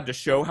chicks that had to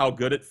show how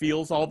good it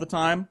feels all the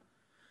time.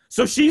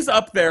 So she's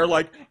up there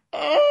like,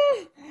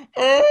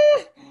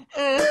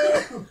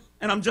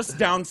 and I'm just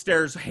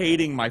downstairs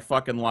hating my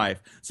fucking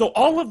life. So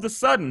all of a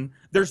sudden,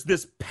 there's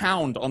this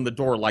pound on the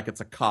door like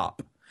it's a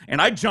cop. And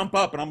I jump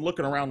up and I'm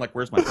looking around like,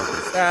 where's my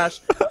fucking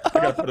stash? I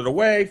gotta put it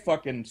away,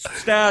 fucking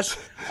stash.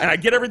 And I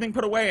get everything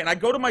put away and I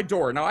go to my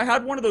door. Now I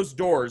had one of those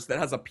doors that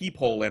has a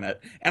peephole in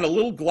it and a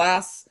little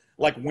glass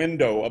like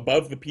window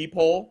above the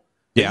peephole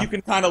that you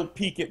can kind of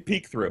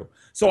peek through.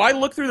 So I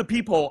look through the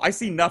peephole, I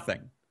see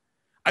nothing.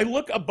 I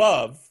look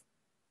above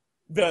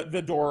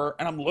the door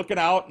and I'm looking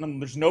out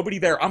and there's nobody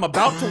there. I'm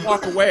about to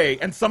walk away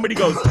and somebody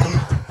goes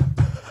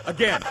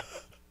again.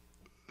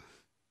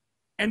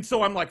 And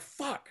so I'm like,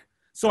 fuck.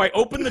 So I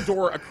open the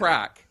door a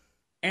crack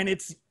and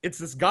it's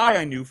this guy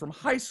I knew from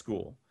high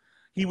school.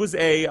 He was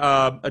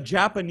a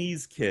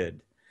Japanese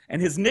kid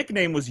and his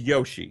nickname was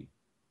Yoshi.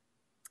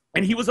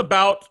 And he was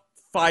about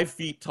 5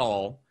 feet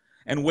tall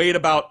and weighed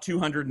about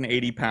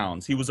 280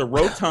 pounds. He was a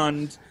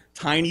rotund,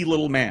 tiny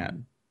little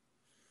man.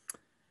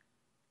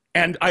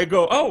 And I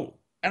go, oh,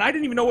 and I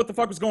didn't even know what the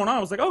fuck was going on. I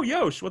was like, oh,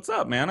 Yosh, what's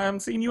up, man? I haven't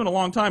seen you in a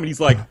long time. And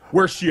he's like,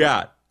 where's she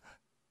at?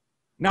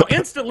 Now,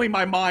 instantly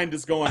my mind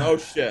is going, oh,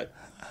 shit.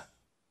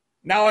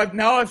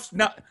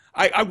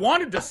 I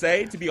wanted to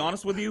say, to be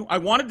honest with you, I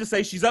wanted to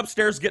say she's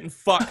upstairs getting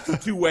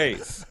fucked 2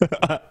 ways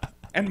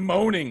and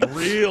moaning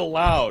real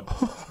loud.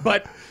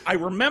 But I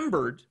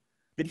remembered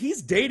that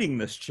he's dating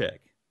this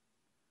chick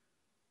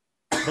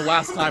the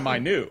last time I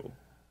knew.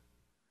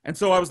 And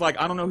so I was like,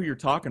 I don't know who you're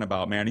talking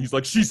about, man. And he's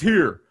like, she's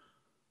here.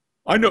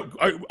 I know.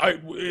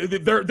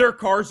 Their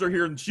cars are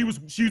here, and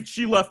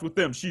she left with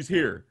them. She's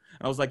here.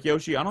 And I was like,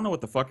 Yoshi, I don't know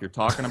what the fuck you're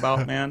talking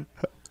about, man.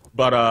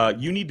 But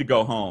you need to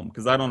go home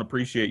because I don't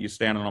appreciate you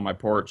standing on my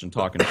porch and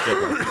talking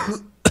shit like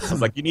this. I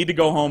was like, you need to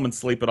go home and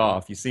sleep it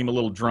off. You seem a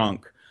little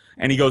drunk.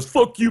 And he goes,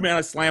 fuck you, man.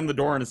 I slam the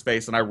door in his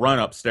face and I run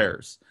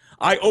upstairs.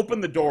 I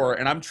open the door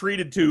and I'm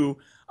treated to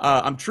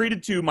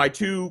my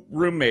 2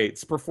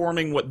 roommates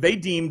performing what they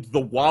deemed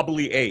the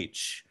wobbly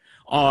H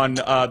on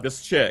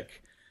this chick.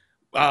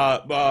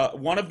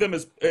 One of them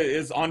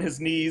is on his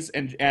knees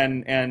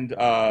and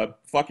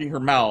fucking her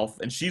mouth,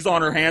 and she's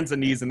on her hands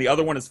and knees, and the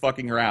other one is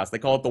fucking her ass. They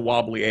call it the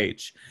wobbly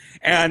H.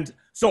 And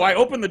so I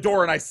open the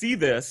door and I see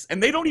this,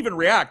 and they don't even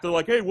react. They're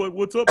like, "Hey,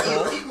 what's up,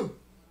 Paul?"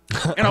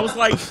 And I was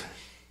like,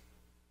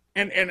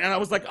 and I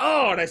was like,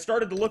 oh, and I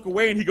started to look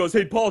away, and he goes,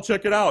 "Hey, Paul,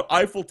 check it out,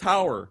 Eiffel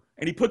Tower."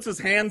 And he puts his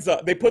hands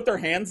up. They put their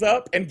hands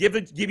up and give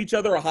each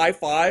other a high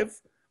five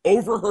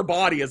over her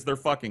body as they're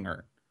fucking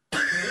her.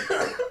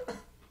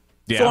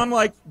 Yeah. So I'm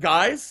like,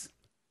 guys,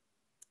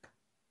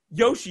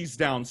 Yoshi's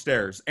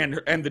downstairs, and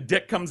the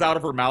dick comes out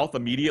of her mouth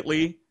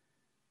immediately,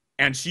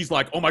 and she's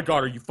like, oh my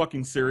God, are you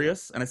fucking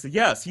serious? And I said,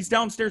 yes, he's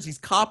downstairs, he's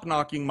cop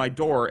knocking my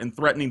door and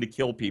threatening to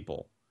kill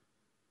people.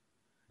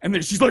 And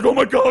then she's like, oh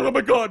my God, oh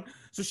my God.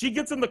 So she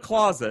gets in the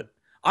closet,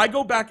 I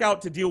go back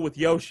out to deal with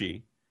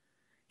Yoshi,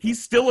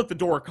 he's still at the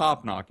door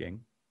cop knocking,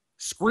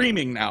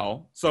 screaming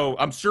now, so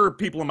I'm sure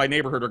people in my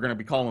neighborhood are going to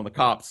be calling the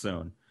cops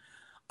soon.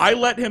 I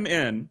let him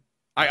in.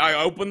 I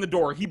open the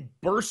door. He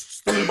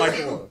bursts through my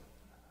door,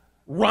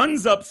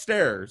 runs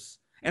upstairs,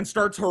 and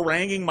starts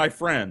haranguing my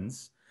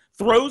friends,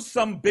 throws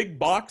some big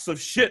box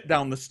of shit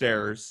down the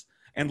stairs,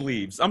 and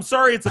leaves. I'm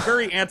sorry, it's a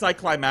very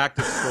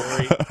anticlimactic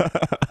story,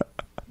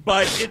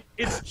 but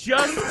it's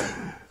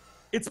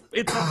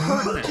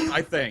pertinent,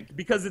 I think,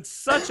 because it's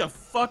such a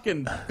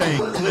fucking thing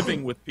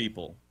living with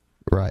people.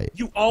 Right.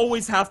 You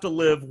always have to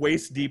live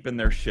waist deep in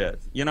their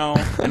shit, you know,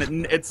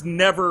 and it's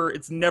never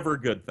a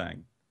good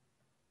thing.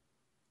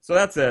 So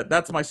that's it.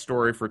 That's my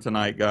story for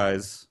tonight,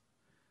 guys.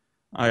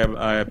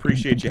 I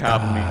appreciate you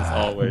having me, as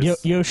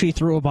always. Yoshi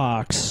threw a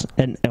box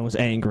and was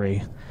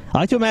angry. I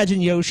like to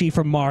imagine Yoshi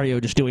from Mario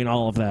just doing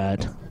all of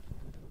that.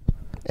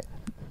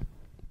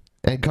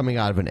 And coming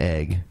out of an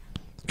egg.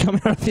 Coming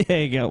out of the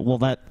egg. Well,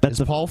 that's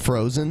Is Paul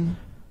frozen?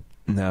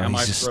 No, Am I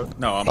he's just...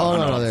 No, I'm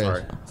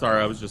sorry.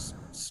 Sorry, I was just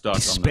stuck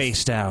on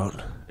spaced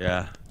out.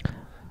 Yeah.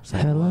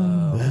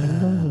 Hello.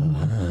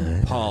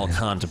 Paul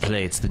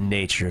contemplates the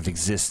nature of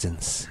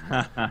existence.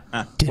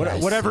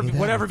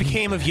 Whatever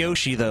became of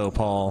Yoshi, though,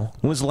 Paul?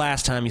 When was the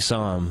last time you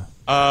saw him?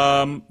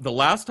 The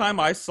last time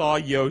I saw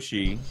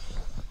Yoshi,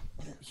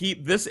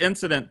 this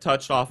incident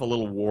touched off a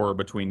little war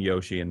between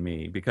Yoshi and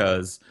me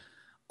because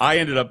I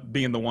ended up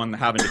being the one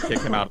having to kick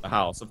him out of the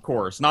house, of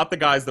course. Not the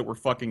guys that were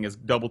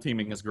double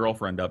teaming his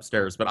girlfriend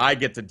upstairs, but I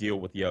get to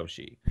deal with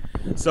Yoshi.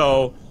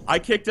 So I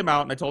kicked him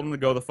out and I told him to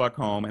go the fuck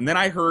home. And then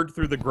I heard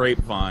through the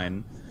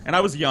grapevine And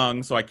I was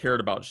young, so I cared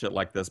about shit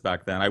like this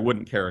back then. I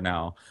wouldn't care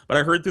now. But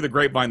I heard through the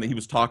grapevine that he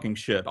was talking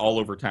shit all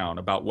over town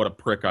about what a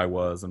prick I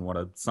was and what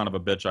a son of a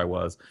bitch I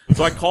was.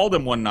 So I called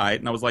him one night,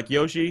 and I was like,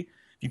 Yoshi, if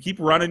you keep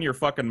running your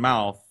fucking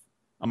mouth,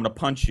 I'm going to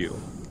punch you.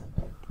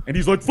 And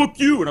he's like, fuck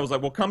you. And I was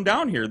like, well, come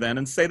down here then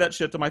and say that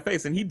shit to my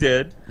face. And he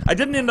did. I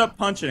didn't end up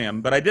punching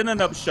him, but I did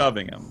end up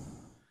shoving him.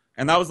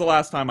 And that was the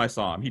last time I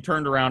saw him. He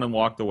turned around and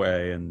walked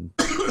away, and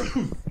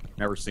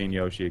never seen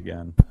Yoshi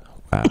again.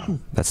 Wow,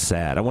 that's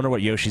sad. I wonder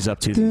what Yoshi's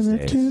up to these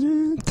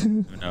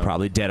days.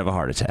 Probably dead of a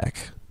heart attack.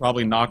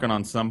 Probably knocking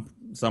on some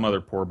other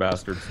poor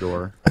bastard's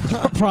door.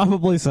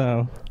 Probably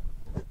so.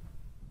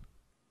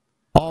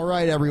 All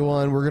right,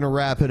 everyone, we're going to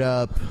wrap it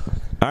up.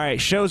 All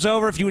right, show's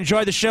over. If you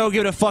enjoyed the show,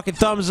 give it a fucking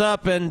thumbs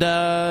up, and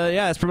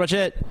yeah, that's pretty much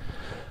it.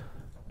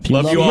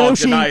 Love you all.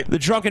 Good night. The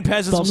Drunken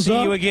Peasants will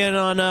see you again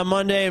on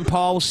Monday, and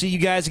Paul will see you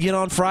guys again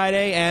on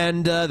Friday,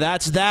 and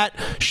that's that.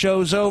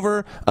 Show's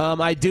over.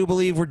 I do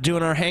believe we're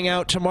doing our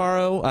hangout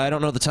tomorrow. I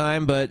don't know the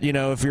time, but you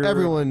know, if you're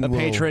a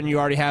patron, you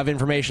already have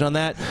information on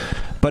that.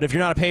 But if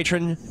you're not a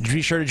patron,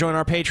 be sure to join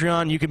our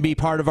Patreon. You can be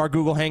part of our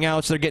Google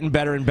Hangouts. They're getting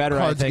better and better,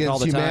 Cards I think, all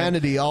the Against time.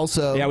 Humanity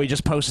also. Yeah, we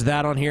just posted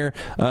that on here.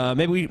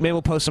 Maybe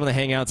we'll post some of the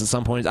Hangouts at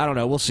some point. I don't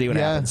know. We'll see what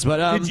happens.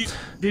 But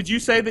did you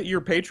say that your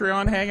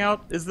Patreon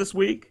hangout is this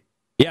week?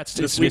 Yeah, it's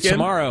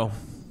tomorrow.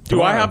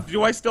 Do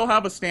I still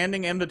have a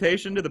standing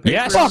invitation to the Patreon?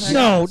 Yes. Fuck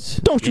no!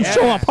 Don't you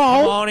show up,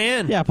 Paul? Come on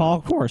in. Yeah, Paul.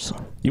 Of course.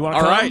 You want to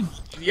All come? right.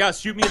 Yeah,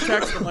 shoot me a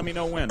text and let me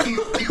know when.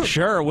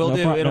 Sure, we'll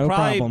do. It'll no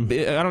probably.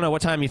 problem. I don't know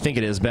what time you think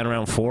it is. Ben,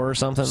 around 4 or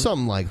something.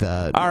 Something like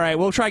that. All right,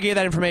 we'll try to get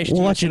that information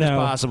to you as soon as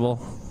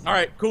possible. All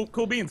right,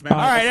 cool beans, man. All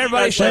right,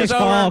 everybody, show's Thanks,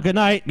 over. Paul. Good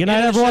night. Good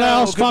night, everyone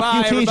else.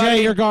 Goodbye, Fuck you, TJ.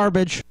 everybody. You're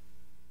garbage.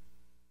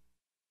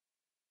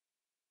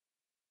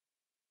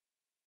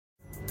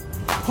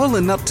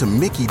 Pulling up to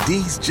Mickey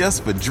D's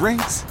just for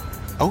drinks?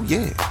 Oh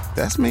yeah,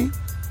 that's me.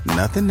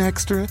 Nothing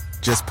extra,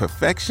 just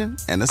perfection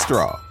and a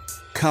straw.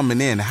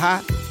 Coming in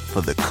hot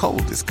for the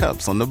coldest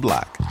cups on the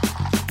block.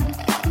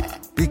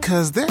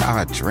 Because there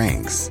are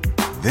drinks.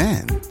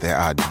 Then there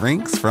are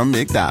drinks from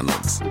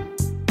McDonald's.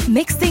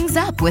 Mix things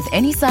up with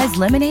any size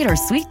lemonade or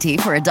sweet tea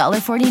for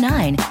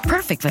 $1.49.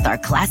 Perfect with our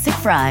classic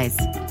fries.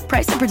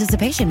 Price and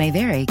participation may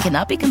vary.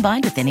 Cannot be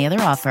combined with any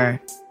other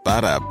offer.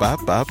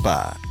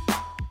 Ba-da-ba-ba-ba.